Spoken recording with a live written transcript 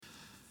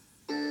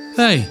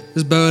Hey,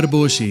 dis Bouwer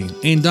Boshi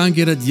en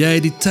dankie dat jy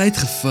die tyd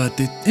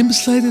gevat het en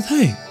besluit het,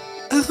 hey,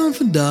 ek gaan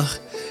vandag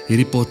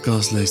hierdie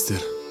podcast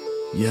luister.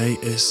 Jy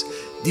is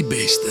die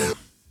beste.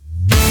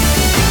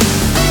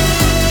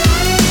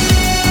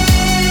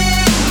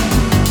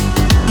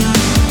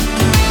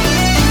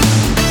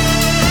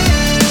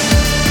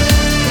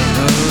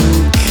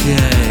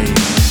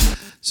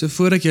 So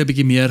voordat ek jou 'n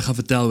bietjie meer gaan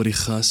vertel oor die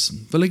gas,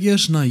 wil ek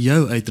eers na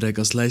jou uitreik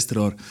as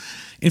luisteraar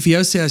en vir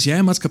jou sê as jy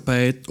 'n maatskappy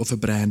het of 'n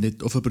brand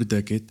het of 'n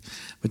produk het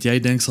wat jy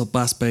dink sal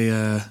pas by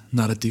 'n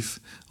narratief.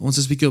 Ons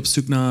is bietjie op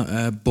soek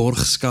na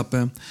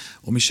borgskappe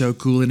om die show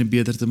cool en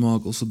beter te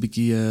maak, of 'n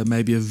bietjie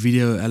maybe 'n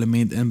video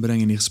element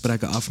inbring en die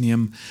gesprekke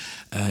afneem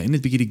en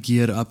net bietjie die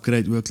gear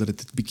upgrade ook dat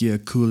dit 'n bietjie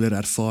 'n cooler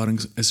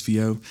ervaring is vir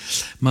jou.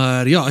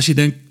 Maar ja, as jy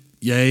dink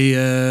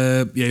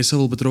jy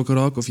sal betrokke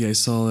raak of jy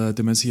sal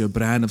ten minste jou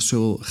brand of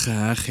so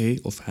geheg hê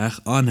of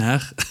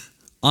aanheg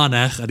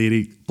aan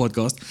hierdie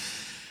podcast,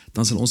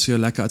 dan sal ons vir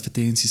jou lekker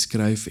advertensies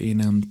skryf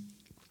en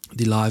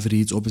die live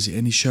reads op as jy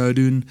in die show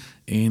doen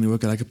en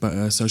ook 'n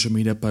lekker social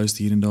media post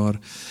hier en daar.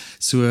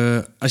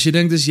 So as jy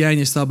dink dis jy en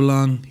jy stel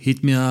belang,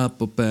 hit me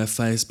up op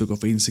Facebook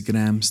of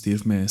Instagram, stuur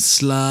vir my 'n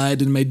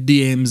slide in my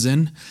DM's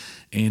in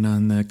en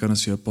dan kan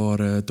ons jou 'n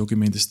paar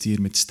dokumente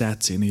stuur met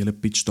stats en 'n hele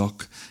pitch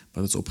doc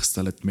wat ons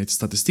opgestel het met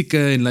statistieke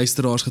en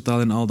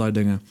luisteraarsgetal en al daai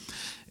dinge.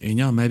 En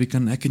ja, maybe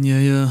kan ek en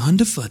jy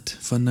hande vat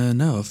van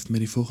nou af met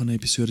die volgende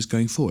episodes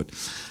going forward.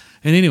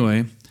 And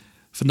anyway,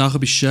 vandag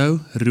op die show,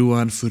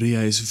 Roan Fourie,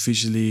 hy is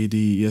officially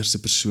die eerste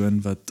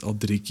persoon wat al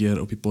 3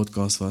 keer op die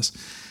podcast was.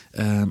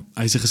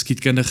 Hy is 'n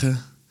geskiedkundige.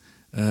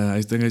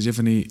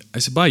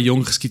 Hy's 'n baie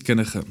jong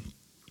geskiedkundige.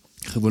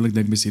 Gewoonlik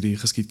dink mens hierdie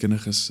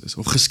geskiedkundiges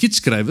of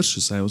geskiedskrywers,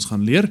 soos hy ons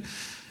gaan leer,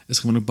 is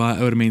gewoonlik baie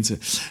ouer mense.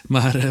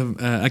 Maar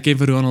ek ken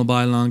vir Roan al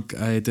baie lank.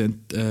 Hy het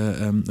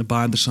 'n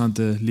baie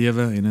interessante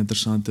lewe en 'n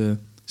interessante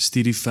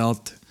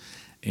studieveld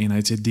en hy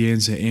het sy D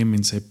en sy M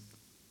en sy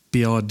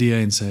PhD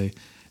en sy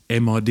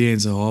MAD en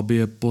sy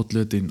HB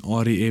potlood en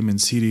REM en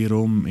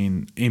CD-ROM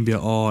en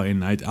MBA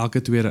en hy het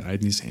elke tweede, hy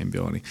het nie sy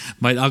MBA nie,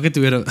 maar hy het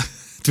elke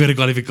tweede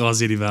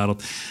kwalifikasie in die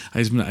wêreld.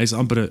 Hy is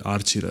amper 'n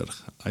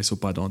hartchirurg. Hy is op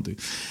pad daartoe.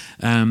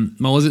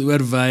 Maar ons het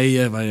oor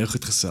wye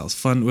goed gesels,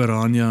 van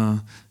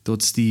Orania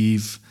tot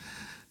Steve,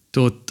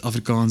 tot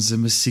Afrikaanse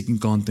musiek en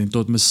content,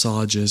 tot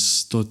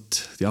massages,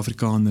 tot die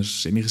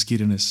Afrikaners en die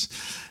geskiedenis,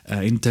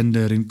 en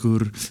Tinder en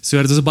koer.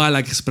 So dit is 'n baie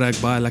lekker gesprek,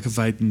 baie lekker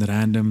wyd en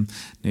random,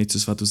 net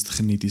soos wat ons het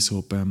geniet is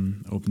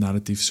op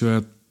narratief.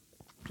 So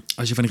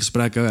as jy van die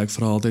gesprek hou, ek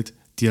vra altyd,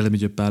 deel dit met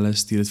jou pelle,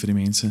 stuur dit vir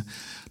die mense,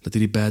 dat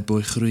hierdie bad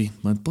boy groei.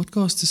 Want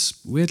podcast is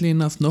weirdly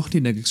enough nog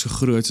nie, dink ek, so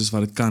groot soos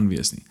wat dit kan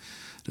wees nie.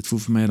 Dit voel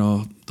vir my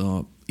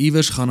daar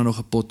iewers gaan nog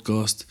 'n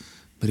podcast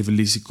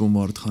revolusie kom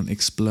waar dit gaan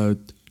explode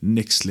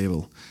next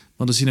level.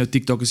 Want ons sien nou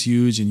TikTok is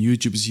huge en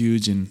YouTube is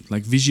huge en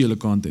like visuele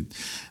content.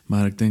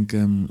 Maar ek dink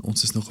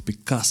ons is nog op die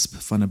cusp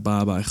van 'n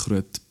baie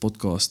groot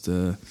podcast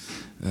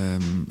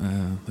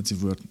wat die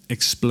woord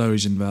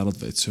explosion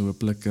wêreldwyd. So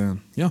hopelik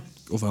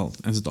ofwel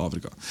in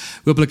Suid-Afrika.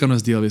 Hopelik kan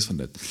ons deel wees van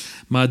dit.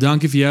 Maar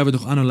dankie vir jou wat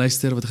nog aanhou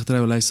luister, wat 'n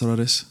getroue luisteraar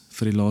is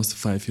vir die laaste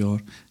 5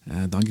 jaar.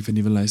 Dankie vir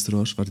nuwe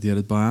luisteraars, waardeer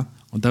dit baie.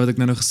 Onthou wat ek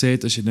nou gesê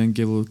het, as jy dink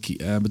jy wil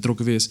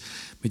betrokke wees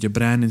met jou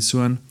brand en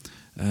so aan,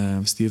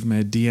 stuur my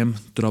 'n DM,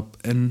 drop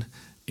in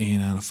en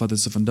dan vat dit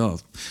se van daar.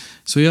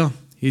 So ja,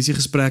 hier is die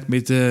gesprek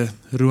met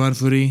Roan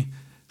Fourie.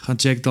 Gaan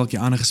check dalk die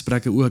ander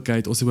gesprekke ook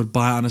uit. Ons het oor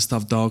baie ander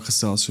stuff daar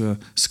gesels. So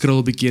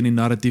scroll bietjie in die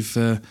narratief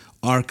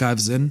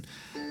archives in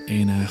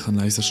en gaan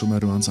luister sommer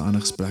Roan se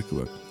ander gesprekke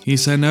ook. Hier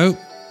is hy nou,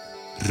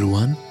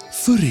 Roan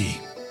Fourie.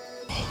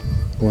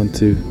 1,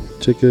 2,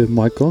 check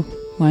Michael.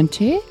 1,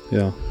 2?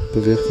 Ja,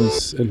 beweeg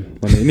ons in.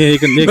 Nee,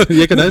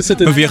 jy kan nou sit.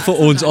 Beweeg vir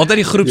ons, altyd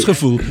die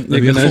groepsgevoel.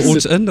 Beweeg vir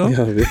ons in dan.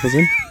 Ja, beweeg ons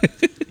in.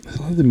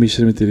 De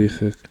missie met hierdie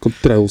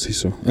controls hier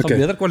so. Okay. Gaan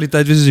beter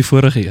kwaliteit wees as die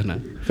vorige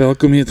ene.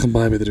 Welkom hier, het gaan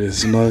baie beter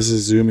wees. En daar is 'n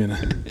Zoom ene.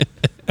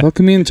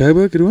 Welkom hier in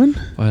Joburg, Roan.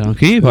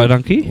 Baie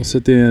dankie. Ons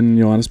sit hier in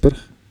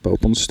Johannesburg,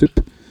 op ons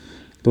stoep.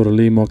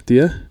 Doralie maak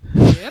tee.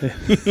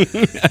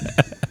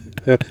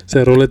 Ja, sy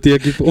rolle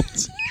teekie vir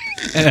ons.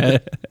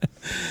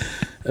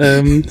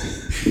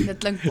 Dit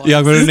klink baie. Ja,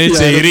 ek wil net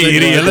sê hierdie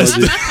hele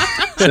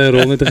sy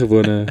rol net 'n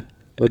gewone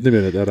wat nie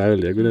meer dit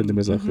Raulie, ek weet net nie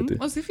meer so goed nie.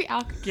 Ons hoef nie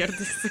elke keer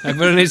te sê. Ek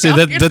wil net sê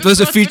dit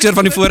was 'n feature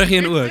van die vorige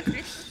een ook.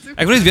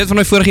 Ek wil net weet van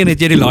die vorige een, het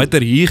jy die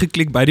lighter hier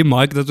geklik by die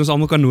mic dat ons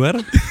almal kan hoor?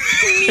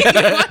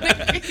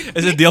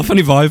 Is dit deel van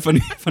die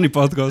vibe van die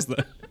podcast?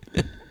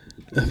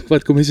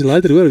 Wat kom jy se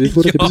later hoor, die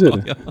vorige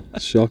episode? Ja.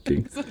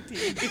 Shocking.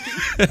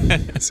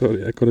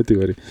 Sorry, ek kon dit nie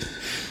hoor nie.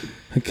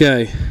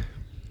 Okay.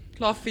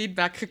 Klaar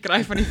feedback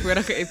gekry van die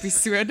vorige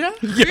episode.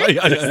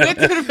 Ja. Is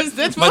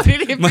dit vir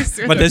hierdie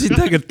episode? Maar dis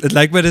dit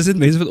lyk my dis dit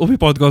mense wat op die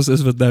podcast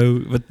is wat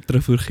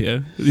terugvoer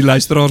gee. Die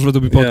luisteraars wat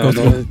op die podcast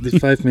is. Die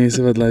 5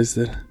 mense wat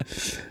luister.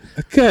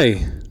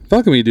 Okay.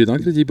 Welkom hier,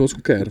 dankie dat jy by ons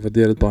kom kuier.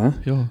 Waardeer dit baie.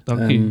 Ja,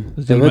 dankie.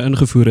 Dat jy my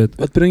ingevoer het.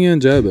 Wat bring jy in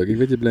Joburg? Ek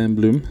weet jy bly in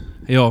Bloem.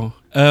 Ja,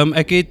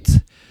 ek het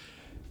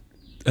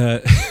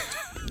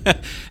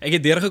Ek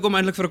het deurgekom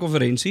eintlik vir 'n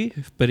konferensie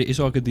by die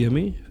SA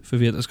Akademie vir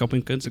wetenskap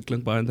en kuns. Dit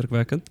klink baie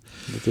indrukwekkend.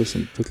 Dit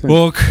klink.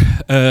 Ook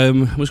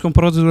moes kom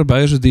praat oor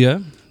Beyers idee,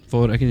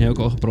 waar ek en jy ook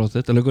al gepraat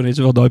het. Hulle kon net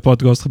sowel daai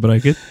podcast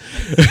gebruik het.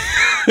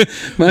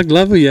 Maar ek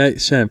love hoe jy,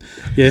 Sham,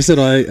 jy is nou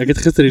daai, ek het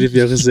gister hierdie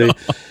vir jou gesê,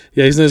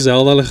 jy is nou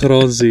Zelda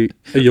Garansie,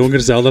 'n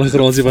jonger Zelda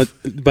Garansie, wat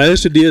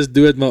Beyers idee is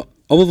dood, maar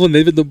almal wil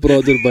net met hom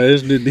praat oor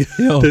Beyers nie.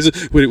 Ja. Dis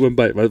hoor oom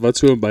by, wat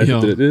so oom by Ja.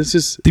 gedoen. Dit is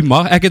soos Die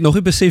mag, ek het nog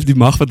nie besef die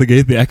mag wat ek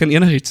het nie. Ek kan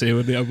enigiets sê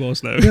oor die ou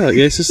baas nou. ja,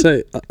 jy is so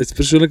sy is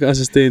persoonlike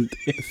assistent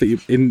vir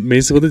en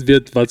mense wil net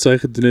weet wat sy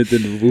gedoen het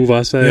en hoe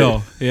was hy.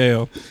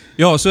 Ja.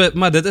 Ja, so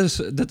maar dit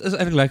is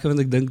eintlik lekker want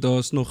ek dink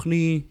daar's nog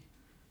nie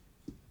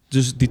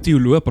dus die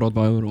teoloog praat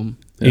baie oor hom.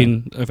 Ja.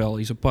 En wel,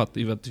 hy's 'n pad,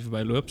 jy wat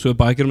verbyloop. So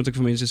baie keer moet ek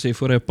vir mense sê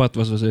voor hy 'n pad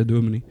was hy 'n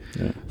dominee.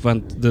 Ja.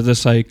 Want dit is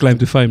sy claim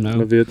to fame nou.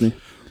 Hulle weet nie.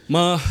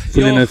 Maar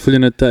Voel jy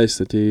nou tuis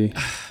dat jy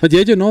wat jy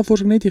het jou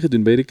navorsing net hier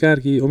gedoen by die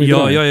kerk hier om die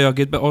draai? Ja, ek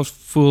het by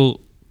Osvoel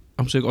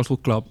Osvoel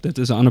Klap. Dit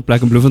is 'n ander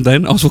plek in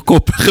Bloemfontein, Osvoel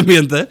Kop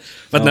gemeente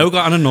wat nou ook 'n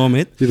ander naam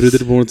het. Die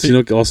broederbond sien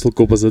ook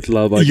Astelkop as dit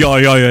laat baie.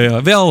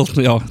 Ja. Wel,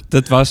 ja,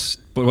 dit was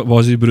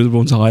die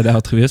broederbond se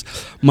hideout geweest.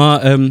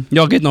 Maar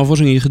ja, ek het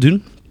navorsing hier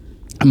gedoen.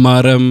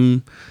 Maar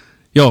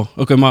ja,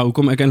 okay, maar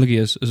hoekom ek eintlik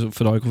hier is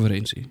vir daai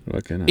konferensie.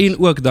 Okay, nice. En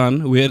ook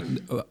dan weer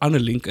 'n ander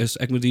link is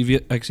ek moet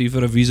ek sien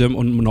vir 'n visum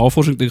om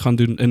navorsing te gaan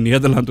doen in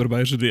Nederland oor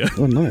Beyers idee.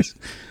 Oh, nice.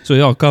 So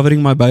ja,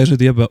 covering my Beyers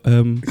idee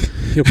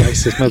Jou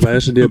bysit, my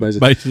Beyers idee bysit.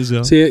 bytes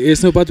ja. Sê jy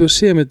is nou pad oor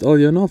see met al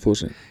jou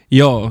navorsing.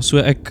 Ja, so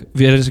ek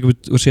weer eens ek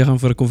moet oor see gaan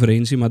vir 'n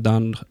konferensie, maar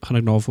dan gaan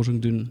ek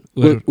navorsing doen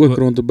Ook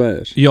rondom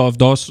Beyers. Ja, of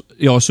daar's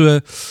ja, so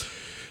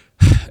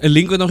 'n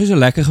link wat nog nie so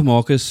lekker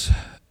gemaak is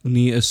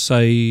nie is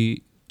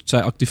sy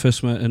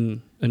aktivisme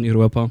in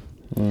Europa.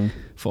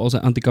 Veral sy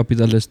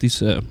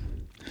anti-kapitalistiese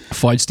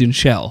fights teen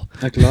Shell.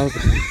 Ek love.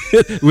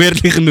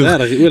 Weirdly genoeg.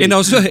 Ja, En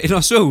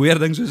dan so weird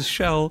ding soos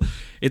Shell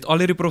het al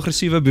hierdie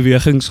progressiewe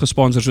bewegings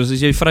gesponsor. Soos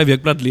as jy Vrye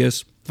Weekblad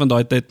lees van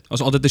daai tyd,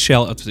 was altyd 'n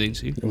Shell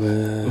advertensie.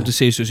 Om te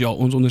sê soos ja,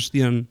 ons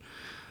ondersteun.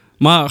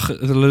 Maar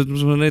hulle het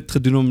mos net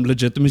gedoen om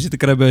legitimacy te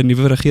kry by 'n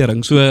nuwe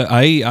regering. So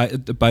hy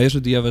Beyers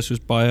idee was soos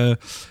baie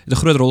het 'n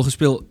groot rol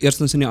gespeel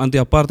eerstens in die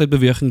anti-apartheid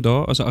beweging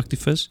daar as 'n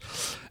aktivis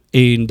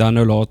en dan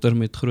nou later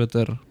met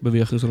groter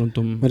bewegings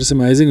rondom. Maar dit is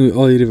amazing hoe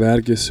al hierdie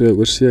werk jy so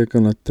oor see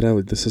kan laat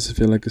travel. Dis asof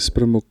jy like 'n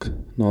Springbok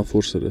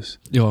navorser is.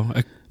 Ja,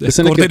 ek Dis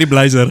kort uit die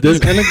blazer. Dis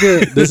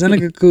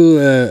eintlik 'n cool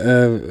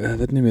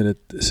wat noem jy dit?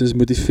 Soos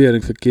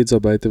motivering vir kids daar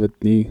buite wat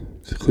nie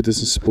goed is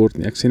in sport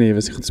nie. Ek sê nie jy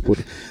was nie goed in sport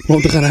nie. Maar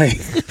om te gaan ry.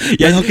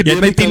 Jy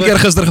het my 10 keer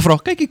gister gevra,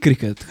 kyk jy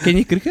cricket? Ken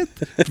jy cricket?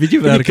 Weet jy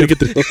werk cricket?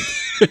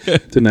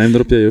 Toe neem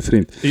erop jy jou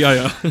vriend.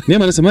 Ja. Nee,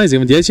 maar dit is amazing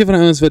want jy is een van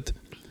die ouens wat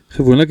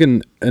gewoonlik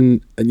in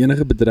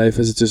enige bedryf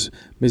is dit soos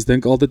mense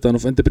dink altyd aan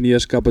of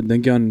entrepreneurskap en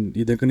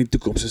jy dink aan die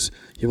toekoms soos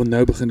jy wil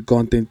nou begin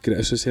content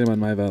kry soos sê maar in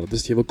my wêreld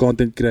dis jy wil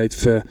content kry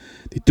vir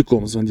die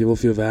toekoms want jy wil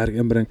vir jou werk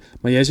inbring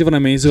maar jy is een van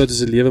die mense wat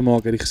so 'n lewe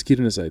maak uit die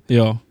geskiedenis uit.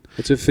 Ja.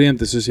 Wat so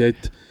vreemd is soos jy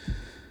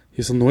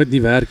sal nooit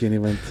nie werk nie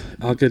want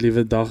elke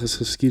liewe dag is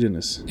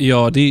geskiedenis.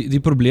 Ja, die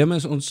probleem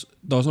is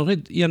daar's nog net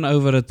een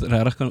ou wat dit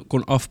regtig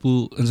kon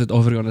afpoel in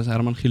Suid-Afrika, dis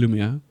Herman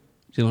Gilomee.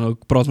 Sy dan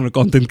ook praat van 'n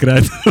content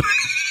creator.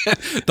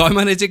 Daai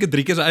man het seker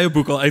 3 keer sy eie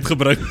boek al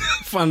uitgebring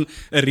van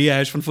 'n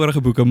rehash van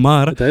vorige boeke,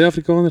 maar Het hy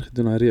Afrikaner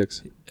gedoen daai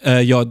reeks?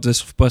 ja,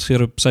 dis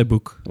gebaseer op sy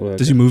boek. Okay.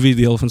 Dis die movie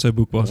deel van sy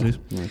boek basies.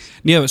 Nice.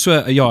 Nee, so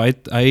ja,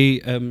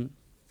 hy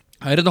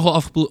het dit nogal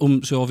afgepoel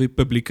om so half die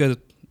publieke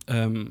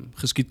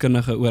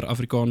geskiedkundige oor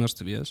Afrikaners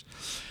te wees.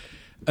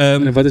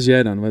 En wat is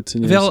jy dan? Wat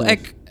sien jy? Wel,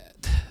 self?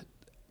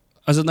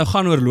 as dit nou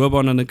gaan oor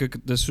loopbaan, dan dink ek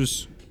dis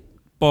soos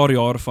paar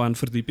jaar van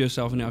verdiep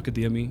jouself in die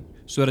akademie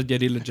sodat jy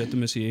die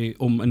legitimacy het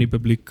om in die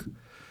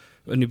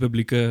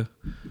publieke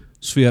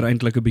sfeer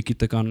eintlik 'n bietjie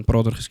te kan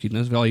praat oor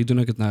geskiedenis. Wel, hier doen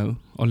ek dit nou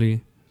al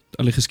die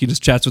geskiedenis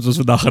chats wat ons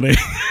vandag gaan hê.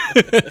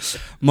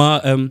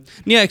 Maar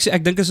nee,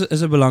 ek dink is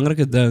 'n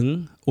belangrike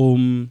ding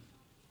om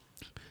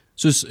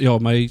soos ja,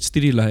 my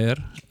studieleier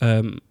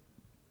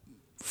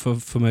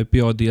vir my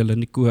PhD in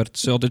die koord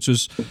sê altyd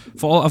soos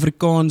veral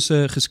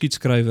Afrikaanse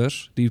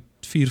geskiedskrywers, die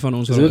 4 van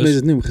ons Dis wat mense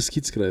dit noem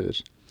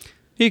geskiedskrywers.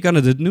 Jy kan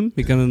dit noem,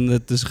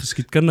 dit is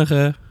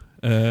geskiedkundige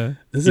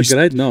Dis 'n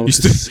great naam.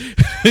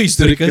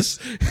 historikus.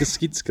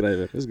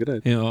 Geskiedskrywer. Dis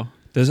great. Ja,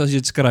 dis as jy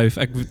dit skryf.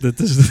 Dit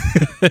is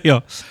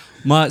ja.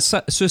 Maar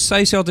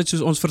sy sê altyd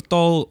soos ons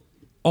vertaal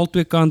al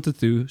twee kante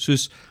toe,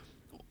 soos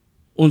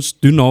ons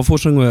doen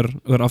navorsing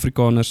oor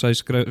Afrikaners,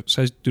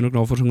 sy doen ook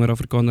navorsing oor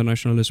Afrikaner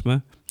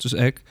nasionalisme, soos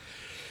ek.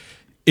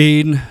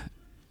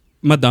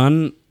 Maar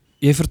dan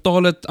jy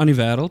vertaal dit aan die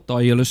wêreld,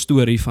 daai hele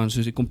storie van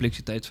soos die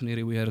kompleksiteit van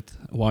hierdie weird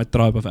white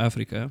tribe of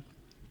Africa.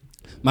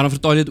 Maar dan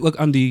vertaal jy dit ook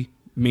aan die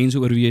mense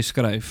oor wie jy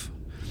skryf.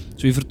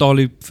 So jy vertaal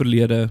die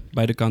verlede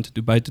beide kante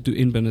toe, buite toe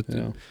en binne toe.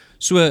 Ja.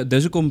 So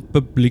dis hoekom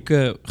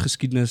publieke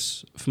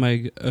geskiedenis vir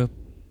my 'n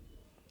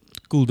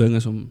cool ding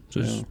is om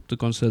soos te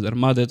consider.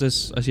 Maar dit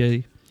is as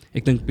jy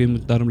ek dink jy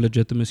moet daarom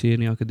legitimacy in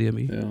die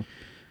akademie. Ja.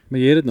 Maar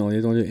jy het dit nou, jy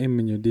het al jou M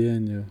en jou D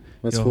en jou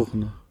wat is Ja.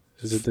 volgende?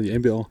 Is dit die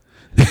MBA?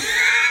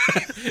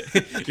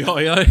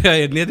 ja,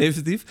 nee,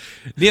 definitief.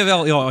 Nee,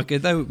 wel, ja, ek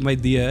het nou my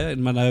idee,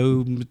 maar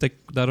nou moet ek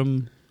daarom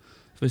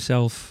vir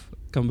myself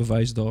kan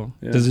bewys daar.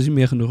 Ja. Dit is nie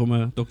meer genoeg om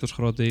 'n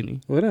doktorsgraad te hê nie.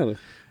 Regtig?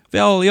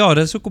 Wel, ja,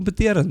 dit is so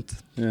kompeterend.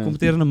 Ja.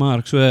 Kompeterende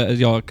mark. So,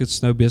 ja, ek is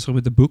nou besig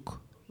met 'n boek,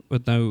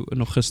 wat nou in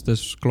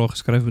Augustus klaar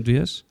geskryf moet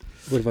wees.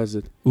 Oor was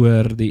dit?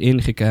 Oor die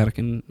NG Kerk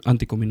en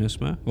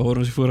anti-kommunisme, waaroor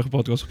ons die vorige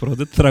podcast gepraat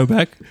het,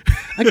 throwback.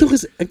 Ek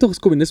tog is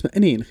kommunisme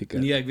in die NG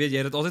Kerk. Nee, ek weet jy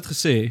het dit altyd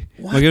gesê,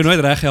 maar ek het jou nooit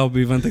reg gehelp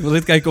nie, want ek wil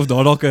net kyk of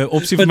daar dalk 'n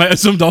opsie vir my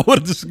is om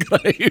daaroor te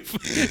skryf.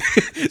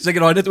 So ek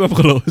het daai net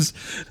oopgelos.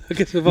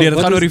 Okay, so Nee, dit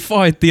gaan oor die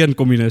fight teen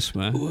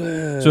kommunisme.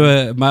 Wow. So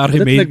my Dit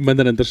argument, klink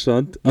minder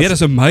interessant. nee, dit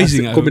is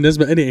amazing. as ou.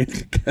 kommunisme in die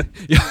NG Kerk.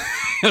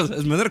 Dit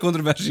is minder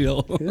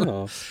kontroversieel.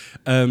 Ja.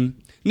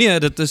 Nee,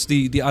 dit is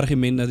die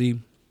argument dat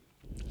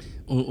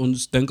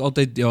ons dink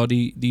altyd ja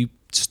die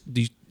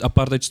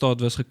apartheidstaat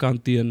was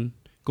gekant teen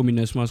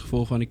kommunisme as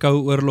gevolg van die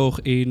Koue Oorlog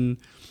en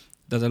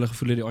dat hulle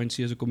gevoel het die ANC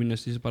is 'n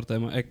kommunistiese party,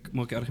 maar ek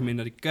maak die argument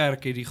dat die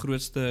kerk het die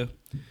grootste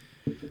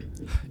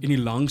en die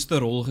langste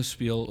rol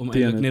gespeel om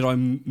Teen eintlik het. net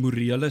daai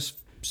morele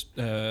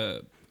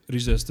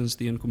resistance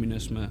teen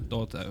kommunisme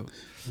daar te hou.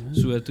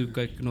 So toe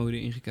kyk nou hoe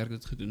die NG Kerk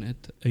dit gedoen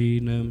het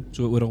en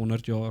so oor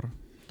 100 jaar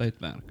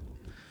tydperk.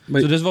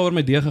 Maar So dis waaroor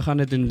my idee gegaan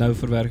het en nou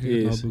verwerk ek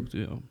dit na Yes. 'n boek toe,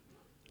 ja.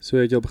 so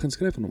het jy al begin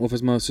skryf van hom of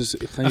is maar soos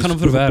Ek gaan hom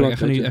verwerk, ek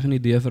gaan die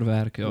idee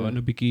verwerk, ja, Ja. en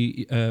 'n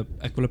bietjie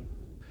ek wil 'n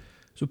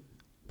so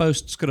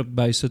postscript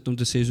bysit om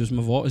te sê soos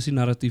maar waar is die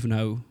narratief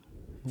nou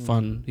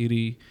van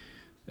hierdie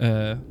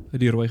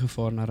rooi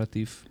gevaar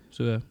narratief.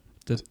 So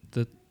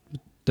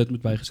dit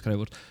moet bygeskryf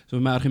word. So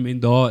my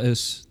argument daar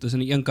is dis aan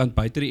die een kant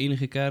buite die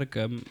NG Kerk,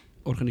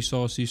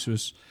 organisasies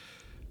soos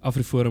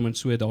Afriforum en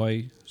so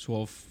daai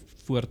so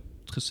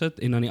voortgesit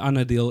en dan die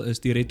ander deel is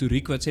die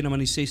retoriek wat sê nou maar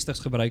in die 60s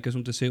gebruik is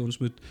om te sê ons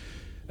moet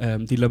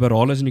die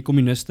liberales en die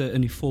kommuniste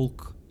in die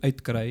volk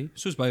uitkry,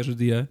 soos by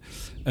Rodee.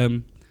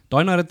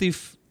 Daai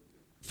narratief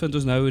vind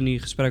ons nou in die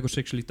gesprek oor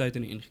seksualiteit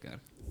in die NG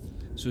Kerk.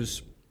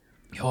 Soos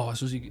ja,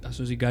 as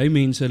ons die gay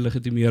mense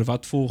legitimeer,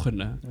 wat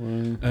volgende?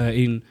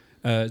 En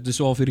dis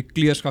so al vir die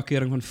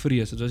kleurskakering van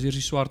vrees. Dit was eers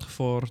die swart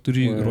gevaar, toe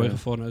die rooi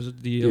gevaar, nou is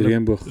dit die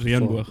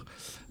reënboog.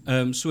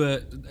 So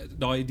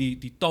daai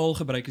die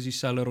taalgebruik is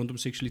dieselfde rondom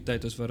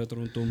seksualiteit as wat dit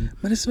rondom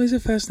Maar dis my so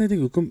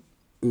fascinating,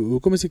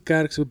 hoekom is die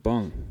kerk so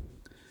bang?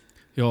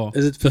 ja.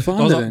 Is dit vir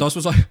verandering? Das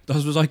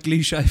was daai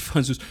cliché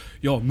van soos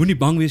ja, moenie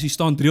bang wees, hier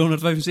staan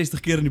 365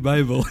 keer in die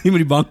Bybel. Jy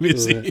moenie bang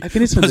wees nie. Ek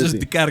weet nie van Dis dit die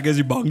nie. kerk is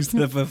die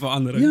bangste vir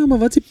verandering. Ja, maar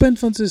wat is die punt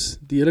van soos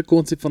die hele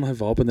konsep van daai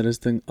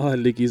wapenrusting,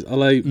 liedjies,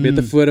 allerlei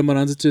metafore, maar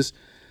dan is dit soos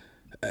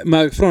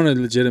maar ek vra nou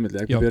legitimately,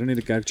 ek Ja. probeer nie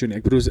die kerk tune nie.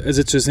 Ek bedoel, is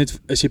dit soos net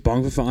is jy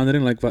bang vir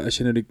verandering, like wat as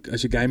jy nou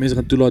as jy gay mense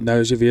gaan toelaat nou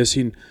as jy weer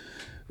sien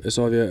is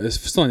al weer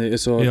verstaan jy,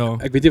 is al Ja.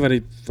 ek weet nie wat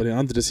die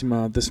ander is nie,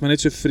 maar dis maar net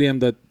so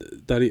vreemd dat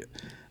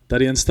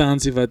die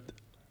instansie wat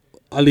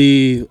al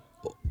die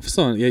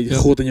verstaan jy Ja.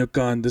 God aan jou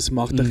kant, dis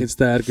magtig en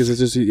sterk, is dit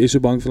soos jy is so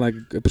bang vir like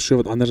 'n persoon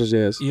wat anders as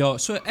jy is. Ja,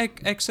 so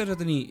ek sit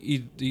dit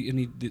in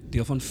die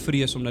deel van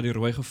vrees omdat die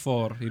rooi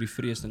gevaar hierdie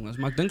vrees ding was.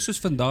 Maar ek dink soos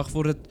vandag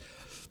word dit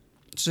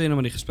sê nou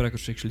maar die gesprek oor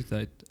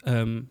seksualiteit.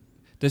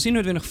 Dis nie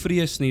noodwendig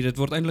vrees nie, dit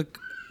word eintlik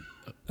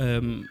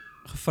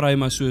gevry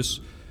maar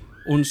soos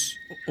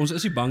ons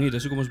is nie bang nie,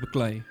 dis hoekom ons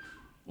beklei.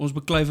 Ons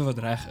beklei vir wat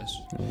reg is.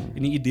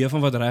 En die idee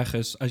van wat reg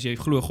is, as jy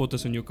glo God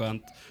is aan jou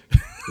kant.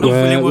 Dan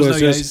voel jy mos nou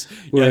jy's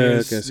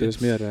Okay, so is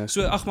meer reg.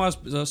 So ag maar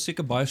daar's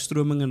seker baie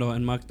strominge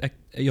daarin, maar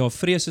ja,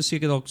 vrees is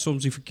seker dalk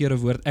soms die verkeerde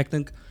woord. Ek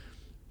dink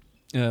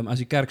as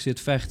die kerk sê dit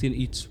veg teen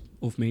iets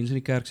of mense in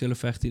die kerk sê hulle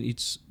veg teen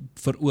iets,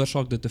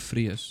 veroorsaak dit 'n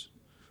vrees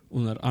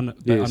onder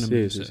by ander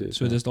mense.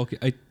 So dis dalk die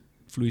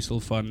uitvloeisel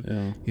van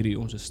hierdie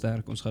ons is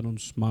sterk, ons gaan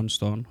ons man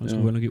staan. Ons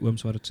gewoonlik die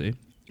ooms wat dit sê.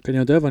 Kan jy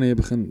onthou wanneer jy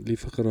begin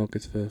lief geraak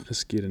het vir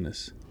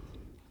geskiedenis?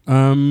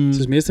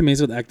 Soos meeste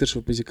mense wat actors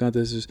of musikante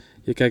is, soos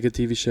jy kyk 'n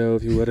TV show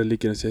of jy hoor 'n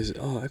liedjie en sê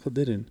ek wil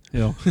dit doen.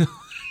 Ja.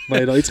 Maar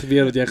het daar iets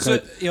gebeur wat jy So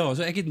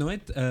so ek het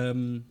nooit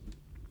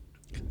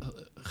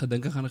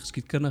gedink ek gaan 'n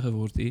geskiedkundige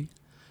word hier.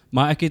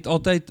 Maar ek het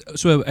altyd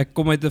so ek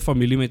kom uit 'n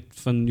familie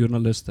van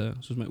joernaliste,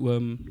 soos my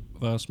oom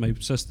was, my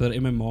suster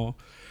en my ma.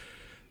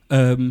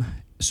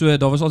 So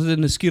daar was altyd 'n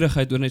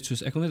nuuskierigheid oor net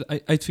soos ek wil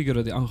net uitfigure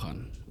wat hier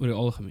aangaan oor die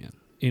algemeen.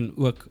 En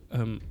ook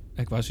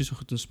ek was nie so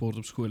goed in sport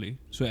op skool nie.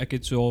 So ek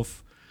het so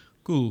half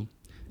cool.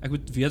 Ek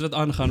moet weet wat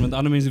aangaan want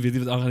ander mense weet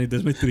nie wat aangaan nie.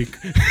 Dis my triek.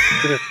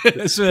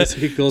 so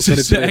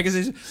ek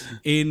is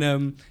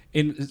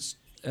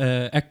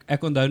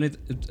ek onthou net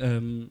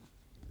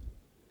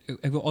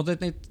ek wil altyd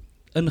net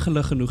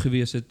ingelig genoeg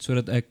gewees het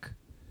sodat ek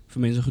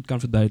vir mense goed kan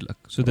verduidelik.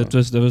 So dit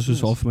was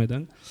so half vir my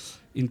ding.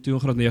 En toe in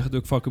graad 9 toe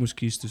ek vakke moes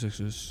kies, toe sê ek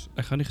soos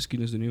ek gaan nie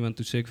geskiedenis doen nie want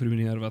toe sê ek vir die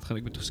meneer wat gaan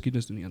ek met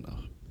geskiedenis doen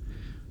eendag.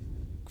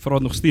 Ek vra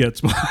nog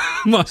steeds,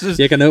 maar soos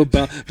jy kan nou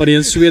van die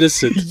in Swede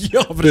sit.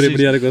 Ja, presies.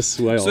 Ek was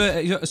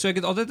so ek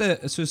het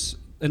altyd soos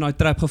in daai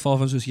trap geval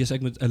van soos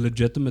ek moet 'n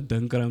legitimate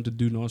ding kry om te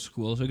doen na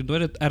skool. So ek het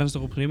nooit dit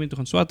ernstig opgeneem en toe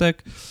gaan swat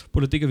ek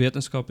politieke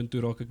wetenskap en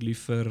toe raak ek lief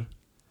vir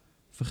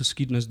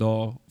geskiedenis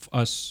daar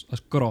as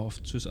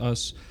craft, soos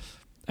as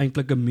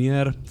eintlik 'n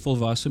meer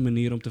volwasse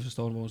manier om te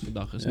verstaan waar ons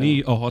vandag is. Ja.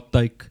 Nie 'n hot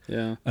take,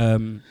 Ja.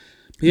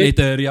 net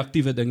 'n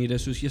reaktiewe ding nie.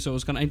 Dis soos so,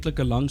 ons kan eintlik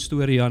 'n lang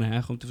storie aan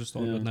heg om te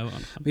verstaan Ja. wat nou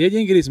aangaan. Maar jy het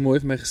een keer iets mooi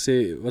vir my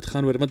gesê wat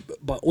gaan oor want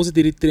ons het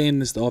hierdie trend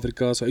in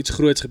Suid-Afrika, so iets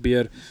groots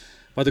gebeur.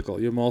 Wat ook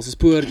al, jou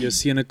Maalspoort, jou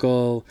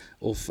Senekal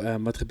of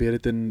wat gebeur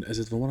het in is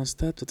dit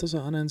Wolmaranstad? Wat was 'n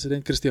ander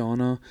insident?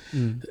 Christiana.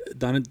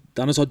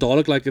 Dan is daar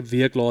dadelik like 'n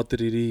week later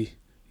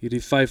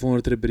hierdie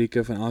 500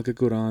 rubrieke van elke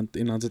koerant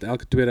en dan is dit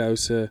elke tweede ou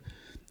se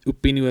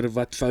opinie oor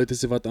wat fout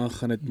is en wat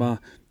aangaan het, maar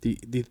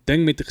die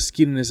ding met die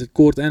geskiedenis, dit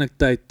kort eintlik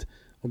tyd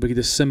om 'n bietjie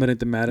te simmer en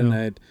te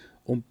marinate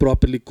om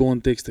properly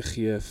konteks te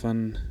gee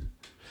van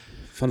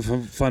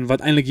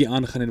wat eintlik hier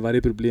aangaan en wat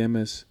die probleem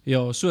is.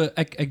 Ja, so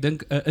ek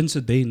dink 'n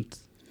insident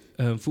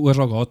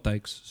veroorsaak hot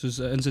takes. Soos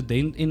 'n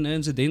insident en 'n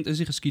insident is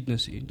die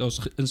geskiedenis hier. Daar's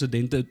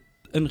insidente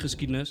in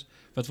geskiedenis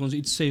wat vir ons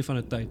iets sê van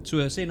 'n tyd. So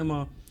sê nou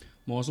maar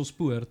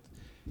Maalspoort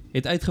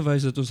het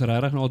uitgewys dat ons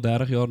regtig nou al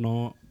 30 jaar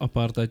na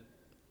apartheid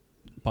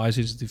baie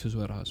sensitief is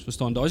oor ras.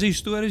 Verstaan? Daar is 'n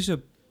historiese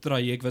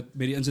traject wat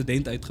met die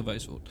insident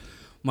uitgewys word.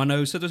 Maar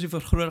nou sit ons hier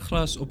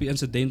vergrootglas op die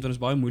insident want dit is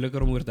baie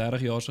moeiliker om oor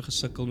 30 jaar se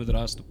gesukkel met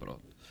ras te praat.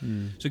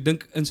 So ek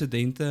dink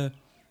insidente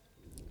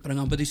bring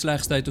amper die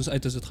slegste uit ons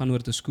uit as dit gaan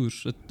oor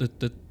diskurs.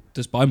 Dit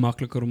is baie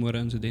makliker om oor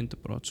 'n insident te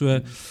praat.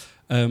 So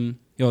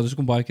ja, dus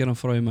kom baie keer dan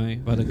vra jy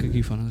my wat dink ek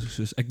hiervan?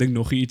 Soos ek dink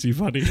nog iets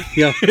hiervan nie.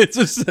 Ja.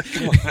 Soos,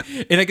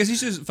 en ek is nie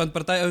soos van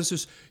party ouens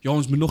soos ja,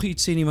 ons moet nog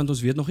iets sê nie want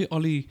ons weet nog nie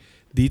al die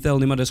detail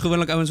nie, maar dis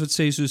gewoonlik ouens wat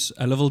sê soos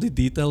hulle wil die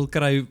detail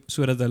kry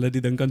sodat hulle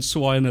die ding kan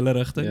swaai in hulle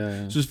rigting.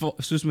 Ja.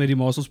 Soos met die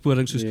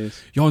Maalspoort soos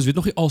Yes. ja, ons weet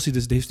nog nie al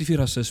dis definitief nie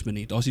rasisme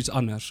nie. Daar's iets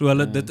anders. So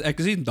hulle ek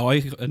is nie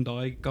in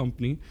daai kamp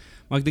nie,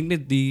 maar ek dink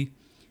net die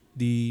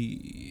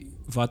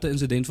wat 'n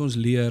insident vir ons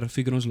leer,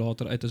 figure ons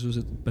later uit as ons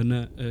dit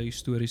binne 'n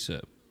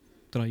historiese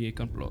traject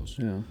kan plaas.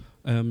 Ja.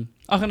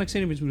 Ag en ek sê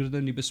nie mense moet dit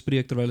nou nie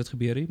bespreek terwyl dit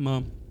gebeur nie,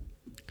 maar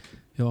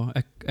ja,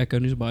 ek hou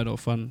nie so baie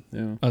daarvan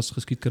Ja. as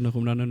geskiedkundige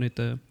om dan nou net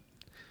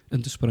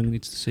in te spring en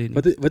iets te sê nie.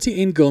 Wat is die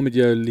end goal met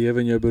jou lewe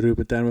en jou beroep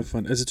in terme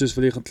van is dit soos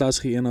wil jy gaan klas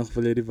gee eendag,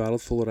 wil jy die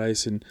wêreld vol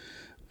reis en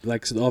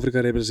like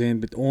Suid-Afrika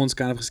represent met ons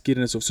kind of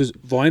geskiedenis of soos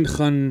waarheen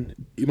gaan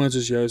iemand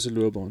soos jou se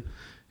loopbaan?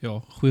 Ja,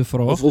 goeie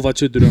vraag. Of wat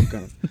jou droom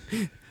kan?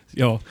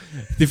 Ja,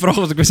 die vraag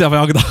wat ek myself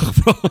elke dag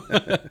vra.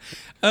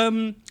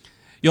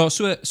 Ja,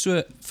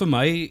 so vir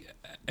my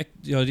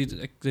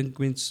ek dink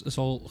mense is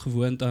al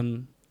gewoond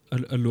aan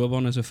 'n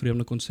loopbaan is 'n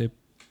vreemde konsep.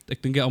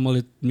 Ek dink jy almal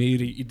het meer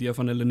die idee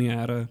van 'n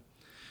lineêre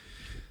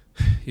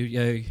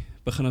jy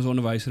begin as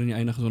onderwyser en jy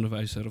eindig as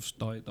onderwyser of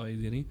daai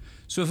idee nie.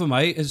 So vir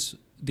my is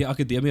die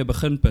akademie 'n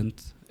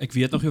beginpunt. Ek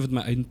weet nog nie of dit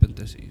my eindpunt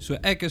is nie. So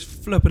ek is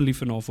flippend lief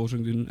vir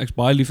navorsing doen. Ek's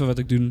baie lief vir wat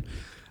ek doen.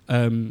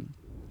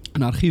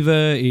 In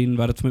argiewe en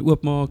wat dit vir my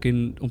oopmaak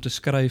en om te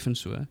skryf en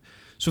so.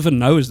 So vir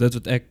nou is dit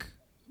wat ek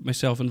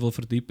myself in wil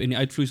verdiep en die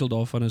uitvloeisel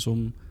daarvan is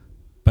om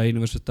by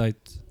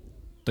universiteit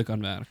te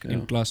kan werk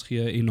en klas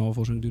gee en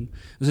navorsing doen.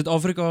 In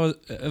Suid-Afrika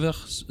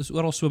is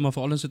oral so, maar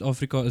veral in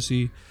Suid-Afrika is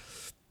die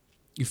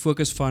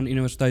fokus van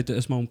universiteite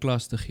is maar om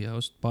klas te gee.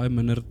 Ons het baie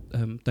minder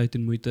tyd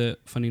en moeite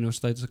van die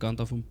universiteit se kant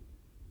af om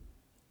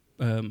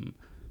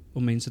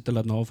mense te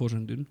laat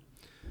navorsing doen.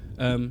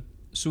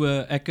 So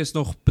ek is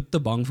nog te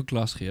bang vir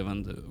klas gee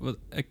want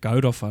ek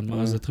hou daarvan, maar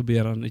as dit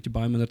gebeur dan het jy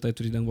baie minder tyd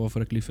vir die ding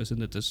waarvoor ek lief is en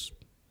dit is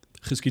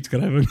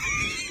geskiedskrywing.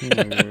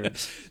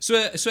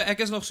 So ek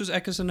is nog soos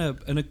ek is in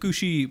 'n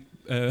cushy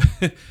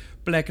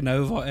plek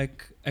nou waar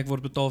ek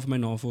word betaal vir my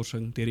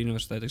navorsing deur die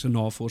universiteit. Ek's 'n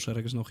navorser,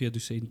 ek is nog nie 'n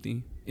dosent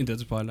nie en dit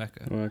is baie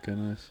lekker. Oh, okay,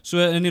 nice. So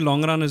in die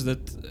lang run is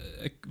dit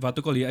wat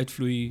ook al hier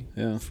uitvloei,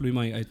 vloei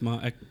my uit,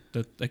 maar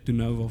ek doen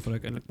nou waarvoor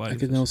ek eintlik baie.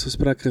 Ek het nou ons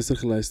gesprek gister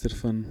geluister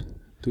van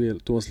toe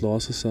ons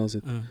laas gesels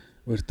het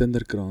oor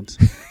Tinderkrans.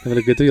 Dan wil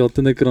ek weet hoe jy al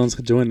Tinderkrans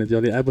gejoin het.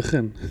 Ja, die app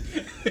begin.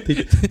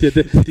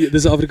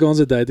 Dis 'n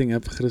Afrikaanse dating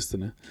app vir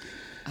Christene.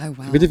 Oh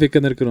wow. Ek weet nie of jy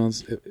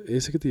Kinderkrans,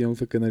 is ek te jong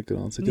vir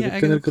Kinderkrans? Het jy Nee,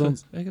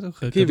 Kinderkrans? Ek het ook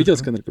Jy weet jy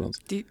as Kinderkrans.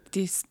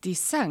 Die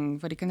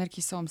sing wat die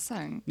kindertjies saam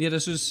sing. Nee,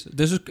 dis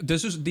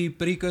soos die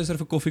precursor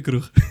vir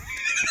koffiekroeg.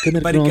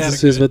 Kinderkrans is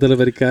soos wat hulle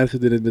by die kerk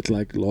gedoen het met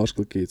like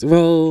laerskoolkids.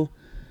 Wel,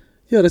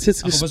 ja, dit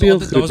is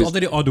gespeeld. Daar was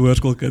altyd die oud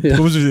hoërskoolkind. Ja.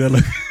 Kom ons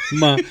eerlik.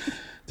 Maar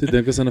toe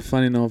dink ons aan 'n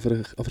funny naam vir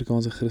 'n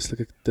Afrikaanse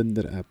Christelike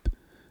Tinder app.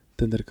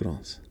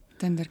 Tinderkrans.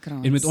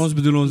 Tinderkrans. En met ons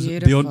bedoel ons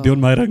Beautiful. Dion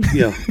Meyering.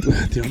 Ja,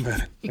 Dion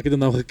Meyering. Ek het hom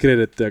nou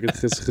gekredit toe ek het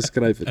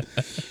geskryf het.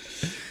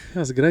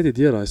 Ja, is 'n great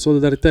idee daai.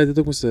 Solidariteit het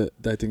ook mos 'n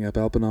dating app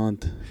help in 'n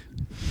hand.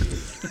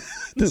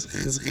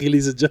 Dis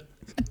geliese joke.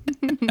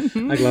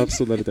 Ek glo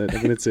solidariteit.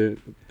 Ek wil net sê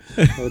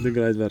wat ding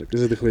great werk.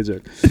 Dis 'n goeie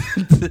joke.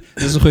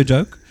 Dis 'n goeie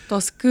joke.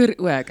 Daar's koer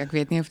ook. Ek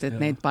weet nie of dit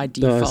net by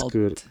default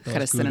koer.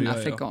 Christen en Ja.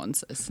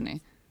 Afrikaans is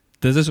nie.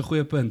 Dit is 'n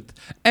goeie punt.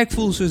 Ek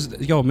voel soos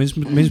ja, mense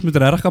moet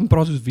regtig kan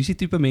praat soos wie se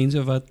tipe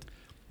mense wat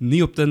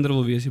nie op Tinder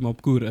wil wees nie, maar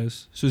op koer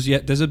is. Soos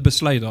jy dis 'n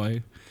besluit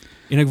daai.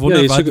 En ek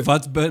wonder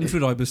wat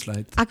beïnvloed daai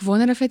besluit. Ek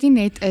wonder of dit nie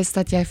net is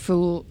dat jy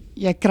voel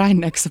jy kry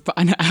niks op 'n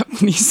ander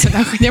app nie, so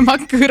nou gaan jy maar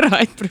Koera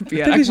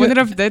uitprobeer. Ek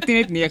wonder of dit nie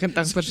net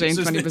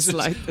 90% van die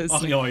besluit is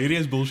Ag nie. ja, hierdie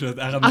is bullshit.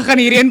 Ek gaan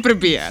hierdie een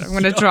probeer. I'm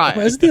gonna Maar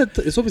try. is dit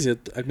nie, is obviously,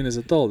 ek meen is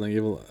 'n taal ding,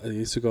 jy wil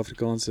jy soek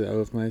Afrikaanse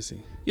ou of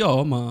meisie.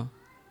 Ja, maar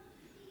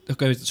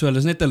okay, so hulle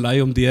is net te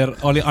lui om deur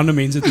al die ander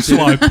mense te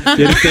swipe.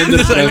 Jy het Tinder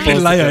Dis eintlik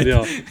profiles luiheid. te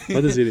kry, ja.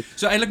 Wat is hierdie?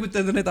 So eintlik moet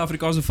Tinder net 'n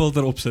Afrikaanse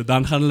filter opsit,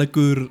 dan gaan hulle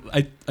koer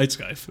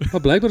uitskuif.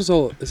 Maar blykbaar is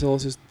al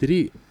soos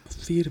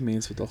 3-4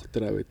 mense wat al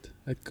getrou het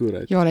uit Koer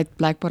uit. Ja, hulle het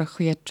blykbaar 'n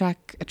goeie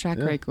track Ja.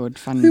 record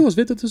van Nee, ons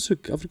weet wat te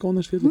soek.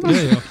 Afrikaners weet wat te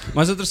Ja, ja.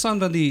 Maar is interessant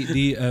want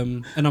die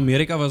in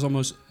Amerika was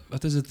almost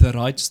wat is dit the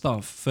right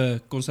stuff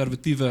vir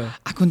konservatiewe.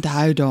 Ek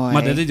onthou daai.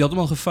 Maar dit het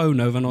heeltemal gevou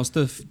nou want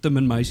daar's te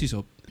min meisies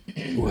op.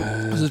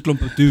 Wow. As dit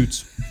klomp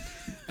dudes.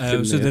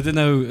 So dit is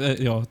nou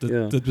ja,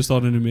 Ja. dit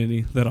bestaan nou nie meer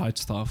nie, the right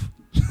stuff.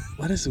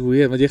 Wat is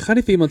weird, want jy gaan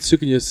nie vir iemand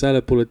soek in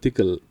jouselfe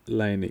politieke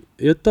lyn nie.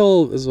 Jou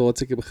taal is waar dit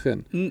seker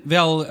begin.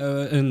 Wel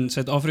in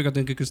Suid-Afrika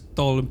dink ek is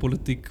taal en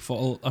politiek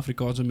veral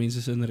Afrikaanse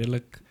mense sin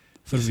redelik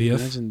verweef.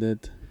 Imagine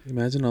dit.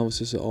 Imagine al was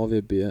soos 'n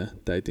AWB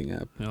dating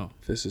app Ja.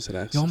 vir soos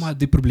regs. Ja, maar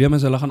die probleem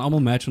is hulle gaan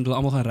almal match want hulle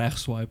almal gaan reg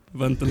swipe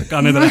want hulle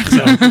kan net reg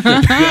swipe.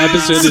 die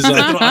episode is al.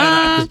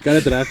 Jy kan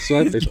dit reg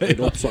swipe en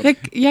opswipe.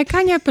 Jy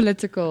kan jou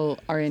political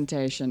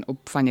orientation op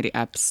van hierdie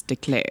apps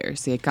declare.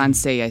 So jy kan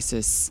sê jy's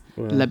soos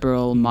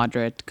liberal,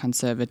 moderate,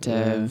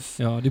 conservative.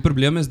 Ja, die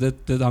probleem is dit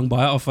hang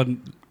baie af van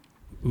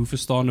hoe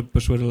verstaan 'n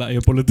persoon hulle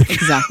eie politiek.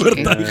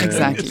 Exactly. Ja, ja, ja.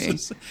 Exactly.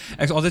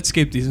 Ek is altyd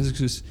skepties en ek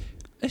soos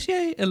is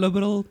jy 'n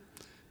liberal?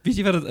 Weet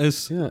jy wat dit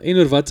is? Ja, en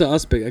oor watse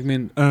aspek. Ek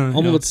meen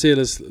almal ja. wat sê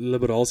hulle is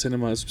liberaal sê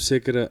maar is op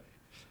sekere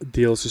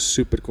deel so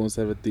super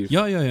konservatief.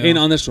 Ja. En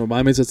andersom,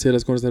 baie mense wat sê hulle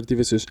is konservatief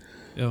is soos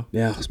Ja.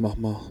 ja, ons mag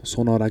maar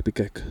Sondag rugby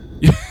kyk.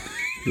 Ja.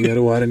 Die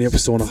Here waar nie op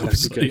Sondag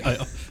rugby kyk.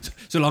 Ja.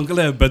 Solank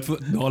hulle 'n bid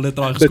na hulle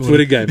traai Bid voor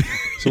die game.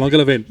 Solank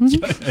hulle wen.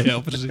 Ja,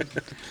 presies.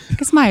 Ek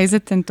is maar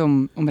hesitant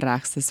om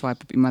regs te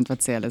swipe op iemand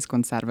wat sê hulle is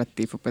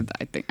konservatief op 'n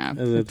dating app.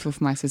 Is dit? Dit voel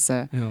vir my soos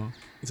 'n Ja.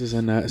 Dit is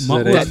 'n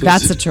Maar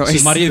that's a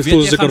choice. Maar jy Dit weet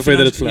voel jy soos 'n gaan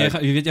Confederate finan-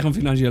 flag. jy weet jy gaan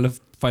finansiële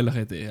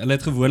veiligheid hê. Hulle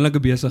het gewoonlike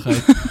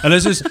besigheid. Hulle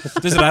is soos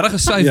dis regtig 'n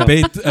safe Ja.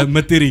 bet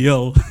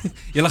materiaal.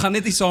 Julle gaan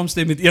net nie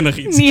saamstem met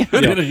enigiets. Nee,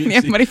 Enigiets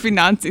nee, nie. maar die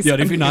finansies. Ja,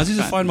 die finansies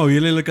is fyn, maar hoe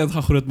julle kind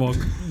gaan groot maak.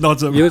 Not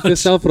so Jy moet much.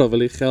 jouself vra,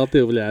 wil jy geld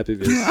hê of wil jy happy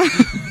wees?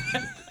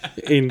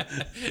 En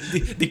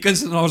Die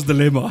kunstenaars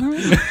dilemma.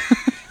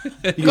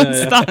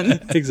 Konstant.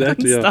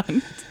 Exactly, ja.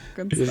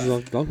 Konstant. Dis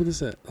dalk moet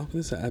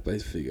ons 'n app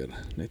uitfigure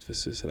net vir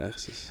soos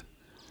regs is.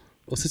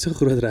 Ons het so 'n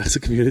groot regse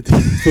community.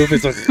 Voor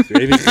mense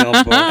heavy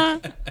geld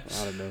maak. I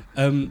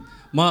don't know.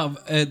 Maar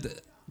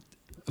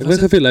Ek weet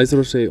gefeel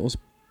luisteraars sê ons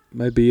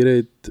my bure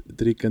het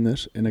 3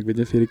 kinders en ek weet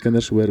nie of jy die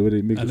kinders hoor oor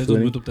die hulle het mikrofoon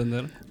nie, ontmoet op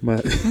Tinder.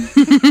 maar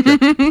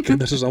die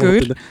kinders is almal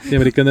Goed. op Tinder. Nee,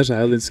 maar die kinders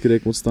huil en skree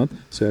konstant.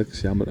 So ek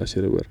is jammer as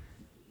jy dit hoor.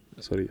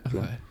 Sorry.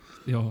 Okay.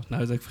 Ja, nou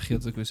het ek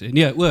vergeet wat ek wou sê.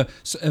 Nee,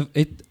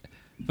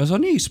 was daar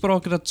nie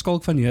sprake dat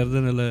Skalk van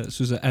Heerden hulle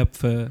soos 'n app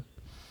vir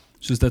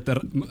soos dat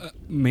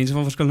mense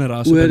van verskillende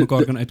rasse Oor bymekaar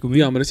die- kan uitkom?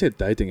 Ja, maar dis nie 'n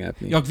dating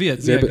app nie. Ja, ek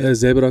weet. Nee,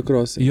 Zebra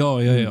crossing.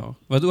 ja.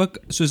 Wat ook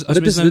soos as Maar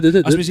dit mens is-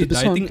 dit- as mens die dit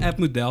is dating app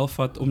model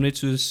vat om net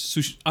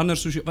soos ander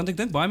sosio want ek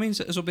dink baie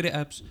mense is op hierdie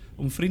apps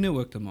om vriende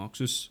ook te maak,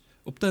 soos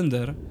op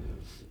Tinder.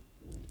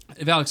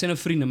 Wel, ek sê nou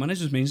vriende, maar net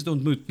soos mense te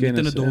ontmoet net in 'n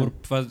Kennis, ja.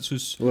 dorp wat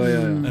soos O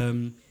ja.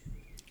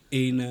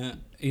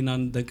 en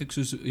dan dink ek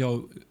soos ja,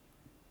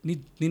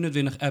 nie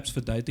noodwendig apps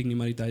vir dating nie,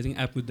 maar die dating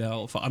app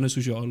model vir ander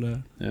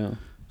sosiale Ja.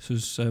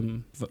 soos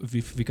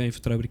wie kan jy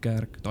vertrou by die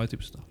kerk, daai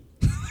tipe stuff.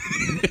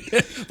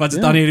 Wat is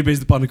Ja. dan hier die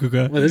beste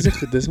pannekoeke? Maar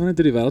dis maar net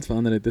hoe die wêreld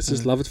verander het. Dis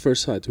soos love at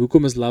first sight.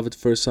 Hoekom is love at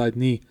first sight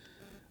nie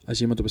as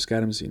jy iemand op 'n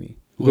skerm sien nie?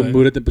 Hoekom Nee.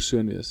 moet dit 'n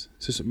persoon wees?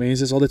 Soos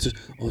mense is altyd soos,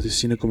 die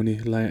siene kom in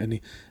die lyn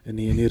in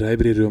die ry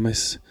by die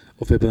Romeis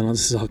of by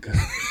binnelandse sake.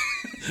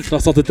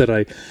 Daar's altyd 'n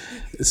ry.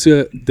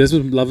 So dis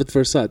wat love at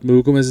first sight. Maar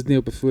hoekom is dit nie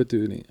op 'n foto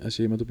nie as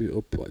jy iemand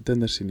op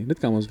Tinder sien nie? Dit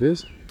kan ons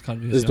wees. Kan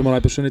wees. Dis maar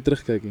daai persoon nie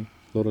terugkyk nie.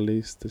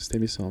 Lorelie, dis stem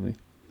nie saam nie.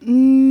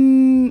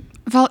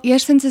 Wel,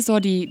 eerstens is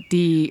daar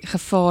die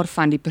gevaar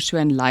van die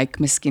persoon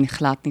miskien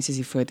glad nie soos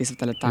die foto's wat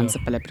hulle tans Ja.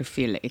 op hulle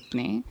profiel het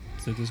nie.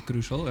 Dit is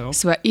crucial, ja.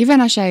 So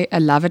even as jy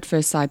 'n love at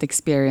first sight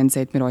experience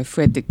het met daai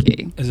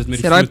fotootjie. Is dit met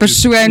So daai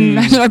persoon,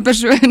 as daai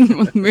persoon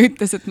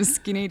ontmoet, is dit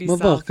miskien nie Maar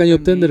dieselfde. wag, kan jy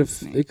op Tinder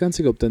mens nie. jy kan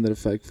seker op Tinder 'n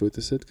fake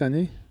foto sit, kan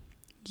jy?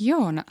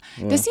 Ja, nou,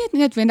 Wow. dis nie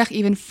noodwendig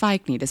even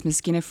fake nie. Dis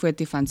miskien 'n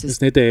foto van Dis soos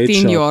net 'n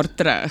headshot. 10 jaar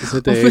terug. Dis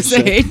net 'n Of is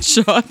 'n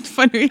headshot. headshot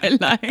van hoe jy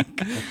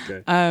lyk.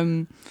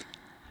 Okay.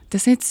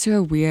 Dis net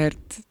so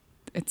weird.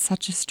 It's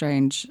such a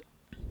strange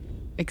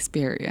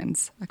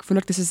experience. Ek voel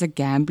ek dis is 'n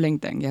gambling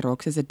ding. Jy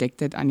raak soos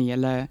addicted aan die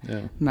hele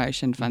Ja.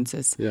 motion van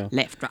soos Ja.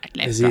 left, right,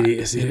 left, Is right.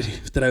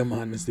 hierdie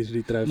trouman, is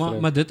hierdie trouvrou.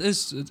 Maar dit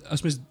is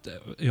as mens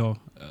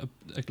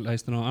ek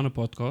luister na 'n ander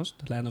podcast,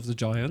 Land of the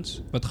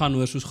Giants, wat gaan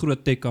oor soos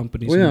groot tech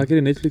companies. O ja, ek het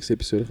die Netflix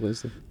episode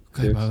geluister.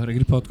 Okay, maar ek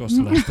het die podcast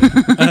geluister.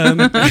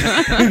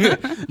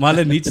 Maar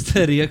hulle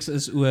nuutste reeks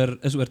is oor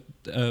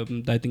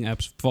dating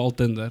apps, veral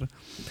Tinder.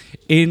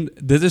 En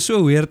dit is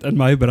so weird in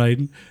my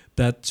brein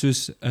dat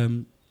soos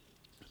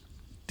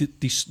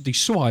die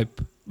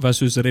swipe was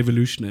soos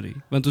revolutionary.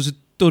 Want ons het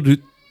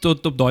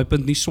tot op daai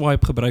punt nie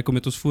swipe gebruik om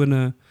met ons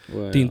fone te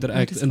Ja,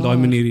 interact dis in daai waar.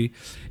 manier nie.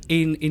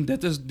 En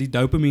dit is die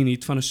dopamine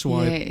hit van 'n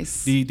swipe.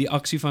 Yes. Die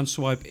aksie van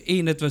swipe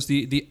en dit was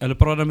hulle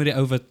praat dan met die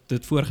ou wat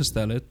dit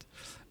voorgestel het.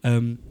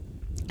 En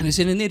hy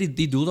sê net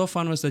die doel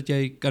daarvan was dat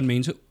jy kan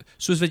mense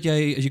soos wat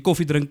jy as jy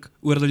koffie drink,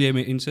 oordeel jy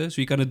mense,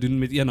 so jy kan dit doen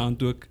met een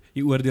hand ook.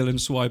 Jy oordeel en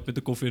swipe met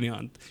 'n koffie in die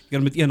hand. Jy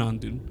kan dit met een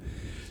hand doen.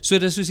 So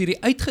dis soos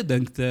hierdie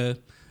uitgedinkte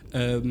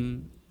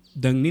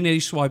ding, nie net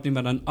die swipe nie,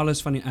 maar dan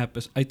alles van die app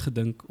is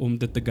uitgedink om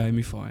dit te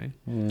gamify.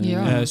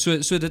 Ja.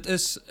 So dit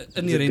is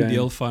inherent game.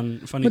 deel van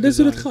die Maar dis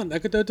hoe dit design. gaan.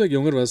 Ek het toe ek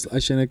jonger was,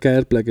 as jy in 'n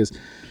kuierplek is,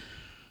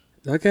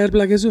 daai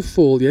kuierplek is so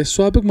vol. Jy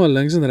swipe ook maar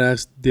links en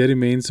regs deur die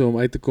mense om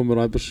uit te kom by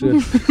daai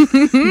persoon.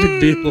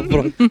 Die beeld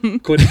van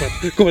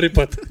kom die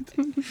pad.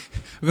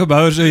 Ook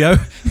Bouwer, so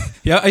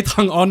jou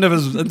uitgang aande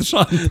was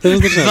interessant. Dit was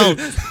interessant.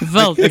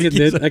 Wild. Ek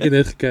het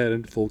net gekuier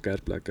in vol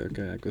kuierplekke.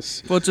 Okay, ek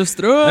was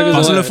Potchefstroom. Ek was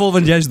Was al- hulle vol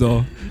want jy's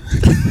daar?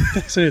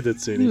 ek sê dit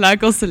sê nie.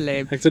 Like ons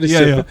celeb. Ek sê die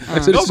Ja, ja.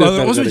 ek sê die Ja,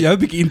 Bouwer, ons moet jou 'n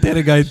bietjie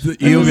interrogate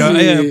hier op jou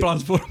eie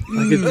platform.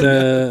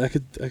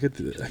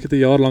 Ek het 'n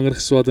jaar langer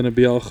geswat in 'n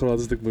BA graad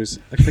as ek moes.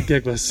 Ek dink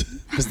ek was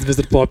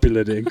Mr.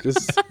 Popular ding.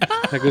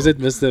 Ek was net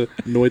Mr.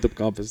 nooit op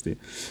kampus nie.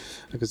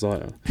 Ek was daai.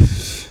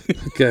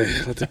 Okay,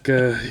 laat ek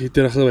hier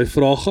terug by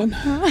vraag gaan.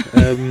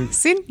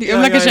 Sien, die Ja,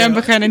 oomblik as jy ja, hom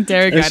ja. begin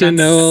interrogate. Is jy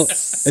nou al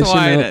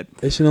swaai dit.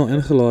 is jy nou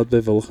ingelaat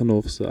by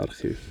Wilgenhof se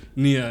argief?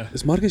 Nee.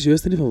 Is Marcus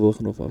Jooste nie van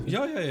Wilgenhof af?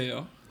 Ja.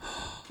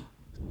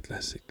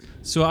 Classic.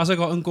 So as ek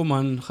daar inkom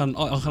man, gaan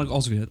ek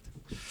alles weet.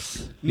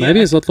 Maybe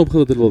is wat klop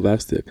dat dit wil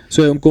wegsteek.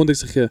 So om konteks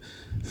te gee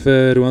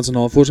vir Roan se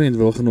navorsing in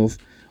Wilgenhof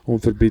om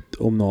verbied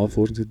om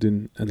navorsing te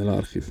doen in hulle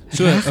argief.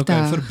 So, okay,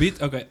 verbied,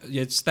 okay, jy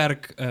het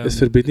sterk Is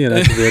verbied nie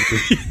reg woord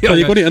nie. Ja,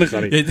 Jy kon nie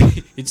ingaan nie.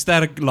 jy het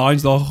sterk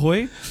lines daar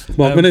gegooi.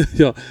 Maak my net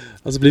ja,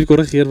 asseblief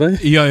korrigeer my.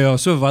 Ja,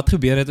 so wat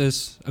gebeur het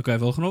is, okay,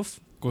 Wilgenhof,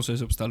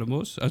 koshuis op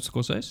Stellenbosch, oudste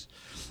koshuis.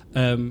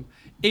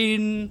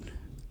 En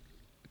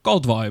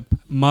cult vibe,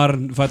 maar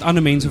wat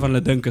ander mense van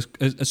hulle dink is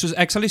soos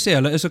ek sal nie sê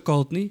hulle is 'n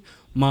cult nie,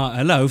 maar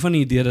hulle hou van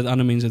die idee dat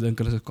ander mense dink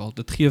hulle is 'n cult.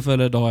 Dit gee vir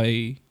hulle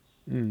daai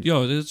ja,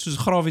 dit is soos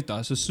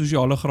gravitas, dis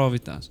sosiale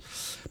gravitas.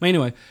 Maar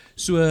anyway,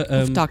 so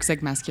Of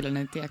toxic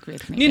masculinity, ek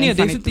weet nie. nee, Een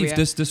van die definitief,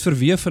 twee. dis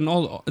verweef van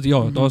al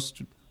ja, daar's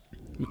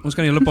ons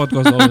kan 'n hele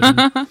podcast daaroor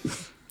doen.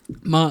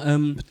 Maar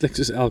Dit klink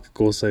soos elke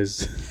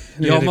koshuis.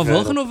 ja, maar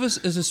Wilgenhof is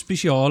 'n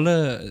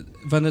spesiale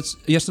want dit's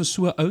eerstens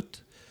so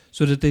oud,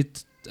 so dit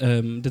het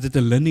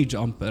 'n lineage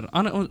amper.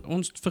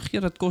 Ons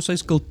vergeet dat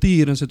koshuis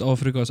kultuur in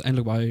Suid-Afrika is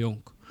eintlik baie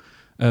jonk.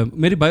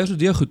 Met die Beyers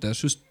Odee goeters,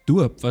 soos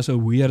doop was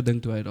 'n weird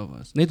ding toe hy daar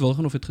was. Net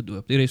Wilgenhof het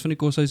gedoop. Die res van die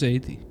koshuise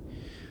het nie.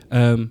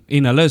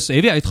 En hulle is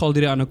heavy uitgehaal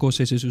deur die ander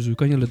koshuise soos hoe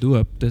kan julle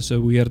doop? Dis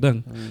 'n weird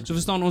ding. So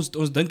verstaan ons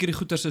dink hierdie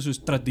goeters is soos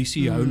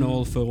tradisie hou nou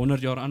al vir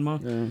 100 jaar aan, maar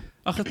Ja.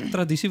 ag,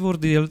 tradisie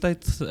word die hele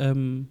tyd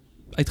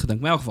uitgedink.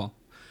 Maar in elk geval.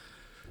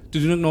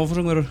 Toe doen ek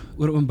navorsing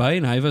oor oom Bey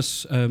en hy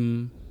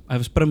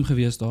was prim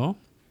geweest daar.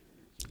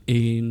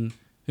 En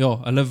ja,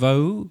 hulle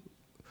wou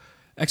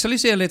ek sal nie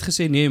sê hulle het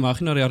gesê nee, mag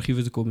nie na die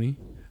argiewe toe kom nie.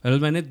 Hulle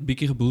het my net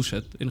bietjie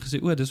gebullshit en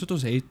gesê o, dis wat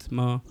ons het,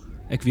 maar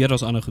ek weet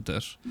daar's ander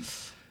goeters.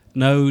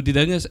 Nou die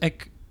ding is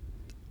ek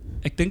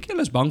dink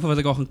hulle is bang vir wat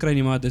ek al gaan kry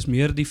nie, maar dis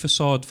meer die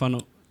fasaad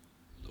van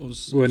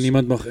ons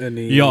Niemand mag in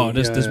nie. ja,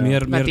 dis meer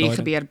Wat daai hier ding.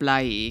 gebeur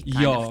bly hier. kind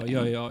Ja, of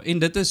thing. ja. En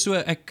dit is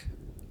so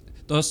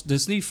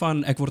dis nie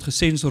van ek word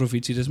gesensor of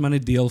ietsie, dis maar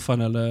net deel van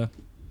hulle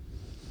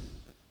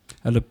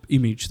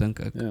image dink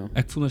ek. Ja.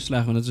 Ek voel nou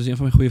sleg want dit was een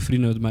van my goeie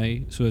vriende wat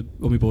my so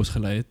om die bos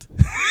gelei het.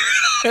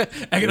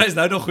 Ek en hy is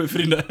nou nog goeie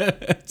vriende.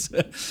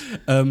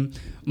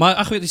 Maar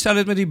ag weet, dieselfde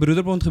het met die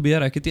Broederbond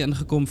gebeur. Ek het nie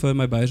ingekom vir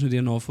my Beyers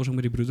Odee navorsing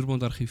met die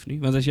Broederbond argief nie,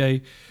 want as jy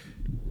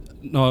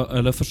na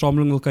hulle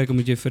versameling wil kyk,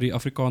 moet jy vir die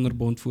Afrikaner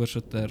Bond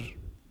voorsitter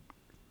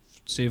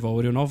sê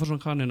waaroor jou navorsing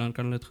gaan en dan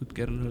kan hulle dit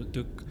goedkeur en hulle het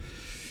ook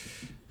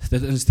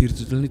dit instuur,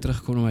 dit wil nie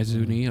terugkom na my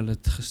toe nie. Hulle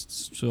het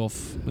so of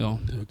ja,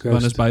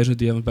 want is Beyers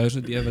Odee, want Beyers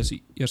Odee was die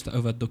eerste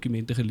ou wat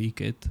dokumente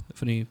geleak het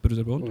van die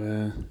Broederbond.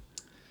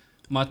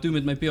 Maar toe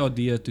met my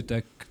PhD toe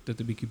ek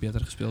dit 'n bietjie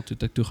beter gespeel, toe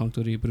ek toegang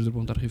tot die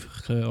Broederbond argief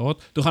gehad.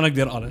 Toe gaan ek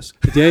deur alles.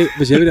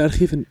 Was jy by die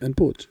argief in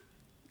Potch?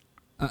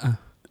 Uh-uh.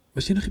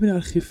 Was jy nog nie by die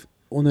argief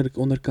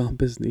onder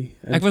kampus nie?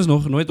 Ek was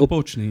nog nooit op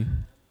Potch nie.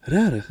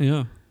 Regtig?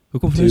 Ja.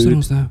 Hoekom luister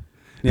ons nou?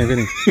 Nee, ek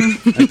weet nie.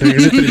 Ek dink dit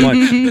is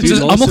die Dit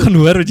is almal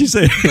gehoor wat jy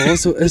sê.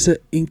 Daarso is 'n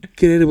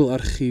incredible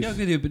argief Ja, ek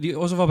weet die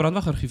Osowa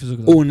Brandwag argief is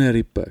ook daar. onder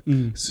die pik.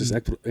 Soos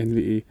ek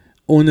NWU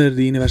onder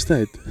die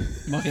universiteit.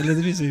 Mag jy dit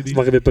nie sê nie?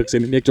 Mag ek weer pik sê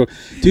nie? Nee, ek joke.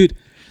 Dude,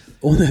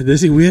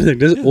 dis die weird ding.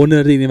 Dis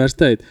onder die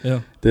universiteit.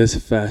 Ja. Dis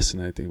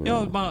fascinating. Bro.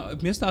 Ja, maar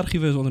die meeste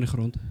argiewe is onder die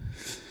grond.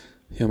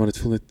 Ja, maar dit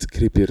voel net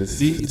creepy. Dit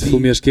Die- voel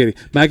meer scary.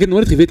 Maar ek het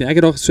nooit geweet nie. Ek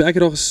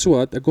het daar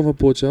geswat. Ek kom van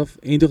Potch af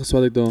en toe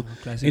geswat ek daar.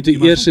 En toe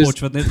eers is-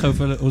 wat net gou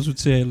vir hulle ons moet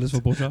sê hulle is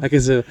van Potch. Ek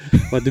is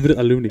wat doen dit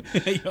alumni.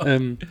 Ja.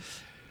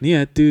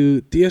 Nee,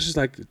 toe die eerste is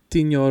like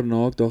 10 jaar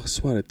na ek daar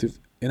geswat het.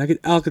 En ek het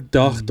elke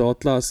dag daar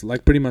klas,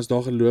 like pretty much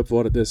daar geloop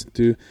waar dit is. En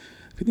toe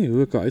ek weet nie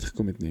hoe ek daar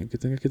uitgekom het nie. Ek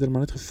dink ek het er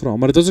maar net gevra.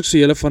 Maar dit was ook so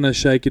hele van 'n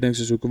shaky ding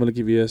soos hoekom wil ek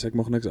hier wees? Ek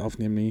mag niks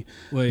afneem nie,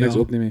 niks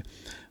opneem nie.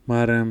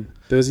 Maar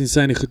dit was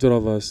insane goed wat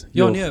daar was.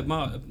 Ja, nee,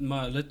 maar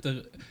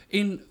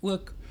en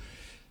ook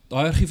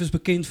daai argief is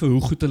bekend vir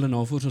hoe goed hulle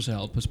navorsers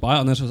help. Is baie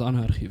anders as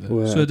ander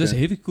argiewe. So dis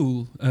heavy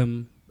cool.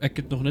 Ek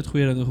het nog net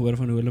goeie dinge gehoor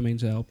van hoe hulle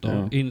mense help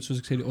daar. En soos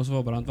ek sê, die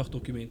Oswald brandwag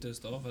dokumente is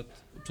daar wat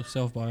op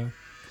sigself baie.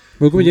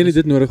 Maar hoekom het jy nie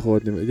dit nodig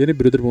gehad nie? Het jy nie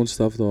Broederbond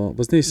staf daar?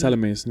 Was nie dieselfde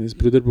mense nie. Is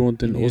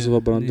Broederbond en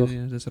Oswald brandwag?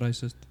 Nee, dis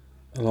racist.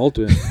 Al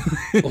twee.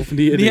 Of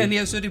nie?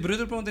 Nee, so die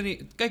Broederbond en die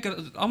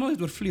kyk, almal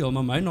het oorvleuel,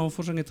 maar my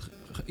navorsing het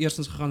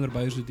eerstens gegaan oor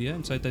BioSD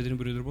in sy tyd in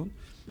die Broederbond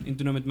en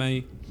toe nou met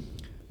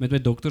my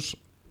dokters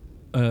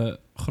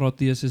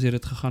graadthesis het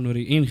dit gegaan oor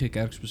die NG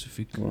Kerk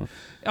spesifiek. Wow.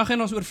 Ja,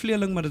 geen ons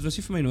oorvleeling, maar dit was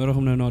nie vir my nodig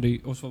om nou na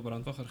die Oswald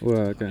brandwag argief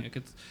te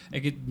gaan.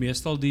 Ek het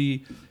meestal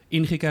die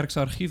NG Kerk se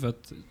argief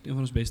wat een van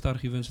ons beste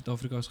argiewe in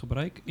Suid-Afrika is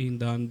gebruik en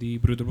dan die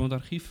Broederbond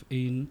argief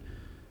en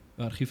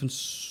argief in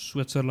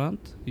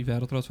Switserland, die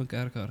Wêreldraad van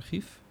Kerke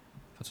argief.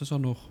 Wat was daar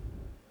nog?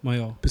 Maar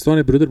ja. Bestaan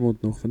die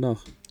Broederbond nog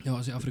vandag? Ja,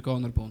 as die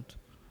Afrikanerbond.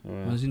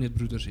 Maar dis nie net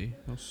broeders nie,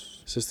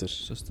 ons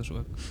susters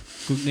ook.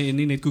 Nee,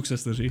 nie net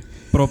koeksusters nie.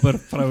 Proper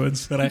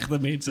vrouens, regte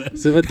mense.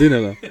 So wat doen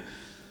hulle?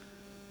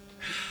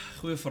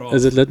 Goeie vraag.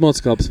 Is dit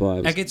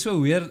lidmaatskapswaardes? Ek het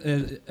so weer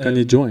kan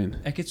jy join?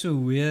 Ek het so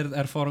weer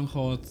ervaring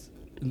gehad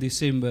in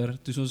Desember,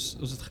 toe ons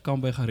het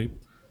gekamp by Gariep.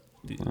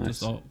 Dis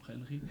daar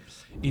energie.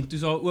 En toe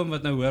is daar 'n oom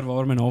wat nou hoor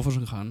waar my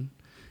navorsing gaan.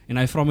 En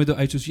hy vra my toe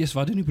uit soos, "Jesus,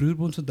 wat doen die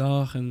Broederbond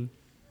vandag?"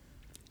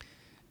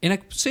 En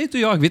ek sê toe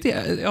ja, ek weet nie,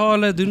 ja,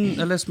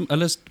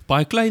 hulle is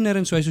baie kleiner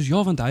en so, hy soos,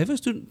 ja, want hy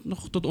was toe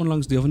nog tot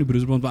onlangs deel van die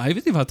Broederbond, maar hy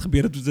weet nie wat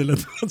gebeur het met sy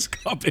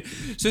lidmaatskap nie.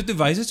 So toe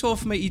wys dit so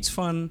vir my iets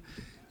van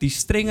die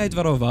strengheid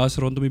wat daar was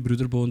rondom die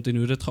Broederbond en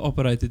hoe dit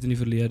geopereer het in die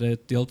verlede,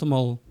 het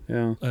heeltemal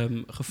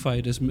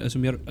gefeit, is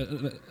meer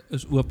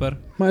is oper.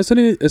 Maar is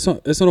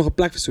er nog 'n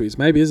plek vir so iets?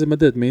 Maybe is dit met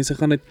dit, mense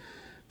gaan net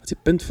wat is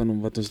die punt van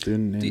hom wat ons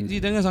doen? En die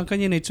ding is, dan kan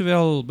jy net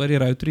sowel by die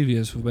Rotary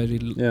wees of by die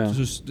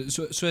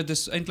so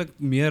dis eintlik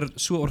meer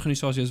so 'n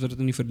organisasie as wat dit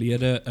in die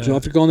verlede so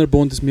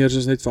Afrikanerbond is meer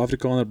soos net vir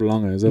Afrikaner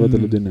belange, is dit wat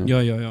hulle doen nou?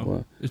 Ja.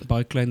 Wow. Is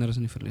baie kleiner as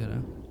in die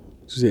verlede.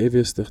 Soos die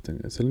EW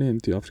stigting. Is hulle nie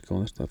into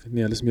Afrikaner staf nie.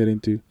 Nee, hulle is meer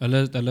into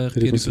hulle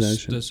gee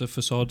dis 'n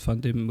fasade van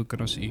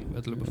demokrasie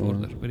wat hulle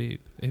bevorder by die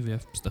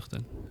EWF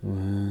stigting.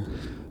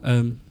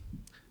 Wow.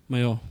 Maar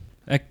ja,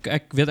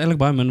 ek weet eintlik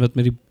baie min wat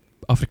met die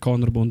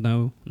Afrikanerbond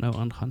nou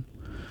aangaan.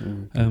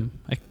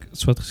 Ek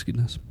swat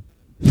geskiedenis.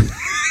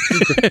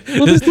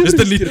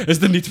 Is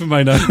dit niet vir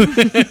my nou?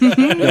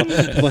 Ja,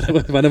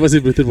 wanneer was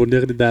die Broederbond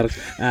 39?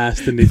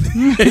 Is dit niet.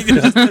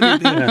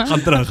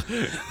 Gaan terug.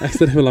 Ek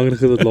sê nie hoe langer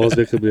dit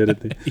laasweek gebeur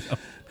het nie.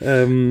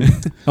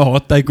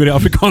 Hot take oor die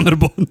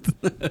Afrikanerbond.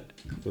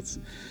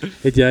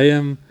 Het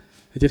jy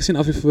gesien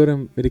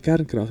Afriforum met die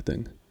kernkrag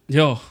ding?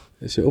 Ja.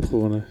 Is jy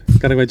opgewonde?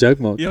 Kan ek my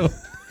joke maak?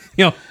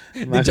 Ja.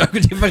 Die joke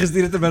wat jy my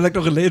gestuur het terwyl ek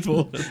nog geleed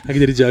word. Ek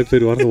het die joke vir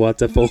Eduardo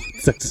WhatsApp volg.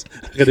 Ek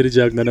het die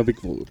joke nou op die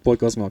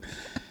podcast maak.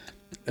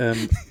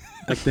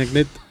 Ek dink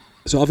net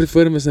so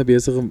Afriforum is nou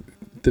besig om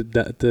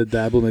te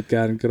dabble met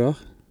kernkrag,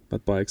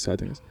 wat baie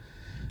exciting is.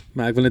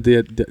 Maar ek wil net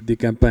die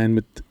campaign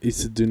met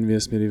iets te doen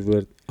wees met die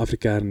woord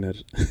Afrikaner.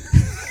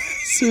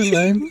 So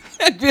lame.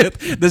 Ek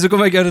weet, dis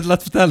hoekom ek jou dit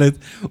laat vertel het,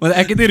 want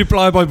ek het nie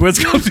reply by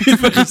boodskap nie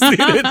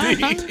gestuur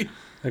het nie.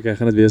 Okay,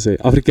 gaan dit weer sê.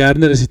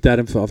 Afrikaner is die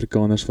term vir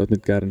Afrikaners wat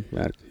met kern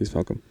werk. Jy's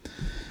welkom.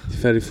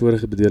 Vir die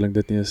vorige bedeling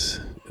dit nie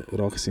is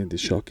raak gesien, dit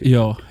is shocking.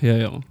 Ja.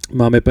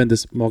 Maar my punt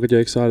is, maak dit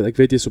jou excited. Ek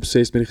weet jy is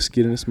obsessed met die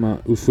geskiedenis,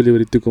 maar hoe voel jy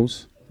oor die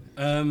toekoms?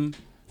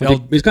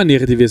 Mens kan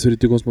negatief wees oor die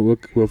toekoms, maar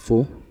ook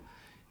hoopvol.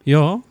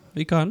 Ja,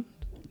 jy kan.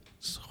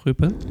 Dis 'n goeie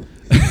punt.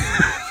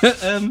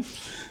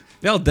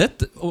 Wel,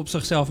 dit op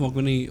sigself maak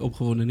my nie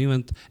opgewonde nie,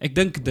 want ek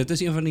dink dit is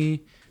een van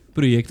die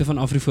projekte van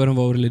Afriforum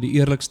waaroor hulle die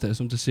eerlikste is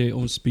om te sê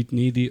ons bied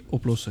nie die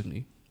oplossing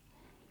nie.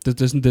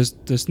 Dit is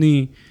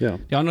nie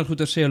die ander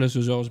goeie sê hulle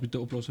soos ons bied 'n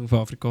oplossing vir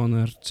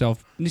Afrikaner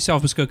nie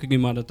selfbeskikking nie,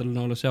 maar dat hulle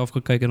na hulle self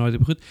gekyk en daai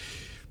tipe goed.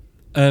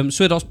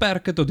 So daar's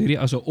perke tot hierdie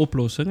as 'n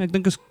oplossing. Ek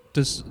dink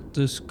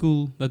dis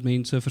cool dat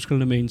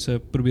verskillende mense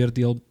probeer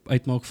deel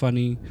uitmaak van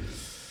die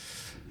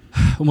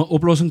om 'n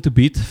oplossing te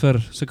bied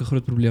vir sulke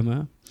groot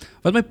probleme.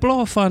 Wat my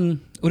pla van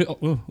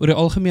oor die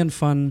algemeen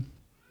van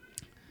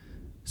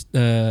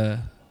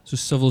so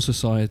civil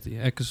society.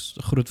 Ek is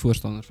 'n groot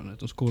voorstander van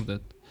dit. Ons kort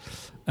dit.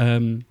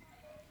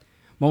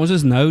 Maar ons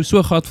is nou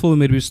so gatvol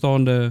met die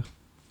bestaande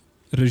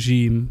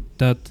regime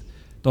dat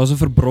daar's 'n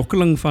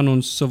verbrokkeling van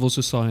ons civil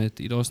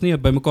society. Daar's nie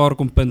 'n bymekaar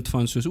kom punt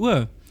van soos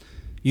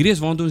hierdie is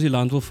waartoe ons die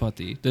land wil vat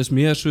nie. Dis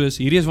meer soos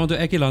hierdie is waartoe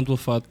ek die land wil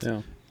vat.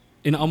 Ja.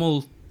 En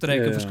almal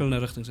trek in verskillende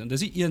rigtings in. Dis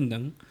die een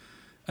ding.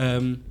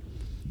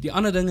 Die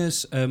ander ding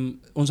is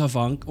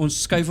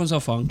ons skuif ons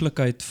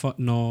afhanklikheid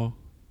na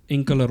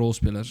enkele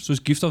rolspelers, soos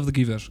Gift of the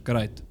Givers,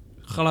 great.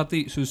 Glad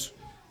soos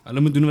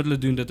hulle moet doen wat hulle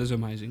doen, dit is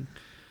amazing.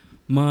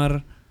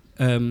 Maar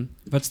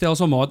wat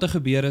stelselmatig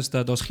gebeur is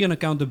dat daar's geen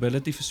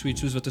accountability vir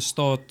suits soos wat 'n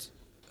staat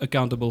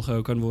accountable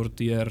gehou kan word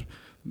deur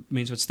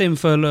mense wat stem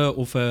vir hulle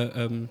of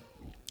 'n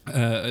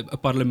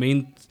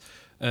parlement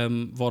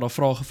waar daar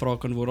vrae gevra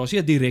kan word. Daar's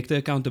nie 'n direkte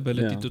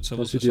accountability tot civil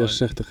dat is die society.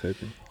 deursigtigheid.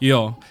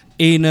 Ja,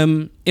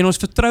 en ons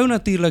vertrou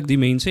natuurlik die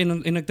mense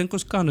en ek dink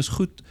ons kan, is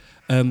goed,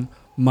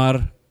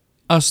 maar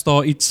as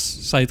daar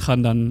iets syd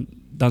gaan dan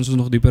is ons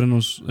nog dieper in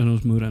ons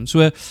moer in. So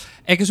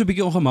ek is so 'n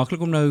bietjie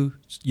ongemaklik om nou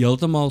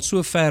heeltemal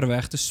so ver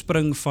weg te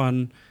spring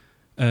van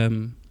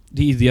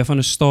die idee van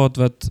 'n staat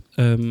wat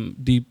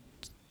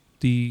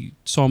die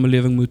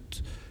samelewing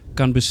moet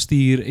kan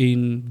bestuur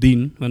en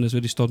dien, want dis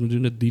wat die staat moet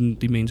doen, dit dien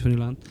die mense van die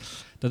land.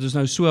 Dat ons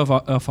nou so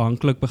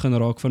afhanklik begin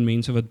raak van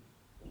mense wat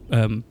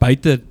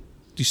buite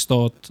die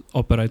staat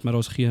operate, maar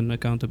ons geen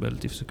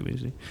accountability vir sulke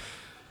mense nie.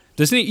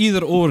 Dis nie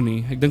either or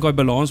nie. Ek dink daai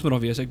balans moet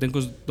daar wees. Ek dink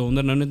ons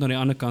donder nou net na die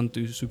ander kant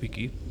toe so 'n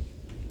bietjie.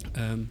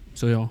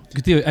 So ja,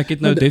 ek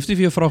het nou definitief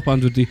jou vraag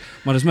beantwoord,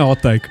 maar dis my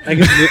hot take. Ek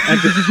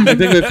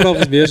dink my vraag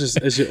is meer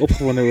is jy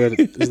opgewonde oor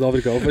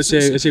Suid-Afrika of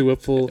is jy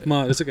hoopvol,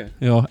 maar dis okay.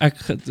 Ja,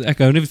 ek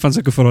hou nie van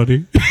sulke vrae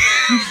nie.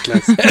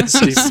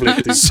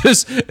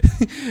 Soos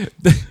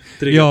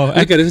ja,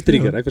 ek dis 'n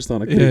trigger, ek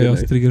verstaan, Ja,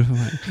 is 'n trigger vir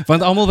my.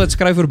 Want almal wat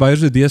skryf oor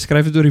Beyers Idee,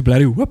 skryf dit oor die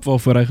bloody hoop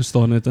waarvoor hy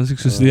gestaan het. Dan sê ek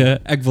soos nee,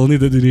 ek wil nie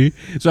dit doen nie.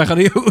 So ek gaan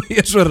nie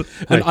eers oor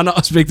 'n ander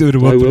aspek oor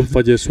Daai hoop. hoop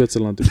wat jy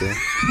Switserland toe bring.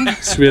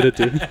 Swede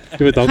toe. Jy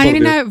weet Gaan dankbaar jy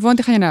wees. nou,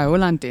 want gaan jy nou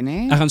Holland toe,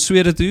 hè? Ek gaan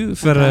Swede toe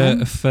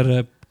vir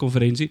 'n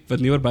konferensie wat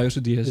nie oor Beyers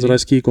Idee is Dis nie. 'n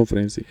ski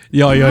konferensie.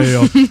 Ja.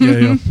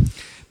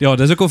 Ja,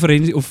 dis 'n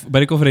konferensie of by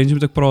die konferensie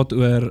moet ek praat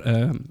oor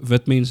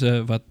wit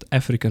mense wat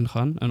African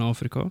gaan in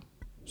Afrika.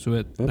 So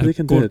Wat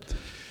beteken dit?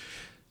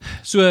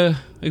 So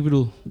ek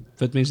bedoel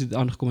wit mense het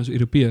aangekom as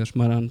Europeërs,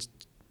 maar dan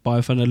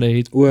baie van hulle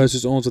het O,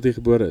 soos ons wat hier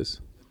gebore is.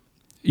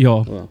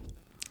 ja, Wow.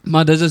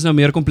 maar dit is nou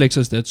meer kompleks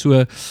as dit.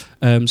 So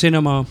sê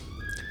nou maar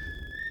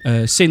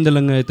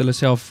sendelinge het hulle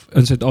self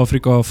in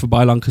Suid-Afrika vir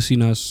baie lank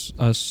gesien as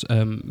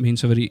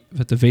mense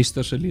wat 'n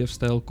westerse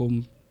leefstyl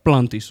kom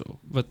plant hierso,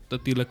 wat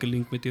natuurlik 'n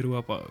link met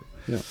Europa hou.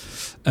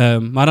 Ja.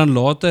 Maar dan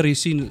later jy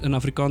sien in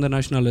Afrikaner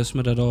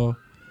nasionalisme dat daar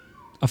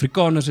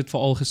Afrikaners het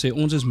veral gesê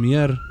ons is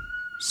meer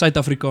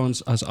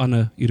Suid-Afrikaans as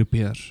ander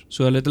Europeërs.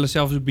 So hulle het hulle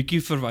self so 'n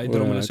bietjie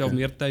verwyder om hulle self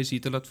meer tuis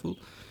hier te laat voel.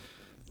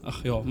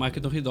 Ag ja, maar ek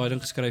het nog nie daai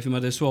ding geskryf nie,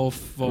 maar dis so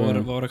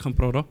waar ek gaan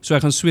praat daar. So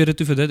ek gaan Swede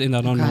toe vir dit en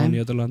dan na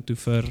Nederland toe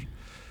vir.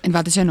 En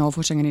wat is jou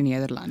navorsing in die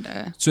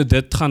Nederlande? So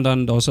dit gaan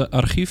dan daar's 'n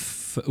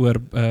argief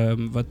oor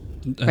wat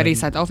By die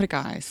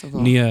Suid-Afrika huis of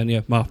wat?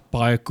 Nee, maar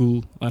baie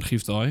cool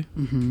argief daai.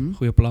 Mhm.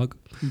 Goeie plug.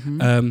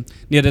 Mhm.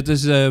 Nee, dit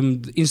is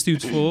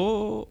Institute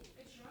for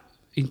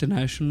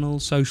International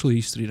Social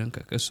History dink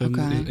ek. Is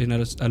Okay. En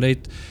hulle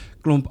het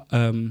klomp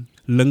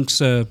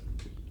linkse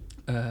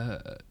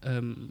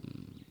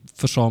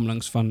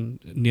versamelings van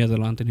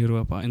Nederland en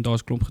Europa en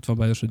daar's klomp goed van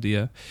Beyers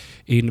Idee.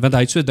 En want hy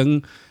het so 'n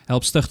ding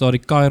help stig daar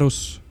die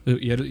Kairos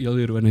heel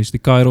ironies, die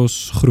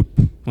Kairos groep,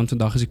 want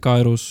vandag is die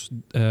Kairos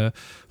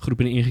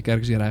groep in die NG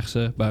Kerk is die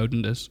regse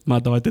behoudendes,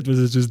 maar daai tyd was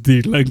dit soos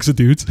die linkse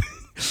dudes.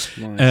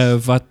 Nice.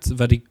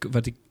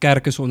 Wat die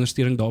kerke se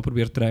ondersteuning daar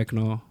probeer trek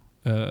na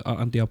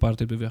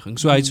anti-apartheid beweging.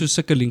 So hy het so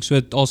sulke links, so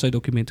het al sy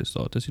dokumente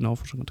staan, dis die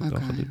navorsing wat ek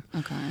daar gedoen.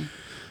 Okay.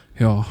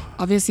 Ja.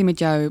 Obviously met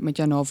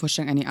jou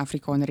navorsing in die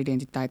Afrikaner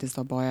identiteit is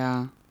daar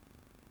baie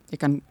jy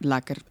kan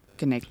lekker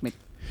connect met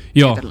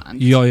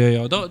Nederland.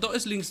 Ja. Daar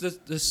is links, dit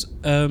is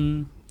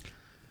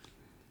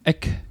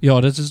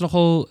dit is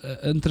nogal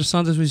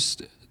interessant as mens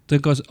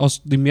dink as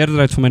die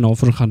meerderheid van my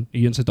navorsing gaan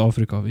hier in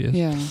Suid-Afrika wees.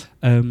 Ja.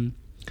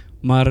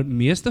 Maar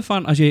meeste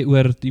van as jy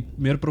oor die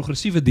meer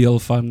progressiewe deel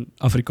van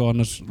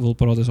Afrikaners wil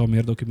praat, is daar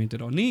meer dokumente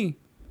daar. Nie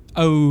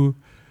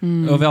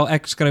wel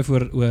ek skryf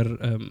oor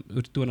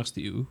die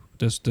 20ste eeu.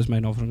 Dis my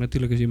navorsing.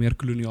 Natuurlik as jy meer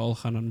koloniaal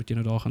gaan, dan moet jy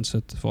nou daar gaan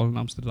sit, veral in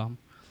Amsterdam.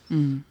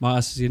 Maar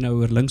as jy nou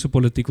oor linkse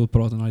politiek wil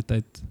praat in daai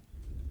tyd,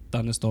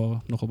 dan is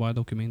daar nogal baie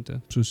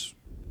dokumente, soos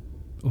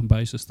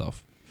onbyse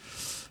staf.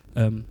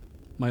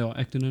 Maar ja,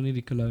 ek doen nou nie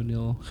die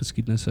koloniale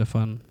geskiedenisse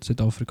van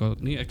Suid-Afrika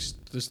nie. Ek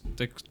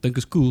dink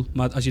is cool,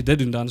 maar as jy dit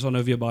doen, dan is daar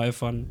nou weer baie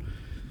van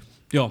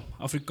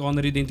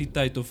Afrikaner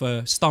identiteit of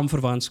 'n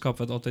stamverwantskap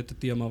wat altyd 'n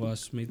tema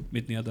was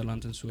met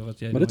Nederland en so wat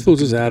jy. Maar dit voel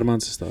soos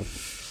Herman se staf.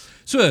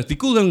 So, die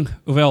cool ding,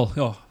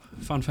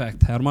 fun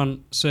fact, Herman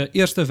se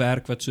eerste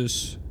werk wat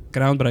soos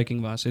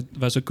groundbreaking was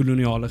 'n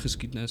koloniale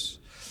geskiedenis.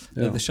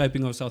 The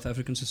Shaping of South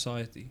African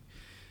Society.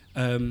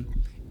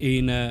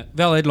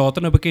 Hy het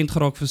later nou bekend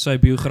geraak vir sy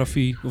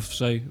biografie of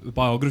sy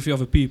Biography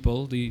of a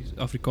People, die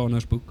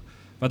Afrikaners boek,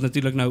 wat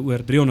natuurlik nou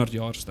oor 300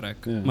 jaar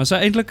strek. Ja. Maar sy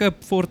eintlike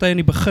forte in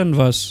die begin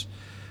was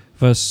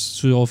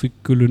so half die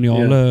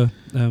koloniale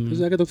Dus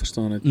ek het ook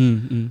verstaan het.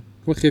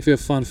 Kom ek gee vir jou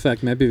 'n fun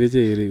fact, maybe weet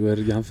jy hierdie oor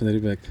Jan van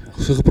Riebeeck.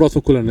 So gepraat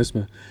van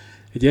kolonisme.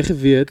 Het jy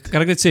geweet?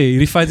 Kan ek net sê,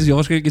 hierdie feit is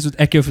waarskynlik iets wat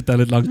ek jou vertel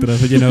het lank terug,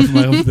 wat jy nou vir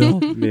my gaan vertel.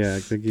 Nee,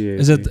 ek dink jy.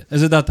 Is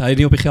dit dat hy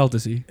nie op die geld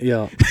is nie?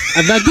 Ja.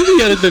 En ek dink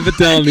jy het dit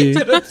vertel nie.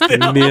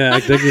 Nee,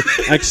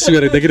 ek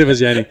sweer, ek dink dit was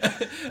jy nie.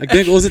 Ek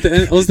dink ons het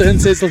 'n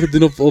insetsel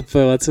gedoen op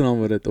wat se naam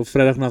word dit? Op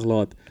Vrydagnag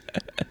laat.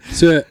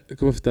 So,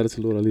 kom maar vertel het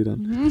verloor al hier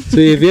dan. So,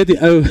 jy weet die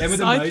ou... Jy moet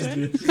 'n muis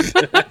wees.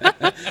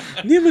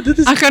 Nee, maar dit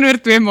is... Ek gaan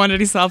oor 2 maande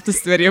dieselfde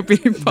storie op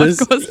hierdie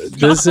podcast.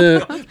 Dis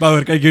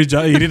Bouwer, kyk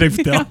hierdie ding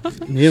vertel.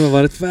 nee, maar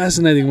wat het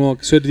fascinating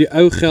maak, so die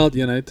ou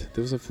geldeenheid,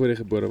 dit was al voor jy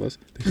gebore was,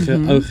 die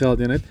ou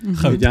geldeenheid,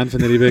 het Jan van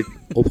der Riebeeck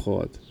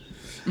opgehaat.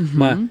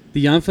 Maar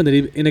die Jan van der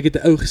Riebeeck, en ek het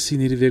 'n ou gesien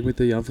hierdie week met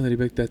 'n Jan van der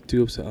Riebeeck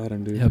tattoo op sy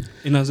arm doen. Ja,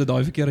 en dan is dit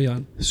daai verkeerde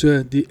Jan.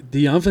 So die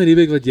Jan van der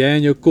Riebeeck wat jy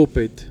in jou kop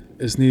het,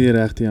 is nie die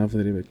regte Jan van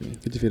der Riebeeck nie.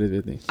 Weet jy of jy dit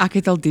weet nie? Ek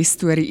het al die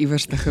storie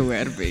iewers te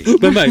gehoor by.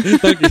 By my,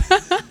 dankie.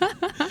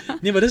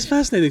 Nee, maar dis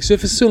fascinating. So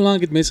vir so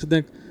lank het mense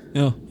gedink,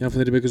 Ja. Jan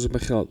van der Riebeeck is op my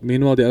geld.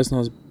 Meanwhile die ou se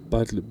naam is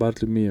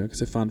Bartolomeo, ek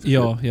is 'n fan van.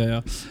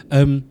 Ja.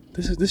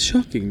 Dis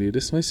shocking, dude.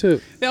 Dis my so...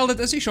 Wel, dit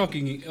is nie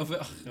shocking nie. Of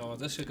ag, ja,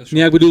 dit is seker shocking.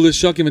 Nee, ek bedoel dis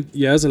shocking want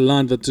jy is 'n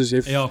land wat soos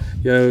jy Ja.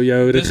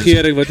 jou Dis is-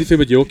 regering wat nie veel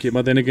met jokkie,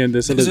 maar then again,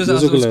 dis Dis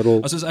ook 'n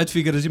rol. As ons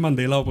uitfigure is die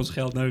Mandela op ons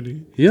geld nou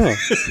nie. Ja.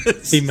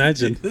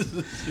 Imagine.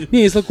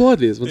 Nee, is kwaad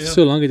wees, want Ja.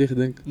 so lank het jy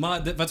gedink.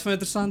 Maar wat vir my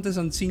interessant is,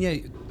 dan sien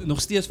jy nog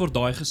steeds word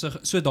daai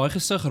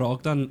gesig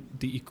raak dan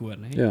die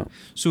ikoon, hè. Ja.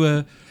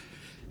 So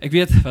ek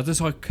weet, wat is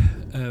daai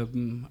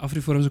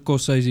Afriforum se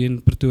koshuis hier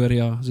in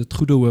Pretoria, is dit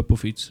Goede Hoop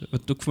of iets?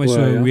 Wat ook vir my O,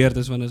 so ja. weird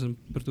is want is in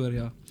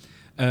Pretoria.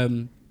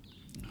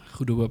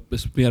 Goede Hoop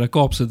is meer 'n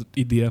Kaapse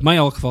idee. Maar in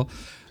elk geval,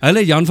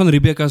 hulle Jan van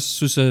Riebeeck as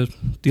soos 'n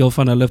deel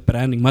van hulle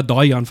branding, maar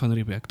daai Jan van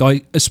Riebeeck,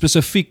 daai is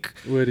spesifiek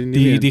Oor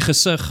die die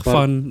gesig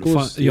van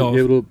ja,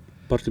 jy bedoel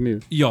Bartolomeo.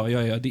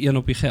 Ja, die een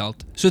op die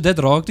geld. So dit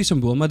raak die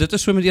simbool, maar dit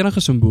is so met enige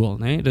simbool,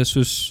 né? Nee? Dis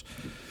soos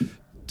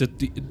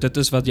dit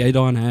is wat jy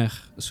daaraan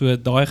heg. So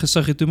daai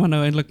gesig het toe maar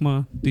nou eintlik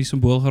maar die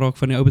simbool geraak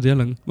van die ou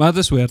bedeling. Maar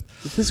dit is weird.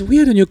 Dit is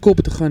weird in jou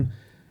kop te gaan.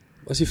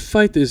 As die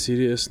feit is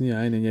hierdie is nie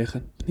hy en jy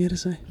gaan, nee,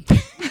 dis hy.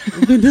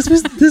 Ek meen,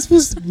 dis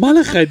was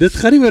malligheid. Dit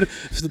gaan nie oor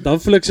dan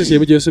voel ek soos jy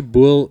met jou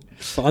simbool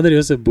verander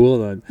jou simbool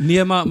dan.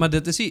 Nee, maar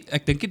dit is nie,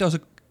 ek dink nie daar's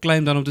 'n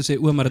claim dan om te sê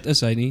o, maar dit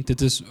is hy nie.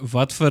 Dit is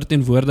wat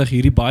verteenwoordig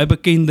hierdie baie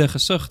bekende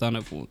gesig dan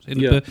nou vir ons.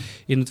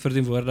 En dit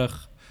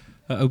verteenwoordig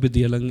 'n ou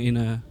bedeling en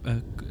 'n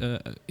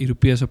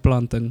Europese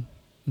planting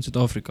in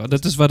Suid-Afrika.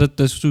 Dit is wat dit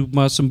is, so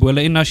maar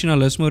simbole en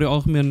nasionalisme oor die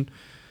algemeen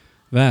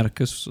werk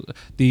is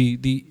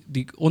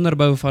die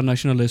onderbou van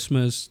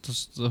nasionalisme is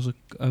as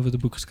ek oor 'n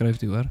boek geskryf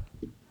het hoor.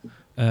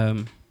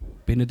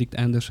 Benedict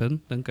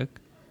Anderson dink ek.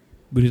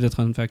 Moet jy dit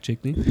gaan fact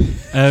check nie.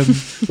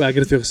 Maar ek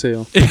het dit vir jou gesê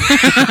ja.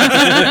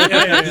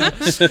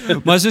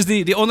 ja. Maar soos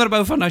die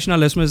onderbou van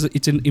nasionalisme is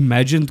iets 'n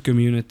imagined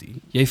community.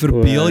 Jy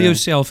verbeel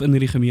jouself in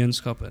hierdie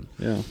gemeenskap in.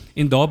 Ja.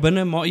 En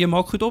daarbinne jy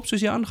maak goed op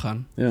soos jy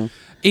aangaan. Ja.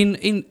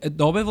 En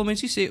daarbey wil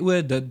mense sê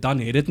dan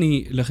het dit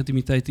nie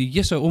legitimiteit nie.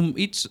 Jesus,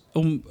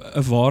 om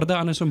 'n waarde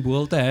aan 'n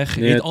simbool te heg,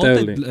 Nee, het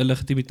altyd totally.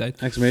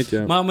 legitimiteit. Ek weet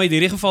jou. Maar in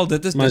hierdie geval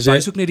dit Maar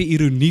wys ook net die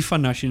ironie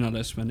van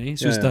nasionalisme, nê?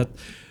 Soos Ja. dat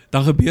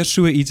dan gebeur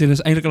so iets en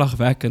is eintlik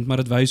lagwekkend, maar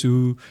dit wys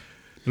hoe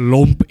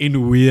lomp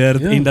en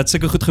weird en dat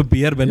sulke goed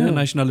gebeur binne 'n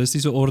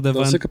nasionalistiese orde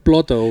van. van Sulke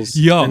plot holes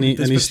ja, in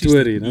die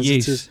storie, dan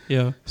yes, is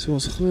ja. So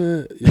ons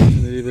glo Jan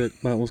van der Riebeeck,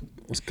 maar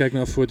ons kyk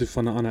na 'n foto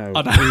van 'n ander ou.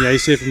 En jy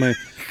sê vir my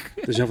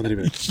dis Jan van der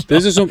Riebeeck.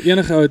 Dis is om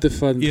enige ou te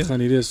van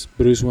hierdie is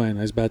Bruce Wayne,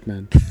 hy's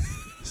Batman.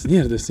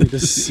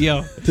 Dis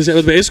ja. Dis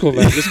wat by Eskom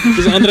werk.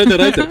 Dis 'n ander uit 'n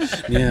ruiter.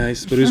 Nee,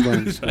 hy's Bruce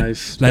Wayne.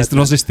 Hy's luister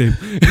ons stem.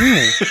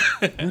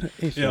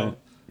 Ja.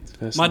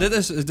 Maar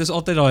dit is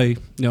altyd daai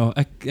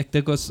ek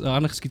dink as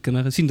ander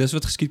geskiedkundiges sien dis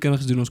wat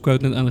geskiedkundiges doen, ons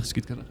quote net ander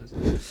geskiedkundiges.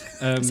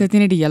 Is dit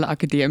nie die hele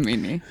akademie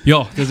nie?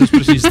 Ja, dit is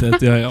presies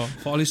dit. Ja.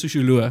 Veral die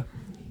sosioloë.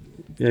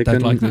 Jy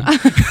kan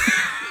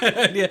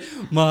nee,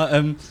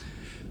 maar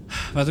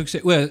wat ek sê,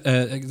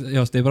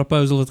 Deborah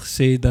Posel het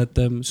gesê dat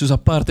soos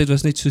apartheid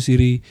was net soos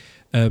hierdie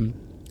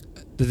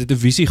dit het 'n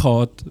visie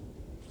gehad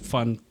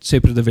van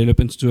separate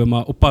development so,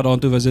 maar op pad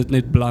daartoe was dit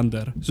net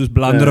blander. Soos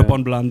blander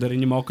op blander en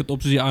jy maak dit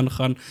op soos jy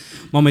aangaan,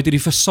 maar met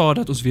hierdie fasade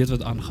dat ons weet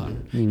wat aangaan.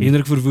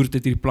 Hendrik Verwoerd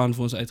het hierdie plan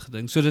vir ons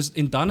uitgedink. So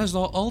en dan is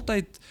daar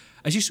altyd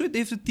as jy so 'n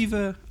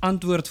definitiewe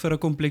antwoord vir 'n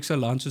komplekse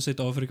land soos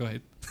Suid-Afrika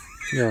het.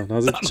 Ja, dan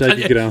is dit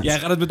shaky ground. Jy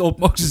gaan dit met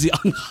opmaak soos jy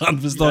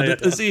aangaan, verstaan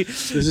dit is nie.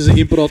 Dis is 'n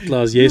improv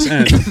klas, yes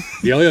and.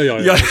 Ja.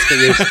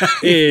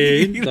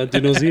 En dan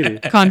doen ons hierdie.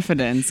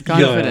 Confidence.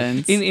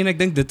 En ek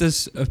dink dit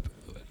is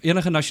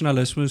enige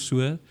nasionalisme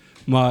so,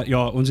 maar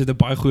ja, ons het 'n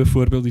baie goeie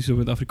voorbeeld hierso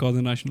met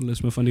Afrikaner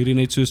nasionalisme van hierdie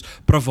net soos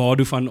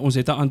bravado van ons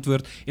het 'n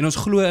antwoord en ons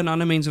glo in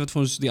ander mense wat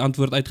vir ons die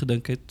antwoord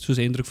uitgedink het, soos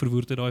Hendrik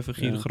Verwoerd het daai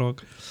figuur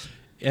geraak.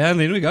 Ja,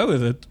 then we go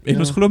with it. En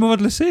ons glo maar wat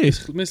hulle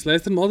sê. Mense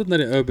luister maar altyd na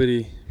die ou by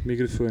die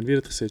mikrofoon. Wie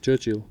het dit gesê?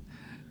 Churchill.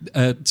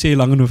 Sê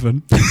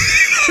Langehoven.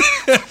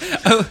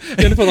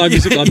 Een van daai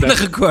mense wat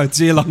enige quote,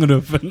 sê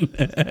Langehoven.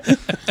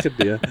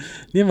 Gebeur.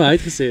 Nee, maar hy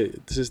het gesê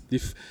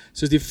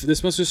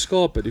dis maar so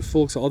skape. Die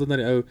volk sal altyd na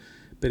die ou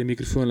by die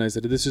mikrofoon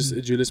luister. Dit is soos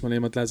Julius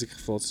Malema classic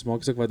geval. Dis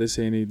maak ook wat hy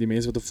sê en die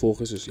mense wat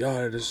volg is soos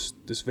ja,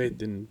 dis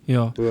wet en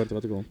woorde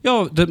wat ek wil.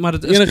 Ja, maar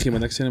dit is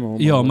enigiemand, ek sê net maar.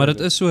 Ja, maar dit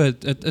is so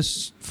dit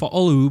is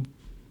veral hoe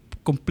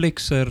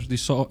komplekser die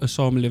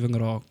samelewing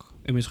raak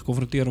en mense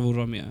gekonfronteer word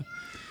daarmee.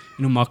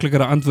 En hoe makliker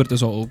 'n antwoord is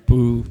daarop,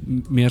 hoe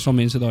meer sal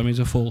mense daai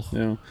mense volg.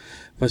 Ja.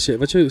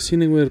 Wat jou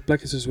siening oor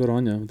plekke soos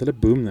Oranje, want hulle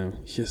boom nou.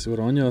 Jesus,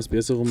 Oranje is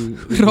besig om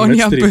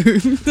Oranje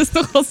boom. Dis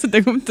nog al 'n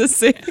ding om te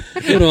sê.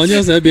 Oranje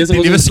is nou besig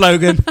Die nuwe om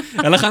slogan.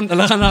 Hulle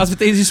gaan 'n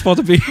advertensiespot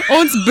op die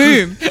Ons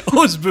boom.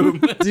 ons boom.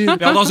 Ja,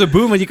 daar's 'n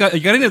boom, want jy kan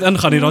nie net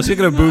ingaan nie, daar's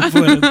seker 'n boom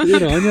voor dit.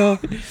 Oranje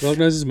raak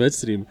nou soos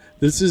midstream.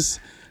 Dit is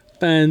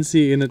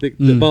fancy en ek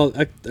wel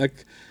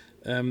ek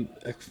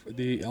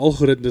die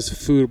algoritmes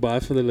voer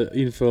baie van hulle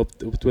info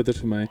op Twitter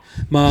vir my.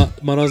 Maar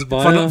daar's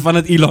baie Van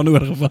het Elon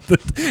oorgevat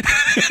het.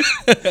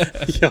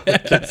 ja,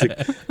 classic.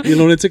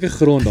 Elon het seker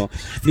grond daar.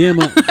 Nee,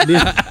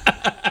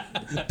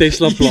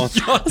 Tesla plaas.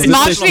 Dit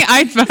maak nie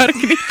uitwerk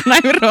nie, gaan hy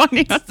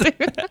Oranje sê.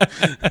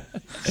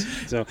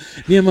 So.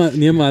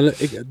 Nee, maar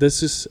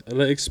dis is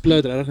hulle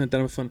explode regtig in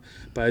terme van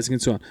behuising en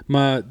so aan.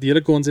 Maar die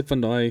hele konsep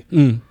van daai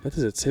wat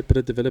is dit?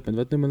 Separate development.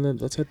 Wat noem hulle?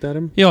 Wat is daai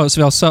term? Ja, is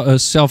wel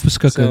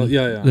selfbeskikking.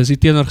 Ja. Dis die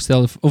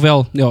teenoorgestelde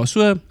ofwel, ja,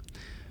 so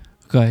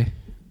okay.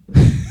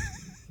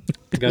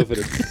 Go for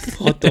it.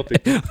 Hot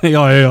topic.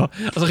 ja.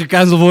 As ek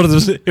gecancel word,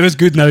 it was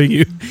good knowing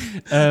you.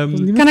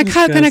 Kan ek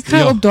gou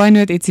Ja. op daai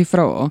noot ietsie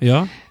vra?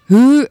 Ja.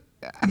 Hoe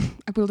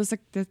ek bedoel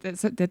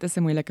dit is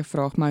 'n moeilike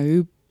vraag, maar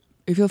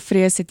hoeveel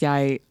vrees het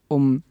jy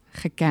om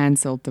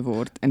gecancel te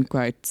word in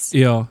quotes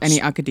Ja. in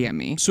die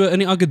akademie? So in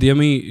die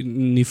akademie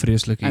nie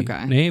vreeslik nie,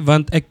 Okay. nee,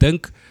 want ek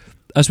dink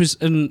as mens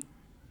in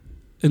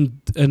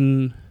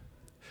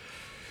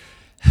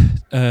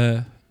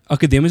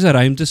akademiese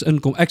ruimtes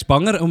inkom, ek's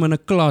banger om in 'n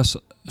klas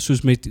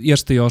soos met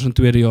eerstejaars en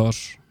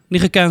tweedejaars nie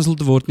gecancel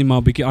te word nie, maar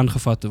 'n bietjie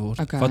aangevat te word.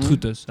 Okay. Wat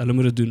goed is, hulle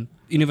moet dit doen.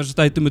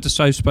 Universiteite moet 'n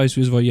safe space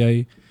wees waar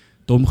jy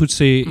dom goed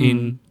sê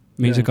en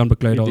mense Ja, kan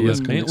beklei idees daaroor.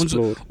 kan Nee,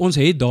 explore. ons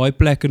het daai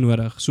plekke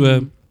nodig. So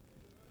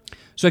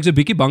ek's 'n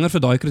bietjie banger vir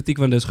daai kritiek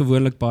want dis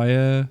gewoonlik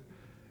baie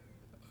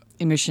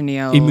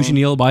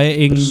emosioneel, baie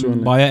eng,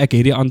 Persoonlik. baie ek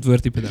het die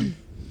antwoord tipe ding.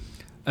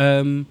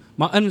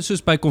 Maar in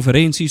soos by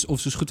konferensies of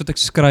soos goed wat ek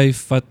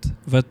skryf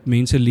wat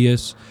mense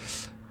lees,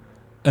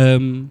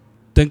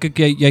 dink ek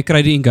jy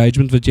kry die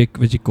engagement wat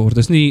jy kort.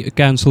 Dis nie 'n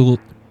cancel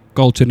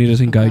culture nie, dis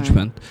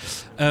engagement.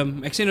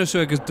 Ek sê nou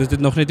so dit het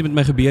nog net nie met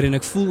my gebeur en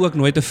ek voel ook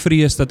nooit 'n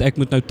vrees dat ek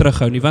moet nou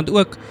terughou nie, want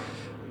ook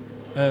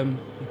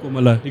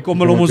hier kom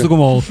hulle om ons te kom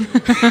haal.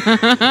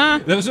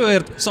 Dit was so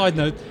 'n side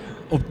note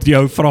op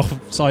jou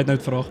side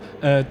note vraag.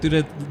 Toe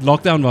dit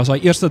lockdown was, daai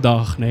eerste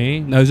dag, nê.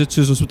 Nou is dit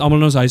soos ons moet almal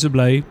in ons huise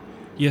bly.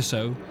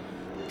 Jeso.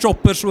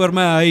 Choppers oor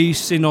my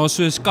huis en daar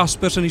soos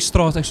Kaspers in die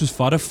straat. Ek soos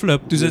wat 'n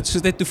flip. Toe dit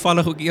soos net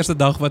toevallig ook die eerste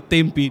dag wat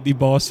Tempi, die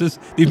basis,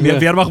 die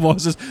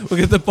weermagbasis, ook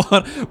het 'n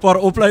paar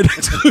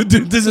opleidings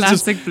gedoen. Dis dit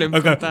soos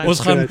okay, ons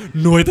gaan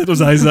nooit uit ons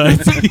huise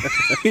uit.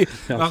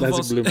 Ja,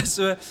 classic bloem.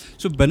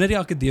 So binne die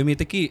akademie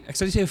het ek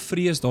sal nie sê 'n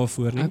vrees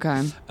daarvoor nie.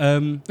 Okay.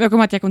 Ook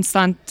omdat jy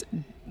konstant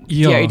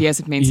jou idees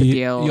met mense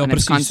deel en precies.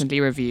 it's constantly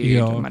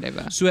reviewed and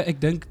whatever. So ek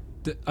dink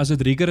as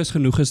dit rigorous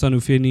genoeg is, dan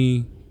hoef jy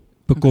nie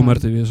bekommerd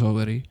te wees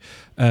daaroor nie.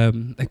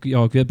 Ek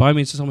weet baie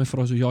mense sal my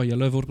vra so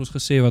julle word ons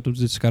gesê wat ons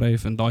dit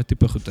skryf en daai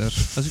tipe goeie.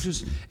 As ek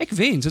soos ek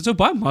wens dit sou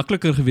baie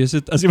makliker gewees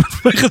het as iemand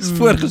vir my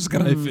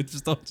voorgeskryf het,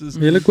 verstaan soos.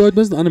 Jy quote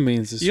mens ander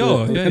mense. So,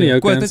 Ja, kan jy jou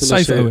quote cancel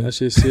het safe as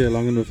jy sê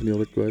lang genoeg van die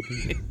hele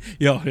quote.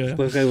 Ja. Dit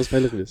was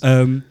veilig geweest.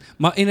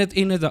 Maar en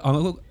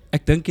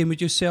ek dink jy moet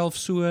jouself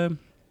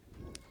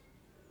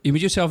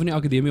in die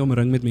akademie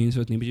omring met mense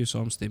wat nie met jou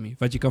saamstem nie.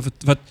 Wat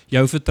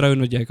jou vertrou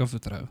en wat jy kan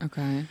vertrou.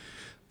 Okay.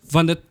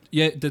 Want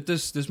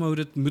dis maar hoe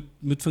dit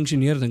moet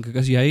funksioneer, dink ek.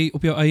 As jy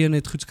op jou eie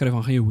net goed skryf,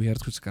 dan gaan jy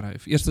weird goed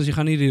skryf. Eers as jy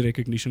gaan nie die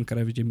recognition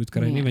kry wat jy moet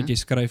kry nie, want jy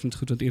skryf net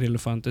goed wat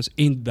irrelevant is.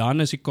 En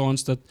dan is die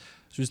kans dat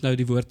soos nou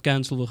die woord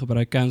cancel wil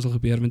gebruik, cancel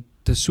gebeur, want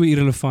dit is so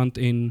irrelevant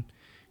en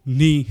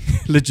nie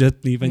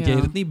legit nie, want jy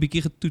het dit nie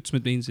bietjie getoets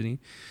met mense nie.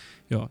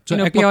 Ja. So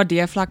en op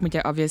PhD vlak moet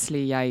jy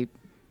obviously jy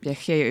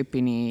gee jou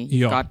opinie,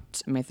 you've got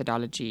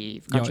methodology,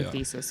 you've got your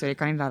thesis, so jy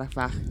kan nie regtig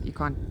weg, you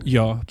can't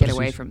get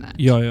away from that.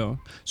 Ja.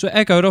 So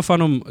ek hou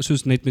daarvan om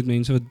soos net met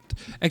mense wat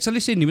ek sal nie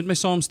sê nie met my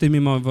saamstem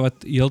nie, maar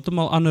wat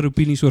heeltemal ander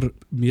opinies oor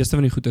meeste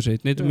van die goeters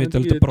het, net om met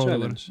hulle te praat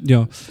oor.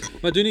 Ja.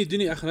 Maar doen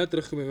nie, ek gaan nou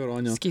terugkom by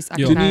Oranje. Ekskuus, ek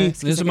doen nie,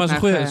 dis maar so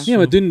goed. Nee,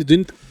 maar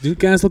doen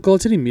cancel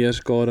culture nie meer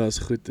skade as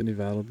goed in die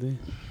wêreld nie.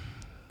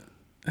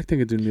 Ek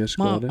dink dit doen meer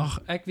skade. Maar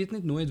ek weet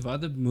net nooit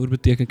wat dit moet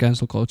beteken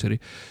cancel culture.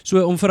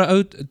 So om vir 'n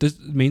ou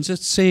mense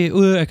sê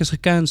ek is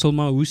gecancel,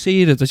 maar hoe sê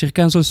jy dit? As jy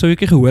gecancel is, sou ek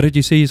gehoor het jy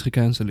sê jy is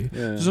gecancel nie.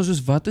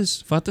 Soos wat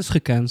is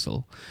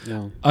gecancel?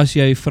 Ja. As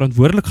jy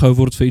verantwoordelik gehou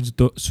word vir iets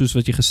soos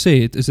wat jy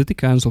gesê het, is dit die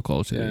cancel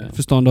culture. Ja.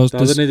 Verstaan daar's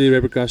net die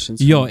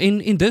repercussions. Ja,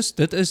 en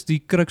dit is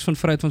die crux van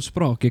vryheid van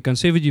spraak. Jy kan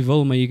sê wat jy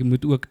wil, maar jy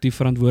moet ook die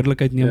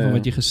verantwoordelikheid neem van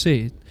wat jy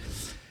gesê het.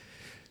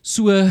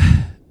 So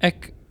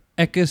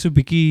ek is 'n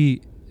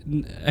bietjie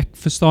ek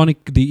verstaan nie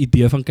die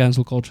idee van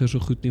cancel culture so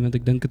goed nie, want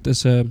ek dink dit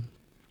is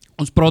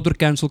ons praat oor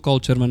cancel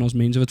culture, maar ons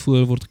mense wat voel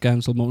hulle word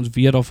gecancel, maar ons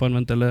weet daarvan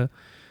want hulle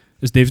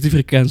is definitief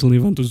gecancel nie,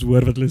 want ons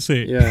hoor wat hulle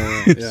sê. Ja.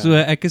 So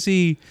ek is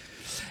nie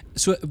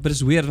but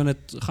is weird, want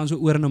dit gaan so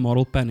oor in 'n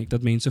moral panic,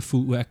 dat mense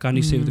voel, ek kan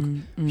nie sê wat ek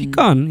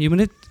jy moet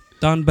net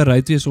dan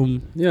bereid wees om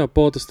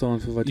pa te staan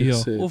vir wat jy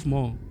sê. Of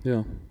maar.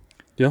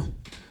 Ja.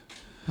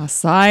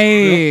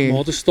 Asai.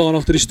 Maar te staan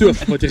agter die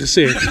stoof wat jy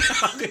gesê het.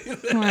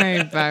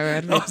 My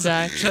Bouwer, wat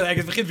sê? Ek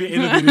het begin weer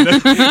in hierdie.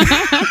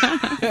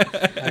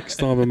 Ek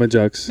staan by my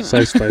jokes,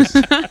 safe space.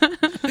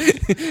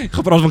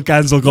 Gepraat van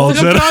cancel Ons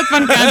culture. praat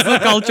van cancel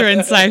culture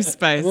in safe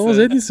space. Maar ons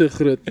het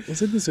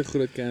nie so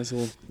groot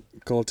cancel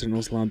culture in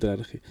ons land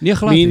regtig. Nee,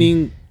 glad nie.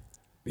 Meaning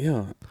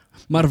ja,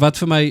 Maar wat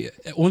vir my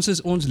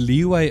ons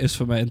leeway is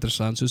vir my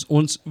interessant. Soos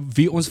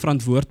wie ons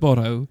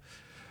verantwoordbaar hou.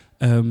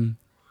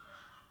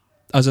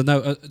 As dit nou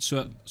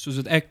soos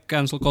wat ek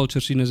cancel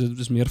culture sien is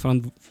dit meer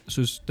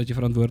soos dat jy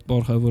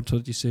verantwoordbaar gehou word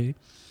soos wat jy sê.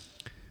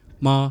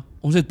 Maar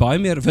ons het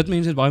wit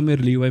mense het baie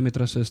meer leeway met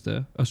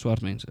rassiste as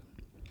swart mense.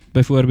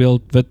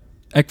 Byvoorbeeld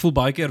ek voel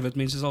baie keer wit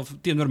mense sal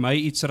teenoor my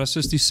iets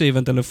rassisties sê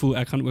want hulle voel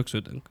ek gaan ook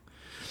so dink.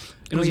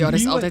 En ja,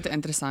 dis altyd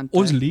interessant.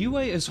 Ons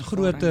leeway is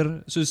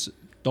groter, soos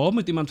daar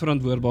moet iemand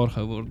verantwoordbaar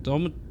gehou word. Daar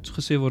moet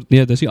gesê word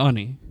nee, dis nie aan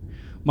nie.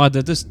 Maar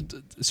dis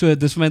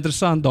vir my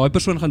interessant. Daai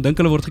persoon gaan dink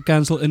hulle word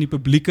gecancel in die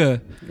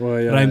publieke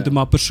ruimte,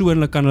 maar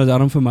persoonlik kan hulle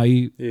daarom vir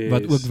my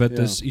wat ook wit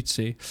is iets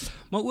sê.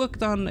 Maar ook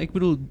dan, ek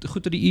bedoel,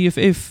 goed dat die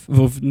EFF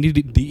of nie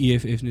die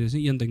EFF nie, dis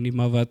nie een ding nie,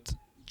 maar wat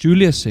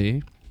Julius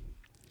sê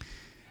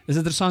is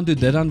interessant hoe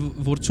dit dan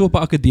word so op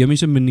 'n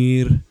akademiese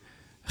manier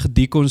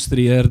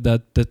gedekonstrueer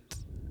dat dit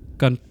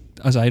kan,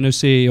 as hy nou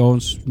sê ja,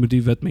 ons moet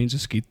die wit mense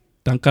skiet,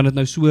 dan kan dit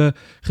nou so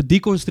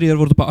gedekonstrueer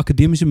word op 'n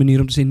akademiese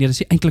manier om te sê nee, dis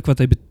nie eintlik wat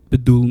hy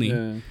bedoel nie.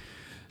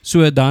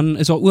 So dan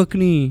is daar ook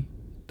nie,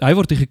 hy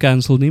word nie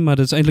gecancel nie, maar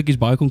dit is eintlik iets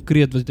baie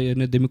konkreet wat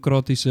in 'n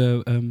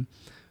demokratiese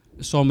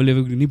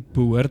samelewing nie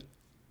behoort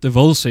te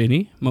wil sê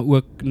nie, maar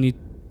ook nie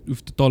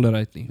hoef te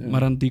tolereer nie. Maar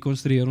dan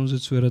dekonstrueer ons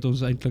dit sodat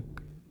ons eintlik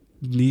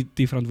nie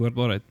die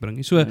verantwoordbaarheid bring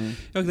nie. So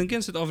ek dink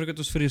in Suid-Afrika het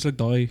ons vreeslik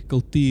daai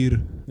kultuur.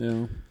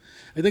 Ja.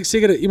 Ek dink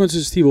seker iemand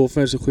soos Steve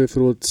Hoffer is 'n goeie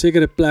voorbeeld.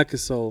 Sekere plekke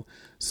sal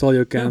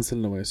jou cancel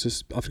nou wees.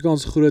 Soos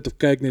Afrikaans groot of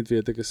kyk net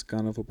weet ek is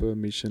kan of op 'n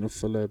mission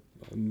of hulle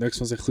niks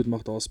van sy goed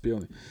mag daar speel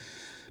nie.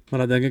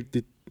 Maar dan dink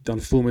ek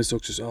dan voel mens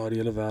ook soos die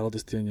hele wêreld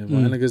is teen jou.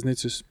 Maar eintlik is net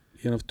soos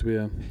een of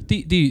twee.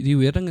 Die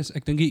weer ding is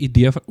ek dink die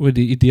idee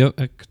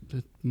ek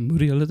moet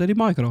julle dit die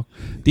mic raak.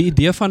 Die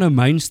idee van 'n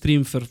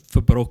mainstream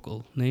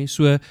verbrokkel, nê? Nee?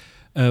 So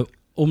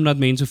omdat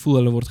mense voel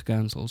hulle word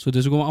gecancel. So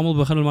dis hoekom almal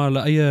begin maar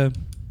hulle eie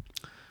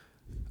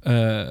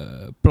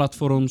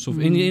platforms of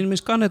en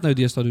mense kan dit nou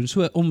deesdae doen.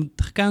 So om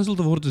gecancel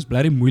te word is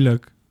bly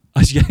moeilik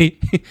as jy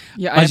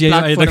as jy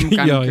 'n platform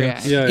kan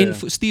kry. Ja. En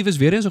Steve is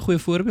weer eens 'n goeie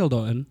voorbeeld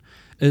daarin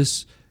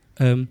is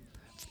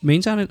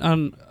mense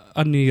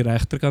aan die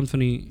regterkant van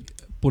die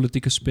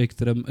politieke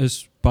spektrum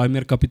is baie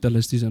meer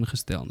kapitalisties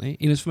ingestel, nê?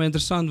 En dit is vir my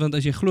interessant want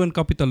as jy glo in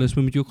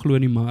kapitalisme moet jy ook glo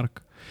in die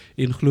mark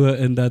en glo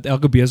in dat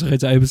elke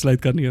besigheid sy eie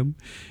besluit kan neem.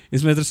 Dit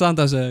is my interessant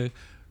as 'n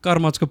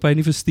karmaatskappy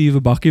nie vir Steve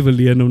 'n bakkie wil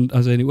leen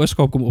as hy in die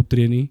Oos-Kaap kom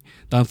optree nie,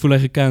 dan voel hy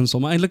gecancel,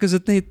 maar eintlik is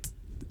dit net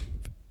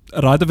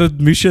right of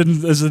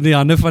admission is in die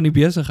hande van die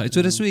besigheid.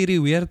 So dis so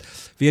hierdie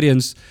weer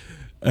eens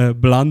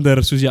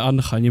blander soos jy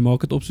aangaan, jy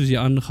maak dit op soos jy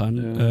aangaan.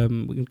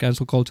 In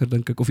cancel culture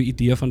dink ek, of die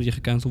idee van dat jy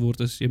gecancel word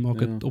is, jy maak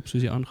dit op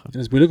soos jy aangaan. En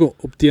dit is moeilik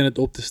om teen dit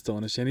op te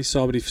staan, as jy nie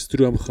saam met die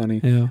stroom gaan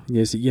nie, en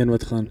jy is die een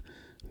wat gaan,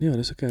 nee,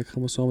 dis okay, ek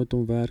gaan maar saam met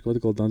hom werk, wat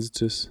ek al dan is dit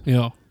soos,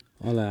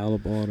 alle hel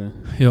op aarde.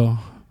 Ja,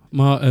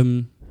 maar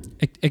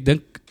ek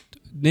dink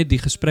net die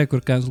gesprek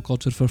oor cancel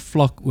culture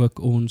vervlak ook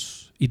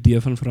ons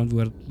idee van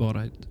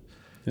verantwoordbaarheid.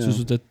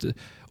 Soos dit,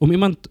 om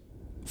iemand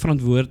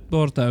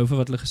verantwoordbaar te hou vir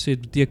wat hulle gesê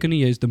het, beteken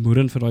nie jy is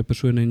demoerend vir daai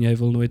persoon en jy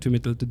wil nooit weer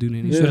met hulle te doen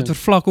hê nie. So dit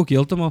vervlak ook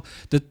heeltemal,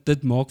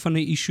 dit maak van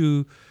 'n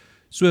issue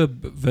so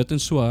wit en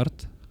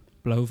swart,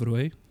 blou of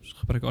rooi,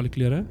 gebruik al die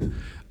kleure.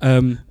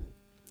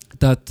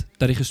 Dat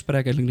die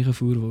gesprek eintlik nie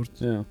gevoer word.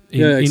 Ja.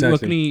 En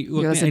ook nie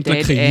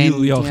eintlik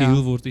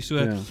geheel word nie.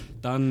 So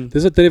dan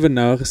dis wat Trevor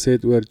Noah gesê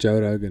het oor Joe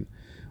Rogan.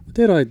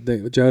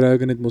 Joe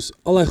Rogan het mos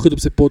al hy goed op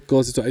sy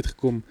podcast het so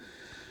uitgekom.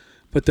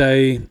 Wat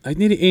hy het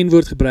nie die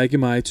N-woord gebruik nie,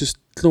 maar hy het soos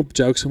klomp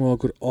jokes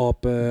gemaak oor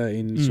ape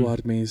en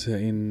swart mense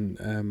en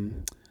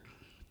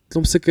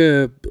klomp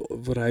sulke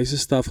reise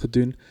staf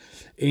gedoen.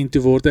 En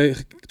toe word hy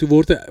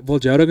wel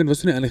Joe Rogan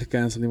was nie eintlik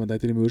gecancel nie, want hy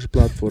het in die Moerse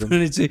platform.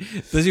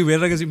 Dis die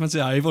weird as iemand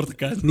sê hy word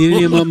gecancel.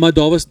 Nee, maar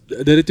daar was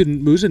dit het toe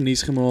Moerse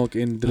nuus gemaak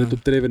en dit het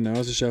op Trevor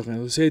Noah se show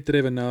gaan. Sê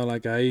Trevor Noah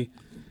like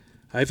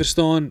hy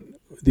verstaan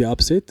die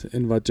upset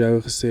en wat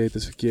Joe gesê het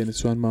is verkeerd en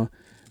so aan, maar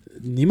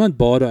niemand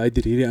baade uit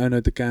hierdie ou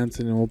nou te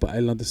cancel en hom op 'n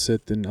eiland te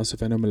sit en asof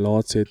hy nou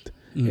melaat sit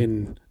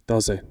en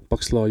daar's hy,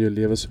 pak slaa jou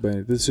lewe so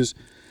by. Dit is soos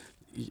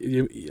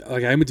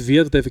hy moet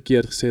weet dat hy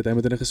verkeerd gesê het. Hy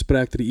moet in 'n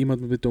gesprek dat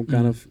iemand met hom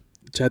kan of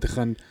chat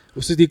gaan.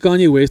 Of soos die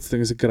Kanye West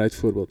ding is 'n great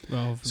voorbeeld.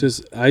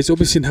 Soos hy's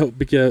obviously nou 'n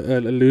bietjie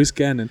 'n loose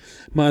cannon,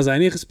 maar as hy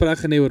nie 'n gesprek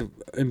gaan hê oor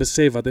en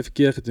besef wat hy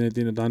verkeerd gedoen het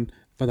en dan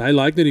want hy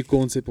like nou die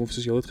konsep om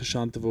soos heeltyd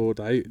geshant te word.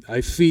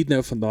 Hy feed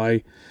nou van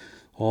daai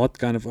hard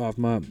kind of af,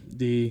 maar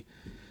die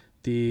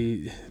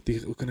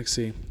hoe kan ek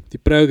sê, die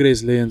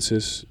progress lê in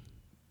soos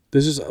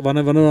dis is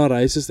wanneer daar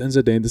racist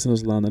incident is in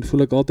ons land, dan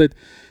voel ek altyd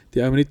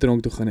die ou moet nie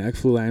tronk toe gaan nie. Ek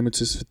voel hy moet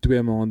soos vir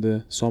 2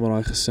 maande saam met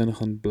daai gesin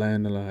gaan bly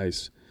in hulle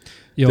huis.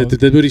 Ja,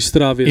 Dit moet die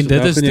straf wees. en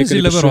dit is kan die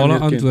persoon liberale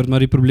herken. antwoord, maar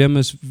die probleem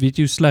is, weet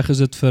jy hoe sleg is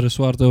dit vir 'n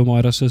swart ou om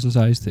hy rasis in sy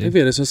huis te hê? Ek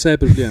weet, dis 'n sy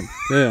probleem.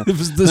 Ja.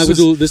 Dis Maar ek soos-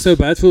 bedoel, dis nou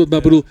bad voor, maar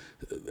ek bedoel,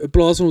 in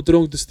plaas van om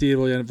tronk te stuur,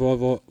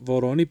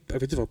 waar daar nie, ek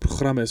weet nie wat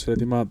programme is vir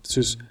dit nie, maar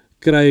soos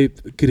kry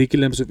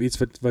curriculums of iets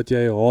wat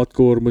jy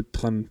hardcore moet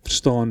gaan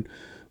verstaan,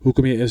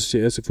 hoekom jy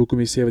is, of hoekom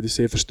jy sê wat jy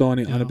sê, verstaan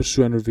die Ja. ander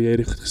persoon of wie jy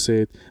dit goed gesê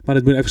het. Maar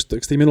dit moet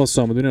ek stem wel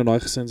saam, dit moet nie daai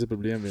gesin se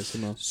probleem wees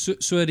nie, maar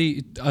So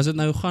as dit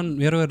nou gaan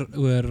meer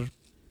oor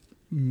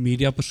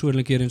media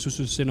persoonlikhede en soos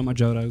sê nou maar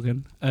Joe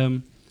Rogan.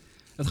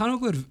 Dit gaan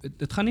ook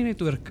dit gaan nie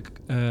net oor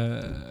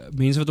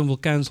mense wat hom wil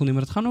cancel nie,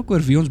 maar dit gaan ook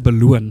oor wie ons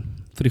beloon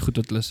vir die goed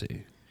wat hulle sê.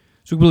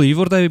 So ek bedoel, hier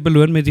word hy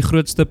beloon met die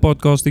grootste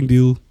podcasting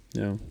deal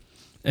ja.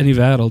 in die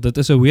wêreld. Dit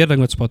is 'n weird ding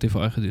wat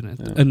Spotify gedoen het.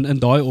 Ja. In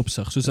daai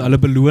opsig, soos hulle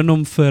beloon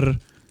hom vir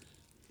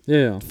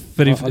Ja.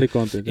 vir die Al die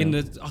content. en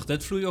Ja.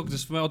 dit vloei ook,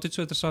 dis vir my altyd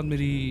so interessant met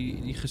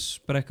die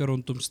gesprekke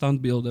rondom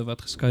standbeelde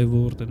wat geskei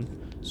word en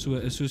so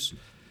is soos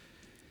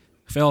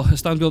wel 'n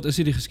standbeeld is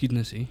nie die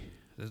geskiedenis nie.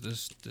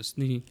 Dis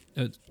nie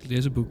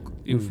lees 'n boek.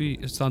 Jy hoef nie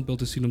 'n standbeeld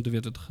te sien om te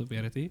weet wat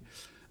gebeur het nie.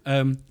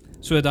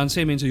 So dan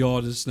sê mense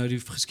ja, dis nou die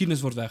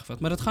geskiedenis word weggevat,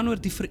 maar dit gaan oor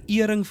die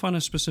verering van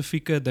 'n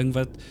spesifieke ding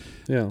wat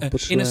Ja,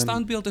 en 'n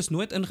standbeeld is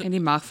nooit in En die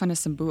mag van 'n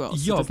simbool.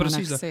 Ja, dit wat ek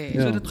presies. sê.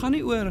 Ja. So dit gaan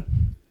nie oor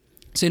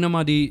sê nou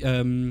maar die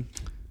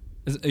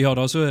ja,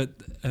 daar's so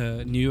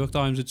New York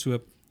Times het so 'n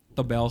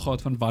tabel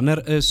gehad van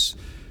wanneer is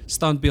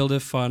standbeelde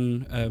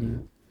van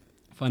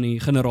die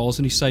generaals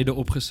in die suide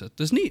opgesit.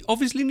 Dis nie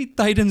obviously nie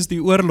tydens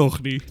die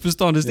oorlog nie.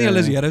 Verstaan, dis nie hulle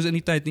is heroes in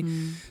die tyd nie.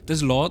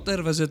 Dis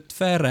later was dit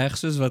ver reg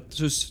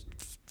soos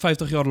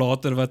 50 jaar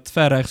later wat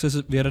ver regs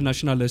is weer 'n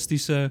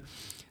nasionalistiese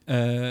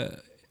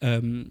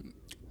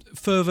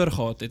fervor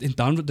gehad het en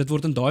dan dit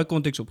word in daai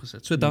konteks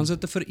opgesit. So dan is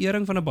dit 'n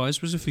verering van 'n baie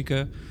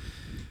spesifieke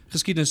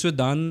geskiedenis. So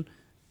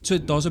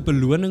daar's 'n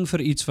beloning vir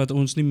iets wat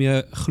ons nie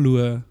meer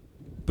glo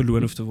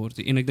beloon hoef te word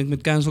nie. En ek dink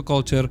met cancel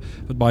culture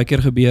wat baie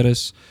keer gebeur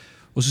is,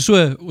 ons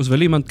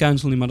wil iemand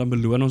cancel nie, maar dan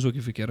beloon ons ook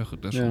die verkeerde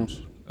goeders Ja.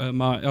 ons.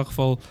 Maar in elk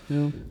geval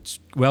Ja.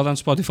 well done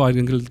Spotify,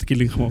 dink hulle het 'n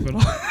killing gemaak het.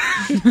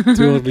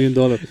 $200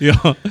 million.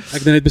 Ja. Ek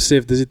het net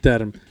besef, dis die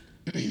term.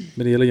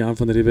 Met die hele Jan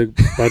van Riebeeck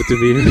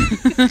Bartolomee.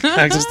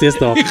 Ek is steeds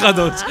daar. Ek gaan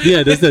dit.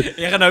 Ja, dis dit.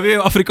 Jy gaan nou weer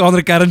 'n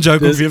Afrikaner kern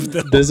joke op weer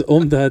vertel. Dis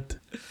omdat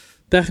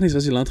tegnies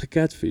was die land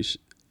gecatfish.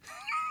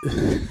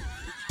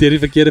 Deur die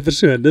verkeerde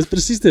persoon. Dis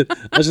presies dit.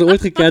 As jy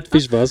ooit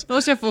gecatfish was, Wat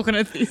is jou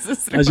volgende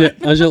thesis?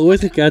 as jy ooit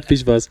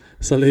gecatfish was,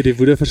 sal jy die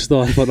woede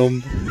verstaan van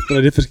om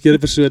na die verkeerde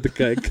persoon te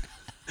kyk.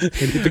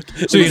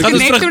 So jy gaan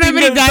ons terug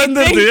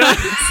Tinder toe, ja.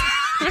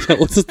 Ja,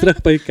 ons is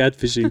terug by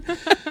catfishing.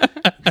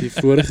 Die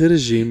vorige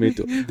regime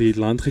het die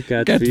land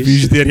gecatfish.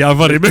 Catfish deur Jan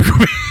van Riebeeck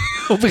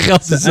op die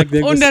geld te sit. Ek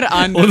dink Onder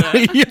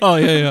andere.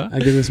 Ja.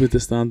 ek dink ons moet 'n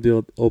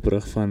standbeeld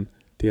oprig van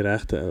die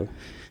regte ou.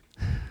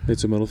 Met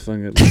so 'n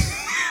middelvinger.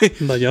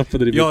 Dan Jan van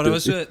Riebeeck. Ja, dit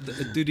was so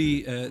toe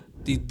die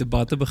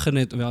debatte begin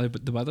het, wel die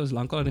debatte was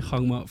lankal aan die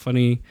gang, maar van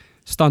die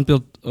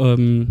standbeeld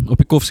op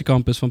die Koffsie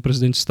kampus van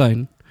president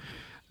Steyn.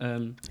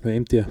 By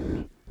MT.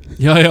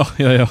 Ja.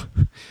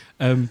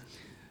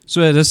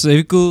 So dis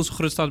 'n cool so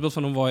groot standbeeld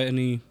van hom waar hy in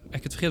die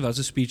ek het vergeet wat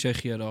se speech hy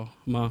gee daar,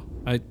 maar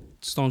hy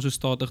staan so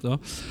statig daar.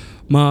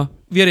 Maar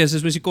weer eens,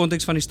 as mens die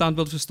konteks van die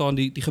standbeeld verstaan,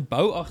 die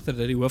gebou agter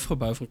dit, die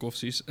hoofgebou van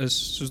Koffsies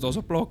is soos daar's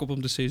 'n plaak op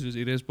om te sê soos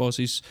hier is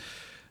basies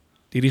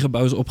hierdie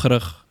gebou is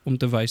opgerig om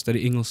te wys dat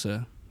die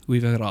Engelse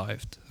we've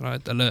arrived,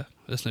 right? Hulle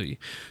is nou hier.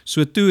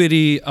 So toe het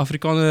die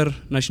Afrikaner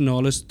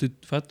Nasionale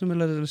wat noem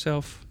hulle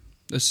self?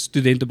 Is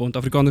Studentebond,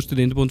 Afrikaner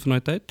Studentebond van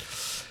daai tyd.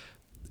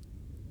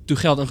 Toe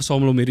geld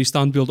ingesamel om hierdie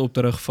standbeeld op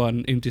te rig van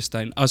MT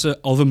Steyn as 'n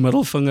halwe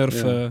middelvinger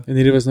vir En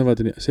hierdie was nou wat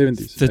in die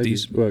 70s.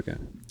 30s. Okay.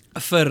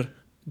 vir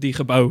die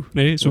gebou,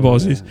 nê, nee, so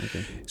basies. Ja,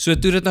 okay. So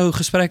toe dit nou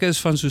gesprekke is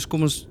van soos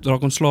kom ons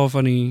raak ontslaaf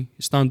van die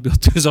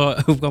standbeeld. Toe is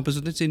daar op kampus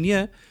wat net sê nee,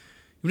 jy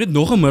moet net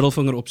nog 'n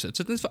middelvinger opsit.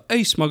 Sit net vir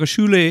Eis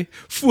Magashule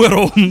voor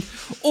hom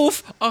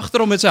of agter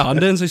hom met sy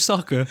hande in sy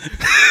sakke.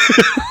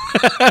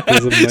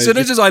 So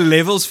dit is daai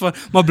levels van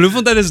maar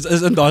Bloemfontein is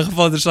in daai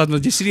geval interessant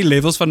want jy sien die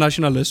levels van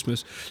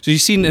nasionalismes. So jy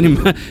sien in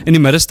die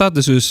middestad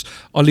is soos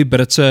al die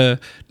Britse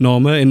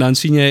name en dan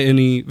sien jy in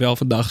die wel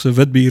vandag se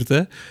wit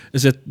buurte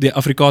is dit die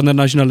Afrikaner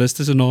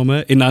nasionalistiese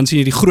name en dan sien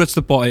jy die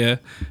grootste paaie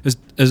is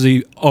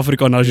die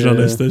Afrika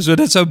nasionaliste. So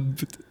dit sou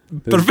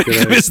perfek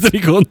gewees in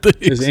die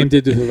konteks. Is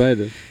MT toe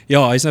verwyder?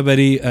 Ja, hy's nou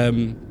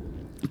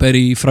by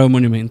die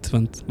vroumonument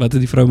want wat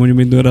het die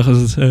vroumonument nodig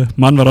as 'n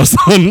man wat daar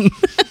staan?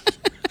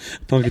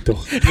 Dankie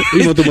tog.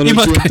 Iemand om hulle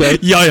foon te hou.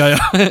 Ja.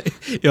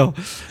 Ja.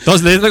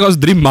 Daar's letterlik ons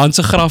 3 man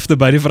se grafte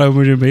by die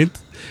vroumonument.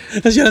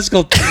 As jy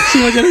skuld,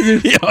 sien wat jy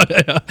doen. Ja.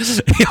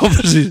 Ja,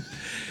 presies.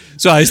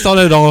 So hy staan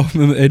nou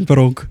daar in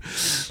Peronk.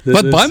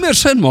 Wat baie meer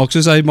sin maak,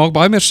 soos hy maak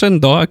baie meer sin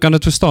daar, ek kan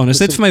dit verstaan. Dit is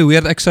net vir my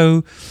weird, ek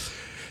sou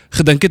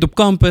gedink het op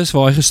kampus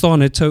waar hy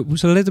gestaan het,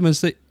 moes hulle net ten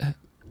minste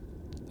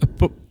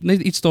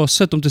net iets daar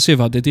sit om te sê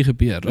wat dit hier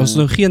gebeur. As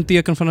nou geen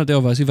teken van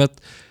dat was nie wat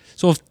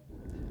so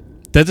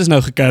dit is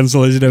nou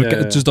gecancel as jy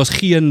nou soos daar's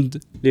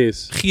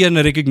geen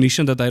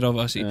recognition dat hy daar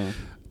was nie. Ja.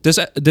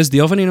 dis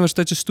deel van die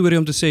universiteit se storie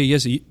om te sê,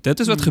 yes, dit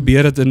is wat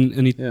gebeur het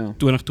in die Ja.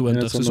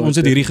 2020. Ja, Dus ons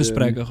het hierdie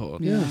gesprekke gehad.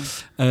 Ja.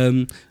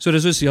 So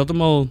dis is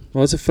heeltemal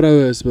Maar wat 'n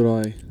vroue is by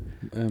daai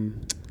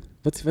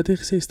wat het jy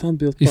gesê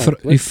standbeeld die park?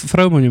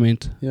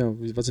 vroumonument. Ja,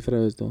 wat 'n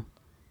vroue is daar?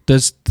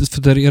 Dis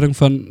vir die verering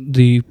van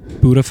die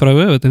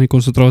boerevroue wat in die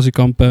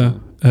konsentrasiekampe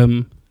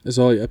Is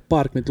daar 'n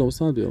park met klomp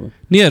standbeelde?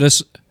 nee,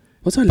 dis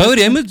Wat sou Bouwer,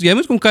 jy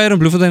moet kom kuier in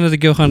Bloemfontein dat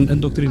ek jou gaan Ek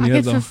indoctrineer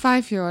het vir dan.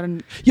 5 jaar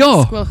in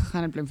Ja, skool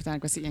gegaan in Bloemfontein.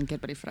 Ek was die een keer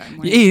by die vrou.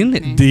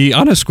 en die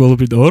ander skool op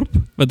die dorp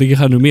wat ek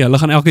gaan noem, hulle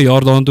gaan elke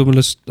jaar daartoe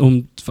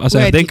om as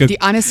ek dink die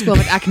ander skool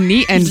wat ek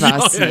nie in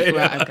was. Ja, ja,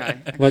 ja. O, okay.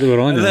 Wat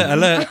Oranje?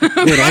 hulle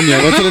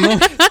Oranje, wat is hulle naam?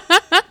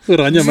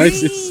 Oranje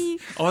meisies.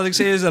 al wat ek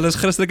sê is hulle is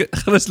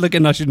Christelik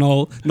en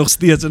nasionaal nog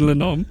steeds in hulle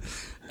naam.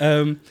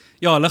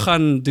 Ja, hulle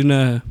gaan doen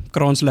 'n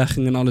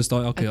kraanslegging en alles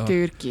daai elke 'n jaar.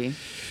 toertjie.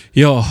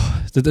 Ja,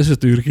 dit is 'n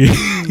toertjie.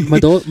 Maar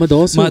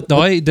daar so Maar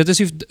daai dit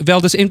is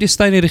wel dis MT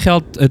Steyn het die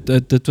geld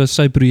dit was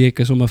sy projek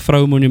is om 'n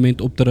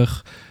vroumonument op te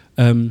rig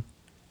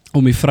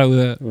om die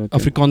vroue Okay.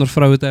 Afrikaner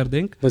vroue te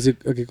herdenk. was ek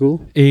okay cool.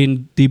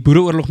 En die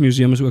Boereoorlog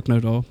Museum is ook nou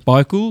daar.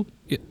 Baie cool.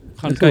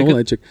 Gaan Ek gaan kyk. wel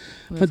uitcheck.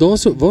 Maar daar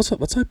so wat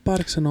is daai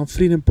park se naam?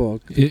 Freedom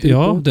Park.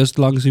 Ja, dis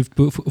langs die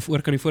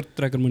voor kan die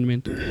Voortrekker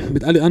Monument.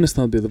 Met al die ander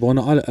standbeelde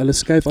waarna hulle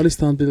skuif al die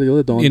standbeelde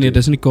hele daan. Nee,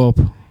 dis in die Kaap.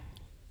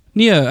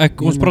 Nee,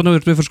 ons praat nou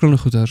oor twee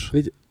verskillende goeders.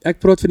 Weet jy, ek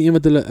praat van die een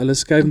wat hulle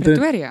skuif In met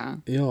Pretoria.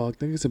 Ja, ek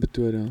dink dit is in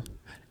Pretoria.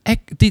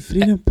 Die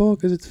Freedom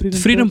Park, is dit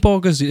Freedom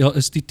Park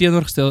is die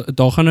teenoorgestel.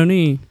 Daar gaan nou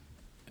nie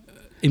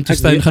MT Ek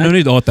Steyn weet- gaan nou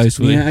nie daar tuis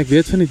Nee, woon. ek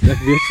weet van die ek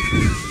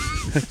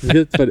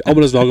weet van die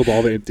almal is daar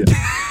behalwe MT.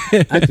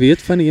 Ek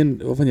weet van die een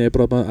waarvan jy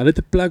praat, maar hulle het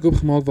 'n plek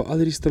opgemaak waar al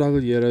die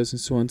struggle heroes en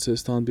so aan se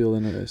standbeelde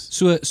nou is.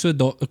 So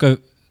daar okay.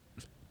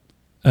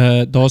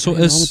 Daarso Ek weet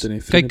nie is naam het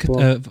nie, Freedom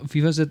kyk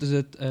wie was dit is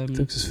dit Ek dink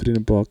dit is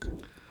Freedom Park.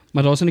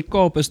 maar daar's in die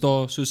Kaap is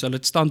daar soos hulle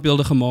het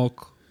standbeelde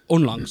gemaak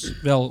onlangs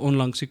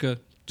seker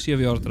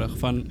 7 jaar terug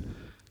van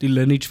die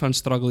lineage van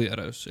struggle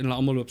heroes en hulle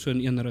almal loop so in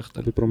een Op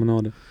rigting. die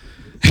promenade.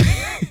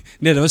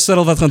 Nee, dit was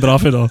Cyril wat gaan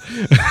draf het daar.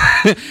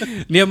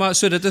 Nee, maar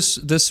so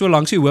dis so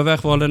langs die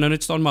hoofweg waar hulle nou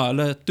net staan, maar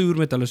hulle toer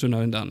met hulle so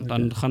nou en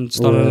dan gaan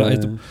staan hulle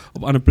uit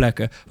op ander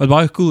plekke. Wat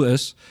baie cool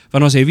is,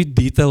 want ons heavy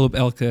detail op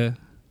elke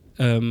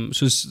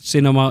soos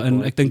sê nou maar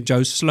in ek dink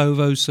Joe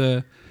Slovo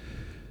se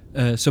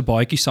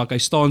baadjie sak. Hy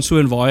staan so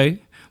en waai,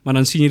 maar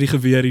dan sien jy die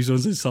geweer hier so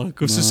in sy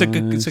sak. Of so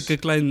sulke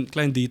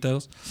klein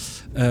details.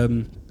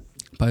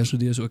 Baie so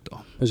is ook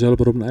daar. Was jy al op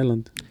Robben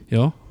Island?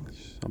 Ja.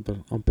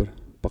 amper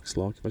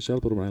pakslaak. Was jy al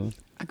op Robben Island?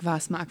 Ek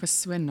was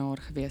so naar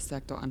geweest dat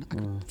ek daaraan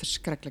ek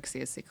verskriklik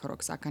seesiek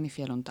geraak, so ek kan nie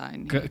veel onthou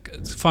nie.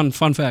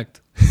 Fun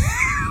fact.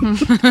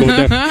 Kom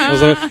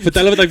daar.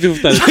 Vertel wat ek vir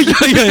vertel.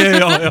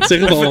 ja.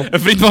 Zeg het al. 'n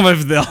vriend van my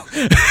vertel.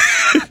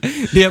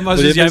 Nee, maar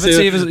soos jy wat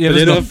sê jy was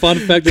was een fun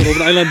fact op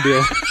Robben Island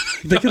deel.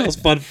 Dink dit as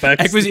fun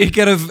facts. Ek was een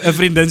keer 'n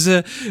vriendin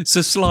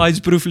se slides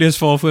proeflees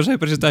vir haar voor sy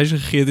presentasie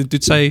gegee het en toe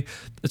sy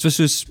dit was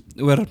soos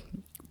oor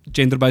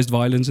gender-based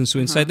violence en so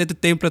en sy het net 'n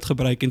template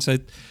gebruik en sy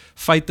het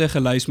feite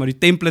gelys, maar die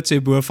template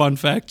sê bo fun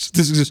facts.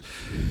 Dis soos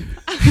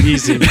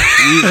easy.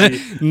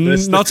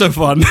 not so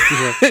fun.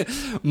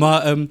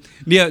 Maar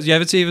nee, jy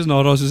weet sê jy was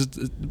na daar soos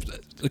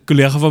 'n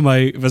kollega van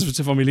my was met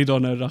sy familie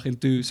daar nou dag en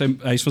toe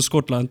hy is van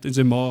Skotland en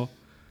sy ma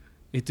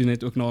het toe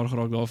net ook naar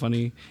geraak daarvan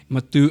nie.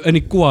 Maar toe in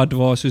die quad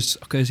waar soos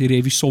okay, is hier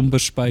heavy somber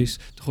space,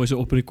 toe gooi sy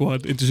op in die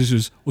quad en toe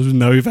soos ons moet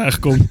nou hier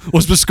wegkom.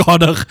 Ons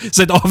beskadig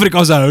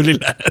Suid-Afrika se holy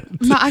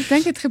land. Maar ek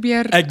dink dit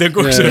gebeur Ek dink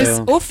ook Ja, so. ja. dis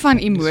of van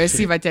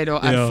emosie wat jy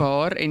daar Ja.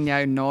 ervaar en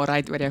jou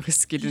naarheid oor jou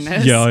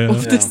geskiedenis Ja.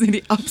 of dis nie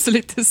die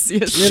absolute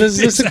sees. Nee,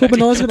 dis 'n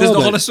kombinasie Dis van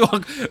nogal albei. 'n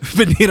swak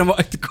manier om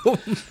uit te kom.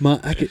 Maar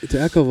toe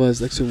ek al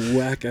was, ek so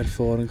whack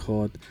ervaring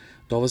gehad.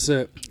 Daar was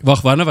 'n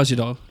Wag, wanneer was jy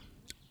daar?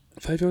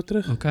 5 jaar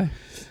terug. Okay.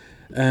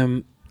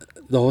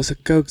 Daar was 'n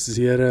Coke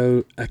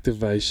Zero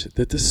activation.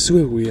 Dit is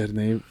so weird,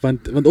 nee,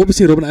 want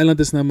obviously Robben Island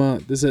is nou maar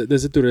dis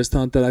 'n toeriste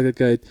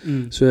aantreklikheid.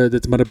 So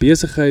dit is maar 'n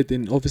besigheid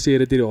en obviously het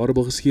dit hierdie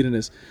horrible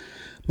geskiedenis.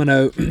 Maar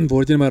nou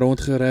word jy net maar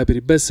rondgery op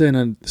hierdie busse en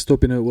dan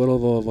stop jy nou oral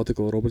waar wat ek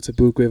al Robert se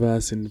Boekway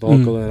was en waar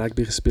ek al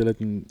rugby gespeel het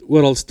en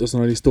oral is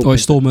nou die stop. Daai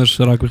Stormers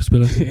rugby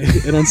gespeel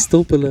het. En dan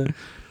stop hulle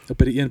op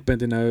by die een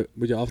punt en nou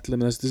moet jy afklim en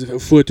dan is dit 'n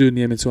foto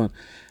neem en so aan.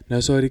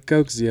 Nou so hierdie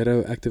Coke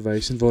Zero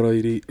activation waar daar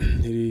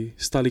hierdie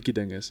stalletjie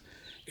ding is.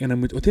 En dan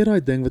moet wat jy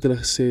daai ding wat hulle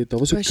gesê het, daar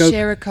was 'n Coke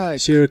Share a Coke.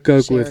 share a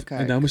Coke Share a with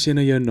Coke. en dan moet jy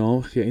nou jou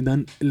naam gee en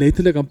dan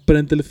letterlik dan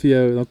print hulle vir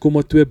jou, dan kom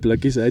maar 2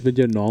 blikkies uit met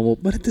jou naam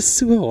op. Maar dit is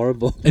so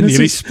horrible. In Dit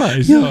hierdie is so-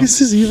 space. Ja,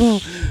 dis is hier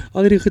waar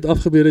al hierdie goed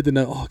afgebeur het en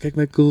nou, kyk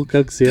my cool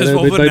Coke Dis Zero met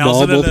waarvoor my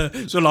Nelson naam op. hulle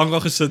so lank al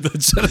gesit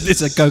het. So dit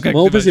is 'n Coke.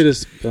 Maar obviously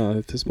dis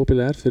dit is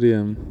populêr vir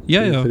die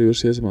Ja. vir die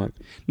oorsese mark.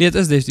 Nee,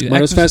 dit is definitief. Maar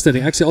dit is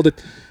fascinating. Ek sê altyd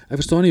ek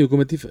verstaan nie hoekom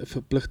dit nie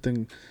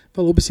verpligting.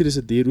 Wel obviously dis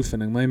 'n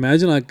dieroefening, maar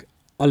imagine like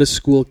alle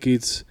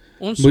schoolkids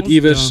moet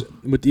iewers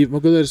maar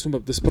ek wil is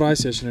dis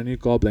price as jy nou nie in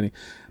Kaap bly nie.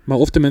 Maar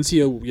of ten minste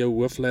jou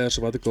hoofleiers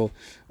of wat ek al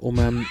om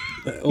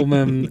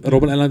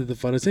Robben Island te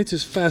vat. Dit is net so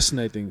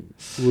fascinating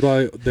hoe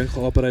daai ding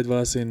geoperate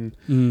was en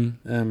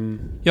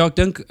Ja, ek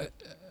dink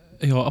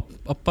ja,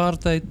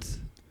 apartheid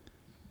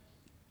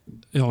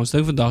ja, ons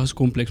dink vandag is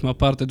kompleks, maar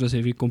apartheid was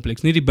heavy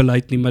kompleks. Nie die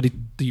beleid nie, maar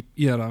die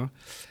era.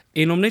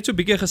 En om net so 'n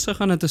bietjie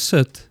gesig aan dit te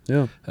sit,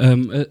 Ja,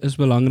 is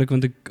belangrik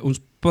want ons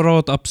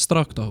praat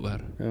abstrakt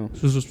daaroor. ja.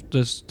 Soos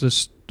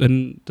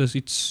dis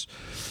iets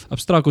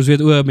abstrakt. Ons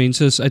weet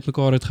mense is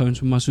uitmekaar uitgehou en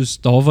so, maar soos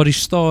daar waar die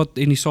staat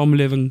en die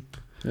samelewing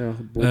Ja,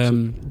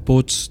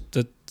 bots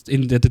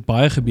dit het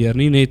baie gebeur,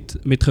 nie net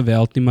met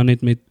geweld nie, maar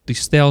net met die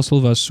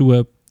stelsel was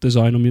so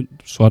design om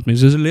swart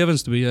mense se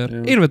lewens te beheer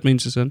Ja. en wit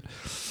mense sin.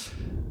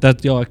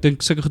 Dat ja, ek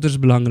dink sulke goeders is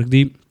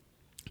belangrik.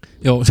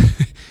 Ja,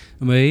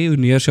 my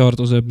neersjaar het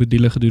ons 'n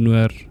module gedoen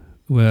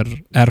oor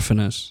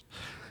erfenis.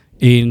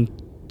 En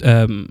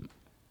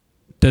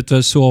dit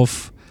was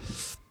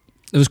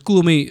dit was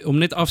cool om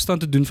net afstand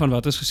te doen van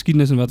wat is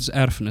geskiedenis en wat is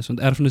erfenis, want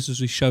erfenis is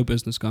die show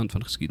business kant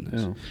van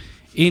geskiedenis. Ja.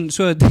 En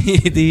so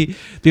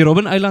die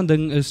Robben Island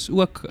ding is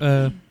ook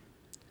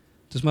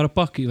dis maar 'n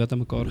pakkie wat aan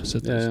mekaar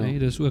gesit is, Ja. nee,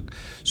 dis ook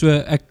so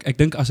ek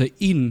dink as 'n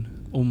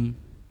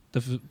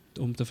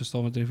om te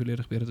verstaan wat er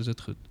verlede gebeur het, is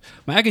dit goed.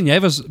 Maar ek en jy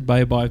was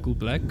by 'n baie cool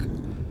plek.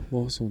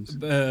 Waar was ons?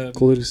 Uh,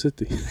 Culver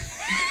City.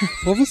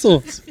 Waar was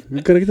ons?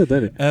 Hoe kan ek dit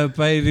herinner?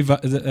 by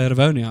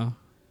Rivonia.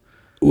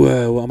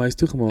 Wow, my is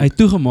toegemaak. Hy het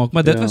toegemaak,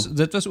 maar Ja.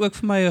 dit was ook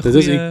vir my 'n Dit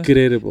was goeie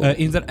incredible.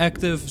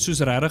 interactive soos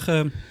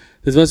regtig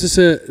Dit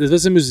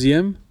was 'n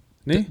museum,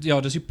 nee?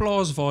 ja, dis die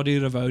plaas waar die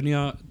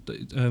Rivonia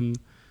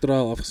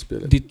Trial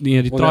afgespeel het. die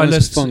Waar hy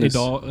trialists gevang is.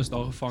 is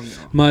daar gevang,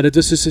 ja. Maar dit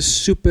was soos 'n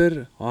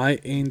super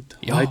high-end,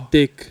 Ja.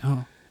 high-tech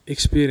Ja.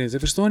 experience. Ek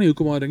verstaan nie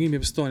hoekom daai ding nie meer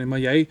bestaan nie, maar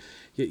jy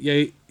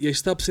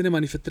stap sien net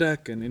maar in die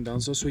vertrek in en dan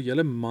is daar so 'n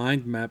hele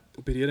mind map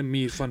op hierdie hele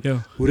muur van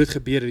Ja. hoe dit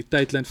gebeur, die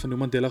tydlyn van hoe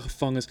Mandela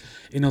gevang is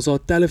en dan is daar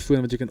 'n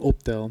telefoon wat jy kan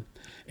optel.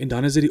 En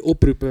dan is dit die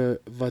oproepe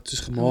wat soos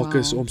gemaak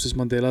is Wow. om soos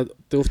Mandela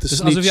te of te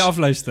Dis asof jy snitch.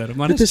 afluister,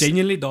 maar Dit dit is is-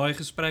 genuinely daai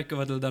gesprekke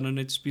wat hulle dan nou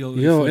net speel.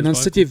 Ja, en dan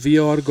sit jy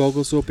VR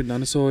goggles op en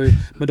dan is daai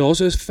maar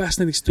daarso is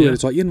fascinating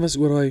stories. Ja. Daai een was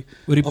oor daai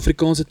oor die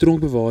Afrikaanse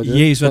tronkbewaarder.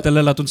 Yes, wat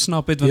hulle laat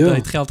ontsnap het want Ja. hy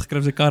het geld gekry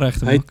om sy kar reg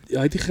te Hy maak.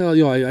 hy het die geld,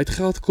 ja, hy het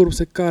geld gekry om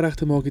sy kar reg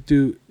te maak en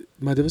toe,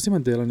 maar dit was nie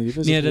Mandela nie, wie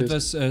was Nee, dit dit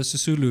geweest? was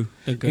Sisulu,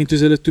 dink En ek.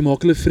 toe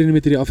maak hulle vriende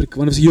met hierdie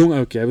Afrikaner, want hy was 'n jong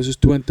ouetjie, hy was soos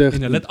 20.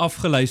 En hulle het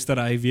afgeluister,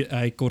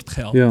 hy kort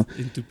geld. Ja.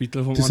 En toe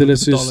Pieter van Dis Mannen hulle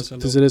betaal soos as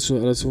hulle. dis hulle so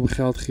hulle het hom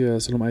geld gee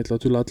as hulle hom uitlaat.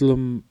 Toe laat hulle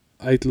hom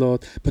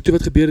uitlaat. Maar toe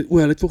wat gebeur het?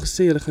 Hulle het wel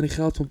gesê hulle gaan die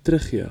geld vir hom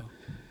teruggee. Ja.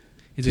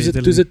 Toe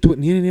sit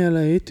nee, hulle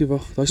het toe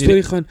wag. Daai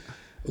storie gaan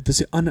dis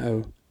die ander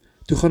ou.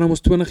 Toe gaan hom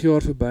ons 20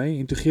 jaar verby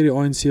en toe gee die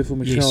ANC vir hom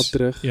die geld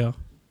terug. Ja.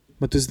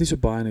 Maar dit is nie so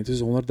baie nie. Dit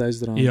is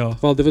R100,000. Ja.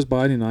 Wel, dit was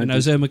baie in die 90s. En nou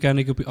is hy 'n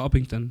mechanic op die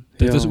Appington.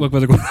 Dit Ja. is ook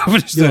wat ek oor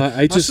verstaan. ja,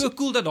 hy het Maar just so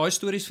cool dat daai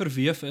stories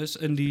verweef is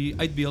in die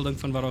uitbeelding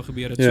van wat daar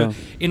gebeur het. ja. So,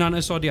 en dan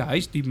is daar die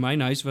huis, die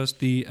myn huis was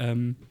die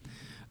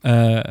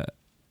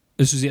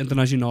is soos die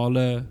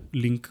internasionale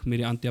link met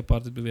die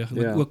anti-apartheid beweging.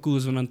 Wat Ja. ook cool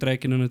is want dan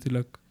trek jy nou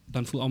natuurlik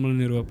dan voel almal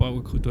in Europa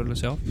ook goed oor hulle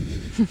self.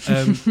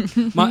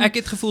 Maar ek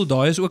het gevoel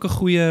daai is ook 'n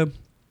goeie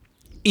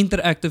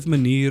interactive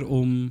manier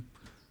om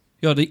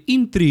die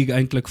intrigue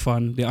eintlik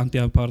van die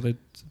anti-apartheid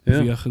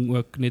beweging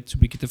ook net so 'n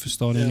bietjie te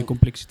verstaan en die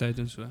kompleksiteit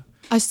en so.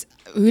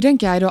 Hoe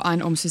dink jy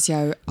daaraan om soos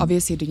jou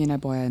obviously doen jy nou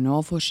baie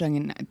navorsing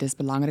en dis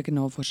belangrike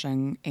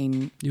navorsing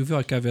en Jy hoef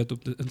jy caveat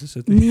op in te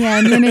sit. nee,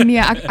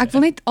 ek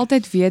wil net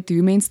altyd weet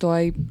hoe mens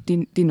daai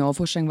die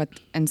navorsing wat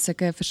in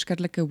sulke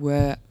verskillike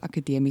hoë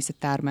akademiese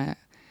terme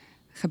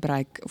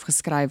gebruik of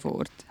geskryf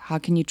word. How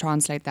can you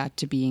translate that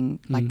to being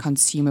like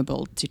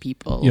consumable to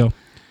people? Ja.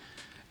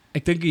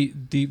 Ek dink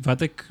die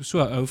wat ek so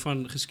hou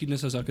van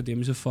geskiedenis as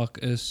akademiese vak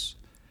is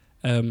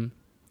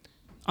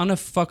ander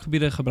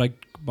vakgebiede gebruik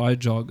baie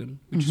jargon,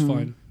 which is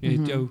fine. Jy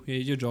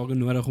het jou jargon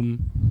nodig om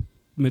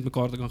met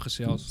mekaar te kan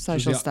gesels.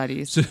 Social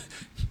studies.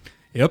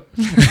 Yep.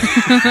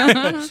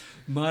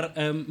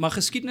 maar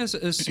geskiedenis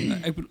is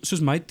soos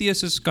my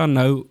teses kan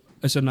nou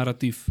is 'n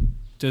narratief.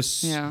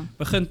 Dis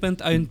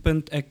beginpunt,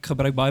 eindpunt. Ek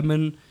gebruik baie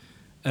min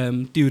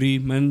teorie,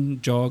 min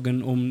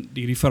jargon om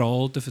hierdie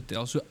verhaal te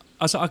vertel. So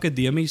as 'n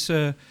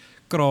akademiese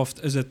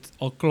kraft is dit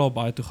al klaar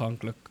baie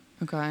toeganklik.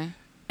 Okay.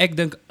 Ek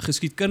dink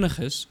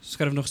geskiedkundiges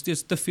skryf nog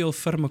steeds te veel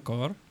vir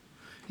mekaar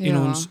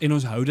en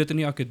ons hou dit in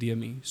die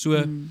akademie. So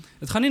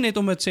dit gaan nie net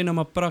om dit sê nou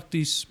maar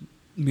prakties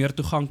meer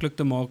toeganklik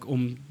te maak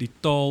om die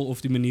taal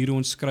of die manier hoe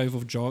ons skryf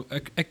of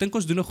ek dink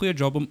ons doen 'n goeie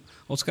job om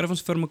al skryf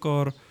ons vir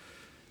mekaar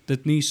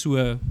dit nie so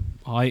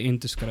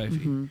high-end te skryf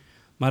nie.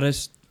 Maar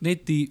is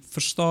net die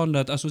verstaan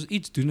dat as ons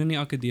iets doen in die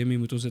akademie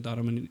moet ons dit daar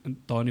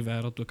in die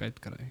wêreld ook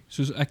uitkry.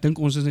 Soos ek dink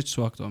ons is net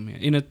swak daarmee.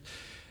 En dit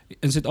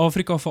in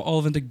Suid-Afrika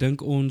veral want ek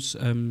dink ons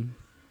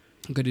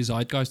die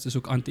Zeitgeist is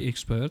ook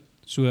anti-expert.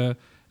 So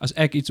as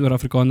ek iets oor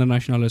Afrikaner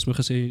nasionalisme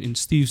gesê en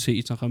Steve sê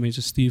iets dan gaan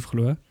mense Steve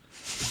glo.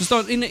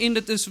 Verstaan en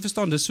dit is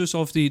verstaan dis soos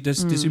of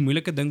dis die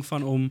moeilike ding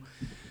van om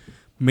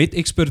met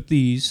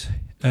expertise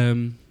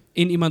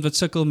en iemand wat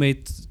sukkel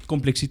met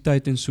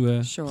kompleksiteit en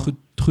so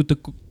goed te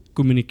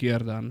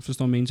kommunikeer dan.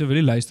 Verstaan mense wil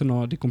nie luister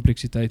na die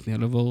kompleksiteit nie.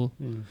 Hulle wil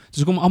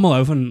dis kom almal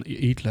hou van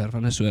Hitler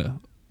want is so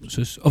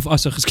soos of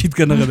as 'n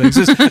geskiedkundige ding.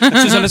 Soos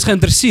hulle is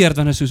geïnteresseerd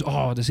dan is soos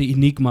dis 'n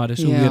uniek maar dis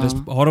so weer dis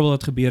horrible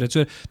wat gebeur het.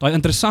 So daai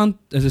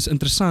is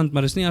interessant,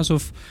 maar dis nie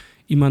asof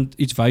iemand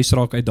iets wys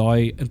raak uit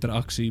daai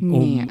interaksie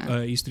om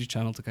Nee. History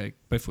Channel te kyk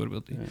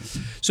byvoorbeeld nie.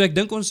 So ek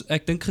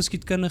dink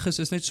geskiedkundiges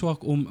is net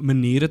swak om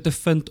maniere te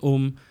vind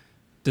om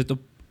dit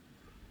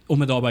om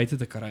dit daar buite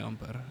te kry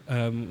amper.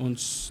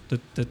 Ons dit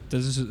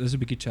is 'n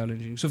bietjie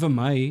challenging. So vir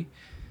my,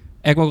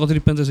 ek maak altyd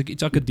die punt as ek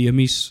iets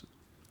akademies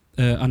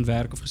aan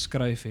werk of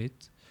geskryf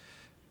het,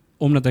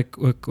 omdat ek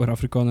ook oor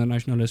Afrikaner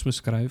nasionalisme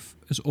skryf,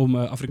 is om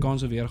 'n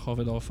Afrikaanse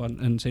weergawe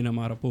daarvan in sê nou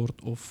maar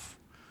rapport of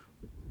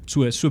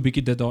so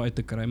bietjie dit daar uit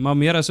te kry. Maar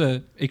meer as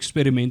 'n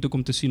eksperiment ook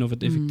om te sien of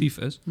dit effektief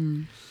is.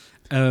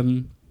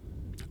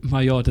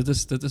 Maar ja, dit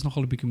is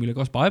nogal 'n bietjie moeilik.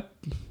 Daar's baie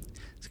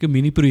seker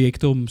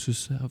mini-projekte om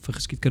soos vir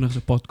geskiedkundiges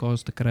 'n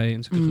podcast te kry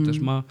en sulke goeders,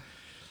 maar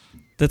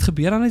dit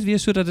gebeur dan net weer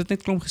sodat dit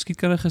net klomp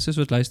geskiedkundiges is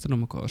wat luister na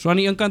mekaar. So aan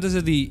die een kant is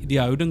dit die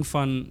houding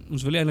van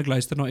ons wil nie eintlik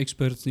luister na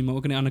experts nie, maar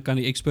ook aan die ander kant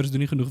die experts doen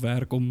nie genoeg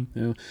werk om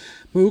Ja.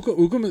 Maar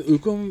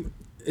hoekom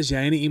is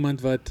jy nie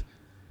iemand wat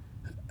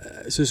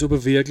soos op 'n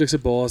weeklikse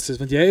basis,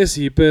 want jy is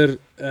hyper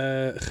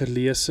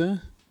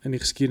geleese in die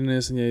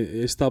geskiedenis en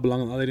jy stel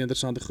belang in al die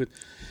interessante goed.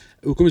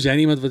 Hoekom is jy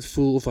nie iemand wat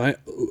voel of hy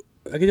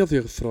ek het jou vir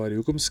jou gevra,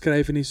 hoekom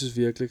skryf jy nie soos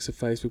weeklikse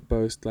Facebook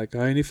post, like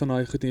hou jy nie van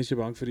daai goed nie, as jy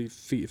bang vir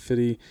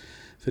die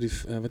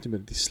wat noem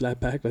jy die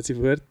slapback, wat is die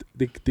woord?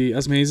 Die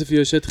as mense vir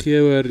jou shit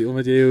gee oor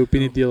omdat jy jou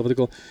opinie deel wat ek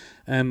al.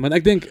 Maar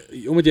ek dink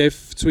omdat jy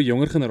so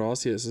jonger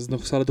generasie is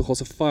nog sal dit nog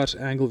as 'n vars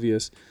angle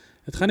wees.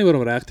 Dit gaan nie oor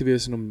om reg te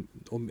wees en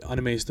om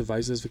ander mense te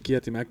wys dat is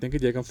verkeerd nie, maar ek dink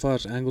dat jy kan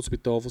vars angles op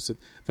die tafel sit.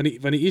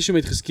 Want die issue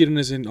met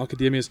geskiedenis en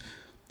akademie is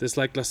dis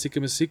like klassieke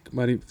musiek,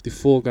 maar die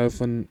volk hou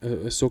van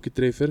 'n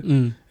sokkietreffer.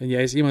 En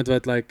jy is iemand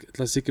wat like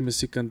klassieke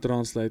musiek kan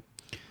translate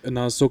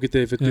na 'n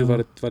sokkietreffer toe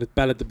wat dit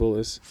palatable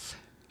is.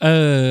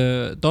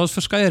 Daar's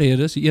verskeie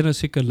redes. Die een is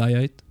seker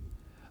luiheid.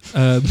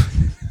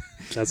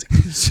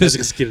 Soos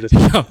geskiedenis.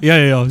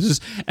 Ja. Soos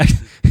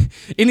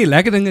en die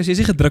lekker ding is jy is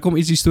nie gedruk om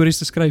iets histories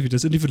te skryf nie.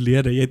 Dis in die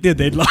verlede. Jy het nie 'n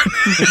deadline.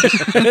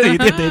 Jy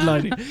het nie 'n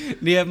deadline nie.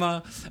 Nee,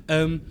 maar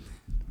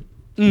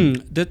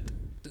dit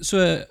so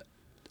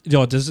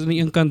ja, dis aan die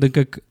een kant dink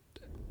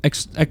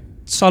ek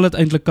sal dit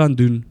eintlik kan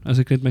doen as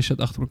ek net my shit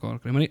agter mekaar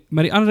kry.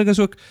 Maar die ander ding is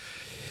ook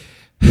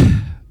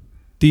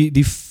nie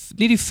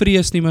die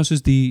vrees nie, maar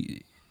soos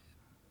die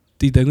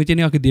ding wat jy in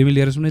die akademie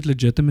leer is om net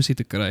legitimacy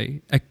te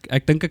kry.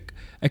 Ek dink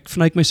ek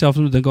vnyk myself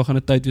om te dink gaan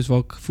 'n tyd wees waar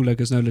ek voel ek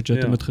is nou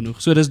legitimate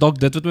genoeg. So dis dalk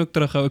dit wat my ook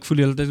terughou. Ek voel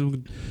die hele tyd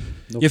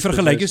jy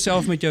vergelyk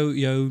jouself met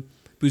jou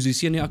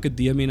posisie in die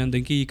akademie en dan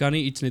dink jy kan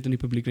nie iets net in die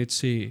publiek net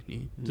sê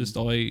nie. Dis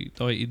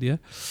daai idee.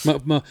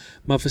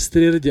 Maar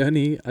frustreer dit jou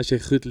nie as jy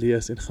goed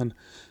lees en gaan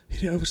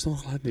hierdie ou verstaan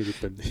glad nie die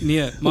punt nie.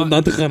 Nee, maar om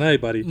dan te gaan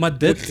buddy. Maar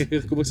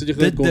kom ek sit jou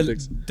groot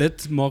konteks.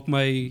 Dit maak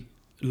my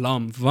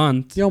lam,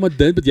 want ja, maar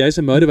dit wat jy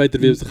se motivator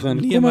wees te gaan.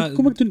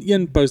 Kom ek doen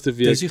een post 'n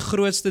week. Dis die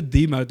grootste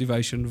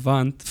demotivation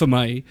vir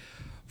my,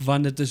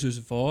 want dit is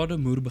soos waar die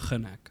moer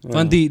begin ek.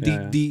 Want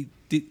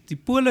die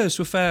pole is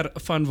so ver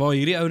van waar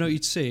hierdie ou nou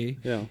iets sê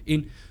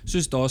en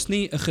soos daar's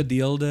nie 'n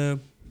gedeelde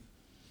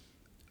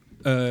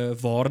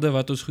waarde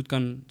wat ons goed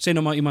kan sê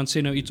nou maar iemand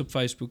sê nou iets op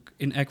Facebook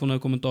en ek wil nou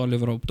 'n kommentaar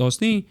lewer op. Daar's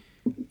nie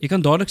jy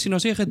kan dadelik sien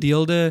daar's nie 'n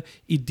gedeelde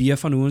idee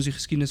van hoe ons die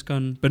geskiedenis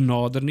kan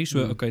benader nie.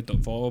 So okay,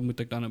 waar moet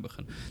ek dan nou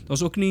begin?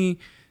 Daar's ook nie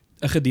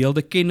 'n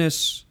gedeelde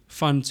kennis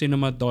van sê nou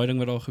maar daai ding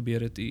wat daar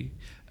gebeur het hier.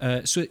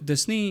 So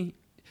dis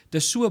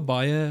so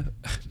baie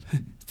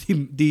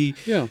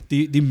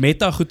die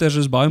meta goeters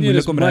is baie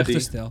moeilik om reg te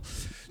stel.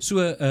 So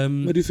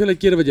maar hoeveel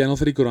kere wat jy al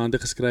vir die koerante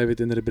geskryf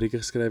het en rubrieke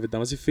geskryf het, dan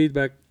was die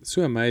feedback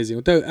so amazing.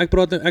 Onthou, ek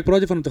praat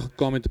nie van om te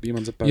comment op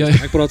iemand se post.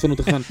 Ek praat van om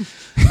te gaan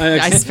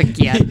Jy's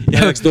verkeerd.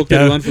 Ek's Dr.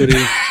 Johan vir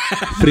die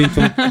vriend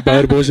van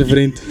Bourbos se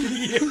vriend.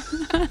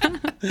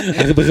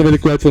 Ek begin met 'n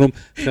quote van hom,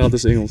 geld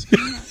is Engels.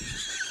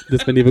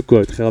 Dis my nuwe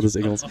quote, geld is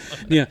Engels.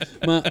 Nee,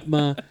 maar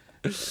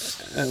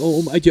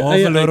om uit jou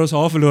eie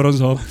verloor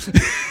ons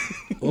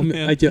om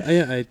uit jou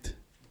eie uit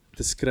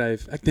te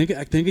skryf. Ek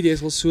dink jy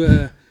is wel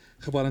so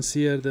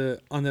gebalanseerde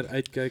ander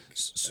uitkyk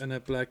in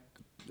 'n plek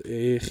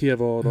gee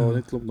waar daar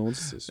net klomp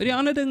nonsens is. Die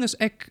ander ding is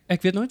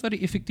ek weet nooit wat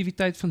die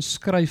effektiwiteit van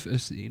skryf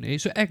is nie, nê.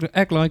 So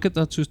ek like dit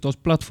dat soos daar's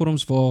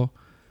platforms waar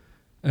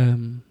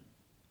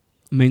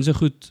mense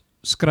goed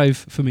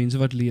skryf vir mense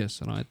wat lees,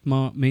 right?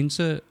 Maar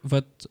mense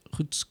wat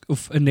goed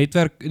of 'n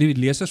netwerk, die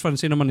lesers van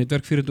sê nou maar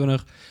netwerk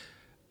 24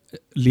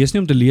 lees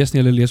nie om te lees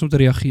nie, hulle lees om te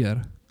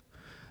reageer.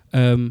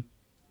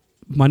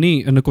 Maar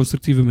nie in 'n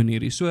konstruktiewe manier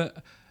nie. So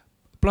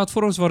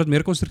platforms waar dit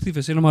meer konstruktief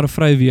is, sê nou maar 'n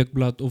vrye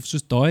weekblad of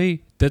soos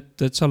daai,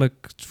 dit sal ek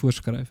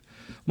voorskryf.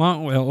 Maar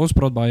ons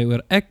praat baie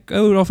oor. Ek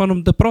hou daarvan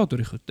om te praat oor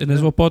die goed. En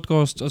dis wel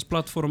podcasts as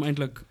platform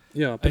eintlik.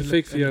 Ja,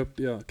 perfek vir jou.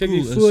 Ja. Kyk,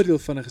 die voordeel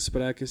van 'n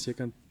gesprek is jy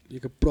kan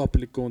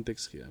properly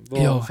konteks gee.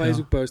 Waar 'n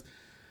Facebook post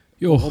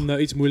om nou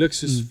iets moeilik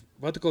soos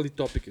wat ook al die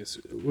topic is,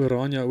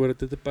 Oranje, oor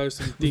dit te post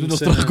in 10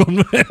 sinne.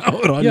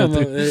 Ja,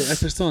 maar ek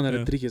verstaan dat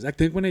dit tricky is. Ek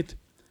dink maar net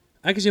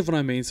ek is een van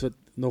daai mense wat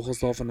nogals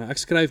daarvan ek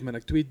skryf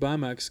ek tweet baie,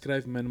 maar ek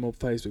skryf min op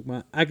Facebook,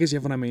 maar ek is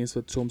een van daai mense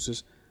wat soms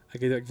soos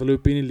ek wil 'n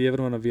opinie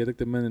lewer, maar dan weet ek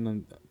te min en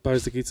dan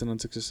post ek iets en dan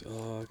sê ek soos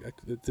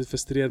dit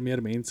frustreer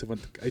meer mense want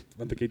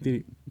ek het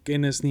nie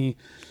kennis nie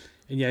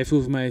en jy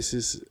voel vir my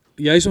is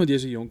juist omdat jy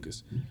so jonk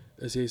is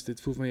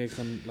dit voel vir my jy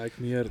gaan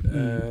meer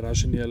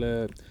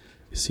rasionele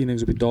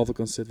sienings op die tafel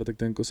kan sit wat ek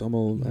dink ons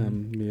almal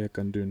mee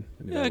kan doen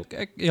in die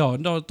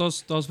wêreld.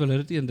 Daar's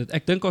validity in dit.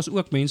 Ek dink daar's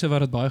ook mense wat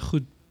dit baie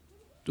goed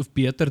of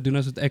beter doen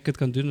as wat ek dit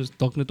kan doen, is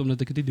dalk net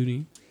omdat ek dit nie doen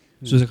nie.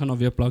 Soos ek gaan nou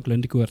weer plak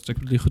Lindy Koorts. Ek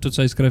die goed wat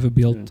sy skryf 'n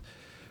beeld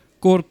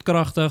kort,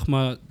 kragtig,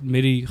 maar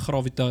met die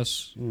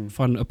gravitas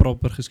van 'n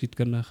proper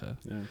geskiedkundige.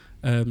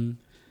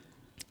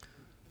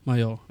 Maar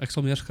ja, ek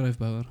sal meer skryf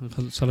Bouwer.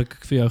 Sal ek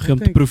vir jou gee om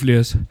te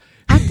proeflees.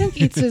 Ek dink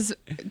iets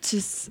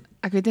is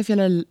ek weet nie of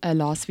julle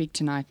Last Week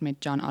Tonight met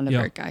John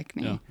Oliver kyk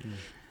nie.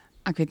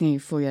 Ek weet nie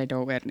voel jy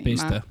daaroor nie,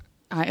 Beste.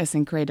 maar hy is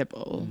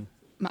incredible.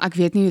 Maar ek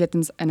weet nie hoe dit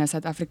in 'n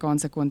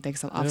Suid-Afrikaanse konteks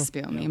sal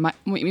afspeel nie. Maar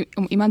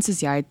om iemand soos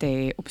jy te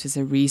hê op soos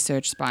 'n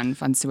research span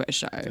van so 'n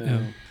show.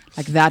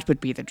 Like that would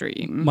be the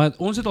dream. Maar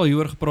ons het al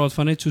hieroor gepraat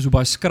van net soos hoe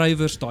baie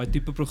skrywers daai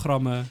tipe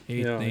programme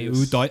het,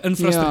 hoe daai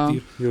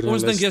infrastruktuur.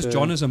 Ons dink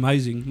John is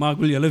amazing, maar ek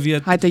wil julle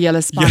weet hy het 'n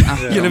hele span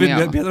agter. Julle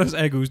weet beter as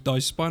ek hoe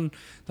daai span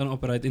dan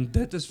operate en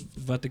dit is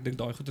wat ek dink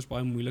daai goeders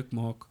baie moeilik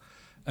maak.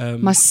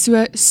 Maar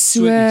so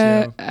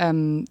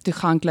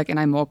toeganklik en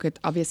hy maak dit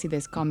obviously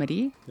there's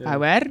comedy,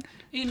 power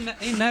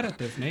en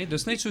narrative, nee,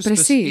 dis net soos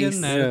Precies. een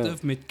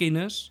narrative met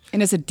kennis.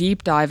 en is 'n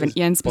deep dive in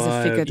een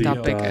spesifieke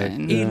topic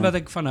in. En wat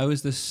ek van hou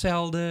is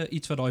dieselfde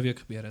iets wat daai week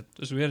gebeur het.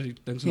 Dis weer die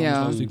ding van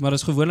Ja. ons week, maar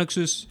dis gewoonlik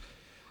soos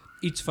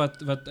iets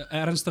wat 'n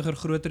ernstiger,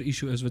 groter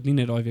issue is wat nie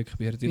net daai week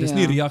gebeur het nie. Dis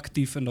nie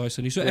reaktief in daai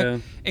sin nie. So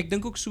ek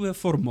dink ook so 'n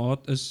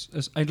formaat is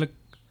eintlik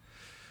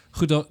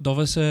goed. Daar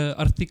was 'n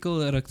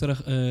artikel ruk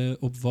terug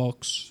op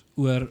Vox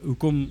oor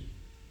hoekom,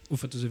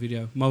 of dit is 'n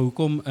video, maar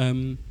hoekom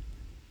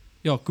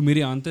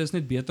komediante is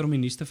net beter om die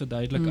nuus te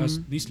verduidelik as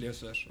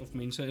nuuslesers of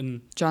mense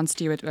in John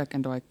Stewart ook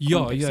in daai Ja.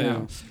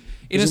 konteks,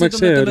 En dis net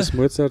omdat dis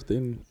Mozart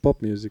en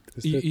popmusiek.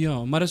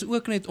 Ja, maar is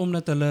ook net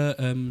omdat hulle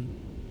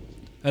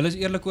hulle is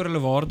eerlik oor hulle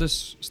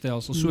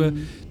waardestelsel. So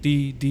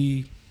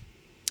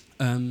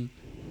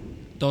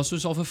daar's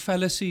soos al 'n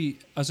fallacy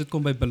as dit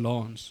kom by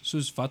balans.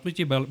 Soos wat moet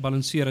jy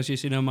balanseer as jy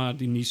sê nou maar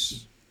die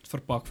nuus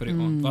verpak vir die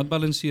aand? Wat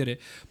balanseer jy?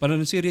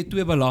 Balanseer jy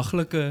twee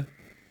belaglike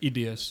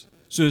idees,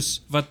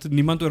 soos wat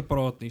niemand oor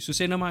praat nie. So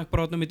sê nou maar ek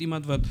praat nou met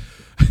iemand wat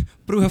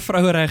pro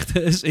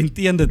vroueregte is en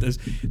teen dit is.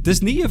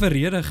 Dis nie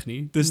evenredig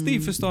nie. Dis nie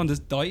verstaan, dis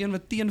daai een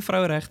wat teen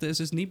vroueregte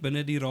is nie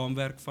binne die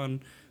raamwerk van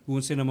hoe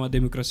ons sê nou maar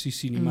demokrasie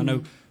sien nie. Maar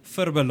nou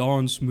vir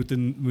balans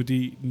moet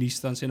die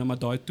nuus dan sê nou maar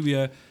daai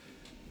twee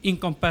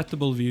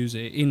incompatible views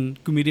hê. En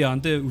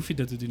komediante hoef nie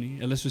dit te doen nie.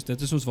 Hulle soos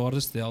dit is ons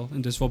waardestel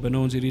en dis waar binne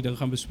ons hierdie ding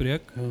gaan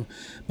bespreek.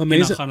 Maar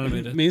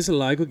mense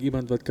like ook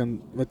iemand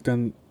wat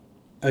kan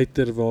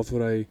uiter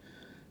waarvoor hy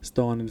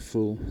staan en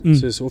voel.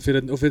 Soos of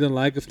jy dan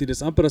like of nie,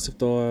 dis amper asof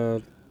daar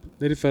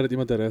net die feit dat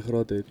iemand 'n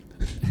ruggraat het.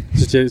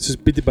 soos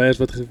Pietie Beyers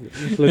wat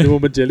hulle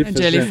noem met jellyfish.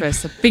 'n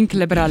jellyfish, 'n pink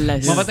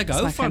liberalist. Maar wat ek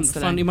hou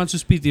van iemand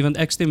soos Pietie, want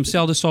ek stem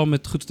selde saam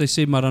met goed wat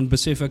hy sê, maar dan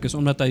besef ek is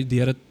omdat hy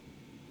deur dit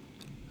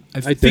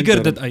hy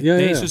figure dit uit,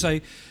 nee, soos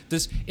hy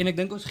dis en ek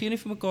dink ons gee nie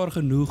vir mekaar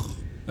genoeg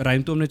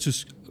ruimte om net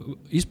soos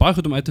hier's baie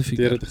goed om uit te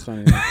figure. Deur te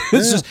gaan.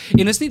 Soos,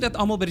 en is nie dat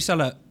almal by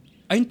dieselfde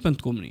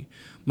eindpunt kom nie,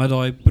 maar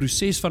daai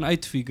proses van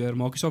uitfigure,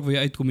 maak nie saak waar jy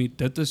uitkom nie,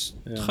 dit is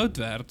goud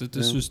werd. Dit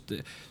is soos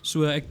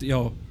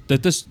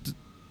dit is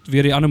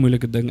weer 'n ander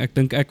moeilike ding. Ek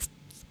dink ek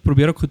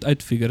probeer ook goed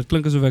uitfigure. Dit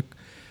klink asof ek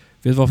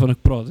weet waarvan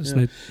ek praat. Dis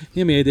net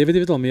nee, maar jy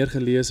het al meer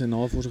gelees en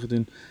navorsing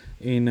gedoen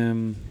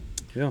en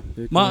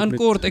maar in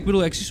kort, ek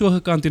bedoel ek sien so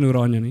gekant in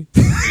Oranje nie.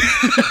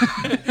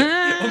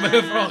 Om by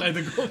 'n vraag uit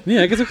te kom. Nee,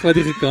 ek het ook glad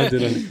nie gekant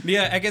hier. Nee,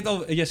 ek het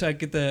al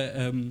ek het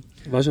 'n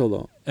was jy al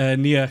daar?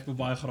 Nee, ek wil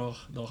baie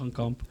graag daar gaan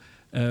kamp.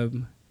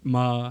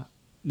 Maar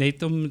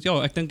net om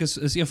ek dink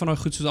is een van daai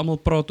goed soos almal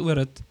praat oor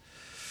dit.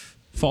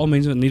 Veral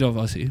mense wat nie daar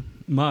was nie.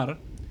 Maar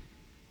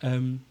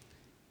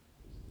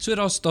so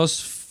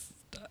daar's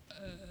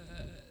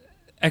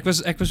ek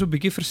was so 'n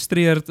bietjie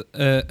frustreerd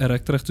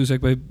ruk terug toe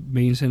ek by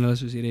mense en hulle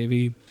soos hier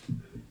heavy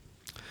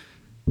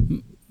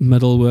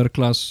middle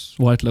class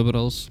white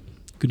liberals,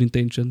 good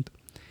intentioned.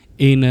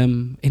 En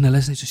hulle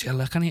is net soos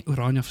hulle kan nie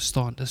Oranje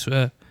verstaan. Dis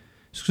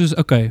soos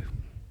okay.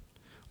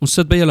 Ons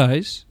sit by julle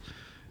huis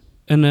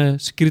in 'n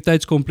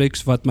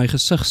sekuriteitskompleks wat my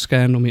gesig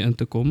scan om hier in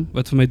te kom,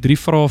 wat vir my 3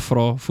 vrae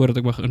vra voordat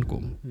ek mag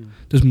inkom.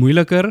 Dis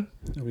moeiliker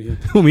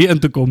om hier in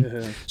te kom.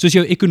 Soos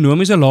jou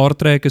ekonomiese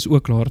laartrek is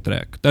ook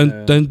laartrek.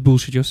 Don't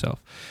bullshit yourself.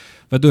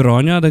 Wat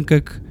Oranje dink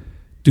ek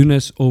doen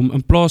is om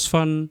in plaas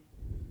van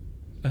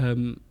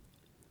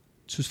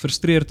soos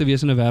frustreerd te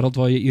wees in 'n wêreld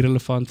waar jy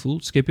irrelevant voel,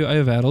 skep jou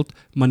eie wêreld,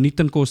 maar nie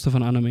ten koste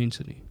van ander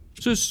mense nie.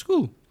 Soos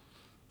cool.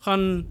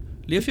 Gaan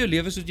leef jou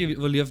lewe soos jy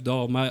wil leef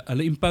daar, maar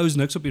hulle impose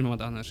niks op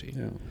iemand anders nie.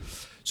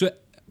 So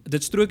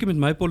dit strookie met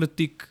my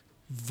politiek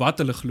wat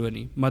hulle glo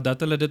nie, maar dat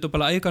hulle dit op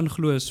hulle eie kan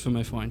glo is vir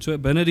my fyn. So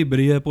binne die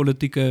breë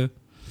politieke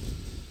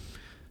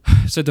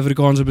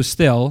Suid-Afrikaanse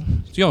bestel,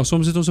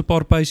 soms het ons 'n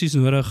paar paisies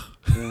nodig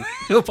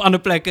op ander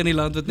plekke in die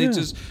land wat net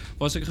soos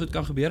waar seker goed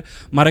kan gebeur,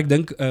 maar ek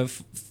dink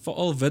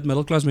veral wit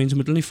middelklas mense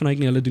moet hulle nie vanuit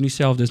nie, hulle doen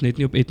dieselfde, dis net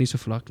nie op etniese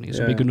vlak nie, is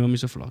op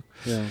ekonomiese vlak.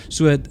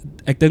 So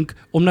ek dink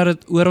omdat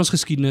dit oor ons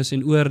geskiedenis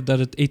en oor dat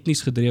dit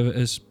etnies gedrewe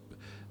is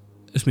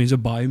is mense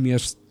baie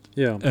meer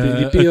Ja,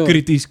 die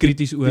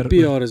krities oor.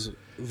 Die PR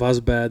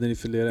was bad in die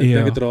verlede. Ek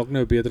dink dit raak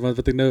nou beter, want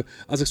wat ek nou,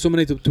 as ek sommer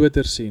net op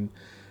Twitter sien,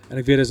 en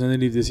ek weet is nou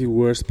nie dis die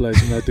worst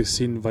place om nou te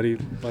sien wat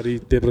die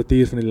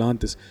temperatuur van die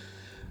land is.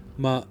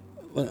 Maar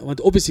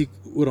want obviously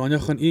Oranje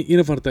gaan een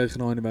of ander tyd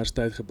gaan na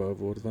universiteit gebou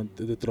word, want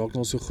dit raak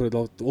nou so groot,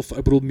 of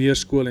ek bedoel meer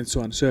skool en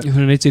so aan. So Ek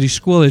wil net sê die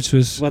skool het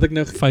soos wat ek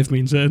nou 5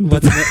 mense in.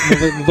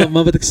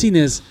 maar wat ek sien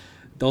is,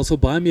 daar sal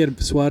baie meer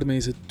swart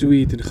mense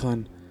tweet en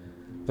gaan,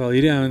 wel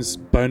hierdie ouens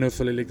bou nou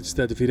vir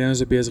elektrisiteit, of hierdie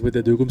ouens is besig met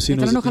dit, hoekom sien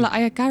Het ons hulle nog dit hulle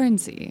eie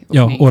currency?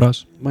 Ja, nie?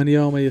 Oras. Maar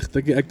ja, maar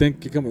ek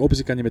dink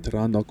obviously kan jy met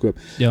rand daar koop.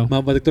 Ja.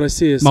 Maar wat ek try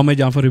sê is Maar met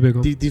Jan van Riebeeck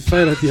ook. die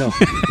feit dat ja,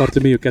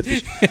 Bartomeu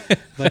Catfish.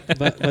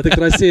 wat ek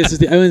try sê is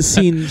die ouens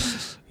sien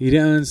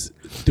hierdie ouens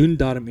doen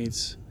daarom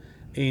iets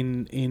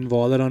en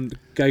waar hulle dan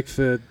kyk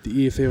vir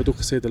die EFF wat ook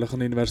gesê het hulle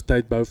gaan die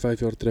universiteit bou 5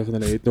 jaar terug en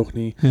hulle het nog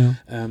nie Ja.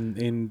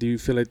 en die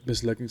hoeveelheid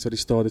mislukkings wat die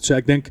staat het. So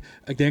ek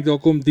dink daar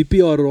kom die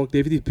PR raak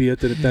definitief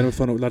beter in terme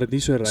van laat dit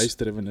nie so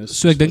race-driven is.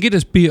 So ek dink dit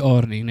is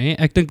PR nie, né?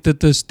 Ek dink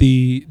dit is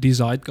die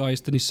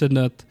zeitgeist in die sin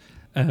dat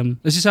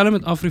is dieselfde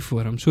met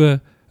AfriForum. So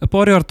 'n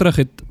paar jaar terug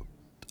het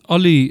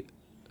al die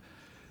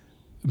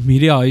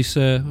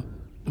mediahuise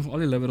of al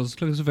die liberals,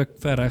 klink asof ek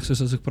ver regs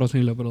is as ek praat van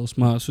die liberals,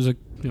 maar soos ek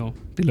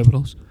die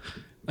liberals.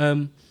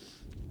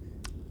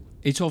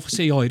 Het so al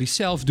gesê ja, hierdie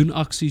selfdoen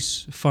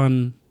aksies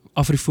van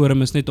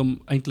AfriForum is net om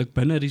eintlik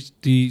binne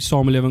die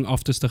samelewing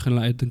af te stig en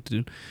hulle eie ding te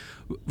doen.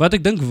 Wat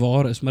ek dink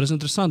waar is, maar dis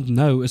interessant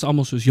nou, is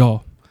almal soos ja,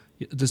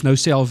 dit is nou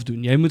self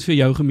doen. Jy moet vir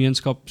jou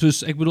gemeenskap,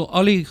 soos ek bedoel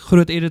al die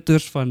groot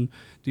editors van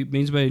die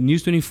mense by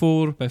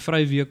News24, by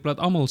Vrye Weekblad,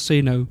 almal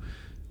sê nou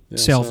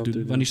self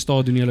doen, want die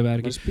staat doen die hele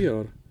werk. Maar dis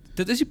PR.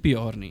 Dit is nie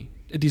PR nie.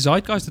 Die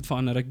zeitgeist het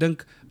verander. Ek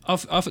dink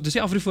dis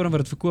nie AfriForum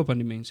wat dit verkoop aan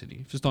die mense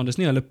nie. Verstaan, dis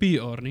nie hulle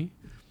PR nie.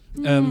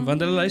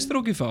 Want hulle luister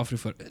ook nie vir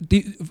AfriForum.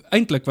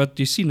 Eintlik wat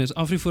jy sien is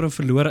AfriForum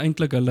verloor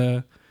eintlik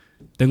hulle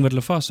ding wat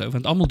hulle vashou,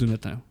 want almal doen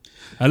dit nou.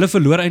 Hulle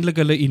verloor eintlik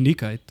hulle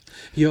uniekheid.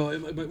 Ja,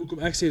 maar hoekom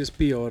ek sê dis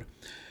PR.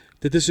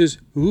 Dit is soos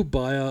hoe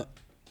baie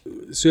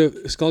so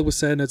Skalk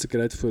Bossano is 'n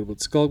groot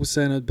voorbeeld. Skalk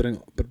Bossano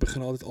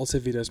begin altyd al sy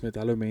video's met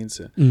hallo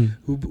mense.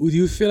 Hoe die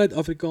hoeveelheid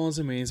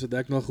Afrikaanse mense wat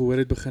ek nog gehoor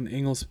het begin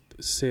Engels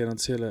sê, dan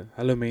sê hulle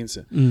hallo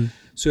mense.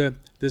 So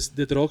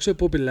dit raak so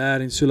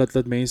populêr en so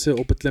dat mense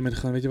op 'n klim en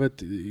gaan, weet jy wat,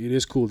 hierdie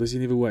is cool, dis die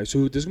nuwe way.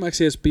 So dis hoe ek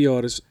sê as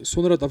PR is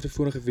sonder dat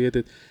AfriForum geweet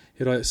het,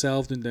 het daai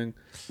selfdoen ding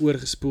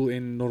oorgespoel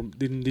en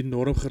die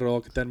norm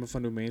geraak in terme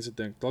van hoe mense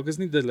dink. Dalk is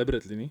nie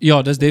deliberately nie.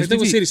 Ja, dis Ek dink definitief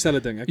ons sê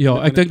dieselfde ding.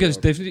 ek dink dit is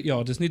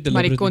definitief dis nie Maar die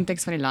deliberate.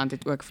 konteks van die land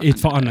het ook Het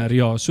verander,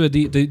 ja. So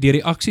die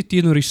reaksie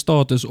teenoor die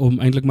staat is om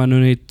eintlik maar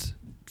nou net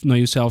na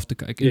jouself te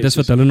kyk. En dis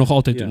wat hulle nog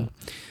altyd doen.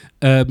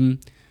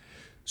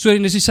 So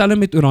en dis dieselfde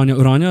met Oranje.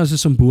 Oranje is 'n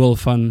simbool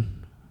van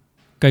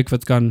kyk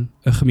wat kan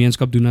 'n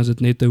gemeenskap doen as dit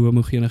net 'n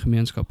homogene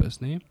gemeenskap is,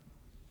 nê?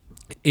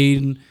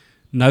 En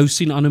nou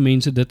sien ander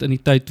mense dit in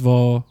die tyd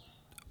waar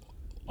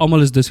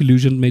almal is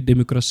disillusioned met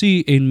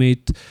demokrasie en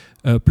met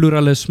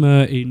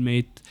pluralisme en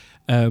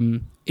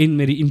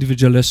met die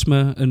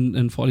individualisme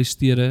in veral die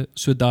stede,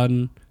 so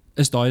dan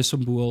is daai 'n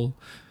simbool.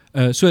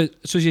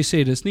 Soos jy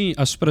sê, dis nie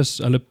Aspris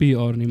hulle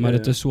PR nie, maar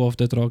dit is so of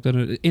dit raak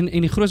dan en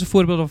die grootste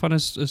voorbeeld daarvan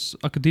is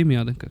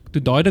Akademia, dink ek.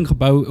 Toe daai ding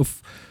gebou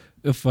of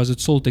was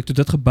dit Soltech, toe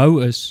dit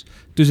gebou is,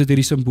 toe is dit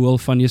hierdie simbool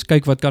van jy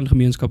kyk wat kan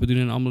gemeenskappe doen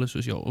en almal is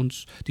soos ja,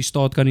 die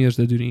staat kan nie eers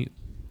dit doen nie.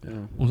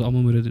 Ons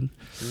almal moet dit doen.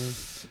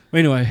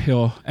 Anyway,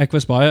 ja, ek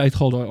was baie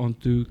uitgehaal daai aand,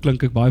 toe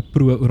klink ek baie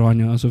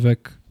pro-Oranje, asof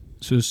ek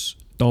soos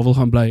daar wil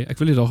gaan bly. Ek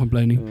wil nie daar gaan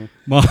bly nie.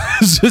 Maar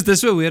soos dis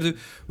so weird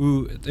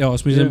hoe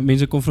as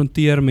mense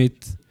konfronteer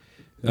met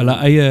hulle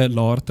eie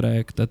laar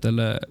trek, dat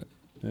hulle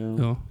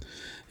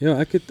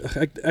ek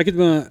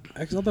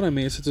is altyd aan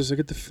mense, soos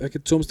ek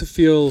het soms te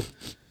veel,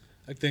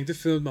 ek dink te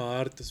veel met my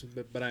hart as met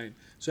my brein.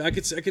 So ek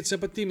het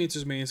simpatie met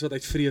soos mense wat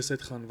uit vrees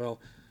uit gaan, wel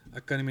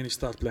ek kan nie meer in die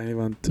stad bly nie,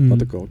 want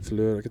wat ek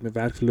verloor, ek het my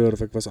werk verloor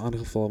of ek was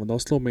aangeval, want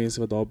daar's klomp mense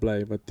wat daar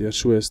bly wat deur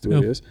so 'n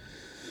storie is.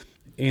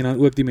 En dan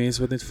ook die mense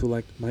wat net voel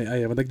like my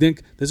eie, want ek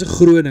dink dis 'n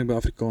groot ding by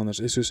Afrikaners,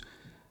 is soos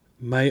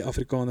my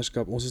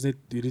Afrikanerskap, ons is net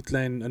hierdie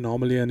klein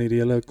anomalie in hierdie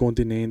hele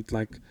kontinent,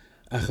 like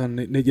ek gaan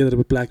net eerder op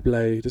 'n plek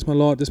bly. Dis maar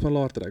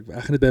laer trek.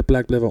 Ek gaan net by 'n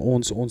plek bly waar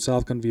ons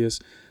self kan wees,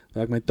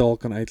 waar ek my taal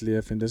kan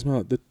uitleef en dis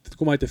maar dit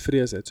kom uit 'n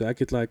vrees uit. So ek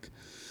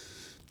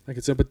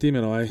het simpatie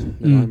met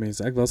daai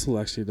mense. Ek was al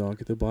actually daar. Ek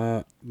het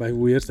baie by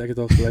weird, ek het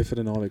al gebly vir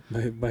 'n naweek.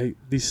 By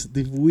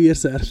die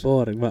weirdste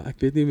ervaring, maar ek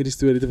weet nie hoe die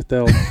storie te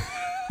vertel.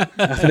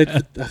 Ek gaan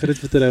net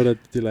vertrou dat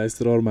die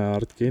luisteraar my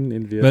hart ken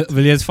en weet.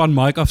 Wil jy dit van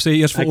Mike af sê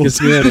eers vir ons?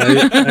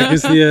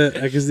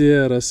 Ek is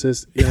nie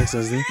rasis,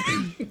 enigstens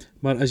nie.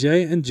 Maar as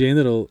jy in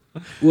general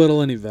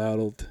oral in die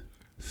wêreld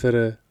vir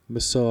 'n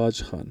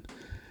massage gaan,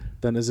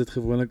 dan is dit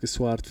gewoonlik 'n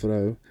swart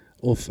vrou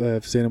of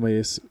sê nou maar jy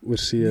is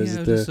oorsee, is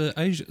dit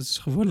is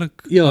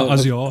gewoonlik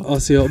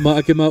Asië,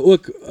 maar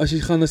ook as jy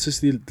gaan as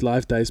die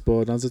Life Day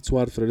Spa, dan is dit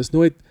swart vrou. Dis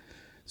nooit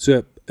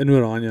so in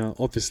Oranje,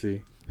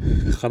 obviously.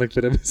 gaan ek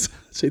vir 'n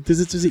massage. Dit is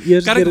soos die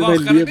eerste Kan keer ek in my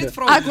wag, kan ek lewe. net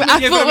vra, Ek hoe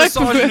het jy wil vir 'n ook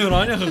massage in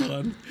Oranje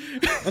gegaan?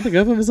 Want ek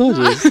hou van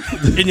massages.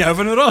 En jy hou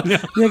van Oranje?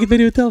 Ja, ek het by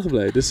die hotel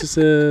gebly. Dis is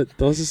 'n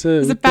daar's is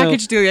 'n Dis 'n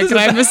package deal, jy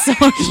kry 'n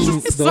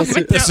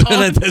massage.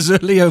 Dis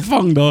hulle jou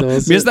vang daar.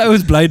 Daar's 'n- Meeste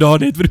ouens bly daar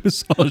net vir die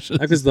massage.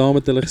 Ek was daar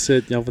met hulle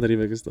gesit, Jan van der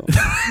Riebeeck is daar.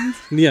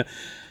 Nee.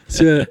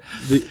 So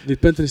die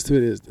punt van die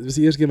storie is, dit was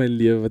die eerste keer in my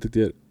lewe wat ek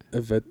deur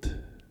 'n wit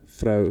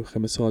vrou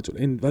gemassage word.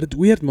 En wat dit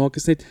weird maak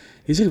is net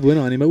jy's nie gewoond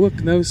aan nie, maar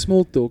ook nou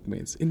small talk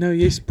mens. En nou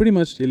jy's pretty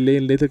much jy lê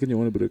letterlik in jou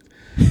onderbroek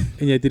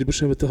en jy het hierdie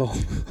persoon betaal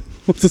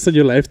om dit aan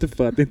jou lyf te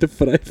vat en te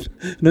vryf.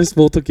 Nou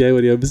small talk jy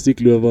oor jou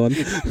musiekloopbaan.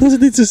 Dit is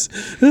net soos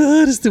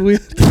dis te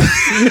weird.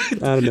 I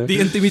don't know. Die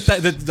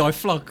intimiteit, daai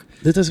vlak.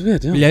 Dit was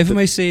weird, ja. Wil jy vir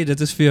my sê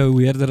dit is vir jou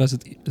weirder as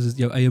dit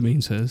jou eie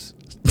mense is?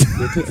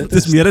 Dit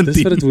is meer intiem.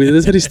 Dis wat dit weird,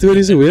 dis wat die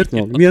storie so weird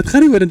maak. Nee, dit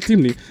gaan nie oor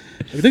intiem nie.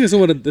 Ek dink is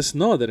sommer dit is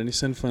nader in die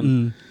sin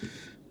van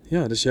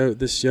ja, dis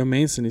jou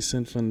mense in die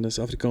sin van dis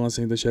Afrikaans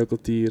en dis jou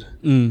kultuur.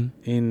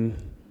 En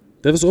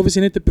dit was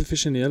obviously net 'n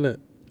professionele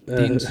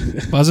Diens.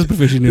 Was dit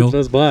professioneel?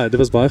 dit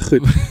was baie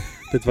goed.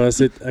 Dit was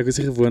dit ek was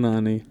nie gewoond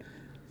aan nie.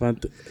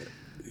 Want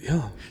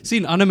ja,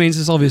 Sien, ander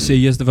mense sal weer sê,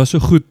 "Jesus, dit was so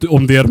goed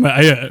om deur my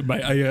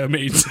eie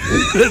mens."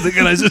 Dit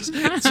kan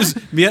soos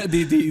meer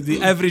die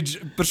average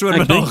persoon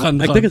wat daar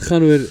gaan. Ek dink dit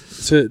gaan oor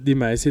so die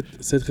meisie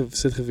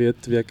sit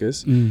geweet wie ek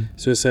is.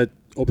 So sy het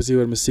obviously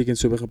oor musiek en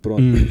so begin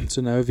praat.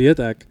 So nou weet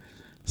ek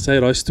sy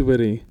daai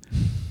storie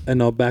in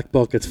haar back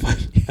pocket van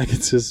ek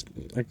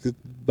het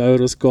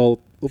bouer ons kaal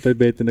op my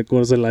bed en ek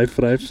kon sy lyf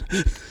vryf.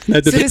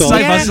 Uit die betaal.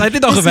 Sy het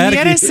dit al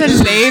gewerk. Dis meer 'n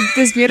celeb,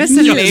 dis meer 'n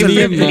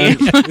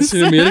celeb. Dis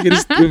hoe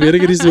meer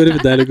ek hierdie storie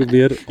verduidelik hoe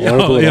meer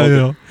horrible raak.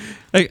 Ja.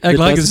 Ek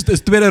like dit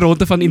is tweede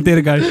ronde van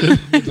interrogation.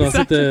 Dit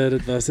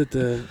was dit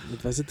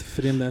 'n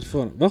vreemde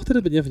ervaring. Wag tot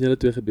dit met een van julle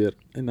twee gebeur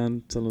en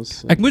dan sal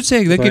ons Ek moet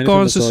sê ek dink die Fyn vir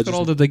kans is massages.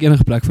 skraal dat ek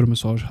enige plek vir 'n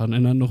massage gaan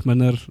en dan nog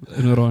minder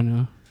in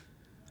Oranje.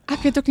 Ek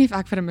weet ook nie of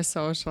ek vir 'n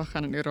massage sal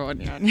gaan in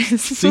Oranje nie.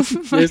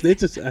 Dis net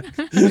soos ek.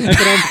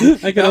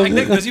 Ek Ja, kan ek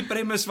dink dis die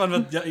premise van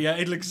wat jy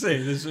eintlik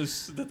sê. Dis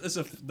soos dit is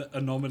 'n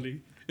anomaly.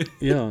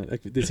 ja,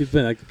 dis die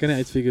punt. Ek kan nie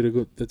uitfigure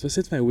hoe dit was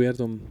net vir my weird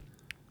om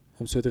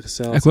so te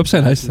gesels. Ek hoop sy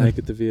luister.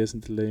 Naked te wees en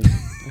te lê.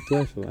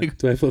 Ek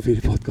twyfel of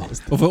hierdie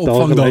podcast Of 'n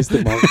opvang daar.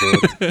 te mag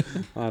word.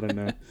 I don't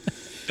know.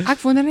 Ek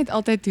wonder net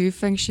altyd hoe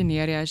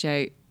funksioneer jy as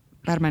jy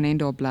permanent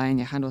daar bly en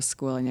jy gaan daar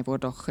skool en jy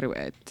word daar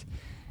groot.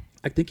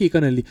 Ek dink jy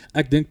kan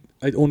ek dink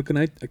uit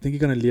onkunheid, ek dink jy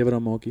kan 'n lewe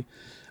daar maak.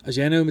 As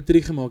jy nou 'n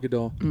matriek gemaak het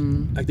daar,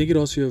 ek dink jy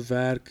daar's vir jou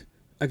werk.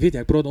 Ek weet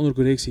ek praat onder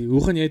korreksie.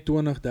 Hoe gaan jy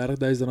 20-30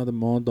 000 'n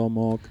maand daar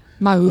maak?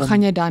 Maar hoe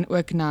gaan jy dan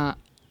ook na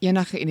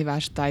enige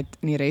universiteit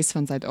in die res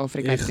van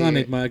Suid-Afrika Jy gaan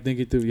net, maar ek dink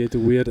jy het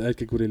 'n weird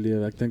uitkyk oor die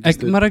lewe. Ek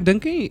dink Maar ek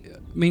dink nie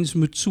mense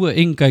moet so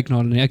eng kyk na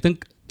hulle nie. Ek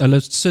dink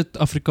hulle sit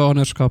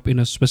Afrikanerskap en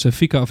 'n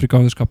spesifieke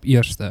Afrikanerskap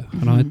eerste.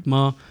 Right?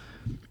 Maar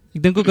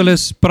ek dink ook hulle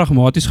is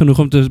pragmaties genoeg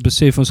om te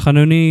besef ons gaan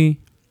nou nie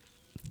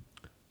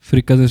vir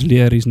die kinders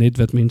leer hier's net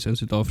wat mense in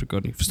Suid-Afrika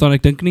nie. Verstaan,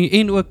 ek dink nie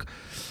en ook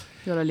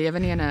hulle lewe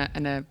nie in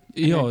 'n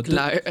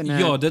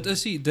ja, dit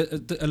is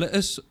hulle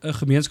is 'n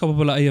gemeenskap op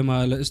hulle eie,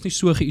 maar hulle is nie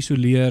so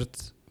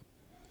geïsoleerd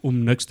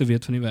om niks te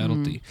weet van die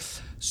wêreld nie.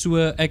 So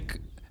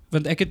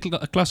want ek het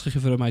 'n klas gegee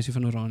vir 'n meisie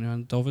van Oranje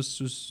en daar was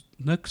soos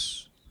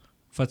niks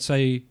wat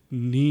sy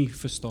nie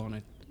verstaan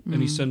het in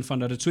die sin van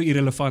dat dit so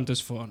irrelevant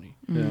is vir haar nie.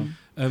 ja.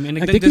 En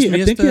ek dink dis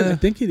meeste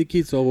ek dink die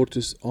kids daar word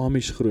soos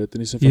Amish groot in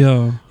die sin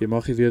van jy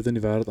mag nie weet in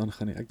die wêreld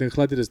aangaan nie. Ek dink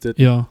glad nie dis dit.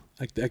 Ja.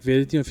 Ek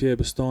weet nie of jy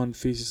bestaan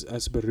fisies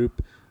as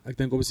beroep. Ek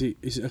dink obviously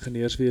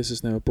ingenieurswese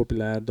is nou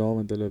populêr daar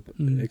want hulle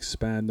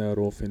expand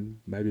daarof en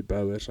maybe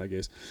bouers I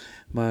guess.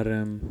 Maar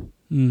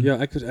ja,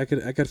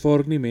 ek ervaar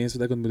ook nie mense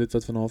wat ek ontmoet het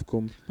wat vanaf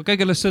kom. Maar kyk,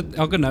 hulle sit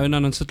elke nou en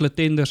dan sit hulle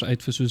tenders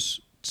uit vir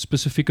soos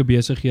spesifieke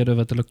besighede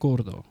wat hulle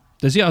kort daar.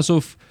 Dis nie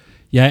asof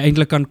jy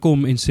eintlik kan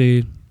kom en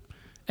sê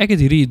ek het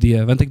hierdie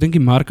idee want ek dink die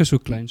mark is so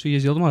klein. So jy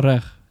is heeltemal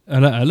reg.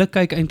 Hulle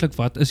kyk eintlik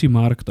wat is die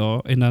mark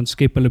daar en dan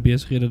skep hulle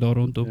besighede daar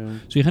rondom. Ja.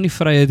 So jy gaan nie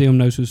vryheid hê om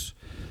nou soos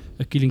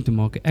 'n killing te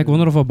maak. Ek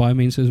wonder of daar baie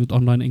mense is wat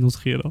online Engels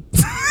gee daar.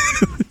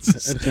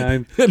 In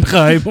geheim. In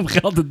geheim om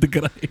geld te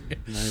kry.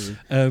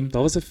 Nee.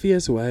 Daar was 'n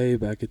fees way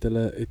back het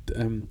hulle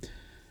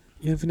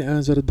een van die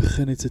ouens wat dit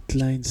begin het, sy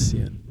klein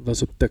seun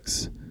was op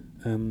Tix.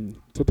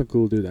 Flipping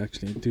cool dude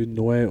actually. Toe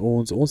nooi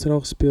ons het daar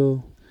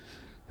gespeel.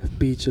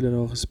 Peach het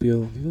daar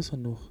gespeel. Wie was daar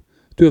nog?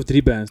 2 of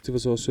 3 bands. Toe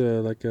was daar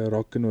so like 'n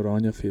rock en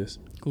oranje fees.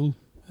 Cool.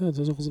 Ja, dit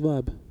was nog 'n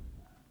vibe.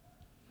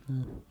 Ja.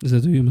 Is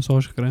dit hoe jy 'n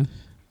massage gekry?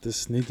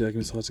 Dis nie dat ek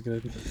massage gekry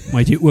het nie. Maar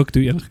het jy ook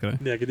toe een gekry?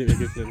 Nee, ek het nie het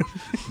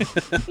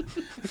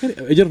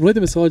jy nog nooit 'n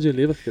massage in jou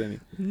lewe gekry nie?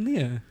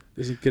 Nee.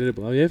 Dis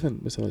incredible. Hou jy van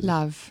massage?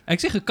 Love. Ek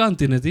sê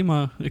gekant in dit,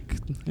 maar ek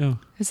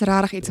Dis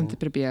regtig iets om te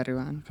probeer,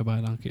 Roan.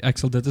 baie dankie. Ek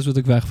sal dit is wat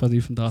ek wegvat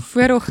hier vandag.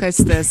 Voor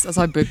Augustus as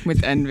daai boek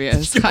moet in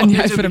wees, gaan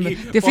jy vir 'n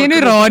die vir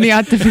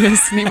Urania te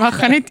wees nie, maar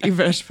gaan net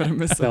iewers vir 'n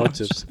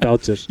massage.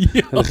 Vouchers.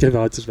 Ja. Hulle gee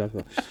vouchers weg.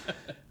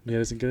 Nee,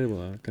 dis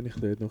incredible. Ek kan nie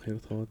glo dit nog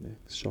hierdie gehad nie.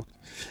 Shocked.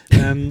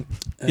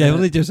 Jy wil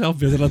net jouself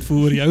beter laat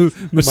voel oor jou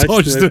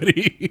massage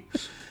storie.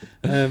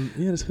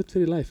 Ja, dis goed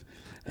vir die lyf.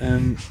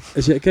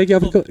 As jy kyk jy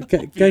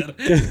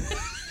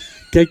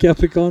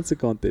Afrikaanse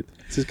content.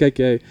 Soos kyk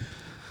jy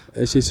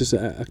is jy soos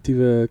 'n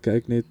aktiewe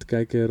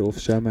kyker of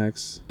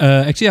Showmax?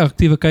 Ek sê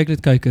aktiewe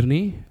kyker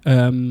nie.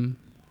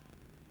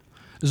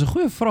 Dis 'n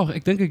goeie vraag.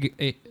 Ek dink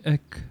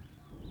ek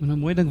moet nou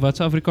mooi dink wat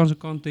se Afrikaanse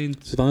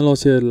content. So dan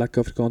laat jy 'n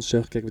lekker Afrikaanse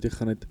show kyk wat jy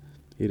gaan net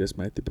hier is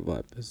my tipe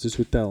vibe. Dis soos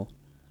hotel.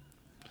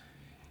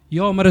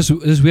 Ja, maar is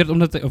weird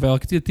omdat ofwel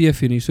ek het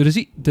TV nie. So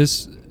ek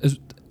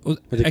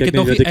het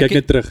nog kyk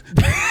net terug.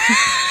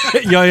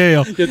 ja.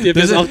 Jou TV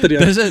is agter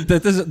jou.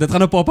 Dit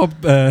gaan 'n pop-up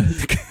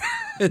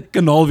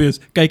kanaal wees.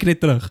 Kyk net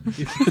terug.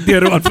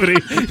 Deur Roan vir u.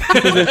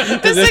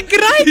 Dis 'n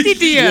great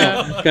idee.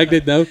 Ja, kyk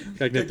net nou,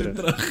 kyk net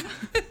terug.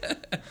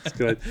 Dis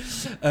great.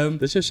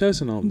 Dis jou show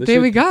se naam.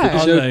 There we go.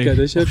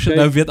 Dis jou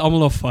nou weet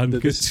almal af van.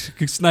 Ek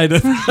sny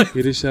dit.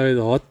 Hierdie show het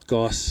hot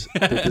gas.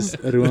 Dit is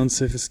Roan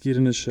se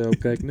geskiedenis show.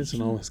 Kyk net, sy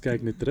naam is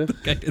kyk net terug.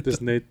 Dit is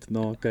net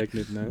kyk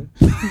net nou.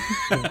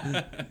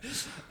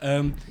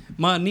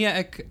 Maar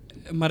nee,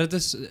 maar dit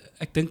is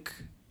ek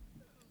dink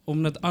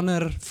omdat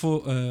ander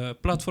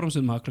platforms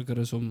dit makliker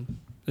is om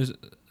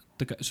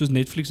soos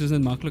Netflix is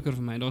net makliker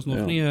vir my. Daar's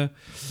nog nie 'n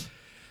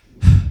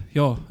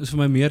is vir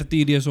my meer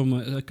tedious om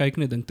 'n kyk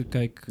net ding te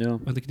kyk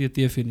want ek het nie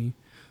TV nie.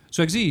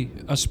 So ek sien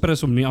as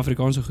prins om nie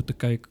Afrikaanse goed te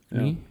kyk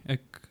nie.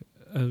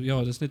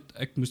 Dis net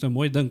ek moes nou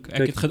mooi dink.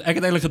 Ek het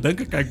eintlik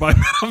gedink ek kyk baie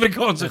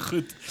Afrikaanse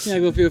goed. Ja,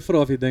 ek wil vir jou vra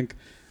of jy dink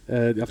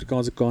die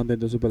Afrikaanse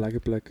content is op 'n lekker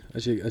plek.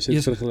 As jy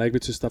dit vergelyk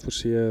met so Staf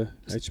Forse,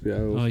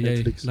 HBO of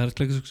Netflix. Laat dit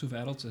klink asof ek so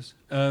wêrelds is.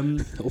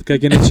 Of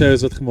kyk jy net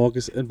shows wat gemaak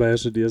is in Beyer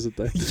se dese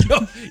tyd.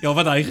 ja,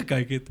 wat hy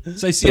gekyk het.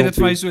 Sy sê dit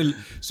vir my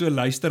so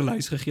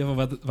luisterlys gegee van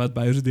wat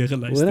Beyer se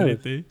geluister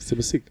het, hè. Dis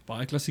musiek.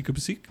 Baie klassieke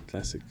musiek.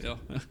 Classic. Ja.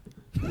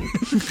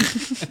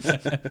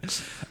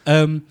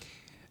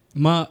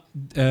 Maar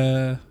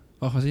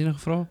wat was jy nog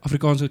gevra?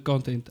 Afrikaanse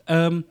content.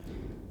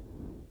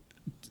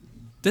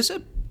 Dis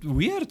 'n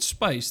weird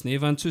space, nee,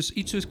 want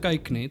iets soos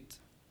kyk net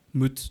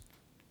moet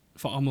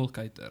vir almal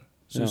cater.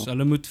 Soos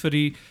hulle moet vir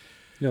die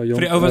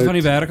ou wat van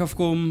die werk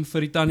afkom,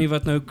 vir die tannie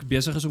wat nou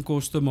besig is om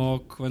kos te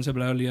maak, want sy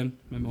bly alleen,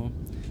 my ma.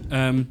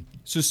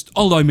 Soos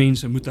al daai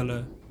mense moet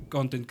hulle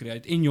content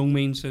create en jong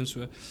mense en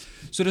so.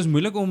 So dis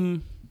moeilik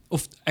om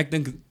of ek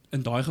dink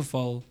in daai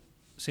geval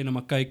sê nou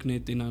maar kyk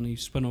net en dan die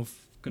spin-off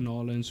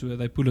kanale en so,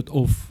 they pull it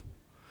off.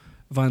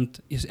 Want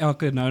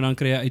elke nou en dan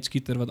kry jy 'n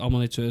uitskieter wat almal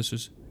net so is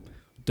soos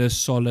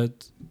dis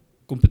solid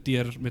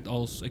kompeteer met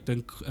als ek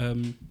dink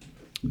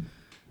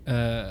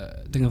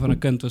dinge van 'n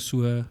kind was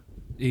so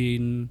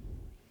en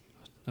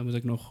dan moet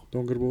ek nog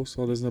Donkerbos,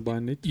 al is nou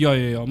baie net.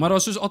 Ja, maar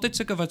daar's soos altyd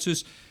sulke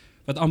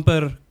wat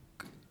amper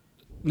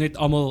net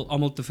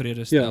almal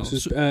tevrede stel. Ja,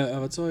 soos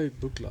wat sê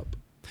book club.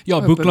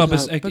 Ja, book club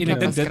is Book ek club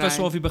dink is dit was great.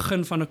 so of die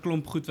begin van 'n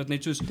klomp goed wat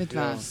net soos Dit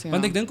was,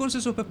 want ek dink ons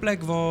is op 'n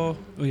plek waar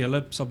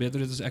julle sal beter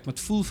weet as ek, maar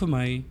dit voel vir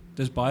my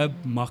dis baie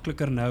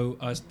makliker nou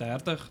as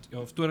 30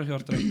 of 20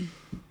 jaar terug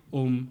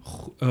om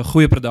 'n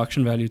goeie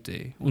production value te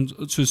hê. Ons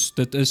soos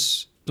dit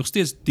is nog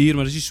steeds duur,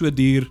 maar dit is nie so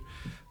duur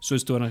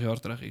soos 20 jaar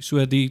terug nie.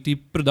 So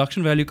die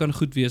production value kan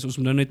goed wees. Ons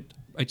moet nou net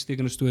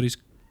uitstekende stories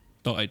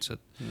daar uitsit.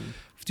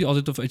 Of jy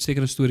altyd of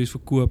uitstekende stories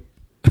verkoop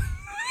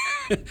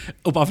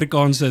op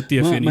Afrikaanse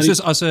TV nie.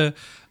 Soos as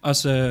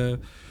 'n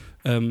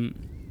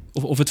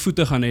of dit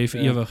voete gaan hê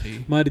vir ewig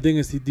hier. Maar die ding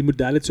is die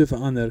model het so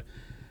verander.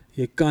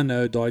 Jy kan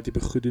nou daai tipe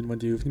goed doen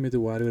want jy hoef nie met 'n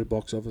worry oor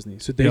box office nie.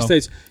 So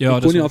destyds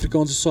kon jy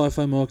Afrikaanse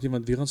sci-fi maak nie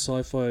want wie gaan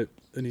sci-fi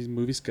in die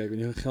movies kyk want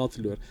jy gaan geld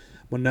verloor.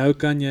 Maar nou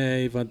kan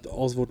jy want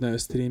alles word nou 'n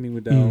streaming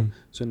model.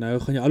 So nou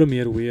gaan jy al hoe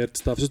meer weird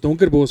stuff. Soos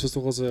Donkerbos was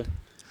tog al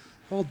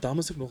 'n dan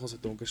is ek nog as 'n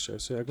donker show.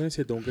 So ek wil net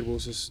sê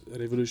Donkerbos is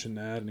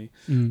revolusionêr nie.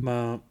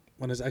 Maar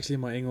want is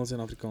actually maar Engels en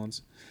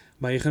Afrikaans.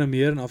 Maar jy gaan nou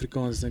meer in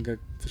Afrikaans dink ek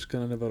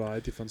verskillende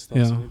variety van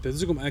stuff. So, dit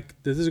is hoekom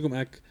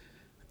ek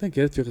dink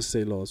jy het vir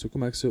gesê laas.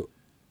 Hoekom ek so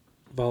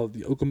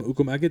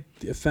hoekom ek 'n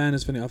fan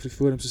is van die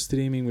Afriforum se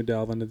streaming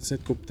model want dit is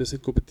net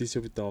kompetisie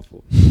op die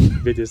tafel.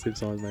 Weet jy stem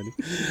saam met my nie.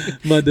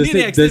 Maar dis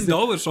ek stem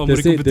daaroor saam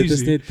met die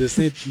kompetisie. Dis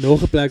net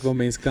nog 'n plek waar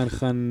mense kan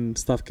gaan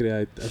stuff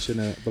create as jy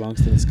nou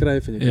belangstelling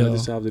skryf en jy kan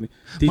dit self doen.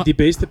 Die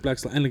beste plek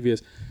sal eintlik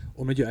wees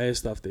om net jou eie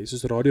stuff te hê.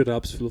 Soos Radio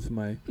Raps voel vir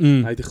my.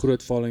 Hy het 'n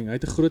groot following. Hy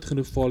het 'n groot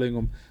genoeg following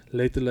om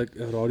letterlik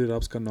 'n Radio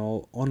Raps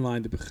kanaal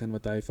online te begin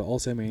wat hy vir al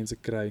sy mense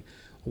kry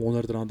om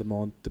R100 'n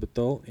maand te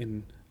betaal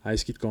en hy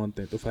skiet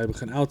content of hy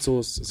begin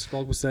outsource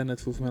skalkbestaan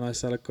net voel vir my daai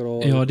selfe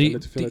kraal. Ja,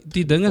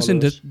 die ding is en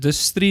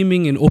dis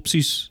streaming en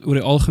opsies oor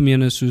die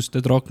algemeen is soos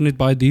dit raak net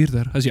baie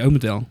duurder as die ou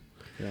model.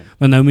 Ja.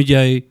 Want nou moet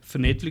jy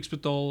vir Netflix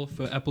betaal,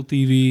 vir Apple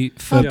TV,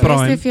 vir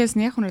Prime. TV is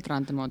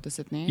R900 'n maand, is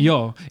dit nie?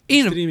 Ja.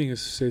 En streaming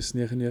is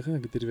 $6.99,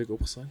 ek het hierdie week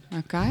opgesign.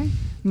 Okay.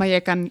 Maar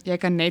jy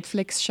kan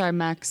Netflix,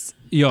 Showmax,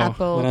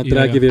 Apple. Maar dan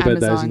trek jy weer by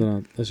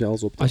R1000 as jy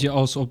alles op. As jy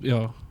alles op,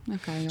 ja.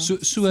 Okay, ja.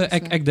 So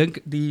ek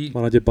dink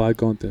maar dat jy baie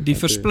content. Die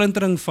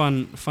versplintering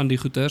van die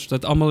goeders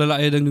dat almal hulle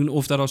eie ding doen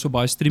of dat daar so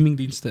baie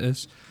streamingdienste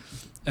is.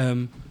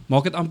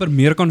 Maak dit amper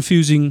meer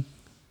confusing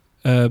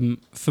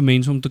vir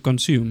mense om te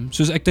consume.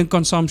 Soos ek dink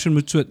consumption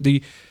moet so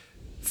die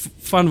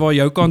van waar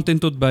jou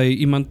content tot by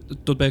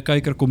 'n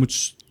kyker kom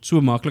moet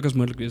so maklik as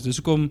moontlik wees. Dis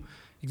hoekom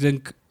ek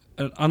dink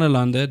in ander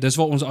lande, dis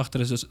waar ons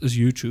agter is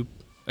YouTube.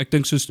 Ek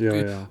dink soos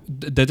Ja.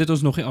 dit het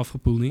ons nog nie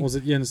afgepoel nie. Ons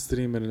het een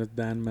streamer en dit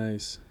Dan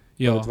Meis.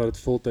 Ja. Wat dit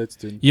voltyds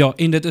doen. Ja,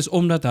 en dit is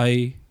omdat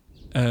hy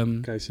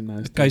Casey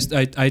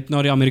Neistat. hy het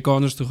na die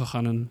Amerikaners toe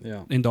gegaan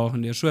Ja. en daar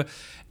gaan leer. So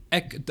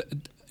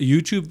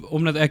YouTube,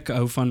 omdat ek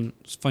hou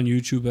van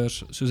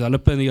YouTubers, soos hulle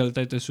punt die hele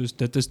tyd is soos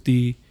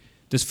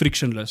dis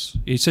frictionless.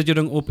 Jy sit jou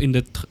ding op en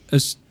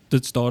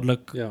dit's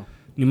dadelik. Ja.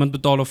 Niemand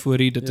betaal daarvoor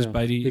nie, dit is Ja.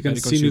 by die Jy kan by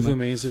die sien hoeveel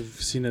consumer. mense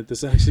sien dit.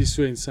 Dis actually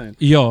so insane.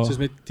 Ja. Soos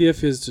met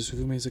TV is dit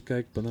hoeveel mense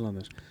kyk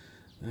binnelanders.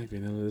 Ek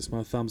weet nie, dis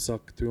maar thumbs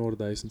up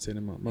 200,000 sê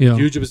net maar. Maar Ja. met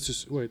YouTube is dit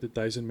so,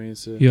 1000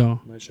 mense. Ja.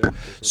 My show.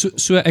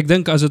 So ek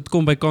dink as dit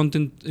kom by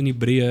content in die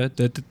breë,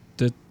 dit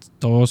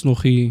daar's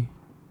nog nie,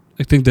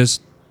 ek dink dis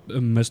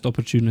 'n missed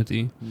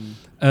opportunity.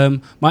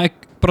 Maar ek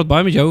praat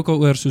baie met jou ook al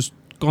oor soos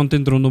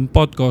content rondom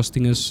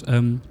podcasting is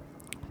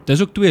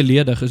dis ook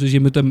tweeledig, soos jy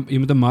moet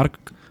 'n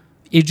mark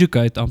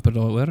educate amper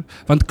daaroor,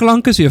 want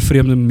klank is nie 'n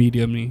vreemde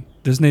medium nie.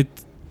 Dis net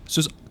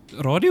soos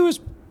radio is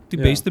die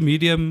Ja. beste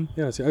medium.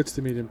 Ja, it's die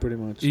oudste medium pretty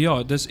much.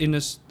 Ja, dis en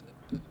is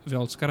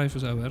wel skryf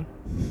is ouer.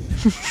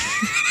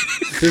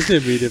 Dis nie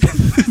 'n medium.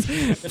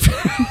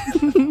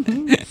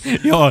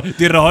 Ja,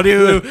 die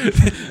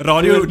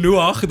radio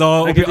Noag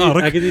daar op die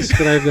ark. Ek het nie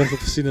skryfdag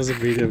gesien as 'n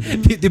medium.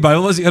 Die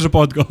Bybel was die eerste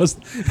podcast.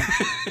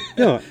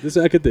 Ja, dis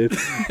ek het dit.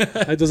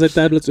 Hy het ons sy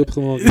tablets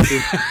opgemaak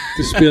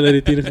te speel uit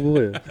die 10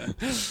 gebooie.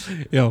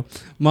 Ja,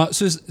 maar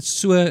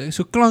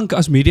so klank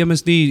as medium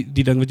is nie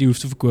die ding wat jy hoef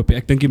te verkoop nie.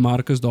 Ek dink die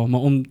mark is daar,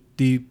 maar om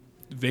die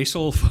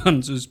wissel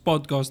van soos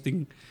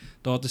podcasting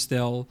daar te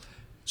stel.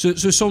 So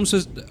soms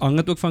hang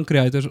dit ook van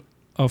creators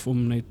af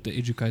om net te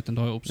educate in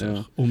daai opsig,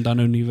 Ja. om dan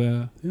nou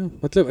nuwe Ja,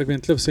 wat ek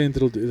weet Cliff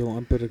Central is al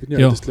amper, ek weet nie,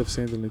 Ja. dit is Cliff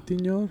Central net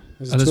 10 jaar.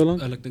 Is dit so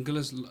lank? ek dink hulle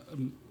is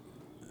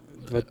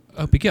Wat?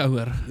 'n bietjie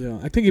ouer. Ja,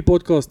 ek dink die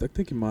podcast, ek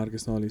dink die mark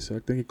is nou al hier so.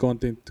 Ek dink die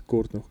content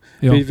kort nog.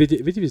 Ja. Weet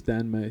jy wie is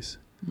Dan Meis?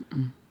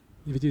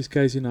 Jy weet jy is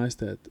Casey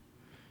Neistat.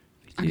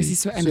 Ek is nie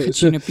so So-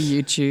 ingetune op die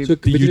YouTube. So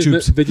Die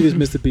YouTubes. weet jy wie is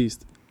Mr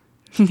Beast?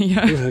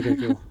 Ja. Okay,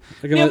 cool.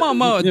 Okay, Nee,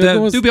 maar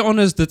to be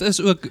honest, dit is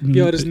ook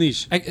ja, dis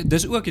niche.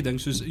 dis ook die ding,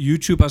 soos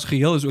YouTube as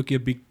geheel is ook 'n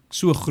bietjie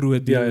so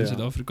groot deel Ja, in ja.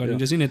 Suid-Afrika. Ja.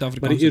 Dis nie net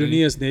Afrikaans. Maar die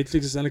ironie is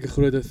Netflix is eintlik 'n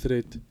groter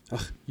threat.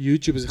 Ag,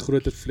 YouTube is 'n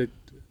groter threat.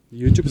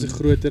 YouTube is 'n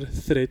groter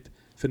threat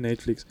vir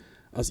Netflix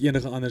as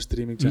enige ander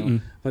streaming channel.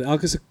 Want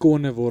elke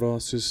sekonde word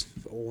daar soos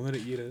honderde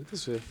ure. Dit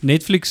is so.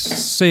 Netflix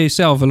sê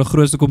self hulle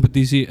grootste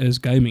kompetisie is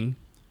gaming.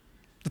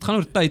 Dit gaan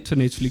oor tyd vir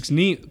Netflix,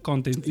 nie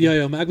content nie.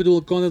 Ja, maar ek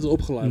bedoel content is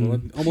opgelaai,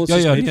 want almal Ja,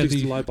 soos ja, nee,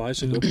 Netflix die- laai baie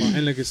shit op, maar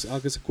eintlik is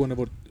elke sekonde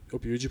word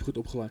op YouTube goed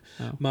opgelaai.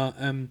 Ja. Maar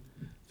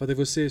wat ek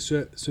wil sê,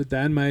 so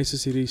Dan Meis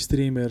is hierdie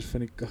streamer van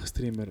die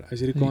streamer. Hy's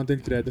hierdie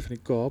content creator van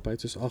die Kaap. Hy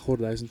het soos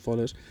 800,000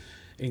 followers.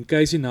 En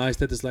Casey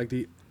Neistat is like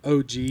die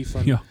OG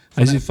van Ja,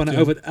 van 'n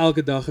ou wat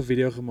elke dag 'n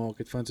video gemaak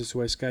het van soos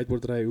hoe hy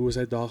skateboard ry, hoe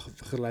sy dag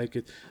gelyk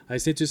het.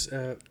 Hy's net soos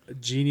 'n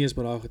genius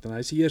maar daag het en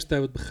hy's die eerste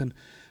ou wat begin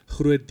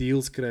groot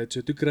deals kry het.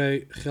 So toe kry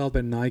hy geld by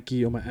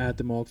Nike om 'n ad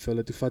te maak vir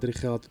hulle. Toe vat hy die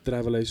geld, toe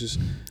travel hy soos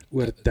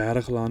oor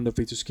 30 lande of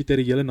iets. So skiet hy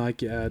die hele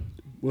Nike ad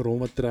oor hom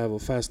wat travel,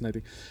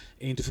 fascinating.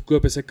 En toe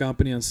verkoop hy sy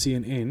company aan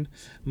CNN,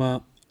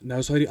 maar nou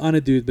is hy die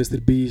ander dude, Mr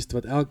Beast,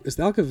 wat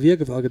elke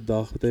week of elke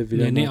dag wat hy 'n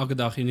video Nee, nie maak. elke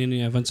dag nie,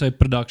 nee, want sy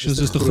productions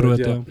is te groot.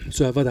 Ja.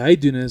 So wat hy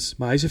doen is,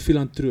 maar hy's 'n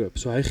filantroop.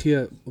 So hy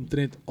gee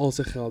omtrent al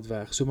sy geld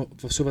weg.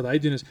 So wat hy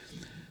doen is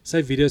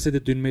sy video's het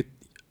te doen met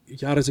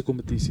jare se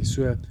kompetisie.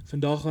 So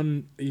vandag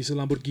gaan hier's 'n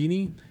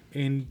Lamborghini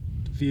en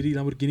wie die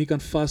Lamborghini kan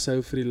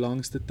vashou vir die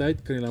langste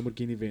tyd, kan die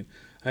Lamborghini wen.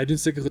 Hy doen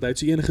sulke goed. Hy het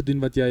so enige gedoen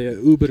wat jy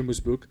 'n Uber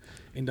moes boek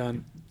en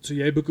dan so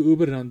jy boek 'n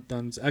Uber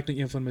dan is ek nou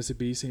een van Mr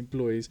Beast se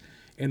employees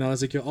en dan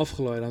as ek jou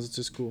afgelaai dan is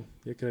dit so cool.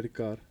 Jy kry die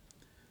kar.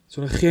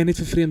 So dan gee hy net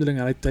vir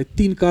vreemdelinge. Hy het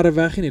 10 karre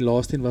weg en die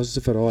laaste een was so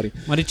 'n Ferrari.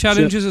 Maar die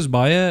challenges is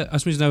baie,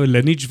 as mens nou 'n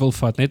lineage wil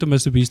vat, net om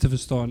Mr Beast te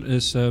verstaan,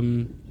 is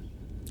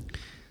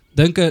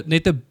dink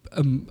net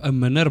 'n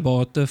minder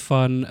bate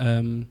van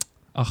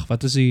ag,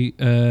 wat is die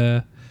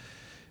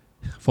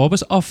waar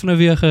was af nou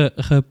weer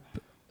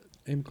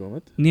MK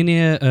wat?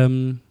 nee,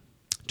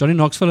 Johnny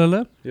Knoxville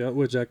hulle. Ja,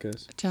 oor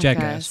Jackass.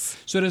 Jackass.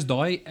 So dis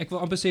daai, ek wil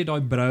amper sê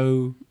daai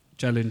bro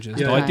challenges.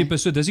 Ja. Daai tipe,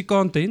 so dis die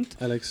content.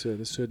 I like so,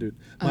 dis so dude.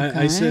 Maar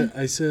Okay.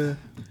 hy's 'n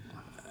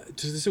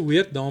dis 'n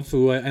weird naam vir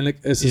hoe hy eintlik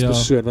is as Ja,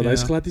 persoon, want ja.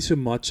 hy's glad nie so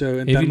macho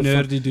in Heavy terme van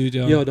nerdy dude,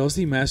 ja. ja, daar's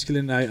die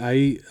masculine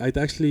hy het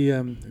actually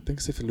ek dink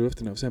sy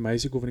verloofde nou, sy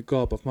meisie kom van die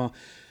Kaap af, maar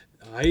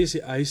hy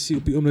is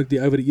op die oomblik die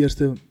ou wat die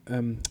eerste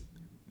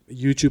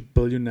YouTube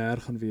biljoenêr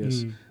gaan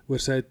wees oor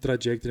sy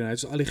trajectory en hy het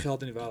so al die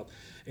geld in die wêreld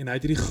en hy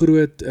het hierdie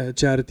groot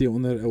charity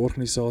onder 'n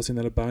organisasie en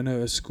hulle bou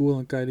nou 'n skool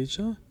in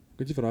Khayelitsha. Ek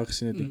weet nie of jy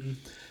gesien het nie.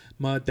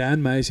 Maar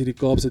Dan Meis, hierdie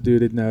Kaapse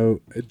dude, het nou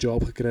 'n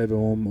job gekry by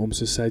hom om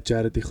so sy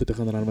charity goed te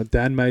gaan ran. Want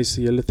Dan Meis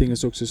se hele ding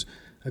is ook soos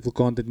ek wil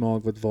content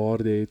maak wat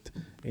waarde het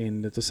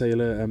en dit was sy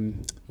hele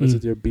was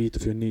dit jou beat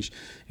of jou niche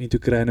en toe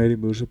kry hy nou die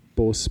moerse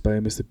pos by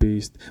Mr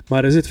Beast.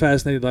 Maar is dit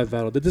fascinating daai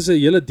wêreld? Dit is 'n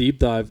hele deep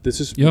dive. Dit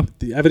is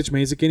die average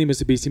mense ken nie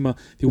Mr Beast nie, maar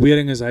die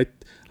weering is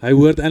hy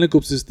hoort eintlik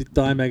op soos die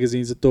Time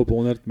magazine se top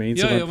 100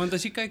 mense. Ja, want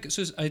as jy kyk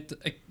soos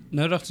ek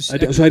nou dag toe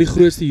so hy die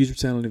grootste YouTube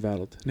channel in die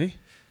wêreld, né?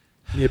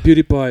 Nee,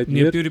 PewDiePie het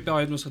nee, PewDiePie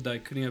het ons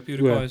geduik. Nee,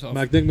 PewDiePie is af.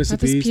 Maar ek dink Mr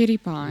Beast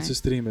is 'n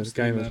streamer,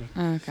 gamer.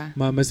 Okay.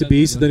 Maar Mr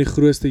Beast is dan die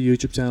grootste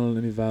YouTube channel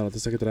in die wêreld,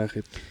 as ek dit reg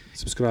het.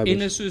 Subscribers.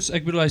 En is soos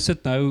ek bedoel hy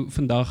sit nou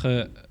vandag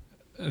 'n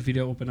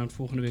video op en dan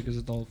volgende week is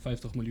dit al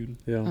 50 miljoen.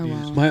 Ja.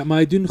 Wow. Maar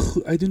hy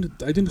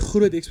doen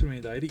groot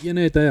eksperimente. Hy die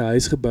ene het hy 'n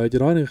huis gebou, het jy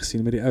daai ding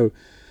gesien met die ou.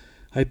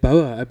 Hy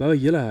bou 'n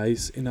hele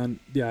huis en dan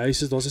die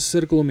huis is daar's 'n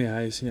sirkel om die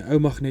huis en die ou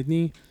mag net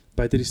nie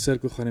buite die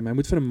sirkel gaan nie. Hy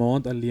moet vir 'n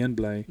maand alleen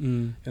bly.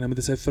 En dan moet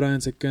hy sy vrou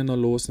en sy kind al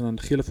los en dan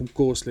gee hulle vir hom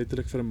kos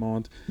letterlik vir 'n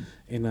maand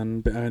en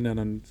dan en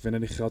dan wen hy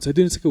die geld. Sy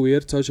doen sulke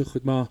weird social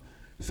goed, maar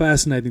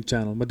fascinating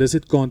channel, maar dis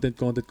dit content.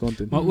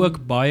 Maar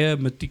ook baie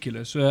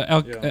meticulous. So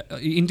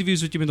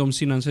interviews wat jy met hom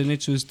sien, dan sê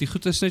net soos die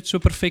goed is net so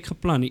perfek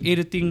geplan. Die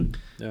editing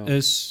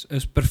is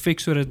perfek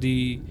sodat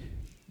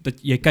dat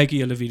jy kyk die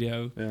hele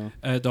video.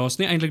 Daar's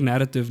nie eintlik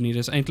narrative nie,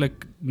 dis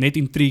eintlik net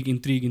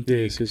intrigue.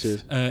 Yes.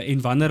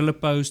 En wanneer hulle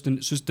post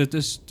en soos dit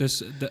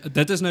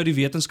is nou die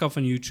wetenskap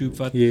van YouTube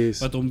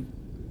wat hom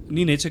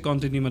nie net sy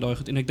content nie, maar daai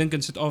goed. En ek dink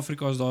in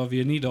Suid-Afrika is daar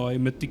weer nie daai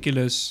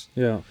meticulous.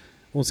 Ja.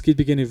 Ons skiet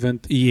bietjie in die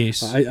wind.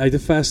 Yes. Hy het 'n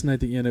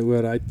fascinating ene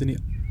oor. Hy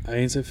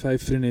en sy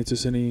 5 vriende het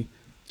soos in die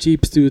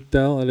cheapste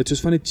hotel. Hulle het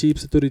soos van die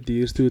cheapste tot die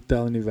duurste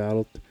hotel in die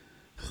wêreld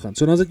gegaan.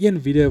 So dan is dit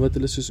een video wat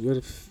hulle soos oor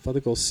wat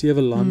ek al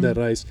 7 lande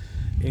reis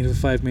en vir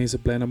 5 mense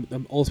bly en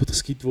dan alles wat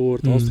geskiet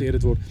word, alles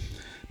geëdit word.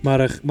 Maar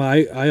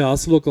hy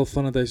hustle ook al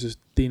vandat hy soos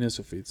 10 is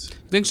of iets.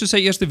 Ek dink so sy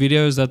eerste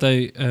video is dat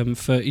hy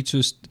vir iets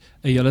soos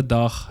 'n hele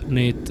dag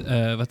net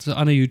wat is 'n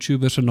ander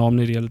YouTuber se naam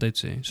net die hele tyd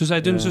sê. Soos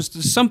hy doen soos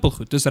simpel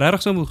goed. Dis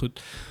regtig simpel goed.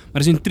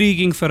 Maar dis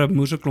intriguing vir 'n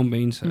moerse klomp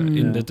mense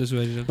en dit is hoe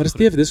hy dit. Maar dis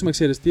TV, dis hoe ek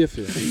sê dis TV.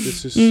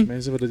 Dis soos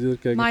mense wat dit hier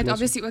kyk. Maar hy het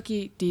obviously ook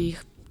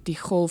die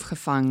golf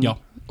gevang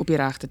op die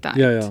regte tyd.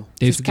 Ja.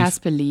 Dis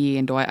Casper Lee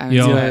en daai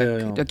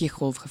ouens ook die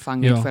golf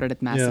gevang het voordat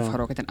dit massive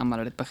geraak het en almal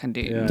het dit begin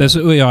doen. Dis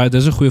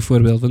 'n goeie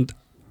voorbeeld want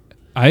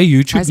hy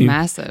YouTube nie,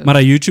 maar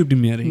hy YouTube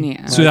nie meer nie. Nee.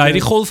 So hy het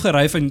die golf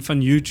gery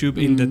van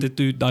YouTube en dit het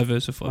toe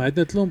diversify. Maar hy het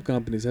net klomp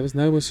companies. Hy was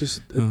nou maar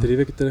soos 3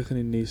 weke terug in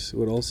die nuus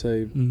oor al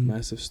sy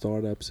massive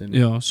startups en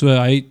ja, so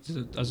hy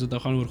as dit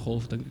nou gaan oor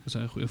golf dink ek is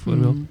hy 'n goeie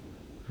voorbeeld.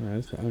 Ja, hy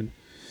het geown.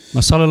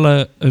 Maar sal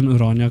hulle in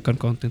Orania kan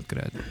content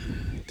kry?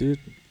 Dude,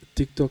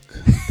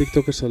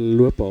 TikTokers sal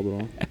loop al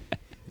bro.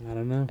 I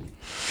don't know.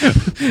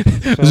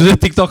 So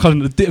TikTok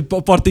gaan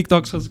 'n paar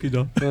TikToks gaan skiet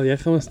dan. Wel, jy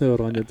gaan ons nou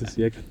Oranje dus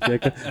jy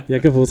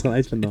kan vir ons gaan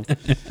uitvind.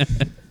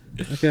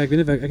 Okay, ek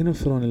weet nie ek het nog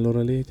vra aan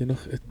Loralie, het jy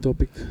nog 'n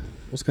topic?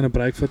 Ons kan 'n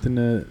break vat en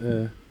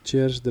 'n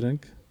cheers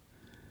drink.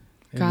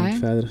 En dan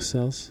verder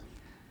gesels.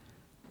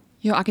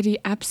 Ja, ek het die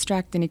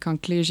abstract en die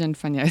conclusion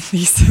van jou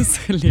thesis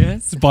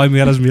gelees. Dis baie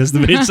meer as meeste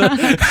mense.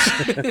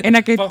 En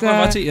ek het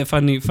wat sê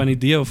van die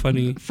idee of van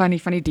die van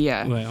die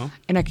idee. O ja.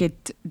 En ek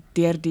het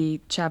deur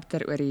die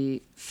chapter oor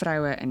die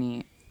vroue in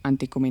die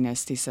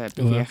anti-kommunistiese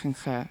beweging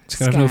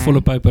skryf nou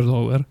volle paper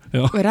daaroor.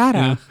 Ja.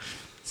 Rarig.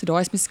 So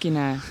daar is miskien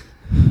 'n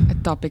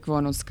topic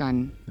waar ons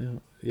kan. Ja,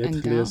 jy het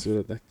gelees oor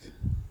dit ek.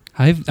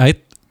 Hy het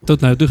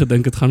tot nou toe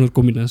gedink dit gaan oor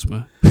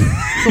kommunisme.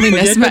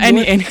 Kommunisme in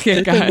die NG.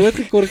 Ek het nooit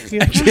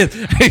gekorrigeer.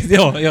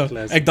 Ja.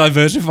 Ek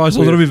diversify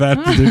sonder om die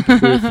werk te doen.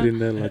 Goeie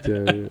vriende,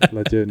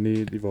 laat jou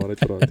nie die waarheid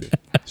praat nie.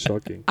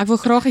 Shocking. Ek wil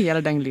graag die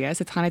hele ding lees.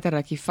 Dit gaan net 'n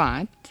rukkie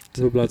vat.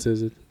 Hoeveel bladsy is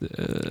dit?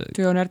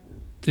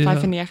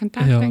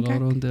 295 dink ek.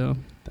 Rond, ja.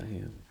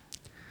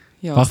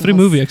 Ja. Wag vir die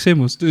movie, ek sê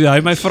mos. Toe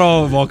hy my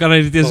vra waar kan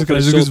hy dit eens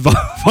kry? So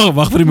ek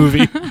wag vir die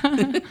movie.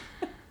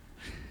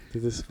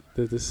 Dit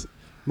is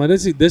maar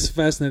dis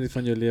fascinating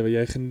van jou lewe.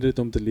 Jy geniet dit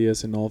om te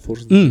lees en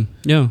navorsing.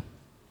 Ja.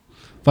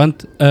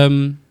 Want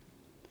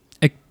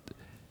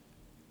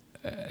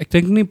ek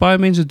dink nie baie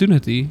mense doen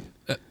dit nie.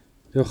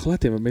 Ja,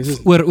 glad nie, maar mense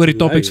oor die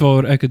topics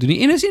waaroor ek dit doen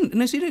nie. En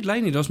is nie dit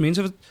lei nie. Daar's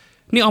mense wat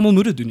nie almal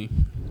moet dit doen nie.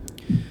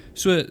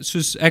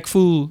 Soos ek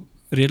voel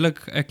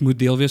redelik ek moet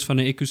deel wees van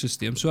 'n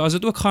ekosisteem. So as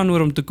dit ook gaan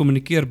oor om te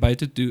kommunikeer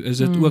buite toe, is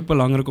dit ook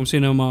belangrik om sê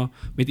nou maar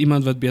met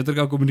iemand wat beter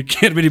kan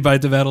kommunikeer met die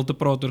buitewêreld te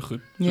praat oor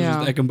goed.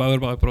 Soos ek en Bouwer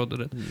baie praat oor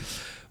dit.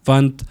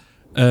 Want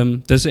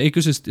dis 'n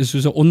ekosisteem, is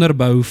soos 'n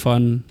onderbou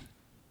van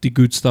die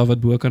good stuff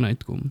wat bo kan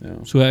uitkom. Ja.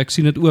 So ek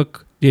sien dit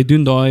ook, jy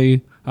doen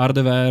daai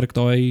harde werk,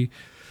 daai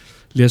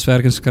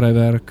leeswerk en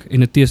skryfwerk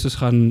en 'n teses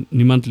gaan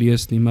niemand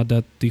lees nie, maar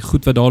dat die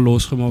goed wat daar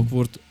losgemaak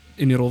word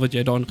en die rol wat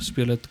jy daarin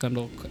gespeel het, kan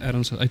dalk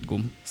ergens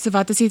uitkom. So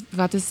wat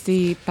is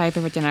die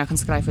paper wat jy nou gaan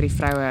skryf vir die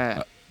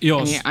vroue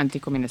in die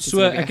anti-kommunistiese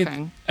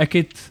beweging? Ek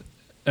het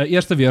 'n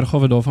eerste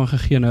weergawe daarvan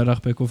gegee nou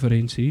dag by 'n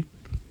konferensie.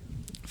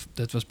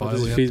 Dit was baie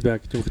goeie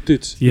feedback, toe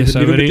getoets. Yes,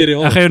 ek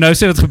gaan jou nou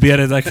sê wat gebeur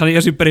het. Ek gaan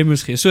eers die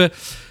premise gee. So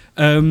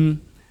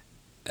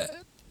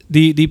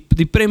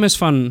die premise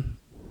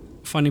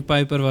van die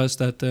paper was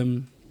dat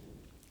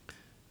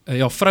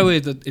ja, vroue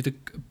het 'n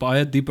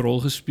baie diep rol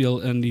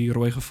gespeel in die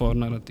rooi gevaar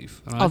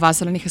narratief. Al was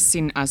hulle nie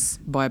gesien as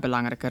baie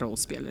belangrike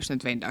rolspelers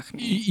noodwendig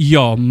nie.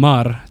 Ja,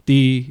 maar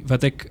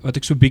wat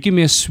ek so bietjie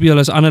mee speel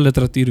is ander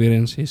literatuur weer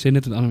eens, jy sê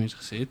net wat ander mense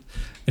gesê het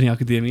in die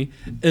akademie,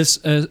 is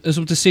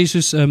om te sê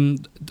soos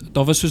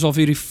daar was soos al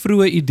vir hierdie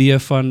vroeë idee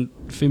van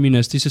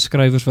feministiese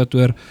skrywers wat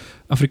oor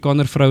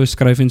Afrikaner vroue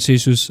skryf en sê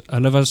soos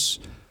hulle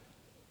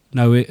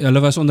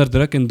was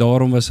onderdruk en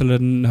daarom was hulle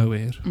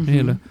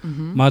nowhere.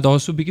 Maar daar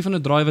is so 'n bietjie van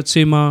 'n draai wat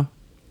sê maar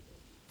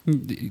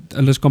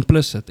hulle is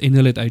complicit en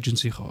hulle het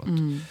agency gehad.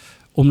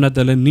 Omdat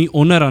hulle nie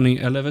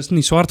hulle was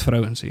nie swart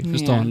vrouens nie,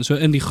 verstaan? Nee. So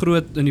in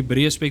die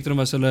breë spektrum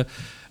was hulle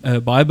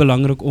baie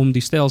belangrik om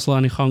die stelsel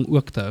aan die gang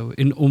ook te hou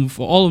en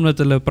veral omdat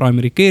hulle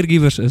primary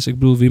caregivers is, ek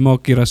bedoel wie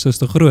maak die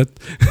rassiste groot?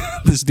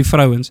 Dis die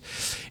vrouens.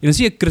 En dan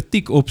sien ek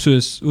kritiek op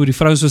soos die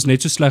vrouens was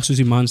net so sleg soos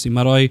die mans nie,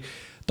 maar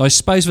daai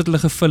space wat hulle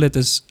gevul het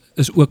is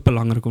ook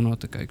belangrik om na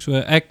te kyk. So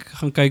ek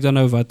gaan kyk dan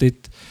nou waar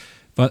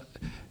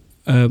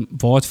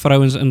het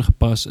vrouens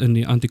ingepas in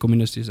die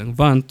anti-kommunistiese ding,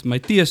 want my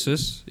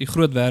tesis, die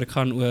groot werk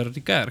gaan oor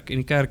die kerk, en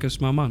die kerk is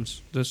maar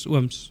mans, dis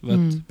ooms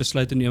wat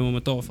besluit neem om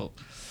 'n tafel.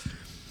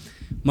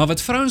 Maar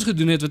wat vrouens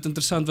gedoen het, wat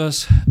interessant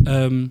was,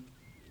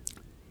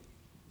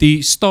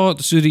 die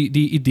staat, so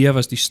die idee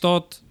was, die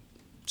staat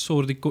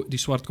sorg die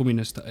swart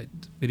kommuniste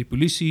uit, met die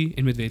polisie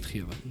en met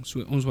wetgewing.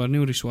 So ons waren nie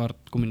oor die swart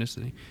kommuniste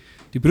nie.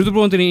 Die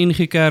Broederbond en die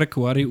NG Kerk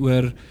worry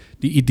oor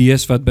die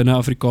idees wat binne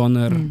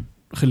Afrikaner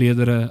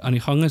geleedere aan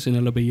die gang is en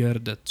hulle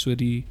beheer dit. So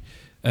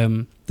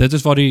dit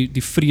is waar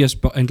die vrees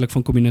eintlik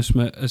van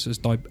kommunisme is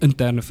daai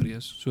interne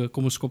vrees. So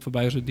kom ons skop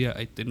verby ons idee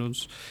uit en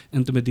ons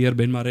intimideer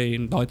Ben Maree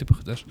en daai tipe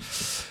goeders.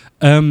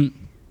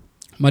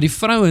 Maar die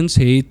vrouens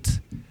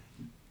het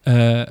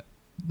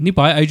nie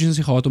baie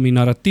agency gehad om die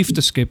narratief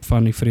te skep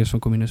van die vrees van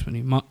kommunisme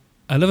nie, maar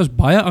hulle was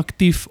baie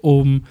aktief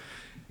om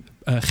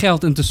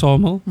geld in te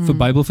samel vir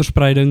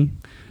Bybelverspreiding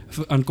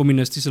aan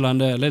kommunistiese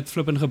lande. Hulle het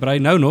flippend gebrei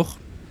nou nog.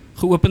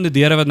 Geopende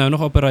deure wat nou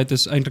nog operate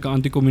is eintlik 'n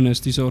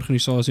anti-kommunistiese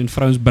organisasie en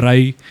vrouens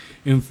brei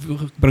en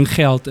bring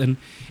geld in.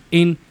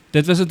 En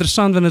dit was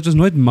interessant want dit was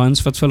nooit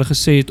mans wat vir hulle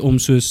gesê het om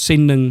so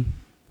sending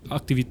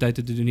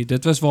aktiwiteite te doen nie.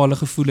 Dit was waar hulle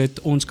gevoel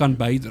het ons kan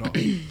bydra.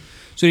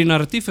 So die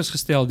narratief is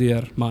gestel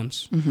deur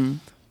mans.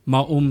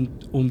 Maar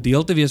om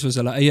deel te wees was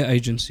hulle eie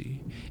agency.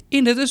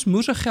 En dit is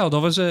moeë geld.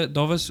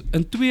 Daar was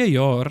in 2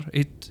 jaar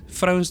het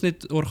vrouens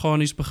net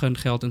organies begin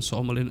geld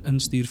insamel en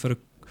instuur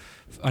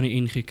aan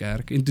die NG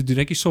Kerk. En toe doen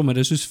ek die somme,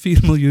 dis soos 4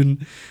 miljoen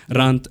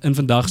rand in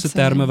vandagse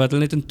terme wat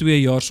hulle net in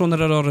 2 jaar sonder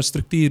dat daar 'n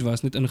struktuur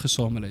was net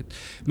ingesamel het.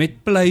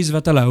 Met plays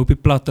wat hulle hou op die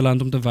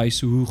platteland om te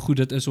wys hoe goed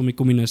dit is om die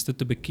kommuniste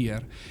te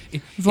bekeer.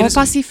 Waar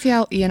pas die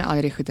VLI en al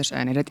hierdie goeders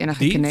in? Het dit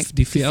enige connect?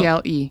 Die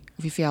VLI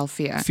of die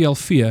VLV?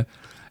 VLV.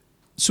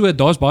 So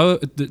daar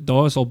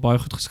is al baie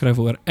goed geskryf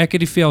oor. Ek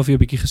het die VLV 'n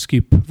bietjie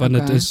geskiep want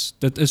dit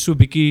is so 'n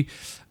bietjie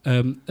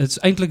dit is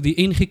eintlik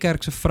die NG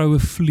Kerk se vroue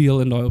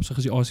vleuel in daai opsig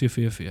is die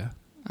ACVV.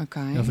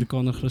 Okay. Die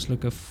Afrikaner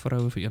Christelike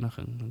Vroue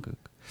Vereniging dink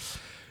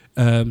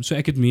ek. So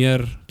ek het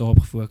meer daarop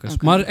gefokus.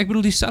 Okay. Maar ek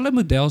bedoel dieselfde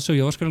model sou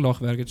jy waarskynlik daar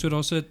gewerk het. So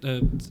daar's 'n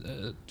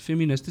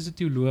feministiese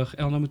teoloog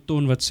Elna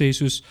Mouton wat sê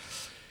soos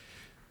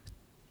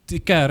die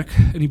kerk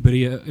in die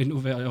breë en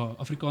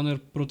Afrikaner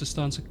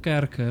protestantse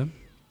kerke,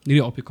 nie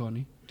die APK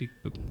nie, die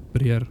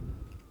breër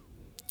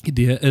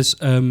idee is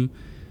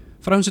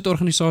vrouens het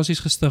organisasies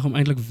gestig om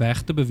eintlik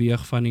weg te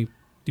beweeg van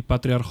die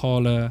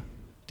patriargale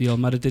deel,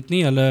 maar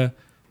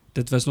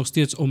dit was nog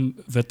steeds om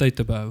witheid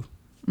te bou.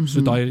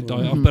 So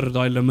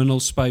daai liminal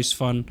space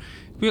van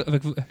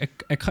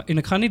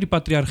ek gaan nie die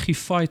patriargie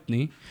fight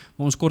nie,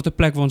 maar ons kort 'n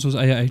plek waar ons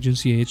eie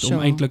agency het om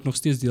eintlik nog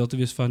steeds deel te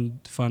wees van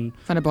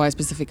 'n baie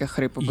spesifieke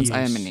groep op ons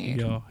eie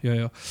manier.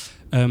 Ja.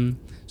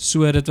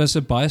 So dit was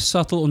 'n baie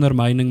subtle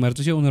ondermyning, maar dit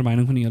was nie 'n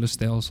ondermyning van die hele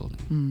stelsel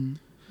nie.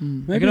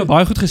 Ek het nou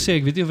baie goed gesê,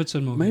 ek weet nie of dit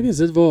sin maak. Maybe is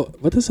dit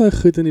wat is daai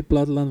goed in die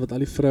platteland wat al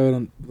die vroue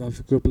dan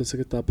verkoop hulle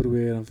sulke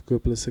Tupperware, dan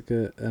verkoop hulle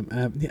sulke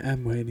nie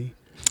Amway nie.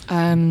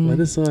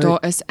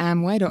 Daar is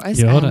Amway,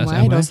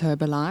 daar's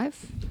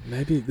Herbalife.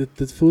 Maybe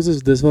dit voel soos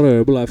dis waar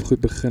Herbalife goed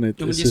begin het.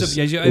 Ja, maar jy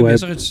is jou eie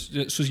besigheid,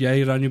 soos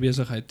jy run jou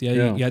besigheid.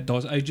 Jy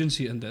daar's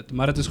agency in dit,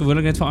 maar dit is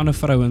gewoonlik net vir ander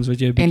vrouens wat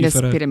jy 'n bietjie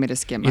vir 'n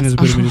piramideskema. En dis 'n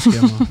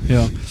piramideskema.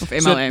 Ja. Of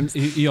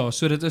MLMs.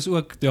 So dit is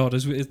ook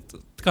dit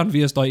kan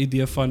wees daai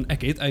idee van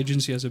ek het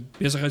agency as 'n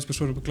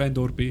besigheidspersoon op 'n klein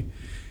dorpie.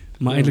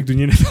 Maar eintlik doen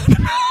jy net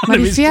maar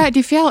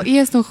die VLI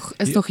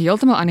is nog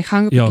heeltemal aan die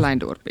gang op die klein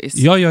dorpies.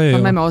 Ja.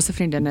 Van my ma se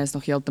vriendinne is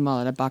nog heeltemal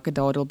hulle bakke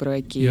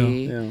dadelbroodjie.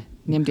 Ja.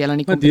 Neem deel aan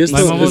die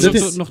kompetisie.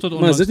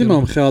 Maar is dit nie maar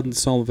om geld te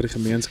samel vir die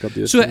gemeenskap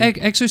so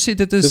ek sou sê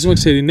dit is dis wat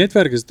ek sê die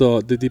netwerk is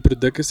daar die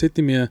produk is net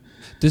nie meer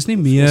dis nie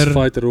meer ons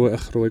fight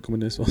rooi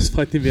kommunisme ons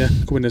fight nie meer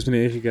kommunisme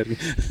in die NG Kerk nie.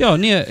 Ja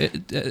nee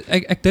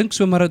ek dink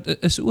so maar dit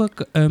is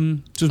ook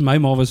soos my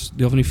ma was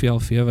deel van die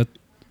VLV wat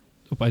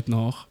op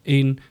uitnaag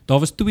en daar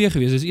was 2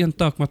 gewees, dis 1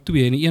 tak maar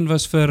 2 en die een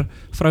was vir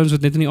vrouens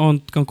wat net in die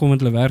aand kan kom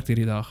want hulle werk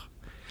hierdie dag.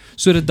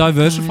 So dit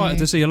diversify,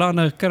 dit is 'n hele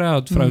ander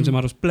crowd vrouens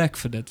maar ons plek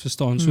vir dit,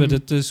 verstaan. So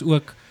dit is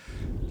ook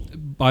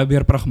baie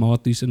meer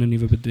pragmaties in 'n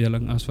nuwe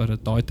bedeling as wat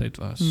dit daai tyd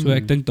was. So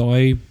ek dink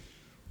daai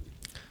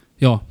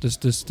ja,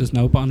 dis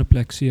nou op 'n ander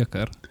plek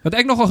seker. Wat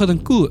ek nogal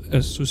gedink cool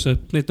is, soos 'n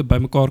net 'n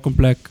bymekaar kom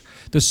plek,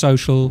 dis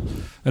social.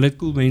 Hulle het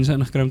cool mense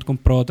ingekry om te kom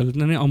praat. Hulle het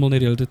nou nie almal net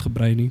die hele tyd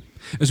gebrei nie.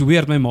 Is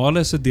weird, my ma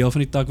is 'n deel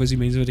van die tak was die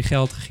mense wat die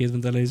geld gegee het,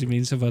 want hulle is die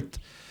mense wat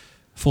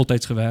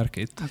voltyds gewerk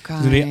het.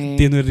 Okay.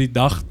 Teenoor die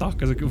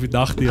dagtak, as ek op die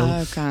dagdeel,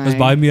 Okay. was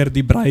baie meer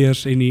die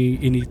breiers en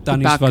die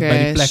tannies wat by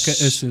die bakkers.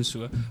 plekke is en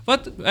so.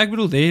 Wat ek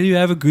bedoel, there you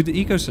have a good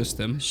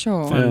ecosystem.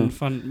 Sure.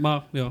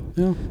 Maar ja,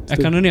 Ja, ek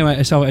kan nou nie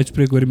myself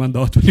uitspreek oor die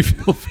mandaat van die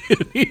veel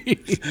nie.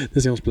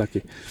 dis nie ons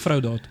plekkie.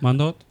 Vroudaat,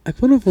 mandaat. Ek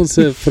wonder of ons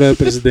 'n vroue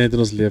president in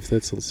ons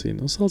leeftyd sal sien.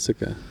 Ons sal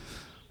seker.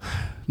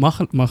 Mag.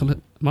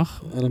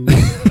 Hulle mag.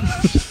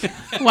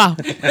 Wow.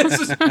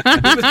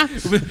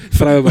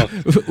 Vroue mag.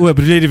 O,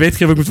 bedoel jy die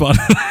wetgewing moet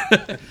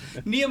verander?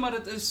 Nee, maar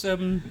dit is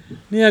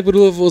Nee, ek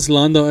bedoel of ons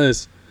land daar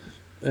is.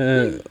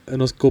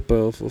 In ons koppe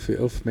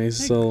of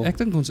mense sal ek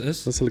dink ons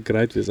is. dat sal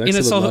great wees. Ek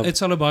En sal dit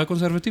sal 'n baie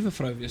konservatiewe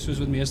vrou wees, soos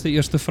wat meeste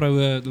eerste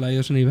vroue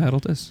leiers in die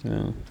wêreld is.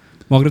 Ja.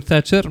 Margaret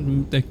Thatcher,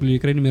 ek bedoel jy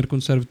kry nie meer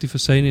konservatiewe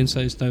sy nie en sy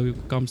is nou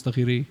kamstig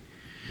hierdie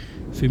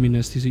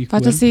feministiese ikoon.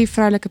 Wat was die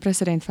vroulike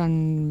president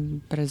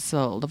van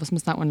Brazil? Dat was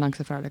mos nou onlangs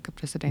 'n vroulike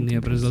president. Nee,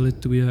 in Brazil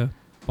het twee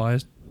baie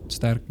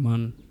sterk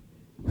man.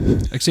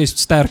 Ek sê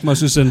sterk, maar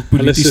soos in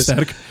polities soos-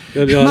 sterk.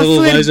 Ja, Maar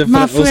hulle wil wys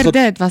maar voor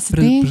dit was dit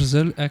nie.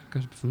 Brazil, ek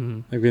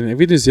Ek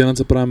weet New Zealand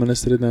se prime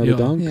minister het nou Ja.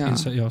 bedank. Ja. en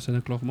sy het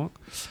nou klaar gemaak.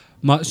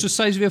 Maar so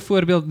sy is weer 'n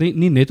voorbeeld,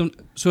 nie net om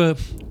so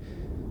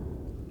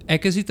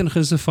ek is nie ten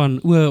gunste van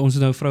ons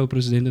het nou 'n vroue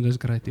president en dis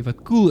great nie.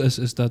 Wat cool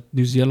is dat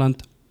New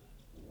Zealand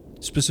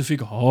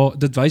spesifiek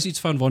dit wys iets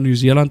van waar New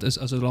Zealand is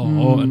as hulle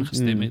haar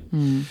ingestem het.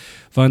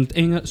 Want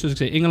soos ek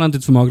sê, Engeland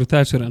het vir Margaret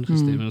Thatcher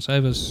ingestem en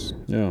sy was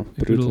Ja,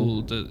 ek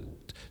brutal. bedoel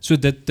so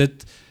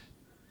dit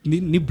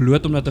nie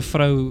bloot omdat 'n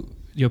vrou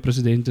jou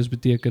president is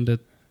beteken dit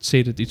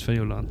sê dit iets van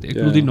jou land. Ek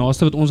bedoel die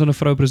naaste wat ons aan 'n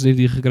vrou president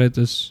hier gekry het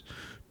is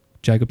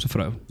Jacob se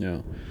vrou.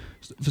 Ja.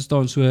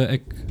 Verstaan, so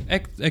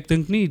ek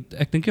dink nie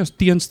as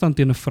teenstand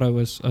teen 'n vrou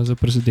is as 'n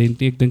president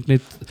nie. Ek dink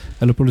net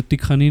hulle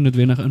politiek gaan nie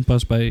noodwendig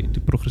inpas by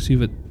die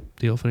progressiewe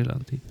deel van die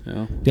land nie.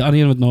 Ja. Die ander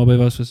een wat naby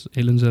was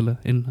Helen Zille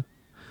en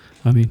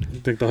I mean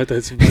Ek dink daai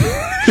tyd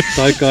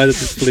daai guy dat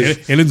is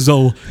vlieg. Helen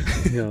Zille.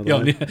 Ja, Ja,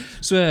 daai- nee.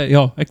 So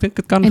ja, ek dink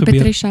dit kan En gebeur.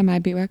 Patricia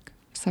maybe ook.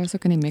 Sy was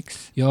ook in die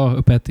mix. Ja,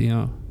 'n Patty,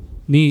 ja.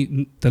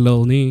 Nie te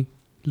lul nie,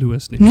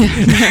 Louis nie.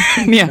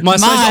 Nee, Maar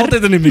sy is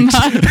altyd in die mix.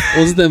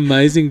 Ons het 'n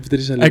amazing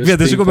Patricia Ek weet,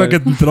 dis hoekom ek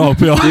dit drop,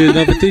 ja. Dude,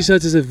 nou Patricia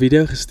het 'n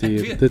video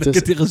gestuur. Ek het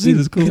dit gesien,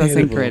 dis cool. That's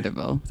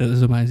incredible. Dit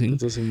is amazing.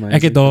 Dit was amazing.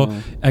 Ek het daar Ja.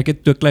 ek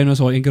het toe klein was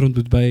haar een keer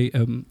ontmoet by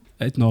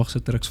uit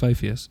nagesit Trix 5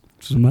 fees.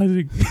 It was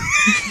amazing.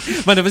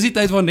 Maar dit was die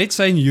tyd waar net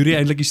sy en Yuri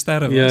eintlik die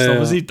sterre was. Ja,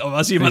 ja. Daar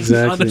was iemand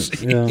Exactly. anders.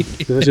 Ja,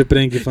 dit was 'n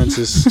prentjie van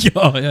soos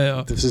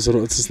Ja. dit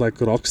is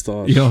like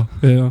rockstar. Ja.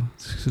 Good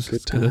Dit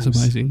is times.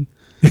 amazing.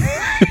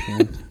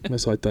 Ek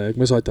mis daai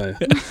tye.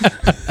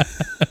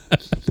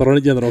 Daar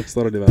is 'n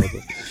rockstar in die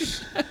wêreld.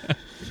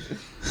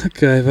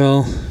 Okay,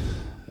 wel.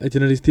 Het jy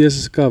nou die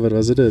thesis cover,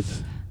 was dit?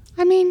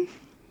 I mean,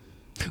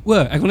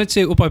 Ek wil net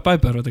sê op daai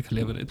paper wat ek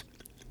gelewer het.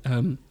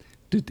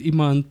 Toe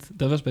iemand,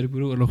 dat was by die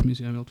Boereoorlog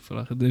Museum heel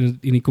toevallig.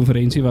 In die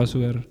konferensie was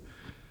oor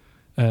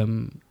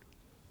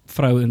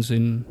vrouens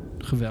en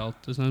geweld.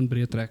 Dis nou 'n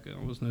breë trek,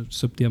 ons nou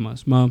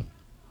subtemas, maar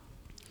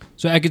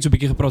so ek het so 'n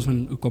bietjie gepraat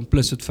van hoe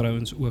complicit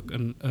vrouens ook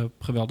in 'n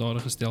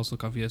gewelddadige stelsel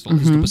kan wees, al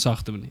is dit op 'n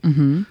sagte manier.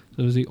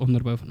 So dis die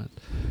onderbou van dit.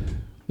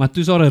 Maar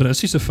toe is daar 'n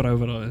Russiese vrou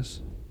wat daar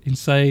is en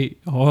sy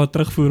haar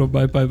terugvoer op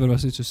my paper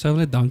was net so sy wil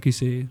net dankie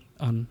sê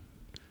aan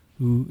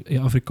hoe die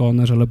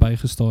Afrikaners hulle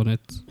bygestaan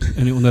het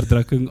in die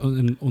onderdrukking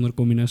en onder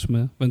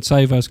kommunisme, want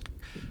sy was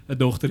 'n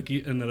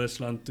dogtertjie in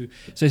Rusland toe.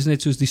 Sy is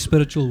net soos die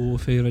spiritual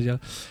warfare wat jy.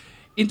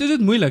 En dit is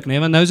dit moeilik, nee,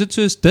 want nou is dit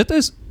soos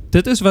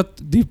dit is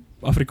wat die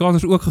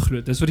Afrikaners ook geglo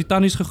het. Dis wat die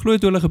tannies geglo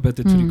het toe hulle gebid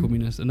het vir die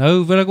kommuniste.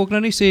 Nou wil ek ook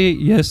nou nie sê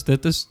yes,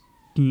 dit is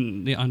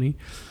nie Annie.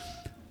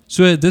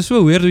 So dis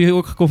so weird hoe jy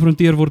ook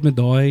gekonfronteer word met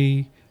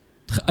daai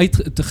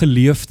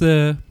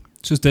geleefde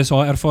soos dis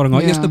haar ervaring.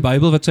 Haar eerste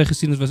Bybel wat sy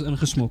gesien het was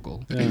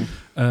ingesmokkel.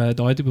 Ja.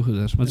 Daai tipe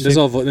goeders. Maar Dis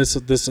al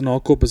dis in haar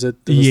kop is dit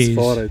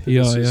waarheid.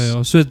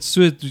 Ja. So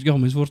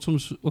mens word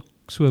soms ook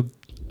so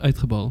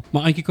uitgebal.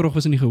 Maar Antjie Krog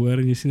was in die gehoor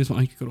en jy sien dis van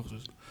Antjie Krog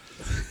soos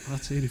wat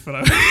sê die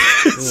vrou?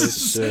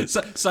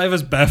 Sy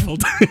was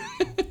baffled.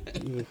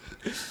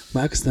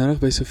 Maar ek is nou nog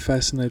by so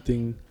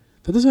fascinating.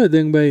 Wat is daai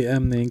ding by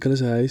Henkel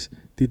se huis?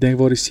 Die ding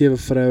waar die 7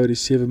 vroue die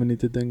 7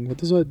 minute ding.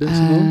 Wat is daai ding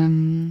se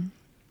naam?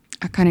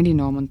 Ek kan nie die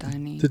naam onthou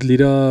nie. Dit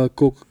Lida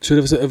Kok. So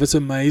it was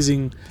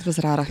amazing. Dit was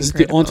regtig Dis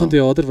die aand van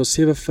teater was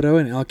 7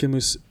 vroue en elkeen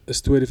moes 'n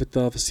storie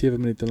vertel vir 7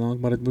 minute lank,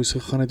 maar dit moes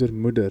gegaan het oor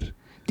moeder.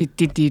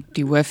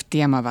 Die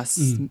hooftema was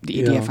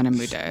die idee van 'n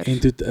moeder. En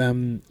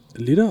toe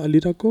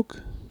Lida Kok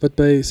wat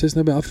by sy's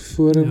nou by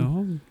Afroforum.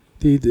 Ja.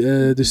 Die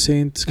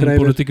dosent In skrywer.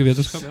 politieke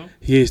wetenskap, ja.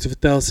 Yes, toe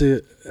vertel sy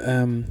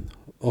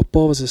haar pa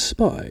was 'n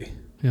spy.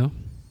 Ja.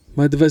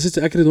 Maar dit was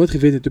ek het dit nooit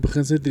geweet nie. Toe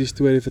begin sy die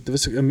storie, dit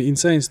was 'n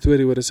insane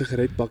storie oor 'n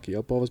sigaretpakkie.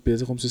 Jou pa was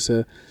besig om soos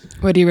 'n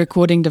Oor die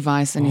recording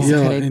device in die ja,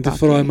 sigaretpakkie. en te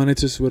vra hy maar net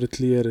soos oor die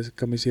kleur,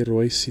 kan mens die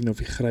rooi sien of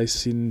die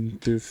grys sien,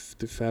 toe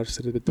verf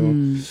sy dit betaal.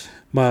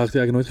 Maar ek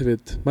het nooit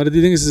geweet. Maar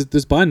die ding is dit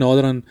is baie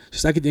nader aan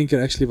soos ek het een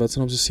keer actually wat sy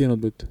hom se seun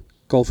ontmoet.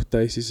 Calvin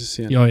Tuisie se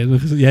seun. Ja,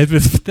 jy het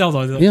vertel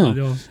daai.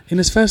 Ja. En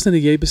is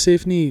fascinerend, jy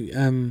besef nie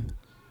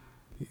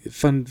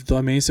van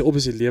daai mense op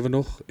is die lewe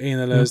nog en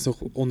hulle is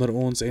nog onder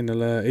ons en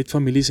hulle het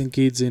families en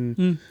kids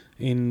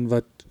en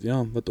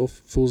wat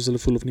of voel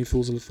of nie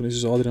voel nie,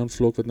 soos Adrian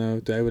Vlok wat nou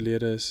toe hy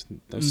oorlede is,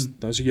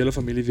 nou is die hele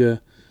familie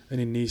weer in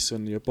die nuus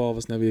en jou pa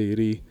was nou weer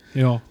hierdie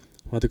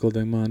wat ek al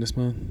dink, man, dis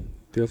maar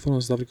deel van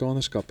ons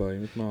Afrikanerskap, jy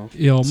moet maar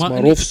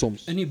maar rof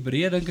soms. In die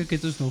breë dink ek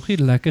het ons nog nie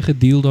lekker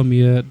gedeel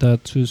daarmee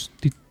dat soos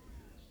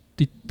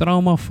die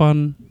trauma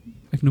van,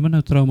 ek noem dit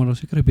nou trauma, dat is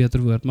seker 'n beter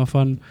woord, maar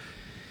van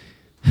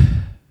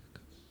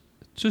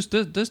soos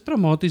dis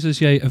traumaties as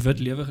jy 'n wit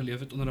lewe geleef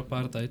het onder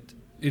apartheid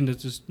en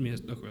dit is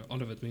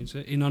alle wit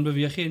mense en dan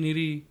beweeg jy in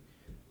hierdie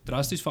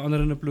drasties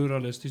veranderende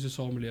pluralistiese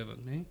samelewing,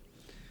 né?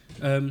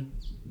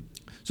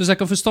 Soos ek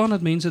kan verstaan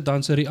dat mense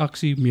dan se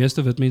reaksie,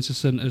 meeste wit mense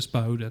sin is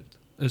behoudend,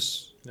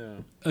 is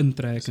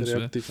intrek en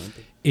so.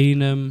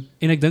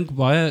 En ek dink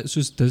baie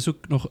soos dis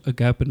ook nog 'n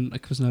gap en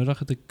ek was nou dag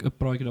het ek 'n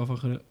praatjie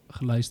daarvan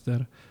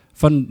geluister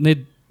van net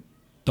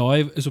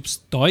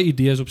daai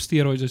idee is op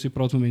steroids as jy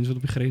praat met mense wat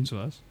op die grens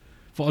was.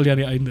 Veral jy aan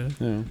die einde.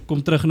 Ja.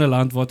 Kom terug in 'n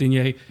land waarin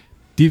jy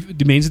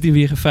die mense teen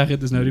wie jy geveg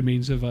het is nou die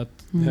mense wat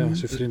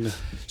so vriende.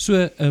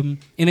 So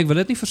en ek wil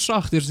dit nie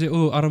versag deur sê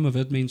arme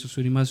wit mense of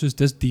so nie, maar soos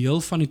dis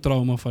deel van die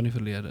trauma van die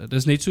verlede.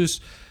 Dis net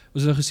soos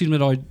ons het gesien met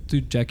daai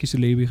toe Jackie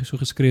Celebi so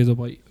geskree het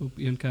op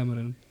Ian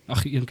Cameron.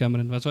 Ian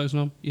Cameron, wat was sy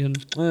naam? Ian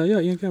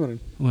Cameron.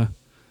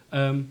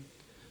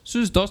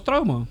 Soos daar's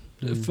trauma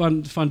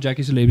van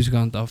Jackie Celebi se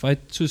kant af. Hy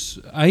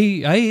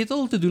het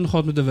al te doen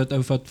gehad met 'n wit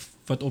ou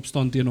wat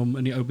opstaan teen hom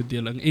in die ou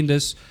bedeling. En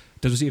dit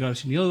was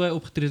irrasioneel hoe hy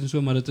opgetree het en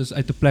so, maar dit is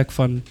uit 'n plek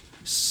van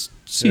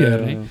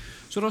seer, hè.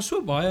 So daar's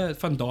so baie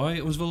van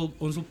daai ons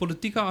wil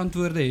politieke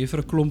antwoorde hê vir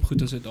 'n klomp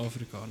goed in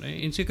Suid-Afrika, hè.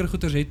 En sekere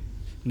goeters het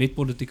net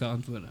politieke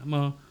antwoorde,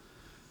 maar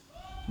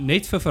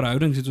net vir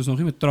verhoudings het ons nog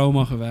nie met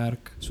trauma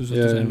gewerk soos wat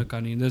ons eintlik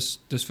kan nie. En dis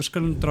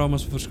verskillende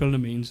traumas vir verskillende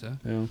mense.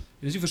 Ja. En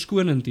dis nie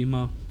verskonend nie,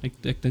 maar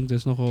ek dink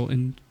dis nogal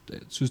en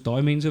soos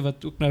daai mense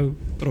wat ook nou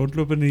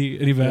rondloop in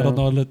die wêreld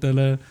daar dat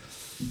hulle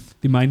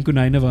die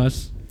mynkonijne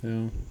was.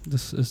 Ja.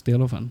 Dis is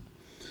deel van.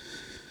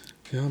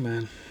 Ja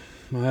man.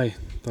 Maar hey,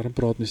 daarom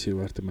praat mens hier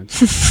oor ten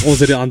minste. Ons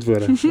het die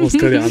antwoorde. Ons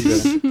kry die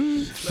antwoorde.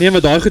 Nee,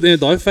 maar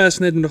daai vers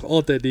net nog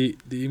altyd die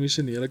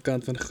emosionele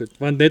kant van goed.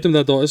 Want net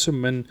omdat daar is so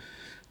min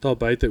daar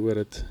buite oor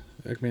dit.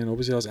 Ek meen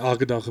obviously daar's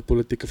elke dag 'n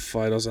politieke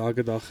fight, daar's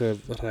elke dag 'n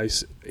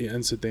reis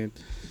insident.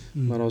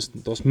 Maar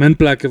daar's min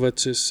plekke wat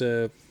soos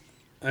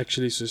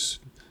actually soos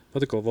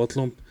wat ek al wat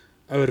klomp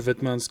ouer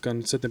witmans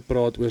kan sit en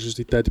praat oor soos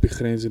die tyd op die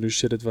grens en hoe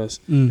shit dit was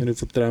en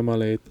hoeveel trauma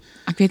hulle het.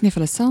 Ek weet nie of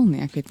hulle sal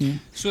nie, ek weet nie.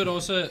 So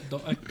daar's 'n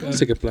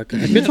seker plekke.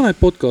 Ek weet van daai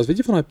podcast, weet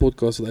jy van daai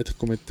podcast wat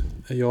uitgekom het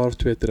 'n jaar of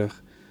 2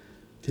 terug.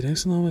 Die ding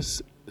se naam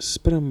is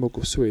Springbok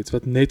of so iets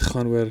wat net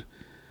gaan oor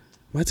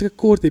maar dit is 'n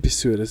kort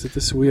episode, dit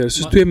is weird,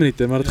 soos 2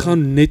 minute, maar dit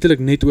gaan nettelik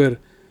net oor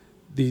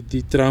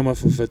die trauma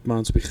van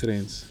witmans op die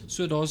grens.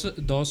 So daar's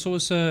so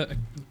 'n ek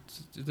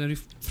het nou die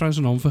vrou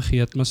se naam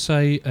vergeet, maar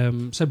sy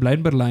bly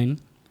in Berlyn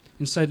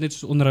en sy het net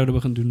so onderhoude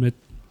begin doen met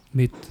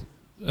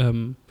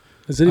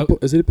is dit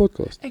die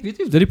podcast? Ek weet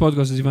nie of dit die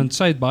podcast is, want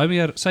sy het baie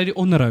meer sy het die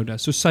onderhoude.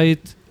 So sy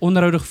het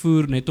onderhoude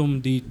gevoer net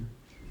om die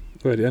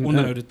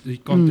onderhoude die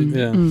content.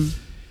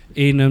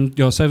 En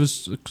sy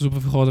was op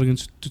 'n vergadering en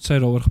toe sy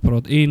daaroor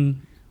gepraat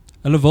en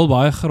hulle wil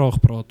baie graag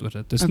praat oor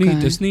dit.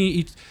 Dis nie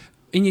iets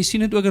en jy sien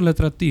dit ook in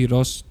literatuur.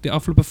 Daar's die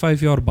afgelope 5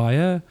 jaar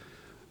baie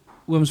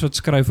ooms wat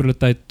skryf oor hulle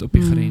tyd op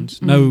die grens.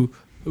 Nou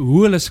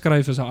hoe hulle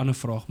skryf is 'n ander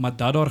vraag, maar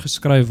dat daar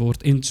geskryf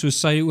word en so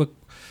sy ook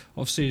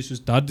of sê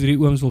soos dat 3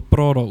 ooms wil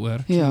praat daaroor.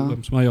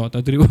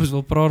 Dat 3 ooms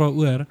wil praat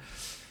daaroor.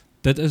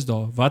 Dit is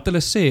daar. Wat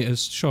hulle sê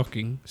is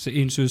shocking.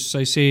 En soos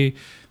sy sê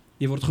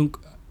jy word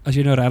as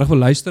jy nou regtig wil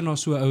luister na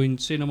so 'n ou en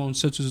sê nou maar ons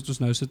sit soos dit ons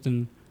nou sit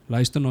en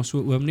luister na so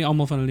 'n oom, nie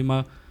almal van hulle nie,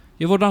 maar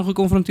jy word dan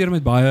gekonfronteer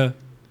met baie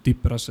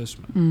diep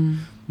rasisme.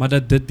 Maar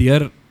dat dit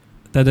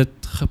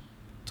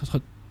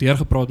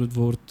deurgepraat moet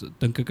word,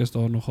 dink ek is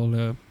daar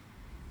nogal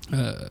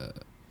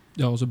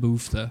 'n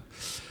behoefte.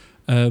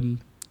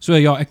 So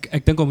ja,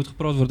 ek dink daar moet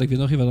gepraat word. Ek weet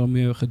nog nie wat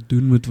daarmee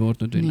gedoen moet word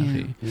noodwendig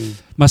nie.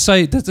 Maar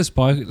dit is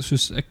baie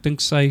soos ek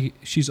dink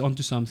she's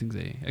onto something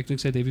there. Ek dink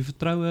sy het heavy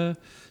vertroue.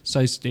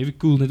 Sy's heavy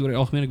cool net oor die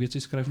algemeen. Ek weet sy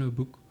skryf nou 'n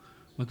boek,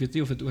 maar ek weet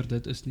nie of dit oor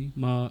dit is nie.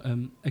 Maar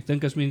ek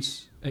dink as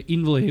mens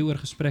 'n wil hê oor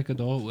gesprekke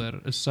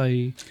daaroor, is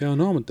sy ja,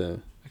 naam onthou.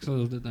 Ek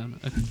sal dit nou.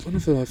 Ek wonder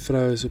of daai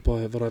vrou is op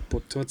daai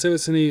rapport. Want sy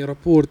was in die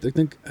rapport. Ek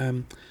dink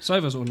sy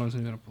was onlangs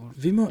in die rapport.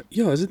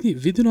 Is dit nie?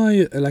 Wie doen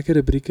daai lekker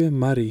rubrieke?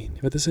 Marie.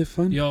 Wat is sy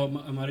van? Ja,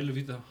 Marie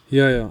Levita.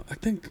 Ja.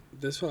 Ek dink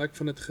dis wat ek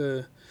van dit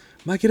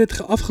maar ek het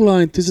dit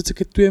afgelaai en toe sit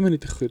ek 2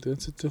 minute goed.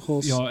 Dit sit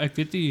nogals. Ja, ek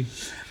weet nie.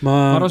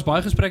 Maar daar's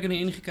baie gesprekke in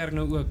die NG Kerk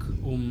nou ook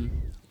om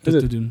dit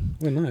te doen.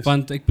 Nice.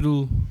 Want ek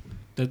bedoel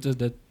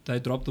hy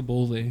drop the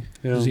ball there.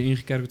 Ja. Dus die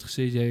ingekerk het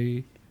gesê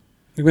jy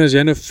Ek bedoel, as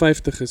jy nou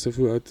 50 is of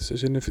hoe oud is,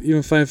 as jy nou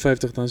even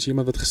 55, dan is jy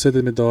iemand wat gesit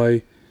het met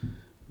daai,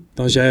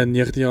 dan is jy 'n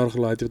 19-jarige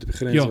laaitie wat op die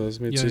grens Ja, was,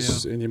 met ja,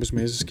 soos, en jy moes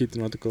mense skiet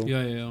en wat ook al.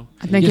 ja.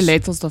 Ek dink die Yes.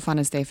 letsels daarvan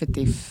is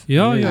definitief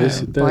Ja,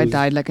 baie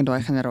duidelik in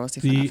daai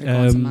generasie van Die,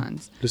 Afrikaanse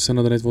mans.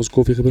 Lucinda het net vir ons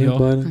koffie gebring, Ja.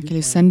 baie. Dankie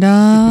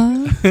Lucinda.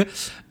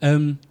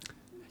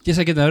 Yes,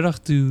 ek het nou dag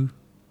toe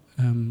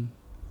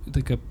het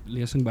ek 'n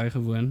lesing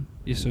bygewoon.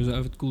 Jy sou so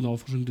ou wat cool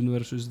navorsing doen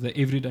oor soos the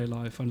everyday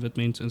life van wit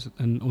mense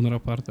in onder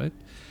apartheid.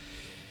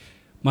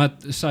 Maar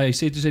hy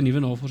sê toe sy nuwe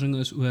navorsing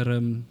is oor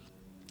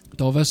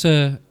daar was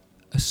 'n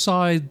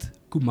side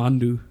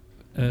commando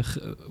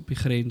op die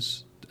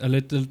grens. Hulle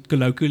het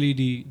colloquially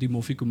die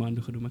Moffie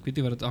commando genoem. Ek weet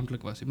nie wat dit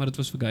eintlik was nie, maar dit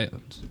was vir gay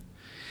ouens.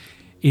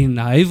 En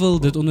hy wil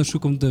dit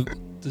ondersoek om te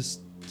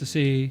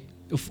sê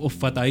of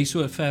wat hy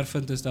so ver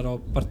vind is dat daar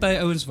party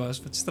ouens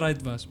was wat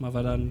stryd was, maar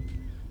wat dan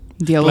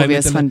Deel wil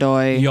wees van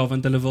daai. ja,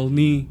 want hulle wil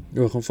nie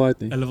Gaan fight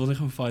nie. Hulle wil nie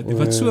gaan fight nie.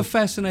 Wat so 'n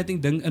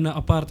fascinating ding in 'n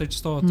apartheid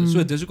staat is.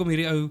 So dis hoekom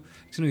hierdie ou,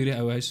 ek sê nou hierdie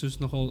ou, hy's soos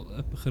nogal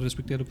 'n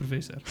gerespekteerde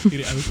professor.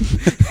 Hierdie ou.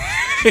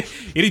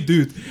 Hierdie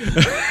dude.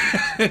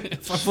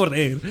 Van voor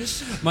hier.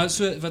 Maar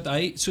so wat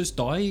hy soos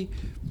daai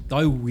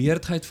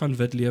weirdheid van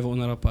wit lewe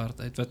onder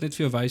apartheid wat net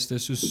vir jou wys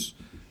dis soos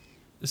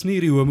is nie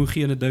hierdie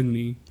homogene ding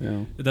nie.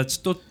 Ja.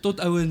 Dat tot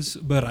ouens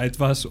bereid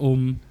was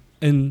om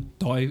in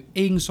daai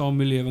eng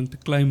samelewing te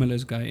claim hulle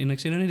is gay. En ek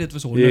sê nou nie dit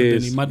was honderde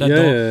nie, maar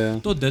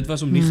dat tot dit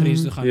was om die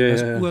grens te gaan.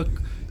 Was ook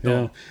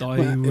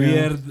daai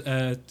weird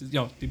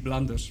die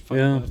blunders van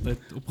apartheid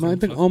op. Maar ek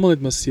dink almal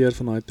het masseer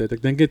van daai tyd.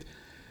 Ek dink dit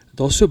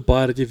daar's so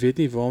baie dat jy weet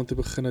nie waar om te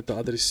begin te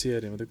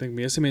adresseer nie, want ek dink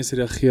meeste mense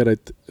reageer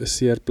uit 'n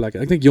seer plek.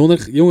 Ek dink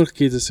jonger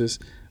kids is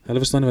hulle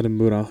verstaan nie wat 'n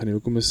moer aangaan nie.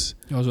 Hoekom is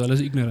ja, so hulle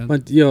is ignorant.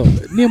 Want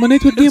maar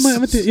net wat maar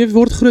want jy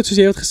word groot soos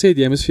jy het gesê,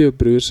 jy moet vir jou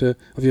broers se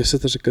of jou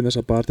susters se kinders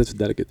apartheid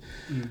verduidelik het.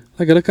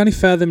 Like hulle kan nie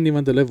fathom nie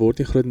want hulle word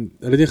nie groot,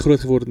 hulle het nie groot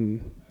geword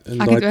in daai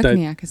tyd. Ek het ook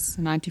nie, ek is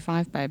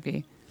 95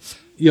 baby.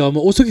 Ja,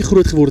 maar ons het ook nie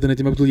groot geword in dit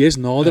nie, maar ek bedoel jy's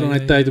nader aan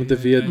die tyd om te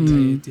weet.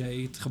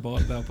 Jy het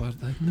gebaat by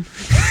apartheid.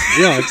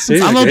 Ja, ek sê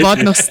almal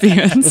baat nog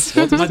steeds.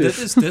 Maar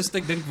dis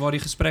ek dink waar die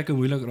gesprekke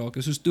moeilik raak.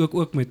 Is soos toe ek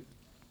ook met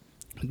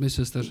my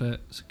susters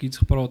se kids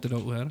gepraat het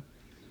daaroor.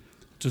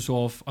 Soos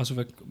asof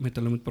ek met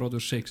hulle moet praat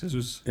oor seks.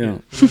 Soos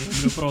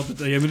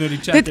jy moet nou die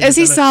chat. Dit is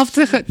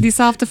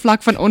dieselfde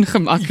vlak van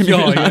ongemak in die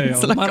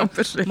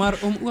land. Maar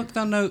om ook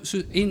dan nou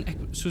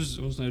soos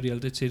ons nou die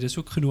hele tyd sê, dis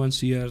ook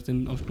genuanceerd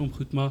en ons klomp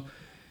goed, maar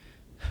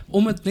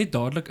om dit net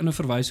dadelik in 'n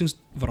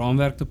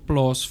verwysingsraamwerk te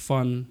plaas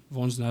van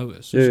waar ons nou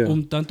is. Soos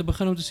om dan te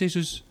begin om te sê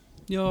soos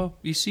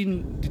jy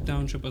sien die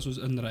township as ons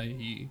inry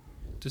hier.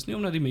 Dis nie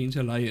omdat die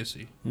mense lui is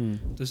nie.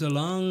 Dis 'n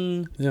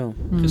lang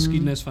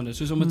geskiedenis van dit.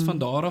 Soos om dit van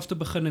daar af te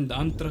begin en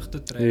dan terug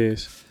te trek.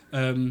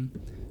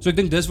 So ek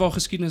dink dis waar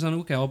geskiedenis dan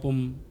ook help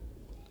om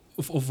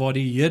of waar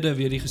die hede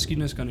weer die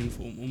geskiedenis kan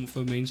inform om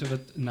vir mense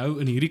wat nou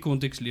in hierdie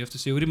konteks leef te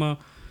sê, hoorie maar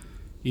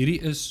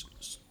hierdie is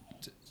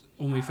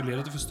om die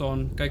verlede te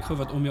verstaan, kyk gou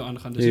wat om jou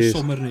aangaan. Dis nie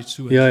sommer net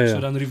so. So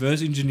dan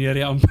reverse engineer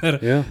jy amper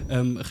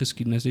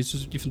geskiedenis, net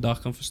soos wat jy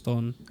vandag kan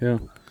verstaan.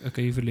 Ek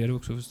kan jy verlede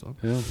ook so verstaan.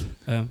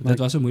 Dit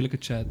was 'n moeilike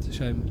chat.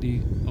 Sy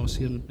die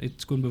seun het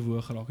skoon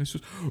bewoog geraak. Hy sê,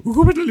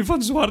 "Hoekom het hulle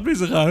van swart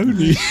mense gehou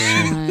nie?"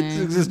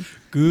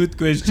 Good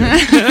question.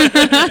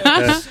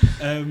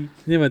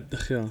 Nee, maar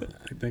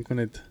ek dink maar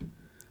net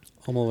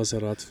almal was 'n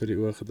rat vir die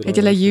oë gedra. Het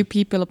julle You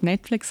People op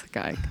Netflix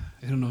gekyk?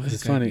 Ek het nog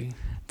Is funny.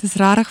 Dis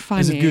rarig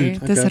funny.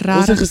 Dis rarig funny.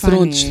 Ons het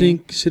gisterand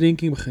funny.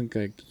 Shrinking begin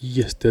kyk.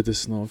 Yes, dit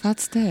is snaaks.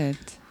 Wat's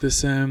dit? Dis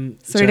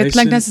sorry, dit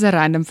klink net soos 'n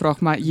random vraag,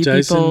 maar You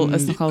People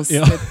is nogal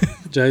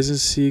Jason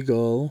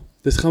Segel.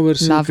 Dis gaan oor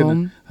Love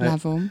hom.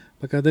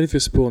 Maar kan dit nie vir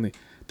spoil nie.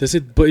 Dis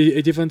het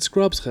jy van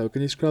Scrubs gehou.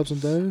 Kan jy Scrubs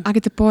onthou? Ek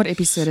het 'n paar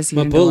episodes hier.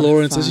 Maar Bill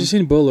Lawrence, as jy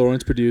sien Bill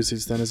Lawrence produce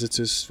iets, dan is dit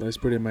soos hy's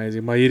pretty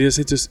amazing. Maar hierdie is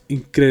net soos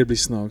incredibly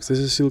snaaks. Dis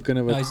 'n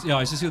sielkundige wat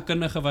hy's 'n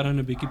sielkundige wat dan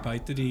 'n bietjie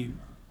buite die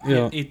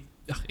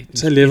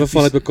sy lewe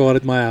val uit mekaar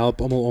het my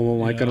help almal om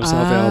hom, hy kan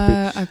homself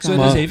help. So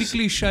dis heavy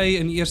cliché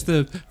in die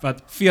eerste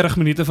 40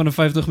 minute van 'n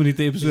 50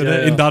 minute episode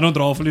en dan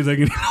ontrafel die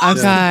ding.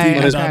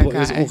 Okay.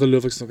 Dis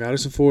ongelooflik snaaks.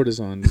 Harrison Ford is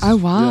aan.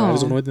 Oh wow. Hy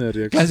was nooit in 'n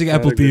reeks. Classic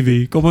Apple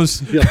TV. Kom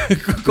ons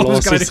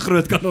kry die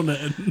groot kanonne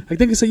in. Ek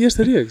dink dit is sy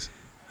eerste reeks.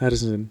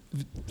 Harrison.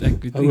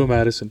 Ek weet nie.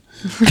 Harrison.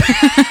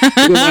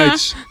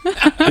 H.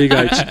 Big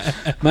H.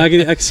 Maar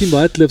ek sien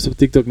baie clips op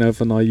TikTok nou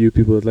van daai You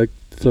People like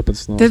flippend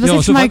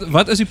snaaks. So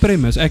wat is die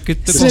premise? Ek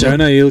het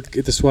Jonah Hill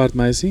het 'n swart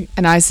meisie.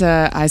 En hy's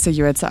 'n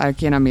Joodse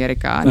ouetjie in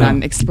Amerika en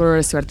dan explore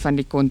 'n soort van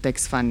die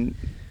konteks van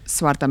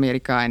swart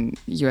Amerika en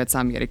Joodse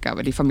Amerika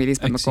waar die families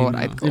bymekaar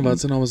uitkom. En wat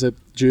se naam is hy?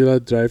 Julia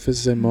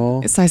Dreyfus se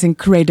ma. Sy's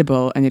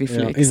incredible in hierdie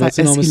fliek. En wat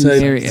se naam is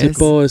sy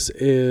pa is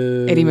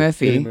Eddie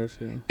Murphy.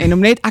 En om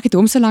net ek het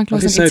hom so lank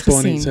lank iets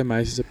gesien. Sy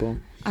meisie se pa.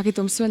 Ek het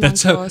hom so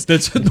lank laas.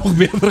 Dit sou nog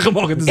beter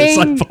gemaak het as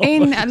sy pa.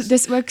 En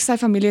dis ook sy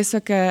familie is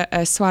ook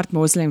 'n swart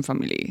moslim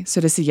familie.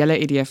 So dis die hele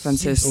idee van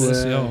sis.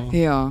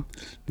 Ja.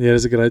 Nee,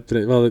 dis 'n great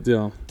wel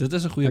Dit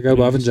is 'n goeie. Ek hou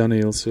baie van Jonah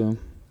Hill so.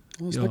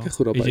 Ons Ja. lekker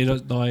goed op. Het jy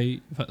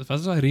daai wat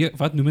is daai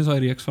wat noem jy daai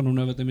reeks van hom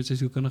nou wat hy met sy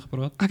sielkundige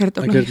praat? Ek het dit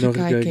ook Ek nog het nog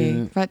gekyk. gekyk,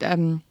 Hè.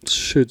 Wat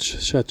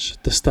Shutch,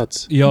 de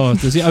stads. Ja,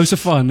 dis die ouse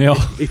van, ja.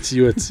 Iets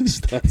Joods,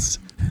 stads.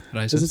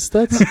 Reis Is dit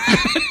stads?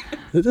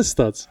 Dit is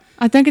stads.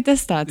 ek dink dit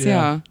is dat, Ja.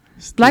 ja.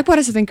 Blykbaar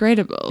is dit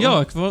incredible.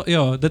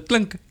 Ja, dit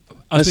klink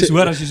As as jy jy-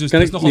 hoor as jy soos kan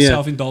dis ek- nogal nee.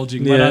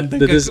 self-indulging, Nee, maar dan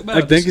dink dit is, ek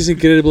ek dink is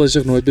incredible as jy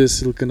nog nooit by 'n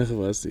sielkundige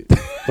was nie.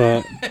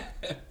 Maar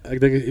ek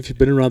dink if you've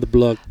been around the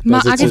block,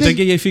 Maar dan is ek dit het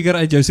dink jy figure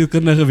uit jou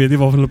sielkundige weet nie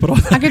waarvan hulle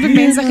praat. Ek het met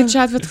mense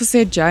gechat wat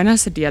gesê Jonah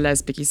se dele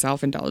is bietjie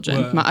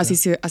self-indulgent, O, maar as hy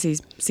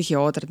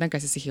psigiater, ek dink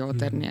hy's 'n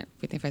psigiater, nee, ek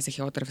weet nie of hy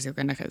psigiater of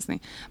sielkundige is nie.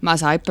 Maar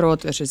as hy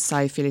praat oor soos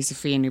sy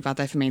filosofie en wat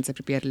hy vir mense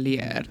probeer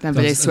leer, dan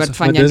wil jy 'n Dis- soort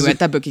van maar jou dis-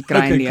 notaboekie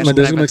kry en leer maar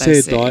dis skryf wat wat ek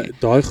hy sê,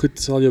 daai goed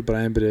sal jou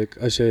brein breek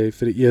as jy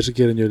vir die eerste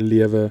keer in jou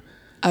lewe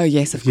Oh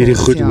yes, of hierdie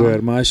course. goed ja.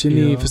 hoor, maar as jy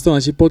nie Ja. verstaan,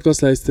 as jy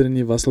podcast luister en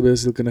jy was al by 'n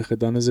sielkundige,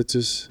 dan is dit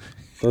soos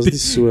dit is nie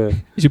so.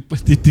 As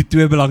jy die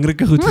twee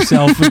belangrike goed vir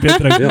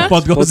selfverbetering, Ja,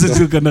 podcast en podcast.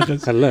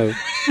 sielkundiges. Hallo.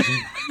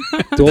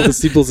 Toe al die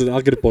stiepels in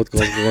elke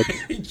podcast wat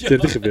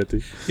dit nie gebeur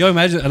nie. Ja,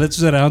 imagine, hulle het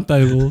soos 'n round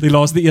table, die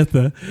laaste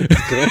ete.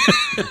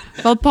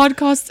 Wel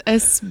podcast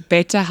is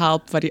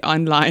BetterHelp wat die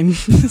online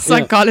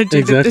psychology, dit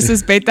exactly. is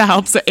soos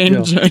BetterHelp se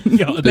engine.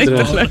 Ja, dit is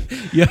letterlik.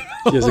 Ja.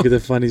 Ja, so ek het 'n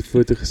funny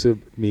foto so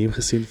meme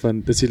gesien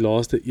van dis die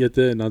laaste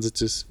ete en dan is dit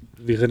soos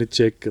wie gaan die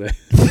check kry?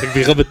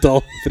 Wie gaan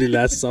betaal vir die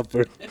last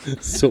supper?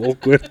 So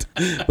awkward.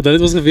 Want dan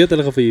het ons geweet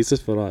hulle gaan vir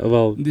Jesus verraai.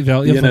 Wel, Wel, die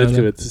een een van het hulle.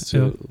 geweet. So,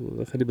 Ja.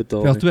 hulle gaan nie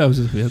betaal Wel, nie. twee ouens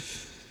het geweet.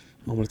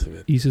 Almal het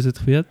geweet. Jesus het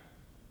geweet.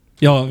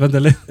 Ja, want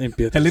hulle En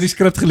Petrus. het die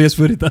skrif gelees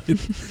voor die tyd.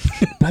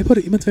 Blijkbaar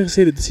het iemand van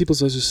gesê die disciples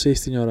was so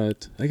 16 jaar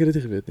oud. Ek het dit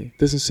nie geweet nie.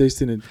 Tussen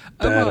 16 en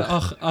 30.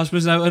 Ag, as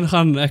mens nou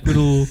ingaan, ek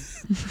bedoel,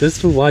 Dis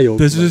vir wild.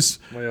 dis is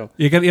maar ja.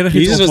 jy kan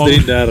enigiets Jesus was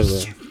opvang.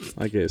 33,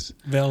 I guess.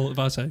 Wel,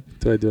 waar is hy?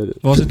 Toe hy dood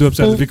is. Waar is die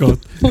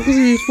doopsertifikaat?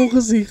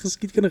 Volgens die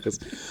geskiedkundiges.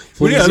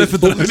 Moenie hulle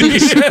vertrou nie.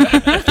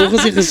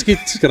 Volgens die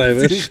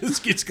geskiedskrywer.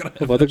 Geskied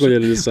skryf. Of wat ook al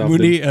julle self doen.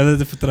 Moenie hulle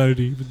te vertrou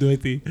nie,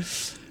 nooit nie.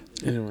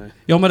 Anyway.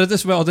 Ja, maar dit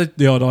is vir my altyd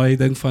ja, daai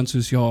ding van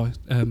soos ja,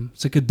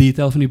 sulke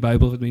detail van die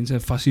Bybel wat mense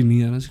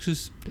fascineer. En as ek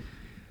soos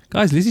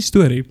guys, lees die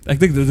storie. Ek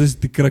dink dit is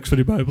die crux van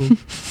die Bybel.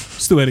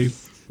 Storie.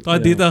 Daai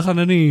Ja. detail gaan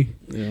nou nie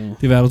Ja.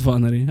 die wêreld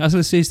verander nie. As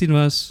hulle 16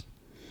 was,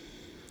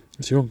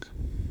 Dis jonk.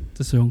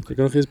 dis jonk. Ek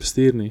kan nog eens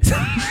bestuur nie.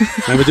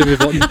 Nou moet jy op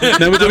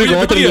die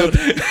water loop.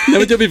 Nou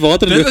moet jy op die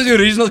water Dit loop. was die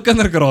original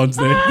kinderkrans,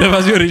 nee. Dit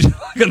was die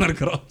original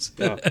kinderkrans.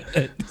 Ja.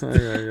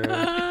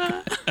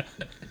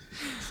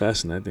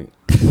 Fascinating.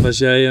 Was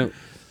jy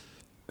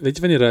weet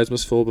jy van die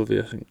Erasmus vol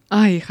beweging?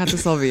 Ai, gaan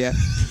dit alweer.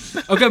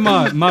 Okay,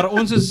 maar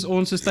ons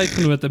is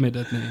tydgenote met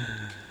dit, nee.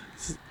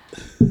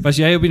 Was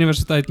jy op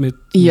universiteit met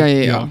Ja.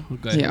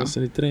 Okay. Ja. Was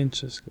in die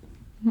trenches.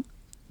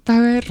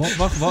 Tower,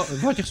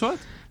 Wat jy geswat?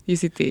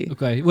 UCT.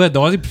 Okay. O,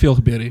 daar het nie veel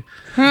gebeur nie.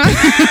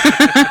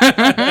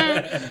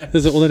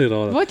 Dis onder die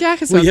radar. Wat jy O,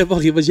 gesê? jy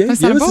was jy was Was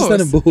daar 'n bos?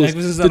 in 'n bos. Ek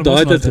was in Toe daai Stellenbosch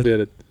tyd later. gebeur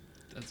het.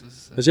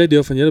 Was jy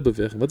deel van julle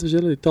beweging? Wat was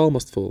julle die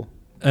taalmast vol?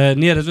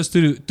 Nee, dit was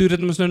toe dit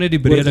mos nou net die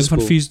breeding van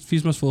Oorgespoel.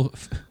 fees mos vol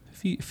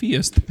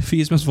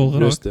fees mos vol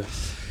geraak. Rustig.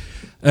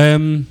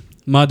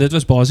 Maar dit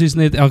was basies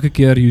net elke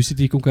keer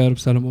UCT kom kuier op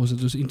Stellenbosch,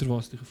 dit was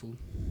intervarsity gevoel.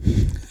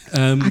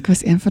 Ek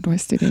was een van daai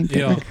studente.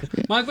 Ja.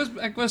 Maar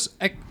ek was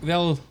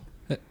wel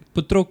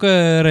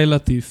betrokke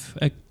relatief.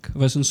 Ek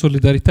was in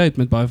solidariteit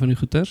met baie van die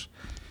goeters.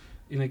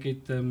 En ek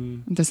het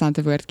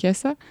Interessante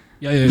woordkeuse.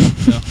 ja.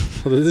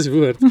 Want dit is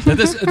woord. Dit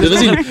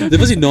Dit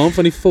was die naam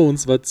van die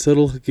fonds wat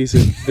Cyril gekies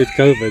het met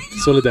COVID.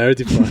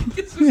 Solidarity Fund.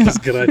 Dis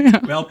great.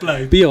 wel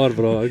pleit. PR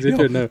bro, ek sê vir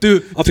jou nou.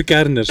 Toe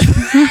Afrikaners.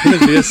 Moet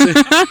ek lees.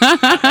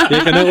 Jy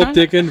kan nou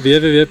opteken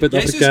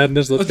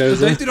www.afrikaners.co.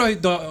 Weet jy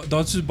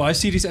daar is so baie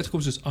series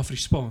uitgekom soos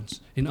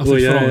Afrispaans en O,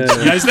 ja,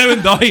 Afrikaans. ja. Jy's nou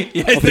in daai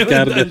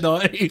Afrikaner. in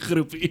daai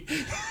groepie.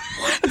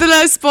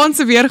 Hulle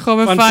sponsor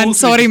weergawe Van van Volkslied.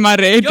 Sorry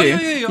Marie. Ja.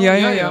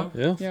 Ja. Ja.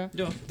 Ja.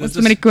 Ja, Ons dit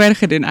het met die koor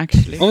gedoen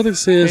actually. Al wat ek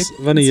sê is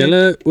wanneer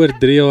julle oor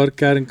 3 jaar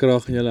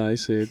kernkrag in julle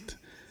huis het,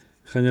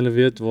 gaan julle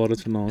weet waar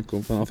dit vandaan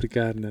kom van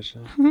Afrikaners.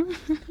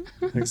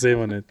 Ek sê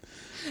maar net.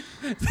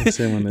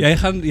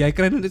 Jy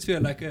kry nou net vir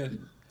 'n lekker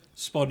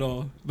spot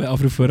daar by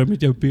Afroforum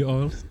met jou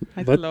PR.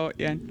 Hy Wat? laat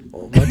een.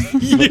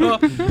 Ja,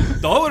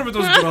 daaroor moet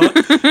ons praat.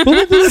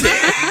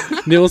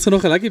 Nee, ons gaan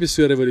nog 'n lekker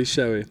episode oor die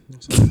show hê.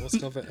 Ons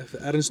gaan vir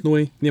Ernst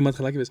nooi. Nee, maar dit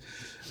gaan lekker wees.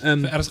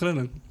 Vir Ernst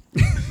Grinning.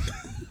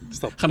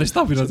 Stap. Gaan hy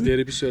stap hier Ons dat. weer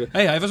episode.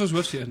 Hey, hy was ons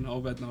hoofseun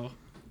albei nou.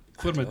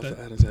 Voor my tyd.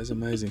 Ernst, hy's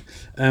amazing.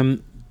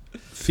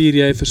 Vier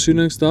jy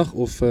Versoeningsdag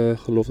of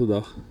Gelofte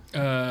Dag?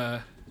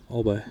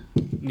 Albei.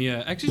 Nee,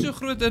 ek is nie so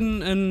groot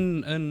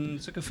in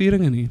sulke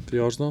vieringe nie.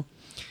 Verjaarsdag?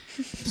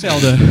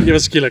 Selde. Jy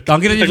was skielik.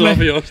 Dankie dat jy Ek vir laat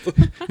my verjaarsdag.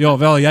 Ja,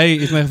 wel, jy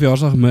het my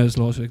verjaarsdag gemis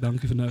laasweek.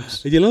 Dankie vir niks.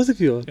 Het jy laasweek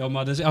verjaar? Ja,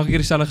 maar dis elke keer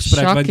dieselfde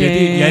gesprek want jy het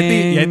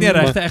nie 'n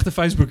regte egte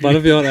Facebook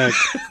Wanneer nie. verjaar ek?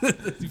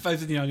 Die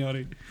 15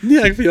 Januarie. Nee,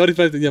 ek verjaar die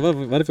 15. Ja,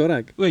 wanneer verjaar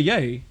ek? O,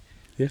 jy?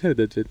 Jy gaan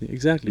dit weet nie.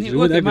 Exactly. Nee, So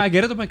moet okay, ek maar ek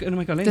het dit op in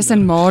my kalender. Dis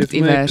in Maart Geef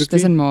my 'n iewers, cookie.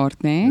 dis in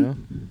Maart, né? Ja,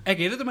 Ek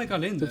het dit in my dit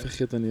kalender.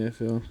 vergeet dan nie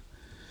verjaar.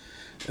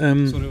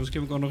 Sorry, ons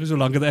ken mekaar nog nie so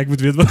lank dat ek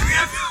moet weet wat.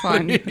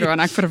 Fyn, Roan,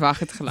 ek verwag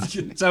het glad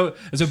nie. Het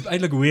sou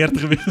eintlik weird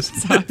gewees.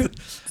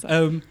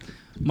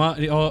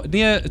 Maar ja,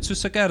 nee, so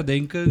sulke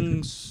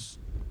herdenkings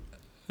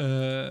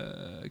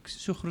ek is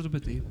so groot op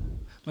dit nie.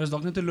 Maar is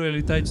dalk net 'n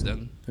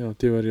loyaliteitsding. Ja,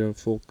 teenoor jou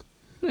volk.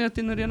 Nee,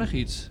 teenoor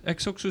enigiets. Ek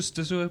is ook soos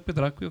dis so ek met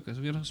rugby ook is,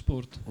 of enige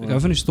sport. Ek hou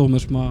van die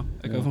stommers, maar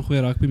ek hou van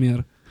goeie rugby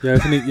meer. Jy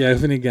hou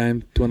van die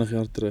game 20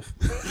 jaar terug.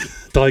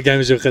 Daai game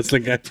is jou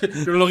gunsteling game.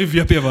 Ek nog nie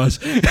VP was.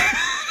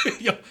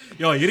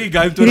 ja, hierdie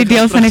game Hierdie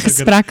deel van die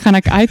gesprek gaan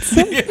ek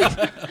uitsit.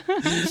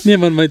 Nee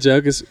man, my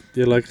joke is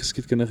jy like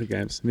geskiedkundige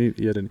games, nie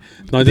eerder nie.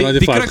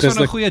 Die kruk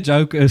van 'n goeie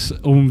joke is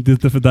om dit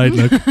te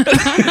verduidelik.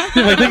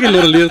 Nee, maar ek dink jy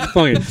leer te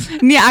vang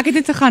het. Nee, ek het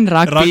net gegaan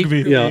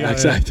rugby. Ja,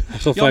 exact.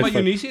 Ja, maar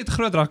Unisie het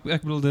groot rugby.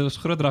 Ek bedoel dit was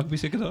groot rugby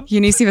seker daar.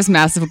 Unisie was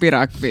massive op die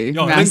rugby.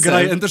 Ja, en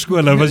Grey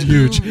interskole was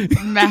huge.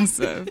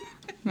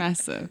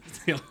 Massive.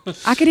 Ja.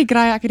 Ek het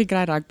die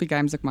Grey rugby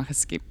games ook maar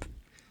geskip.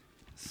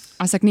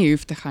 As ek nie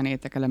hoef te gaan nie,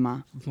 het ek hulle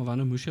maar. Maar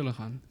wanneer moes jy hulle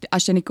gaan?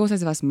 As jy in die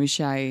koshuis was, moes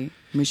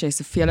jy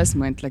soveel as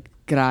moontlik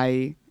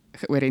Grey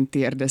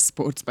georiënteerde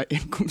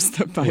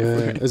sportbyeenkomste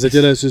bywoon. Ja, is dit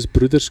julle soos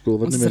broederskool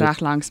wat Ons is reg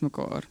langs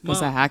mekaar.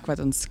 Ons 'n hek wat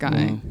ons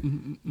skei.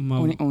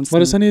 Maar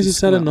dis nie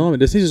dieselfde naam nie.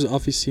 Dis nie soos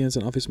Affie-seuns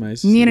en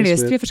Affie-meisies. Nee, dis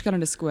twee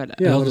verskillende skole.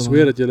 Ja, maar dis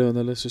weer dat julle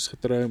hulle soos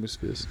getrou moes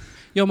wees.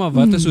 Ja, maar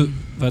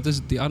wat is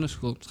die ander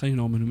skool? Ek gaan nie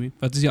name noem nie.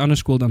 Wat is die ander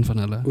skool dan van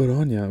hulle?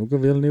 Oranje, ook al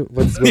wil nie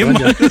wat is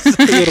Oranje?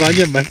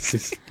 Oranje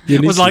meisies.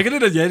 Was like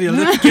net dat jy die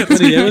hele tyd verkeerd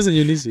Jy was in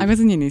Unisie. Ek was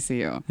in Unisie,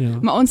 ja.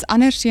 Maar ons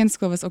ander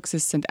seunskool was ook so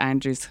St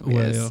Andrews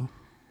gewees.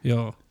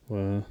 Ja.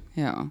 Wow.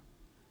 Ja.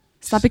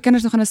 Stap die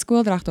kinders nog aan 'n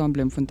skooldrag daar in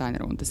Bloemfontein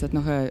rond? Is dit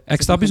nog 'n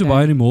Ek stap nie so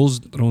baie in die malls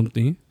rond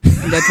nie.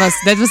 Dit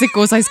was die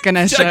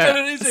koshuiskinders se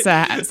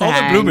al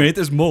die bloeme het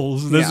is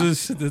malls. Dit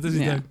is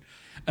die Ja.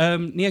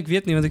 ding. Nee, ek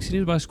weet nie want ek sien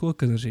nie baie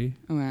skoolkinders hier.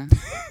 O ja.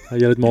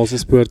 Jy het Malse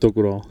Spoort ook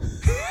oral.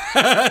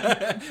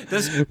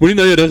 Dis Moenie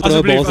nou jou rug draai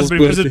op Malse is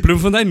Spoort. dit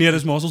Bloemfontein? Nee,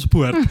 dis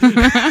Maselspoort.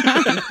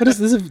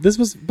 Maar dis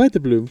was buite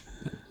Bloem.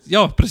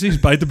 Ja, presies,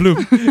 buite Bloem.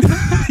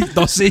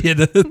 Daar sê jy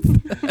dit.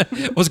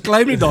 Ons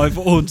claim nie daai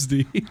vir ons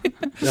nie.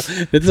 Ja,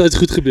 dit het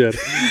goed gebeur.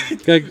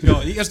 Kyk, Ja,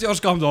 die eerste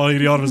jaarskamp daar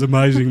hierdie jaar was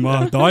amazing,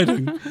 maar daai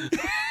ding.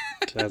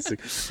 classic.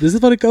 Dis dit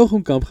waar die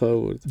Kaugomkamp gehou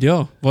word.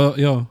 Ja,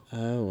 ja.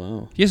 Oh,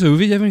 wow. Jesus, hoe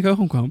weet jy van die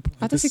Kaugomkamp?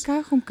 Wat is die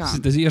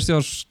Kaugomkamp? Dis die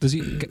eerstejaars, dis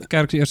die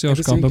kerk se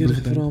eerstejaarskamp Ek in het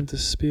gevra Bloemfontein. om te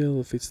speel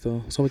of iets daar.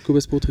 Saam met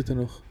Kobus Potgieter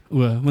nog.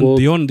 Want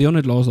Dion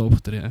het laas daar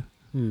opgetree.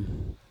 Hmm.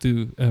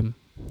 Toe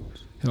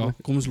ja,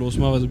 kom ons los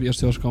maar wat op die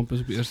eerstejaarskamp is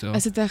op die eerste jaar.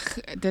 Is dit 'n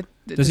dit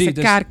Dis is die- 'n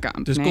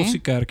kerkkamp, Dis né?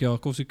 Koffiekerk, ja,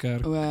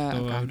 Koffiekerk. O, Daar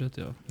hou okay. dit,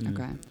 ja.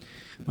 Okay.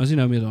 Maar is nie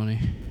nou meer daar nie.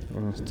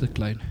 Oh. Dis te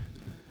klein.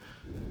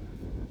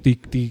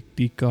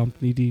 Die kamp,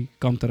 nie die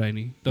kampterrein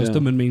nie. Daar's Ja.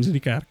 te min mense in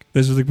die kerk.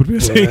 Dis wat ek probeer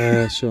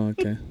sê. Sure,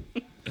 okay.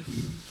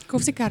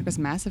 Koffiekerk was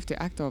massive toe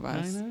ek daar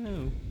was.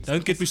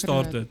 Don't get me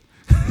started.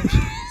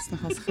 Dis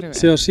nogals groot.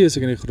 CRC is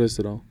ek in die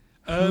grootste daar.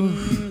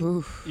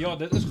 Oef. Ja,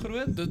 dit is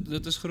groot.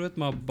 Dit is groot,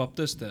 maar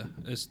Baptiste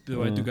is the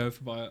way to go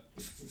vir baie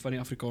van die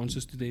Afrikaanse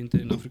studente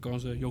en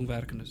Afrikaanse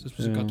jongwerkendes. Dis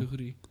 'n Ja.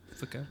 kategorie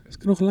vir kerk. Ek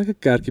kan nog 'n lekker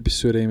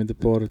kerk-episode hê met 'n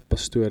paar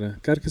pastore.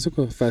 Kerk is ook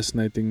 'n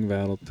fascinating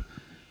wêreld.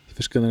 Die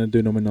verskillende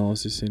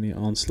denominasies en die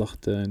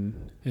aanslagte en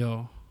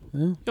Ja.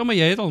 ja. Ja, maar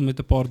jy het al met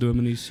 'n paar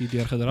dominees hier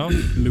deurgedra.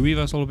 Louis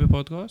was al op jou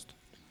podcast.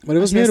 Maar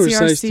dit was As jy meer oor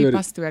sy CRC storie.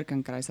 pastoor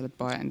kan kry, sal dit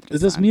baie interessant.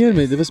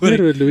 Dit was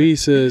meer oor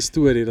Louis se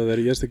storie dat hy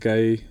die eerste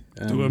gay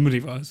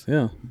Dominee was.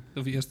 ja,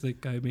 Of die eerste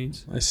gay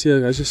mens. hy's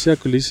 'n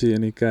seakolisie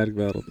in die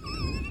kerkwêreld.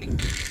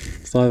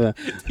 Staan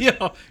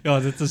Ja,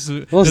 dit is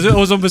Was- dis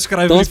ons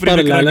beskryf Daar's die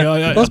vriende kerk. parallelle.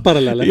 Ja. Daar's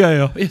parallelle.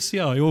 Ja. Yes,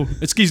 ja, joh.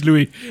 Ekskuus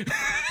Louis.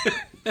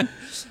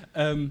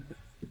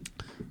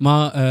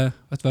 Maar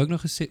wat wou ek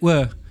nog gesê?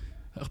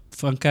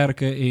 Van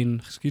kerke en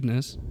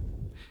geskiedenis.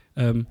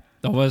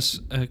 Daar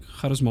was 'n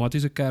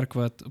charismatiese kerk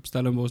wat op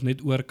Stellenbosch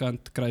net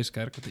oorkant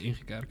Kruiskerk wat 'n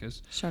NG Kerk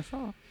is.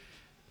 Shofar.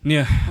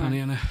 Nee,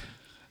 nee.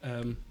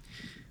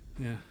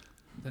 Ja.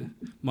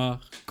 Maar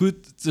goed,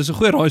 dit is 'n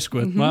goeie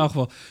raaiskoot, maar in elk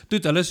geval, toe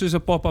het hulle soos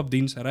 'n pop-up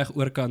diens reg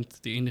oorkant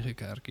die NG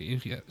Kerk, die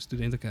NG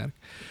Studentekerk.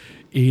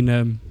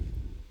 En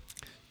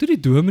toe die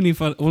dominee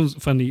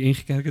van die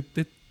NG Kerk het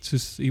dit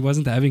soos he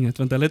wasn't having it,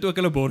 want hulle het ook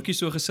hulle bordjies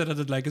so gesit dat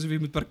dit lyk asof jy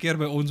moet parkeer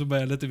by ons om by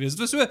hulle te wees. Dit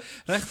was so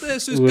regte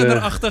soos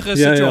kinderagtige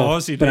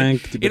situasie.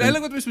 Prank. En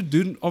eintlik wat mens moet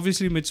doen,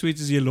 obviously met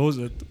suits as jy los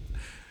het.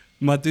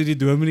 Maar toe die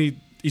dominee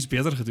iets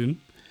beter gedoen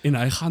en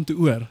hy gaan toe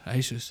oor.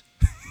 Hy soos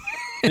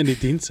in die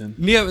diens in.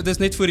 nee, dit is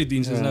net voor die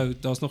diens, is nou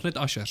daar's nog net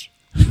ushers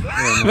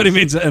Ja, wat die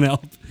mense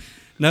inhelp.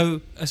 Nou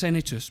is hy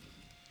net soos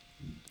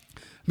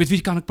met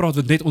wie kan ek praat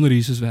wat net onder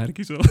Jesus werk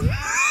hierso.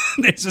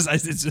 Net soos hy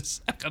sê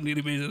soos ek gaan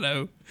hierdie mense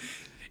nou.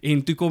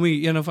 En toe kom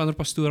hy een of ander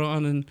pastoor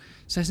aan en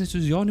sy sê net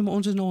soos ja, nee, maar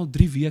ons is nou al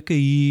 3 weke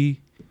hier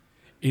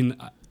en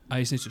hy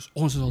is net soos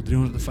ons is al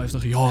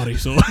 350 jaar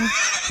hierso.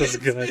 Dis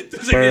great.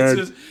 Dus ek net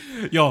soos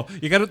ja,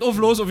 jy kan dit of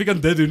los of jy kan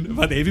dit doen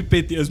wat heavy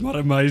petty is maar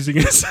amazing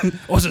is.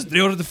 Ons is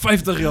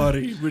 350 jaar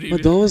hier.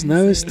 Maar daar was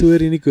nou 'n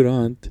storie in die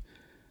koerant.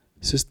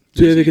 Soos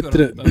 2 weke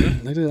terug.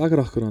 Ek het elke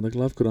dag koerant, ek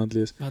love koerant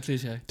lees. Wat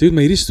lees jy? Dude,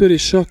 maar hierdie storie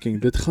is shocking.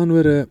 Dit gaan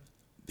oor 'n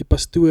die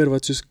pastoor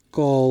wat soos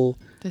kaal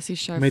Dis die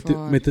show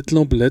met 'n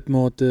klomp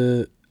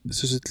lidmate,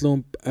 soos 'n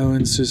klomp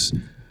ouens soos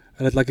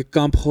hulle het like 'n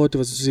kamp gehad,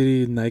 was soos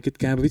hierdie naked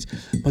camp of iets,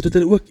 maar toe het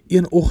hulle ook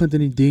een oggend in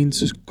die diens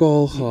soos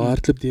kaal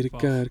gehardloop deur die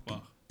kerk.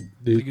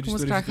 Dude. Kom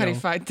ons kry die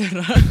feite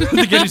reg.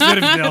 Ek het die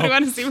storie vertel. Ek wou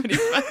net sien wat die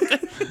feite.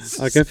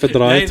 Okay,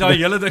 verdraai. Nee, daai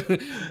hele ding.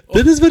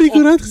 Dit is wat die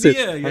koerant gesê.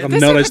 Nee, Ek gaan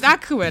Dis nou wat daai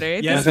ek gehoor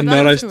het. Ja, Dis gaan wat nou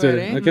ek daai gehoor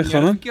storie. het. Okay,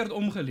 gaan aan. Verkeerd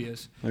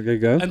omgelees. Okay,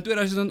 go. In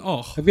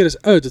 2008. Ek weet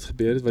dis oud het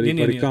gebeur het wat die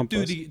Nee, kamp toe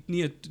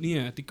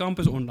was. die kamp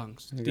is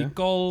onlangs. Die Okay.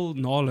 Karl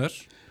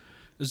Nalers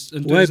is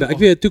in Wait, 2008. ek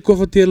weet toe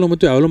konfronteer hulle hom en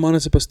toe hou hulle hom aan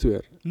as 'n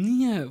pastoor.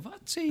 Nee,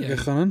 wat sê jy? Okay,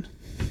 gaan aan.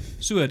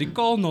 So, die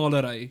Karl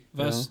Nalery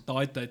was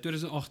daai tyd,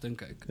 2008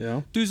 dink ek.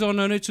 Ja. Toe is daar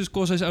nou net soos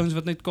koshuis ouens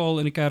wat net kaal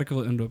in die kerke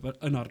wil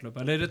inhardloop.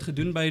 Hulle het dit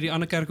gedoen by die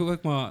ander kerke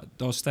ook, maar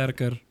daar's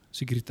sterker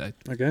sekuriteit.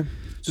 Okay. So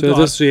So dit daar-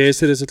 was so jy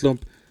sê dis 'n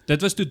klomp.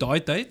 Dit was toe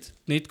daai tyd,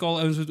 net kaal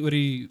ouens wat oor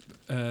die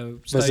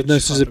Was dit nou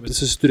soos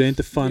 'n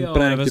studente van ja,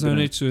 prank dit was te nou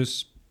bring? net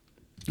soos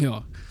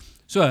ja.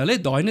 So hulle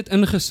het daai net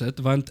ingesit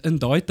want in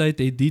daai tyd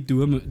het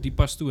die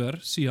pastoor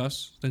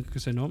Sias, dink ek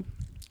is sy naam.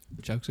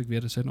 Jokes ek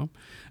weet is sy naam.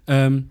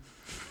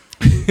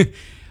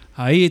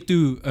 Hy het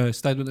toe 'n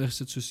statement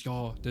ingesit soos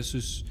ja,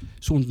 dis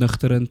so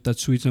ontnigterend dat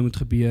so iets nou moet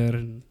gebeur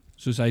en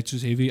soos hy het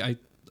soos heavy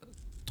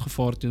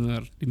uitgevaar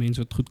teenoor die mense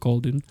wat goed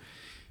kaal doen.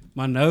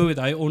 Maar nou het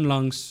hy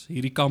onlangs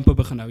hierdie kampe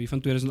begin hou hier van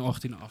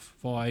 2018 af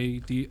waar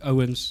hy die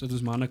ouens, dit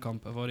is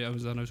mannekampe waar die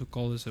ouens dan nou so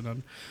kaal is en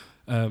dan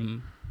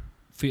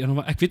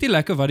ek weet nie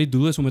lekker wat die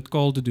doel is om dit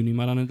kaal te doen nie,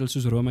 maar dan het hulle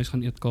soos roomys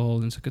gaan eet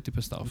kaal en sulke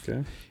tipe staf.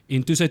 Okay.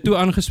 En toe sy toe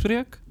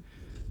aangespreek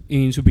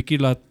en so 'n bietjie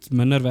laat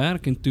minder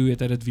werk en toe het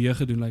hy dit weer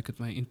gedoen lyk dit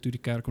my en toe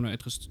die kerk hom nou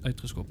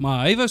uitgeskop.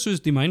 Maar hy was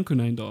soos die myn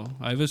konyn daar.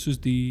 Hy was soos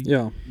die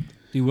Ja.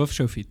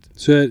 hoofshowfiet.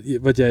 So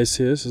wat jy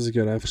sê is as ek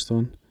jou reg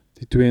verstaan,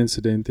 die twee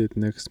insidente het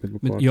niks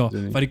met mekaar Ja, te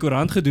doen nie. wat die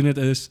koerant gedoen het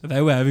is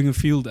they were having a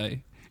field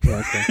day. Ja,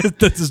 okay.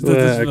 dit is wat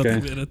Okay.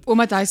 gebeur het.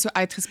 Omdat hy so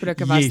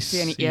uitgesproke was Yes,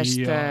 teen die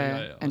eerste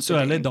ja. So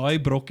hulle het daai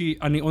brokkie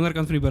aan die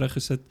onderkant van die berig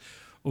gesit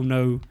om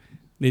nou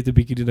net 'n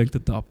bietjie die ding te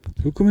tap.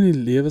 Hoekom in die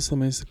lewe sal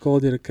mense kaal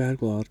deur 'n kerk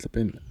wil hardloop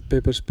en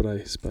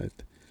pepperspray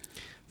spuit?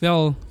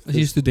 Wel, as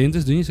jy student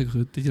is, doen jy seker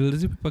goed. Het jy dit op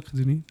die pak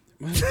gedoen nie?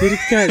 Maar deur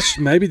die kerk,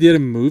 maybe deur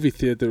 'n movie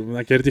theater,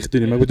 maar ek het dit nie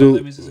gedoen nie, maar ek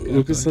bedoel,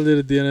 hoekom sal jy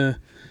dit deur 'n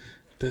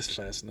dis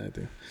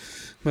fascinating.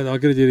 Maar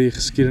dankie dat jy die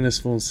geskiedenis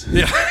vir ons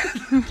Ja.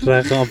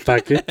 reg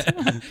aanpak het.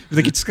 Moet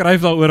ek iets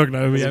skryf daaroor ook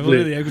nou, maar jy wil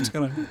Asseblief. net jy moet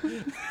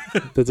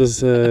skryf. Dit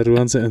was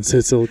Roan se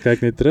insetsel,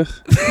 kyk net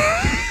terug.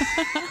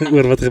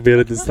 Oor wat gebeur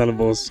het in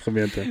Stellenbosch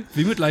gemeente.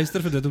 Wie moet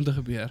luister vir dit om te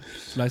gebeur?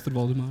 Luister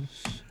Waldemar.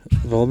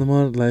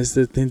 Waldemar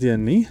luister dit jy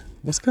nie?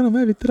 Ons kan hom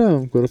weer trou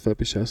om oor 'n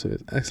flippie show so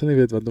weet. Ek sal nie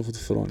weet wat nog te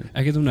vra nie.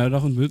 Ek het hom nou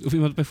dag ontmoet of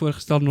iemand het my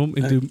voorgestel aan hom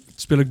en toe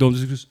speel ek dom,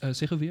 dus ek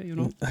sê gou weer jou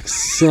naam. Ek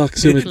sak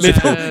so met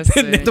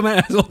Net om my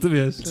asshole te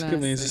wees. sulke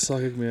mense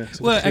sak ek mee.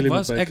 O,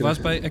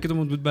 ek het hom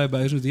ontmoet by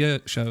Beyers met die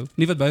show.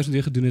 Nie wat Beyers met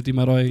die gedoen het nie,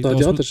 maar daai daai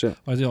teatershow.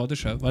 Daai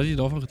teatershow. Wat het jy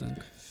daarvan gedink?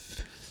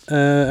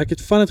 Ek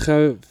het van dit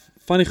gehou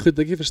van die goed,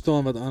 ek nie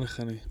verstaan wat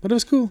aangaan nie. Maar dit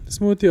was cool. Dis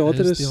mooi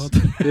teater is.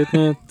 Jy het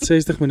maar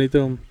 60 minute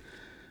om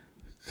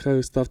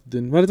gou stuff te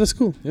doen. Maar dit was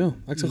cool. Ja,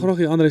 ek sou graag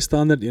die Andre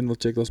Standard een wil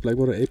check. Daar's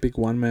blykbaar 'n epic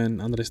one man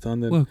Andre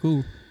Standard O,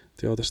 cool.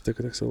 teaterstuk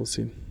wat ek sou wil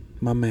sien.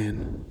 My man.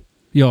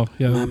 Ja.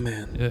 My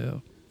man.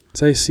 Ja.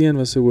 Sy seun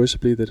was 'n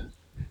worship leader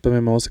by my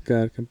ma se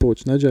kerk in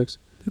Potch. No jokes.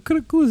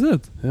 Hoe cool is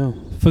dit? Ja.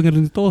 Vinger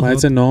in die tol. Maar hy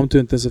het sy naam toe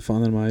intussen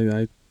verander, maar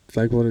hy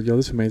blykbaar het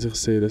dis vir mense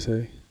gesê dis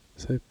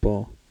sy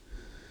pa.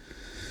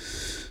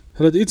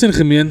 Hulle het iets in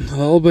gemeen,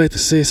 hulle albei te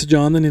sê se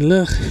John in die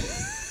lug.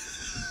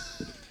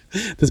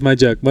 Dis my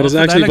joke, maar dis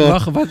actually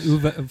wag, wat hoe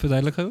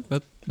verduidelik gou?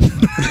 Wat?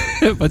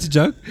 Wat is die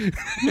joke?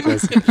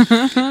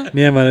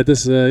 Nee, maar dit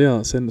is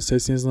ja, sy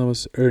seun naam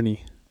was Ernie.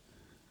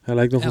 Hy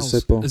lyk nog soos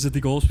sy pa. Is dit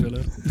die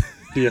golfspeler?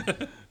 Ja.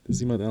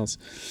 Dis iemand else.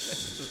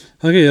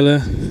 Okay,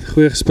 julle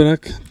goeie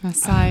gesprek. Maar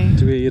sy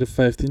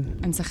 2:15.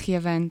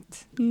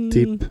 insiggewend,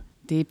 Diep.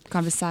 deep,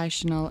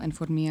 conversational,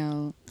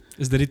 informeel.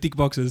 Is dit die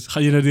tickboxes?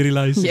 Gaan jy nou deur die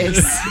lys? Yes.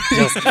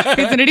 Ek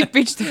het nou die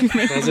pitch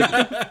dokument.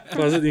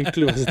 Was dit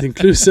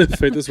inclusive?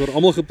 Het ons oor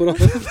almal gepraat?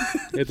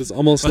 Het ons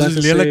almal Was sleg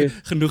dit gesê? lelik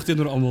genoeg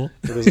teenoor almal?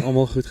 Dit is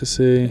almal goed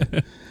gesê.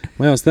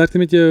 Maar ja, sterkte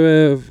met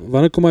jou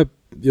wanneer kom hy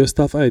jou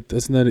stuff uit?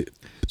 Is nou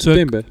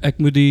September. Ek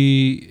moet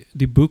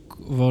die boek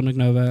waarna ek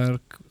nou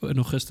werk in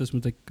Augustus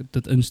moet ek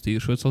dit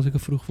instuur. So dit sal seker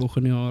vroeg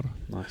volgende jaar.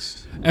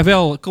 Nice.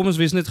 Wel, kom ons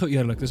wees net gou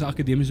eerlik. Dis 'n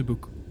akademiese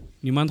boek.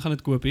 Niemand gaan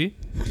dit koop nie.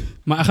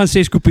 Maar ek gaan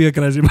 6 kopieë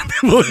kry as iemand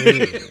wil.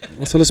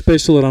 Ons sal 'n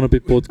special run op die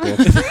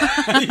podcast.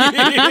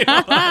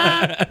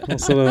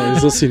 Ons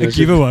sal sien. As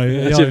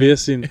jy weer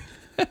sien.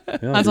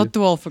 Ja, Ons het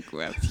 12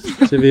 verkoop.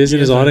 as jy weer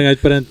sien is haring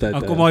uitprint uit.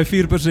 Dan kom daai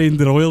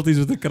 4% royalties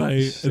wat ek kry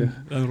en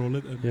dan rol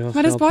dit in. Ja,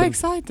 Maar dis baie geld.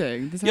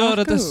 exciting. Dis Ja,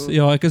 regtig dit is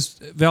cool. ek is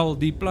wel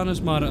die plan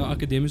is maar 'n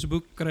akademiese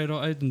boek kry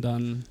daar uit en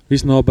dan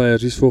Wie's naby?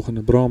 Wie's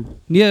volgende? Bram.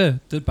 nee,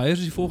 dit Beyers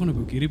is die volgende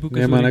boek. Hierdie boek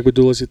Nee is man, oor ek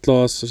bedoel as jy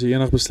klaas, as jy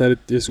eendag besluit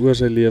het jy's oor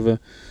sy lewe.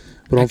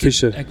 Bram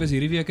Fischer. Ek was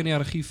hierdie week in die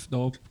argief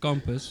daar op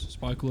kampus,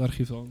 Spike Cool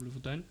argief daar in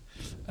Bloemfontein.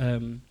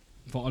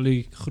 Waar al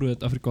die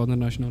groot Afrikaner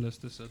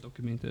nasionaliste se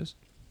dokumente is.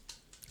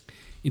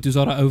 En toe is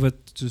daar 'n ou wat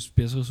soos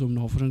besig is om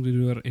navorsing te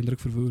doen oor Hendrik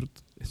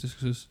Verwoerd. Dit is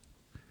soos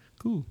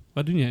cool.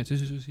 Wat doen jy?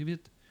 Soos jy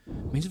weet,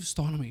 mense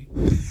verstaan hom nie.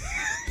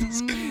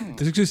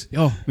 Dis ek soos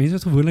ja, mense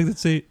wat gewoonlik dit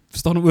sê,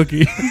 verstaan hom ook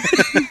nie.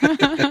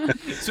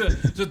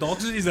 so dalk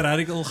is iets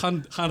radical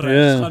gaan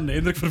regs, gaan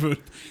Hendrik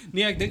Verwoerd.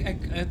 Nee, ek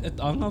dink dit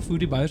hang af hoe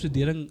die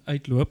bestuurdering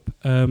uitloop.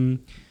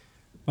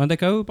 Want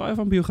ek hou baie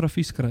van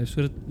biografie skryf,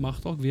 so dit mag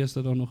dalk wees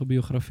dat daar nog 'n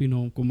biografie na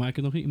hom kom, maar ek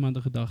het nog nie iemand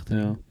in gedagte.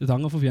 Ja. Dit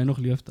hang af of jy nog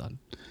leef dan.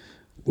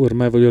 Oor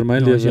my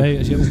lewe.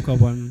 As jy omkom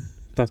dan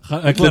Dat-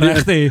 ek wil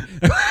reg hê.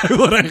 Ek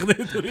wil reg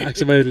hê. Ek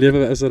sê my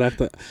lewe is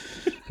regte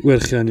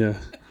oorgee aan jou.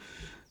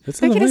 Dit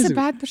Dink jy dis 'n amazing.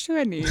 bad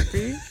persoon nie?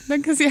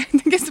 Dink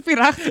jy's op die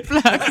regte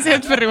plek, as jy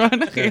het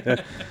verroon gee.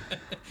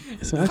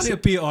 So Ek ek, sê 'n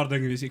PR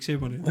ding wees, ek sê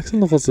maar net. ek sal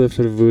nog eens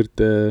verwoord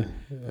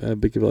 'n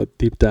bietjie wel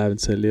deep dive in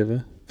sy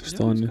lewe,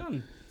 verstaan jy? Ja,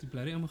 die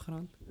blerrie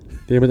immigrant.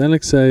 Jy moet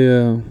eintlik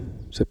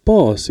sy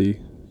pa sien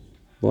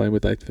waar jy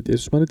moet uitvind. Jy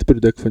is maar net 'n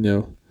produk van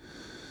jou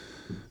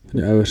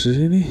ouers, is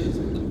jy nie?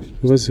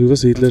 Hoe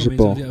was Hitler se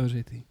pa?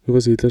 Hoe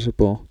was Hitler se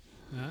pa?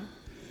 Ja.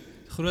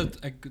 Groot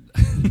ek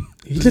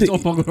Hitler, dis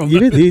opmaak waarom- jy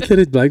weet Hitler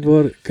het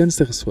blykbaar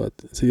kunste geswat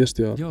in sy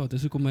eerste jaar. Ja,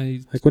 dis hoekom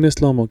hy Hy kon nie 'n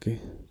slaam maak nie.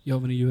 ja,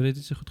 want die Jode het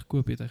dit so goed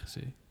gekoop het hy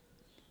gesê.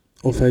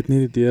 Of hy het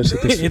nie die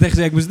deursitters Het hy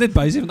gesê ek moes net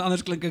by sê want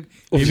anders klink ek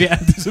heavy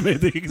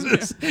antisemitic.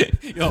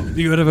 Ja,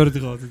 die Jode wou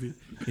dit gehad het.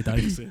 Het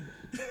hy gesê.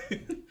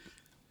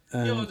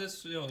 Ja,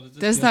 dis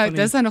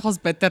Dis nou nog ons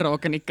bitter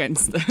raak in die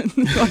kunste.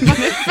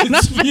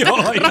 ja.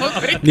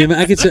 Nee, maar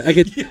ek het 'n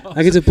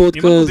Niemand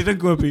podcast wil dit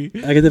koop nie.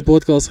 Ek het 'n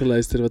podcast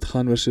geluister wat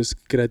gaan oor soos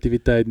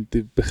kreatiwiteit en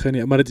toe begin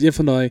jy, maar dit is een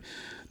van daai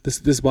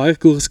dis baie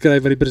cool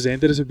geskryf want die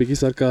presenter is 'n bietjie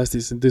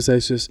sarkasties en toe sê hy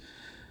soos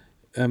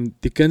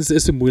die kunst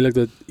is so moeilik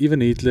dat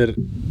even Hitler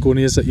kon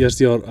nie sy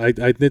eerste jaar hy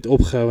het net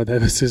opgehou want hy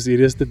was soos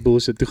hierdie is dit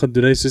bullshit. Toe gaan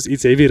doen hy soos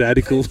iets heavy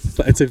radical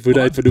uit sy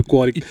woede uit vir hoe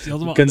kwaad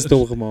die kunst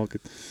hom gemaak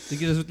het.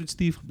 Dink jy dis wat met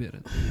Steve gebeur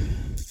het?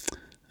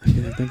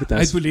 Ek dink dit Hy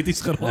hy is polities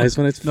is geraak.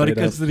 van net Na die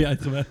fed up. kunste die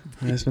uitgewerk.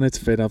 Hy is van net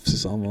fed up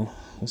soos almal.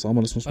 Ons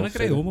almal is mos Wanneer maar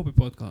kry jy fed hom up. op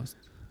die podcast?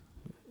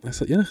 Ek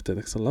sal enige tyd,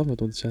 ek sal love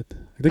met ons chat.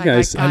 Ek dink hy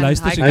is hy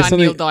luister Hy so- hy kan sal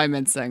nie- Neil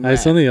Diamond sing. hy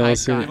sal nie ja Hy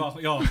sê. kan.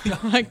 Wag, ja.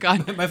 Hy kan.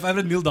 My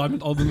favorite Neil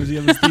Diamond album is die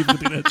met Steve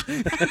gedoen het.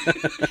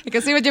 Ek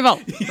kan sê wat jy wil.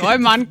 Daai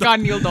man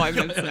kan Neil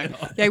Diamond sing.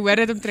 Jy hoor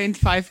dit omtrent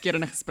 5 keer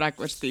in 'n gesprek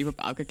oor Steve op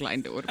elke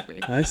klein dorpie.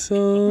 Hy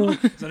sal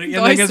So die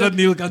een Daai ding is so- wat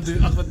Neil kan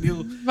doen. Ag wat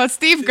Neil Wat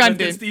Steve kan wat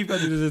doen. Steve kan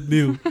doen is dit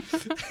Neil.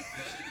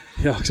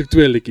 ja, ek sê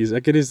 2 liedjies.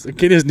 Ek ken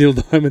nie eens Neil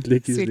Diamond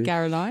liedjies Sweet nie.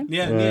 Caroline.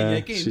 Nee,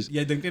 jy ken. Jeez.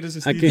 Jy dink dit is 'n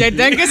Ek Steve. ken- Jy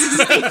dink is 'n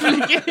Steve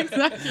liedjie,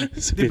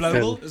 exactly. Die blou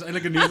bol is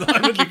eintlik 'n Neil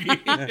Diamond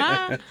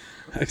liedjie.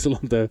 Ek sal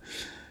onthou.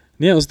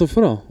 Nee, ons het nog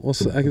vra.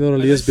 Ek het daar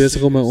al lees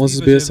besig om ons is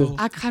Steve, as jy besig.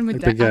 wil. Ek gaan met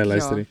Ek dink jy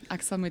luister nie.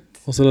 Ek sal met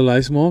Ons sal 'n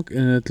lys maak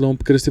en 'n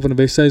klomp Christie van der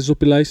Westhuys is op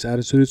die lys,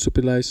 Ernst Roots op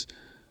die lys,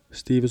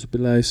 Steve is op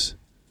die lys.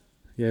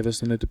 Jy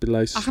was nog net op die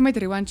lys. Ek gaan met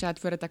Rowan chat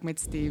voordat ek met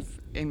Steve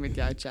en met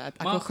jou chat.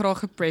 Ek Maar- wil graag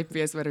geprep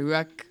wees oor hoe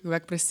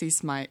ek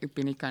presies my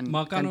opinie kan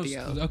Maar kan ons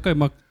deel. okay,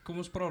 maar kom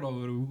ons praat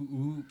daaroor.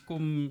 Hoe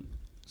kom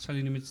sal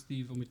jy nie met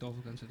Steve om die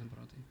tafel kan sit en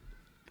praat nie?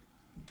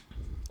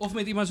 Of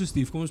met iemand so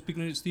Steve. Kom ons piek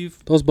nou Steve.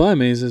 Daar's baie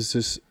mense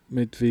soos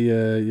met wie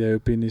jou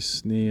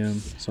opinies nie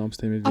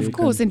saamstem met wie Of jy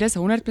course, kan. en dis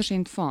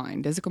 100%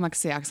 fine. Dis hoekom ek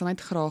sê ek sal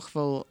net graag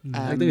wil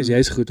Ek dink as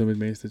jy's goed om met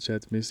mense te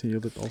chat, mense hier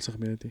op dit alse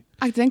community.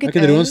 Ek dink Ek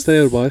dit en Rowan is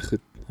Steyer baie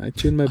goed. Hy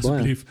tune my baie.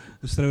 Asseblief,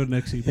 ons trou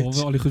niks hier.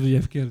 Behalwe al die goed wat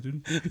jy verkeerd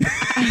doen.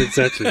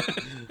 Exactly.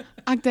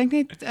 Ek dink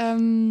net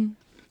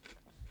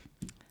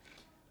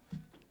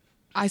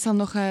hy sal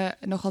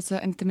nogal so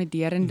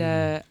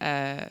intimiderende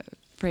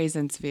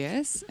presence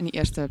wees in die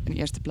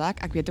eerste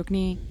plek. Ek weet ook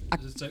nie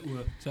Dis dit sy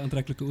oë, sy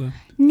aantreklike oë.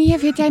 Nee,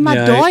 weet jy, maar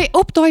Nee,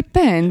 op daai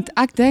punt,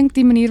 ek dink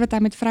die manier wat hy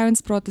met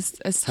vrouens praat is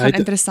Hy gaan het-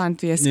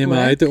 interessant wees. Nee,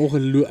 maar hy het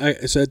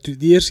 'n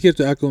die eerste keer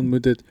toe ek hom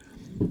ontmoet het,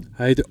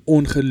 hy het 'n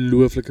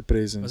ongelooflike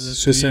presence. Was dit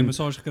Soos toe jy 'n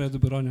massage gekry het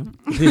op Oranje?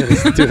 nee,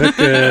 dis toe ek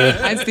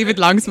Hy Steve het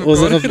langs ons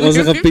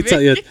mekaar. gaan pizza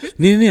eet.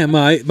 Nee,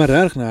 maar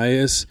regtig nou,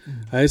 hy is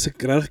 'n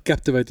regtig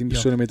captivating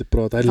persoon om mee te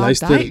praat. Hy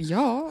luister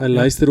Ja. Hy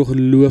luister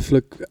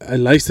ongelooflik. Hy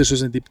luister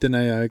soos in diepte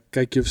na jou. Hy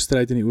kyk jou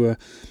stryd in die oë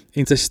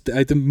en hy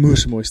het 'n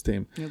moeë mooi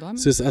stem. Ja, dan.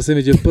 Soos as hy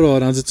met jou praat,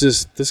 dan is dit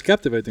soos dis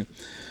captivating.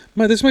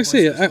 Maar dis wat ek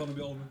sê,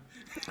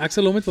 ek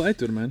sal hom net wil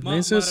uitdoen man.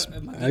 Mense is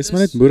hy is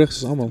maar net moedig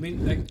soos almal.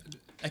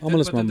 Ek Almal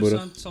dink is wat maar moedig.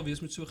 interessant sal wees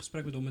met so 'n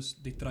gesprek met hom is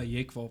die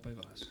traject waarop hy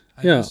was.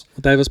 Hy Ja, was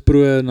want hy was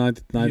pro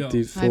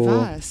 1994. Hy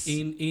was.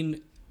 en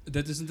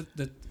dit is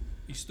dit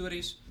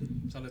histories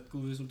sal dit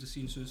cool wees om te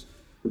sien soos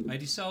hy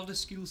dieselfde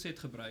skill set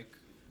gebruik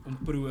om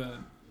pro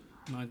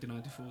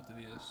 1994 te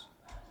wees.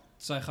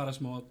 Sy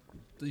charisma,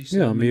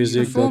 Ja,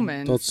 music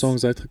Performance. tot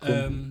songs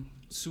uitgekom.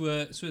 so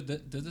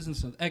dit is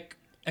interessant.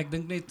 Ek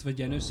dink net wat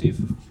jy nou sê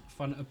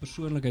van 'n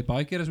persoonlikheid.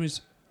 Baie keer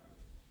as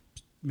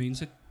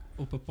mense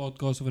op 'n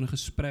podcast of in 'n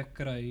gesprek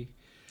kry,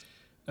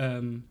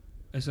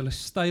 is hulle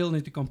styl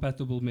net nie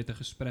compatible met 'n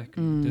gesprek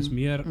nie. Dis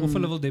meer of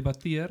hulle wil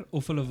debatteer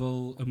of hulle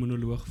wil 'n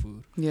monoloog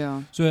voer.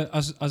 Ja. So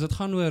as dit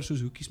gaan oor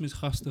soos hoekies met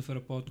gaste vir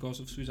 'n podcast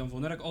of soos, dan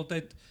wonder ek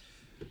altyd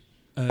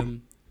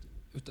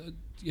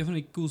een van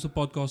die coolste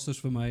podcasters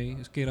vir my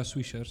is Kara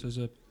Swisher. Sy's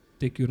 'n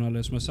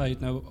tech-joernalis, maar sy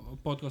het nou op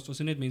podcast waar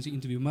sy net mense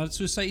interview, maar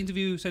so sy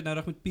het nou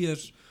reg met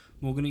Piers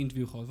Morgan 'n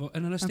interview gehad,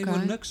 en hulle stem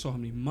oor niks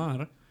saam nie,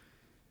 maar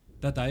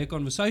dat hy 'n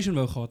conversation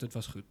wou gehad het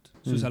was goed.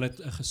 Soos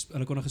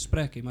hulle kon 'n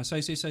gesprek hê, maar sy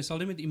sê sy sal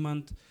nie met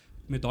iemand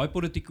met daai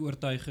politieke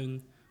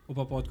oortuiging op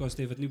haar podcast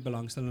hê wat nie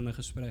belangstel in 'n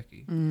gesprek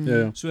nie.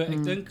 Ja. So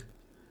ek dink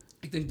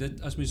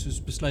dit as mens soos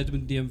besluit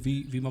om te neem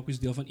wie maak ons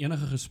deel van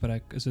enige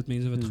gesprek, is dit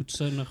mense wat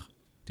goedsinnig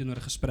teenoor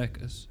 'n gesprek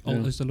is.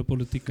 Al is hulle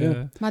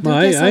politieke Maar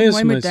Maar dit is hy ook is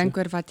mooi my moet so. dink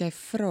oor wat jy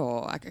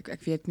vra.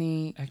 Ek weet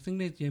nie. Ek dink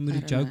net jy moet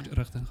die joke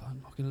rigting gaan.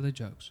 Maak jy net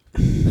jokes.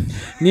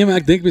 Nee, maar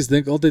ek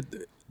dink altyd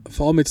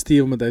veral met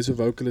Steve omdat hy so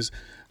vocal is,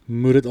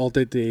 moet dit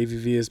altyd heavy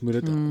wees, moet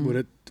dit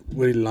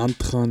oor die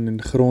land gaan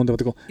en gronde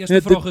wat ek al.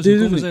 Eerste vraag is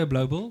hoekom is hy 'n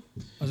blou bil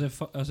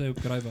as hy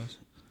op kry was?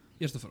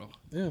 Eerste vraag.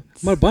 Ja,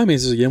 maar baie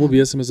mense is heeltemal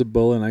besig met 'n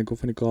bil en hy kom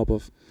van die Kaap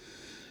af.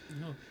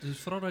 Ja,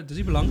 dis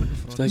die belangrike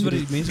vraag. Dis wat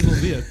die mense wil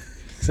weet.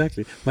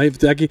 Exactly. Maar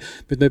ek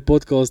met my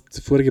podcast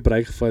vorige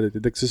gebruik gevat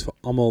het ek soos vir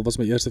almal was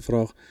my eerste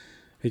vraag,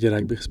 het jy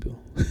rugby gespeel?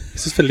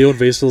 Soos vir Leon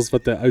Wessels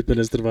wat 'n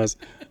oud-minister was,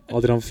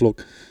 Adrian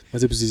Vlok,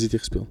 wat sy posisie het jy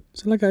gespeel?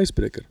 Dis 'n lekker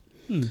ysbreker.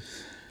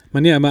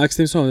 Maar nee, maar ek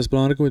stem saam, dis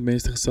belangrik om met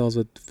mense te gesels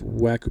wat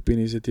whack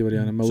opinies het oor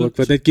jou, maar ook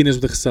wat net kennis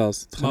om te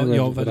gesels. Dit gaan nie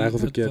oor reg of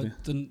verkeerd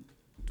nie.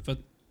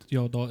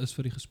 Ja, daar is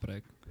vir die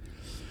gesprek.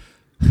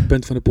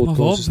 Punt van die Maar podcast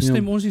waar is nie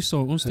stem om, ons nie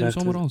so? Ons stem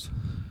saam met ons.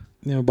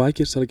 nee, maar baie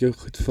keer sal ek jou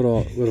goed vra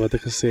oor wat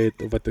ek gesê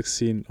het of wat ek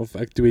sien of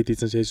ek tweet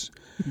iets as jy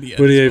Nee,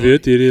 hoor jy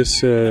weet hierdie is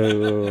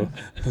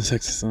dan sê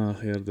ek so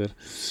eerder.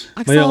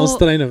 Ek Maar ja, sal- ons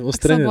trainer Ek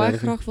sal baie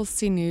regtig. graag wil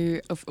sien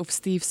hoe of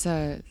Steve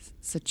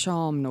se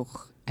charm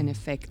nog in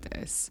effek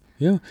is.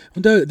 Ja,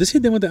 onthou, dis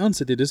nie ding wat hy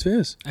aansit nie, dis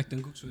wees. Ek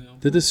dink ook so, ja.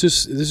 Dit is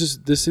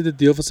dis net 'n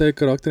deel van sy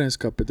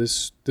karaktereienskappe.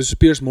 Dis soos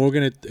Piers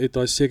Morgan het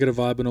daai sekere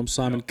vibe in hom,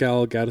 Simon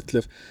Cowell, Gareth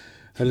Cliff.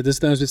 Hulle dis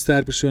nou met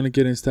sterk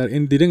persoonlikhede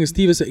en die ding is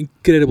Steve is 'n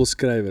incredible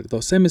skrywer.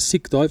 Daar sy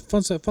musiek, daai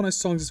van hy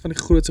songs is van die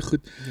grootste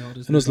goed Ja,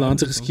 dis in ons land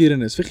se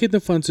geskiedenis. Vergeet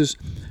nou van soos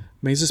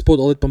mense spot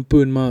altyd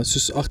Pampoen, maar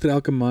soos agter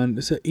elke man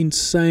is 'n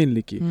insane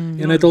liedjie.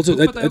 En hy het al so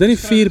hy het nie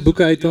 4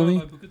 boeke uit al nie.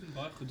 Ja, boeke doen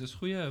baie goed. Dis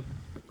goeie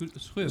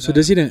So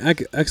dis die ding,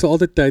 ek sal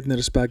altyd tyd en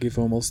respek hê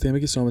vir hom, al stem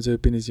ek nie saam met sy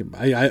opinies nie.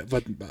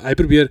 Hy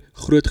probeer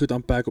groot goed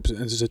aanpak op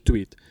in soos 'n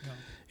tweet.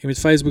 En met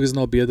Facebook is dit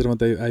nou beter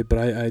want hy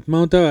brei uit.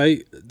 Maar onthou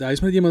hy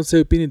is met iemand sy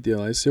opinie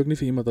deel. Hy sê ook nie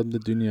vir iemand wat om te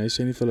doen nie. Hy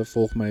sê nie vir hulle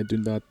volg my,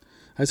 doen dat.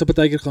 Hy sal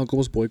partykeer gaan kom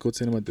ons boikot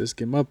sê net maar dis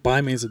maar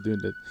baie mense doen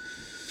dit.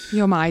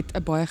 Ja, maar hy het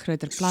 'n baie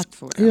groter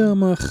platform. Ja,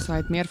 maar So hy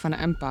het meer van 'n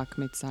impak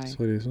met sy.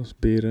 sorry, is ons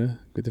bure.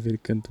 Ek weet of jy die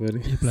kind hoor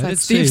nie. Sy het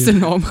Steve se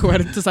naam gehoor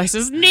en toe sy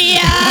sê nee.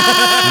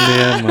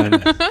 Nee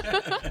man.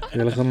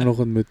 Julle gaan hom nog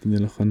ontmoet en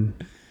julle gaan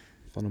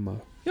van hom hou.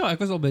 Ja, ek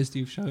was al by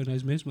Steve show en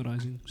hy's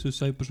mesmerizing. So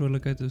sy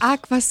persoonlikheid is.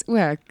 Ek was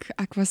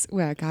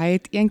ook. Hy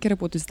het een keer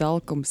op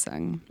Ottosdal kom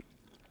sing.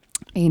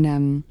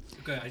 En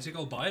Okay, hy sê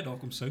al baie daar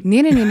kom sing.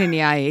 nee,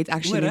 hy het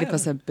actually O,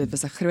 dit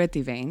was 'n groot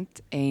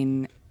event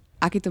en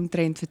ek het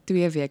omtrent vir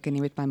 2 weke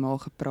nie met my ma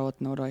gepraat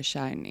na daai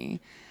show nie.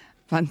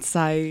 Want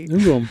sy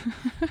Hoekom?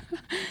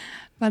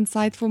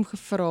 het vir hom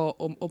gevra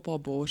om op haar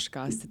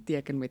borskas te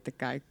teken met 'n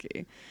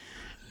kykie.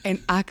 En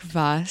ek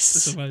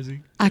That's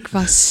amazing.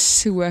 was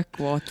so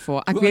kwaad vir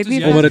haar. Ek Hoe weet oud was nie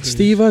jy? Omdat dit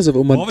Steve was of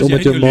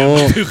omdat jou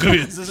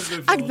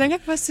ma Ek dink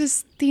ek was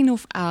soos 10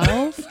 of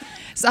 11.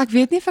 So ek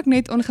weet nie of ek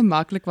net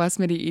ongemaklik was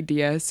met die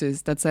idee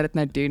soos dat sy dit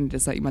nou doen,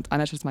 dis nou iemand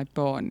anders as my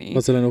pa nie.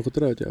 was hulle nog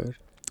getroud jou ouers?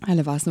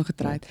 Hulle was nog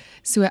getroud.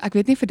 So ek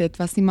weet nie vir dit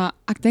was nie, maar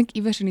ek dink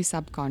iewers in die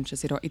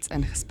subconscious het daar iets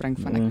ingespring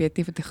van ek weet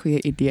nie of dit 'n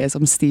goeie idee is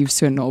om Steve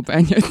so naby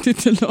aan jou toe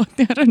te laat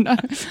nie.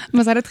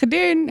 Maar sy het dit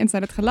gedoen en sy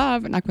het dit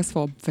geloof en ek was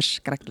vir haar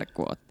verskriklik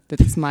kwaad. Dit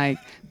is my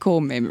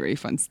core memory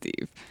van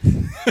Steve.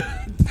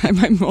 Hy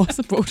my ma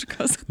se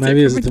podcast.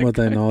 Maybe is dit omdat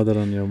hy nader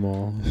aan jou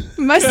ma.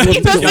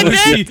 Miskien was dit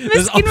Jaloesie. dit. Dis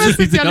Miskien was dit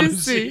absolute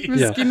jaloesie. jaloesie.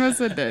 Miskien was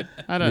dit dit.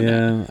 I don't know.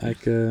 Ja,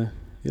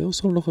 ek ons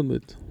sal nog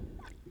ontmoet.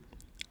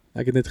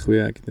 Ek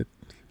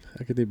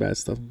het nie bad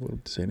stuff om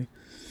te sê nie.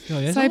 Ja,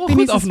 jy's Sy al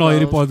opinies goed af is na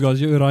hierdie wild. podcast.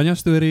 Jou Oranje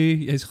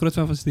storie, jy's groot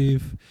fan van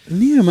Steve.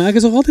 Nee, maar ek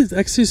is nog altyd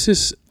ek sê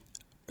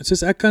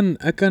soos ek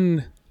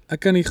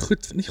kan nie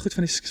goed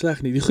van die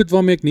sleg nie. Die goed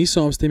waarmee ek nie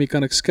saamstem nie,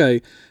 kan ek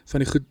skei van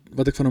die goed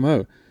wat ek van hom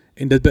hou.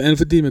 En dit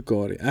beïnvloed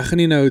mekaar nie. Ek gaan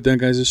nie nou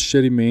dink hy's 'n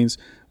shitty mens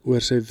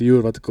oor sy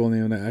viewer wat ek al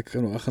nie. Ek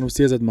gaan hom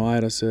steeds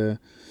admire as 'n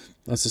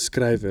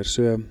skrywer.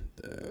 So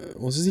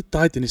ons is nie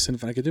tight in die sin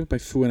van ek het nie op my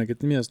foon,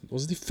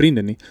 ons is nie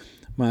vriende nie.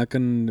 Maar ek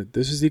kan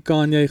dis is die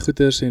Kanye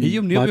goeters en Jy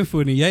hom nie op jou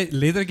foon nie. Jy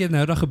letterlik het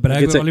nou dan gebruik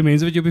Ek het oor al die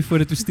mense wat jy op die foon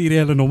het, toe stuur jy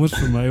hulle nommers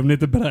vir my om net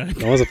te brag.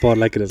 daar was 'n paar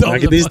lekkeres. Maar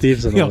ek het nie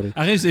Steve se Ja, nommer nie.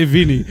 ek is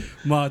Evini,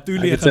 maar toe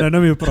Ek lê het gaan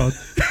nou mee praat.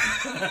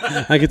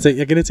 Ek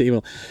het net sy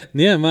e-mail.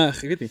 Nee, maar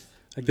ek weet nie.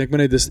 Ek dink maar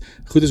net dis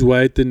goed is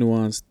way te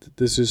nuanced.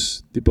 Dis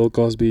soos die Bill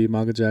Cosby,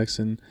 Michael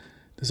Jackson.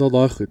 Dis al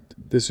daai goed.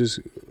 Dis soos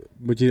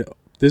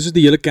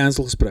die hele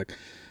cancel gesprek.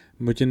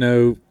 Moet jy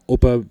nou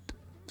op 'n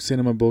sê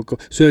net maar Bill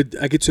Cosby. So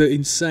ek het so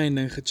insane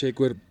ding gecheck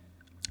oor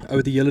ou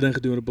het die hele ding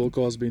gedoen oor Bill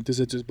Cosby en dis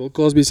dit soos Bill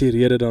Cosby is die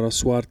rede dat daar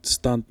swart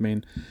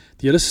stuntmen.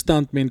 Die hele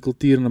stuntmen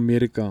kultuur in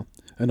Amerika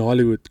in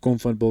Hollywood kom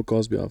van Bill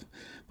Cosby af.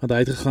 Want hy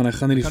het gegaan, hy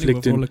gaan nie die Kan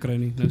fliek doen. hoofrolle kry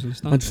nie. Nou is hulle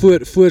staan. Want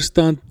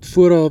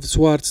voor haar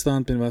swart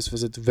standpunt was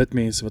dit wit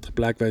mense wat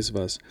geblackface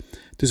was.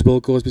 Toe Bill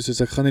Cosby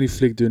soos ek gaan nie die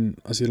fliek doen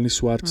as jy nie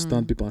swart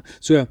standpunt aan.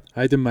 So,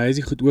 hy het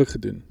amazing goed ook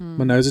gedoen.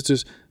 Maar nou is dit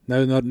soos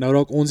nou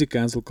raak ons die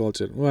cancel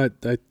culture. Hy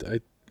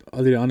het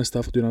al die ander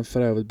stuff gedoen aan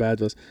vroue wat bad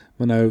was,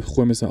 maar nou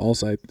gooi mens nou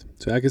als uit.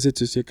 So ek is dit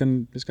soos jy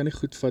kan nie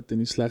goed vat en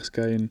nie sleg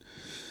skei en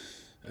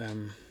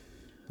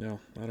ja,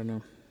 I don't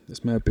know.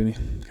 Dis my opinie.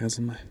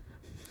 Cancel my.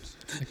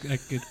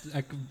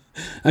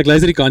 Ek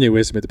luister die Kanye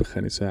West met te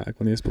begin, so ek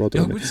wil nie eens praat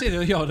Ja, oor ek nie. moet sê,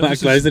 ja, Maar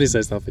ek luister nie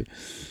sy stuff nie.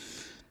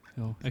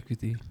 Ja, ek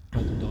weet nie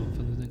wat om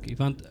daarvan te dink.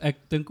 Want ek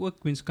dink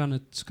ook mens kan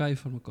dit skei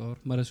van mekaar,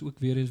 maar dis ook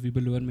weer eens wie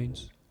beloon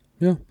mens.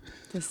 Ja.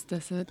 Dis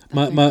dit.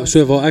 Maar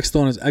so waar ek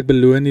staan is ek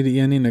beloon nie die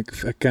een nie en ek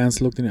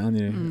cancel ook nie die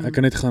ander nie. Ek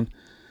kan net gaan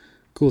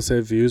cool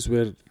sy views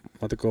weer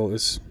wat ek al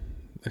is.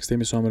 Ek stem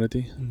nie saam met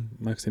dit nie,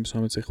 maar ek stem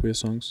saam met sy goeie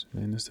songs.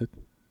 En is dit.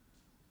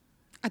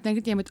 Ek dink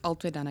dat jy moet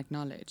altyd dan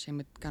acknowledge. Jy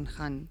moet kan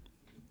gaan.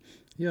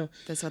 Ja.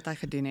 Dis wat hy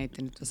gedoen het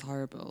en dit was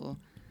horrible.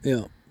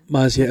 Ja.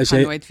 Maar as jy Ek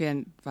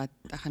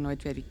gaan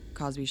nooit weer die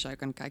Cosby Show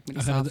kan kyk met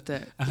dieselfde.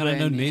 Ek gaan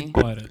nou net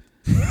pirate.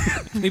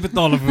 Nie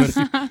betaal vir.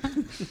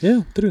 Ja,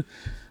 true.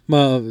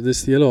 Maar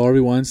dis die hele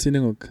Harvey Weinstein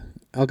ding ook.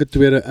 Elke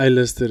tweede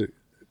A-lister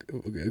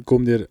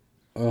kom deur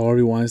 'n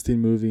Harvey Weinstein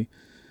movie.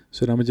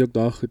 So dan moet jy ook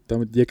daar goed,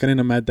 jy kan nie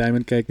na Matt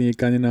Damon kyk nie, jy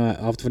kan nie na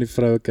helfte van die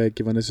vroue kyk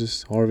nie, want dit is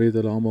soos Harvey het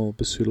hulle almal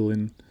besoedel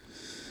en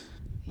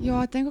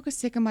Ja, ek dink ook is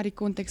seker maar die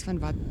konteks van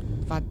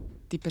wat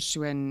die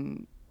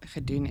persoon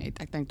gedoen het.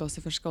 Ek dink daar's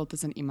 'n verskil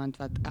tussen iemand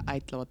wat 'n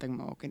uitlating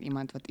maak en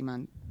iemand wat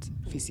iemand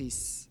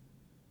fisies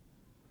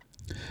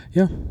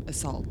ja,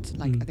 assault.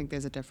 Like I think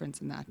there's a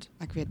difference in that.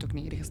 Ek weet ook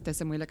nie, dis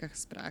 'n moeilike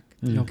gesprek.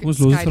 Ja, kom ons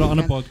los vir 'n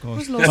ander podcast.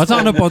 Ons los Wat 'n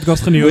ander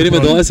podcast gaan jy weet jy maar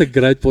hoor? daar is 'n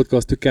great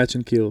podcast To Catch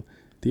and Kill,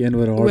 die een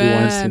oor Harvey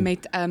Weinstein.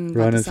 Met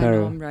Ronan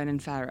Farrow. Ronan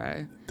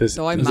Farrow. Dis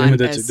Daai dis man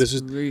met is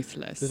dis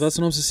ruthless. Dis wat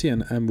se naam se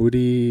seun,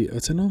 Woody,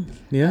 wat se naam?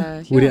 Nee,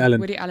 Woody Allen.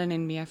 Woody Allen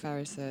en Mia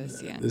Farrow se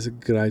seun. Dis 'n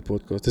great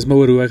podcast. Dis maar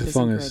oor hoe hy Dis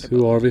gevang is, incredible.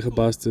 hoe Harvey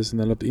gebast is en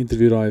hulle op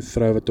interview daai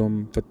vrou wat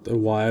 'n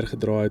wire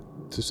gedra het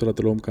sodat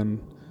hulle hom kan.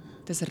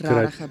 Dis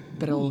regtig 'n Dis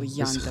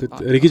briljante goed.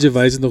 podcast. Ricky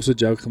Gervais het nog so 'n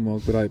joke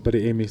gemaak by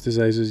die Emmys. Dis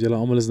hy soos julle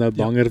almal is nou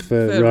banger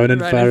vir vir Ronan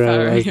Ronan Farrow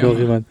Farrow, as ja. nog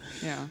iemand.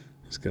 Ja.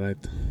 Dis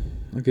great.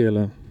 Okay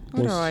julle.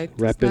 Ons Alright.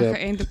 wrap it up.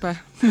 Geëindig op 'n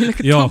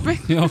moeilike Ja, topic.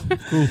 ja,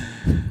 cool.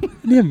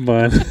 Nee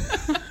man.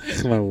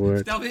 Dis my word.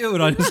 Stel weer oor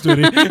daai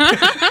storie.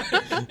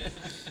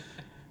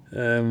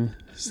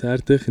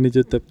 Sterkte, geniet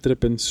jou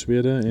trip in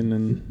Swede en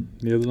in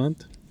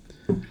Nederland.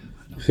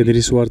 Geniet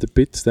die Swarte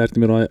Piet, sterkte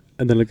met daai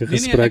innerlike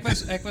gesprek.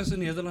 Ek was in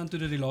Nederland toe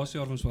dit die laaste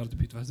jaar van Swarte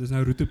Piet was. Dis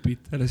nou Roete Piet.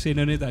 Hulle sê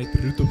nou net hy het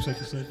roet op sy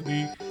gesig,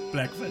 nie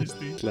blackface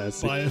nie.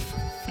 Classic. Baie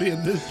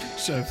vreemde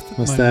shift.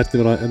 Maar sterkte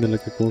met daai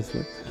innerlike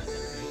konflik.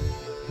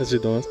 As jy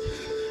daar is.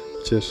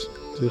 Cheers.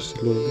 Cheers,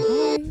 Lord.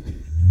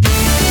 Bye.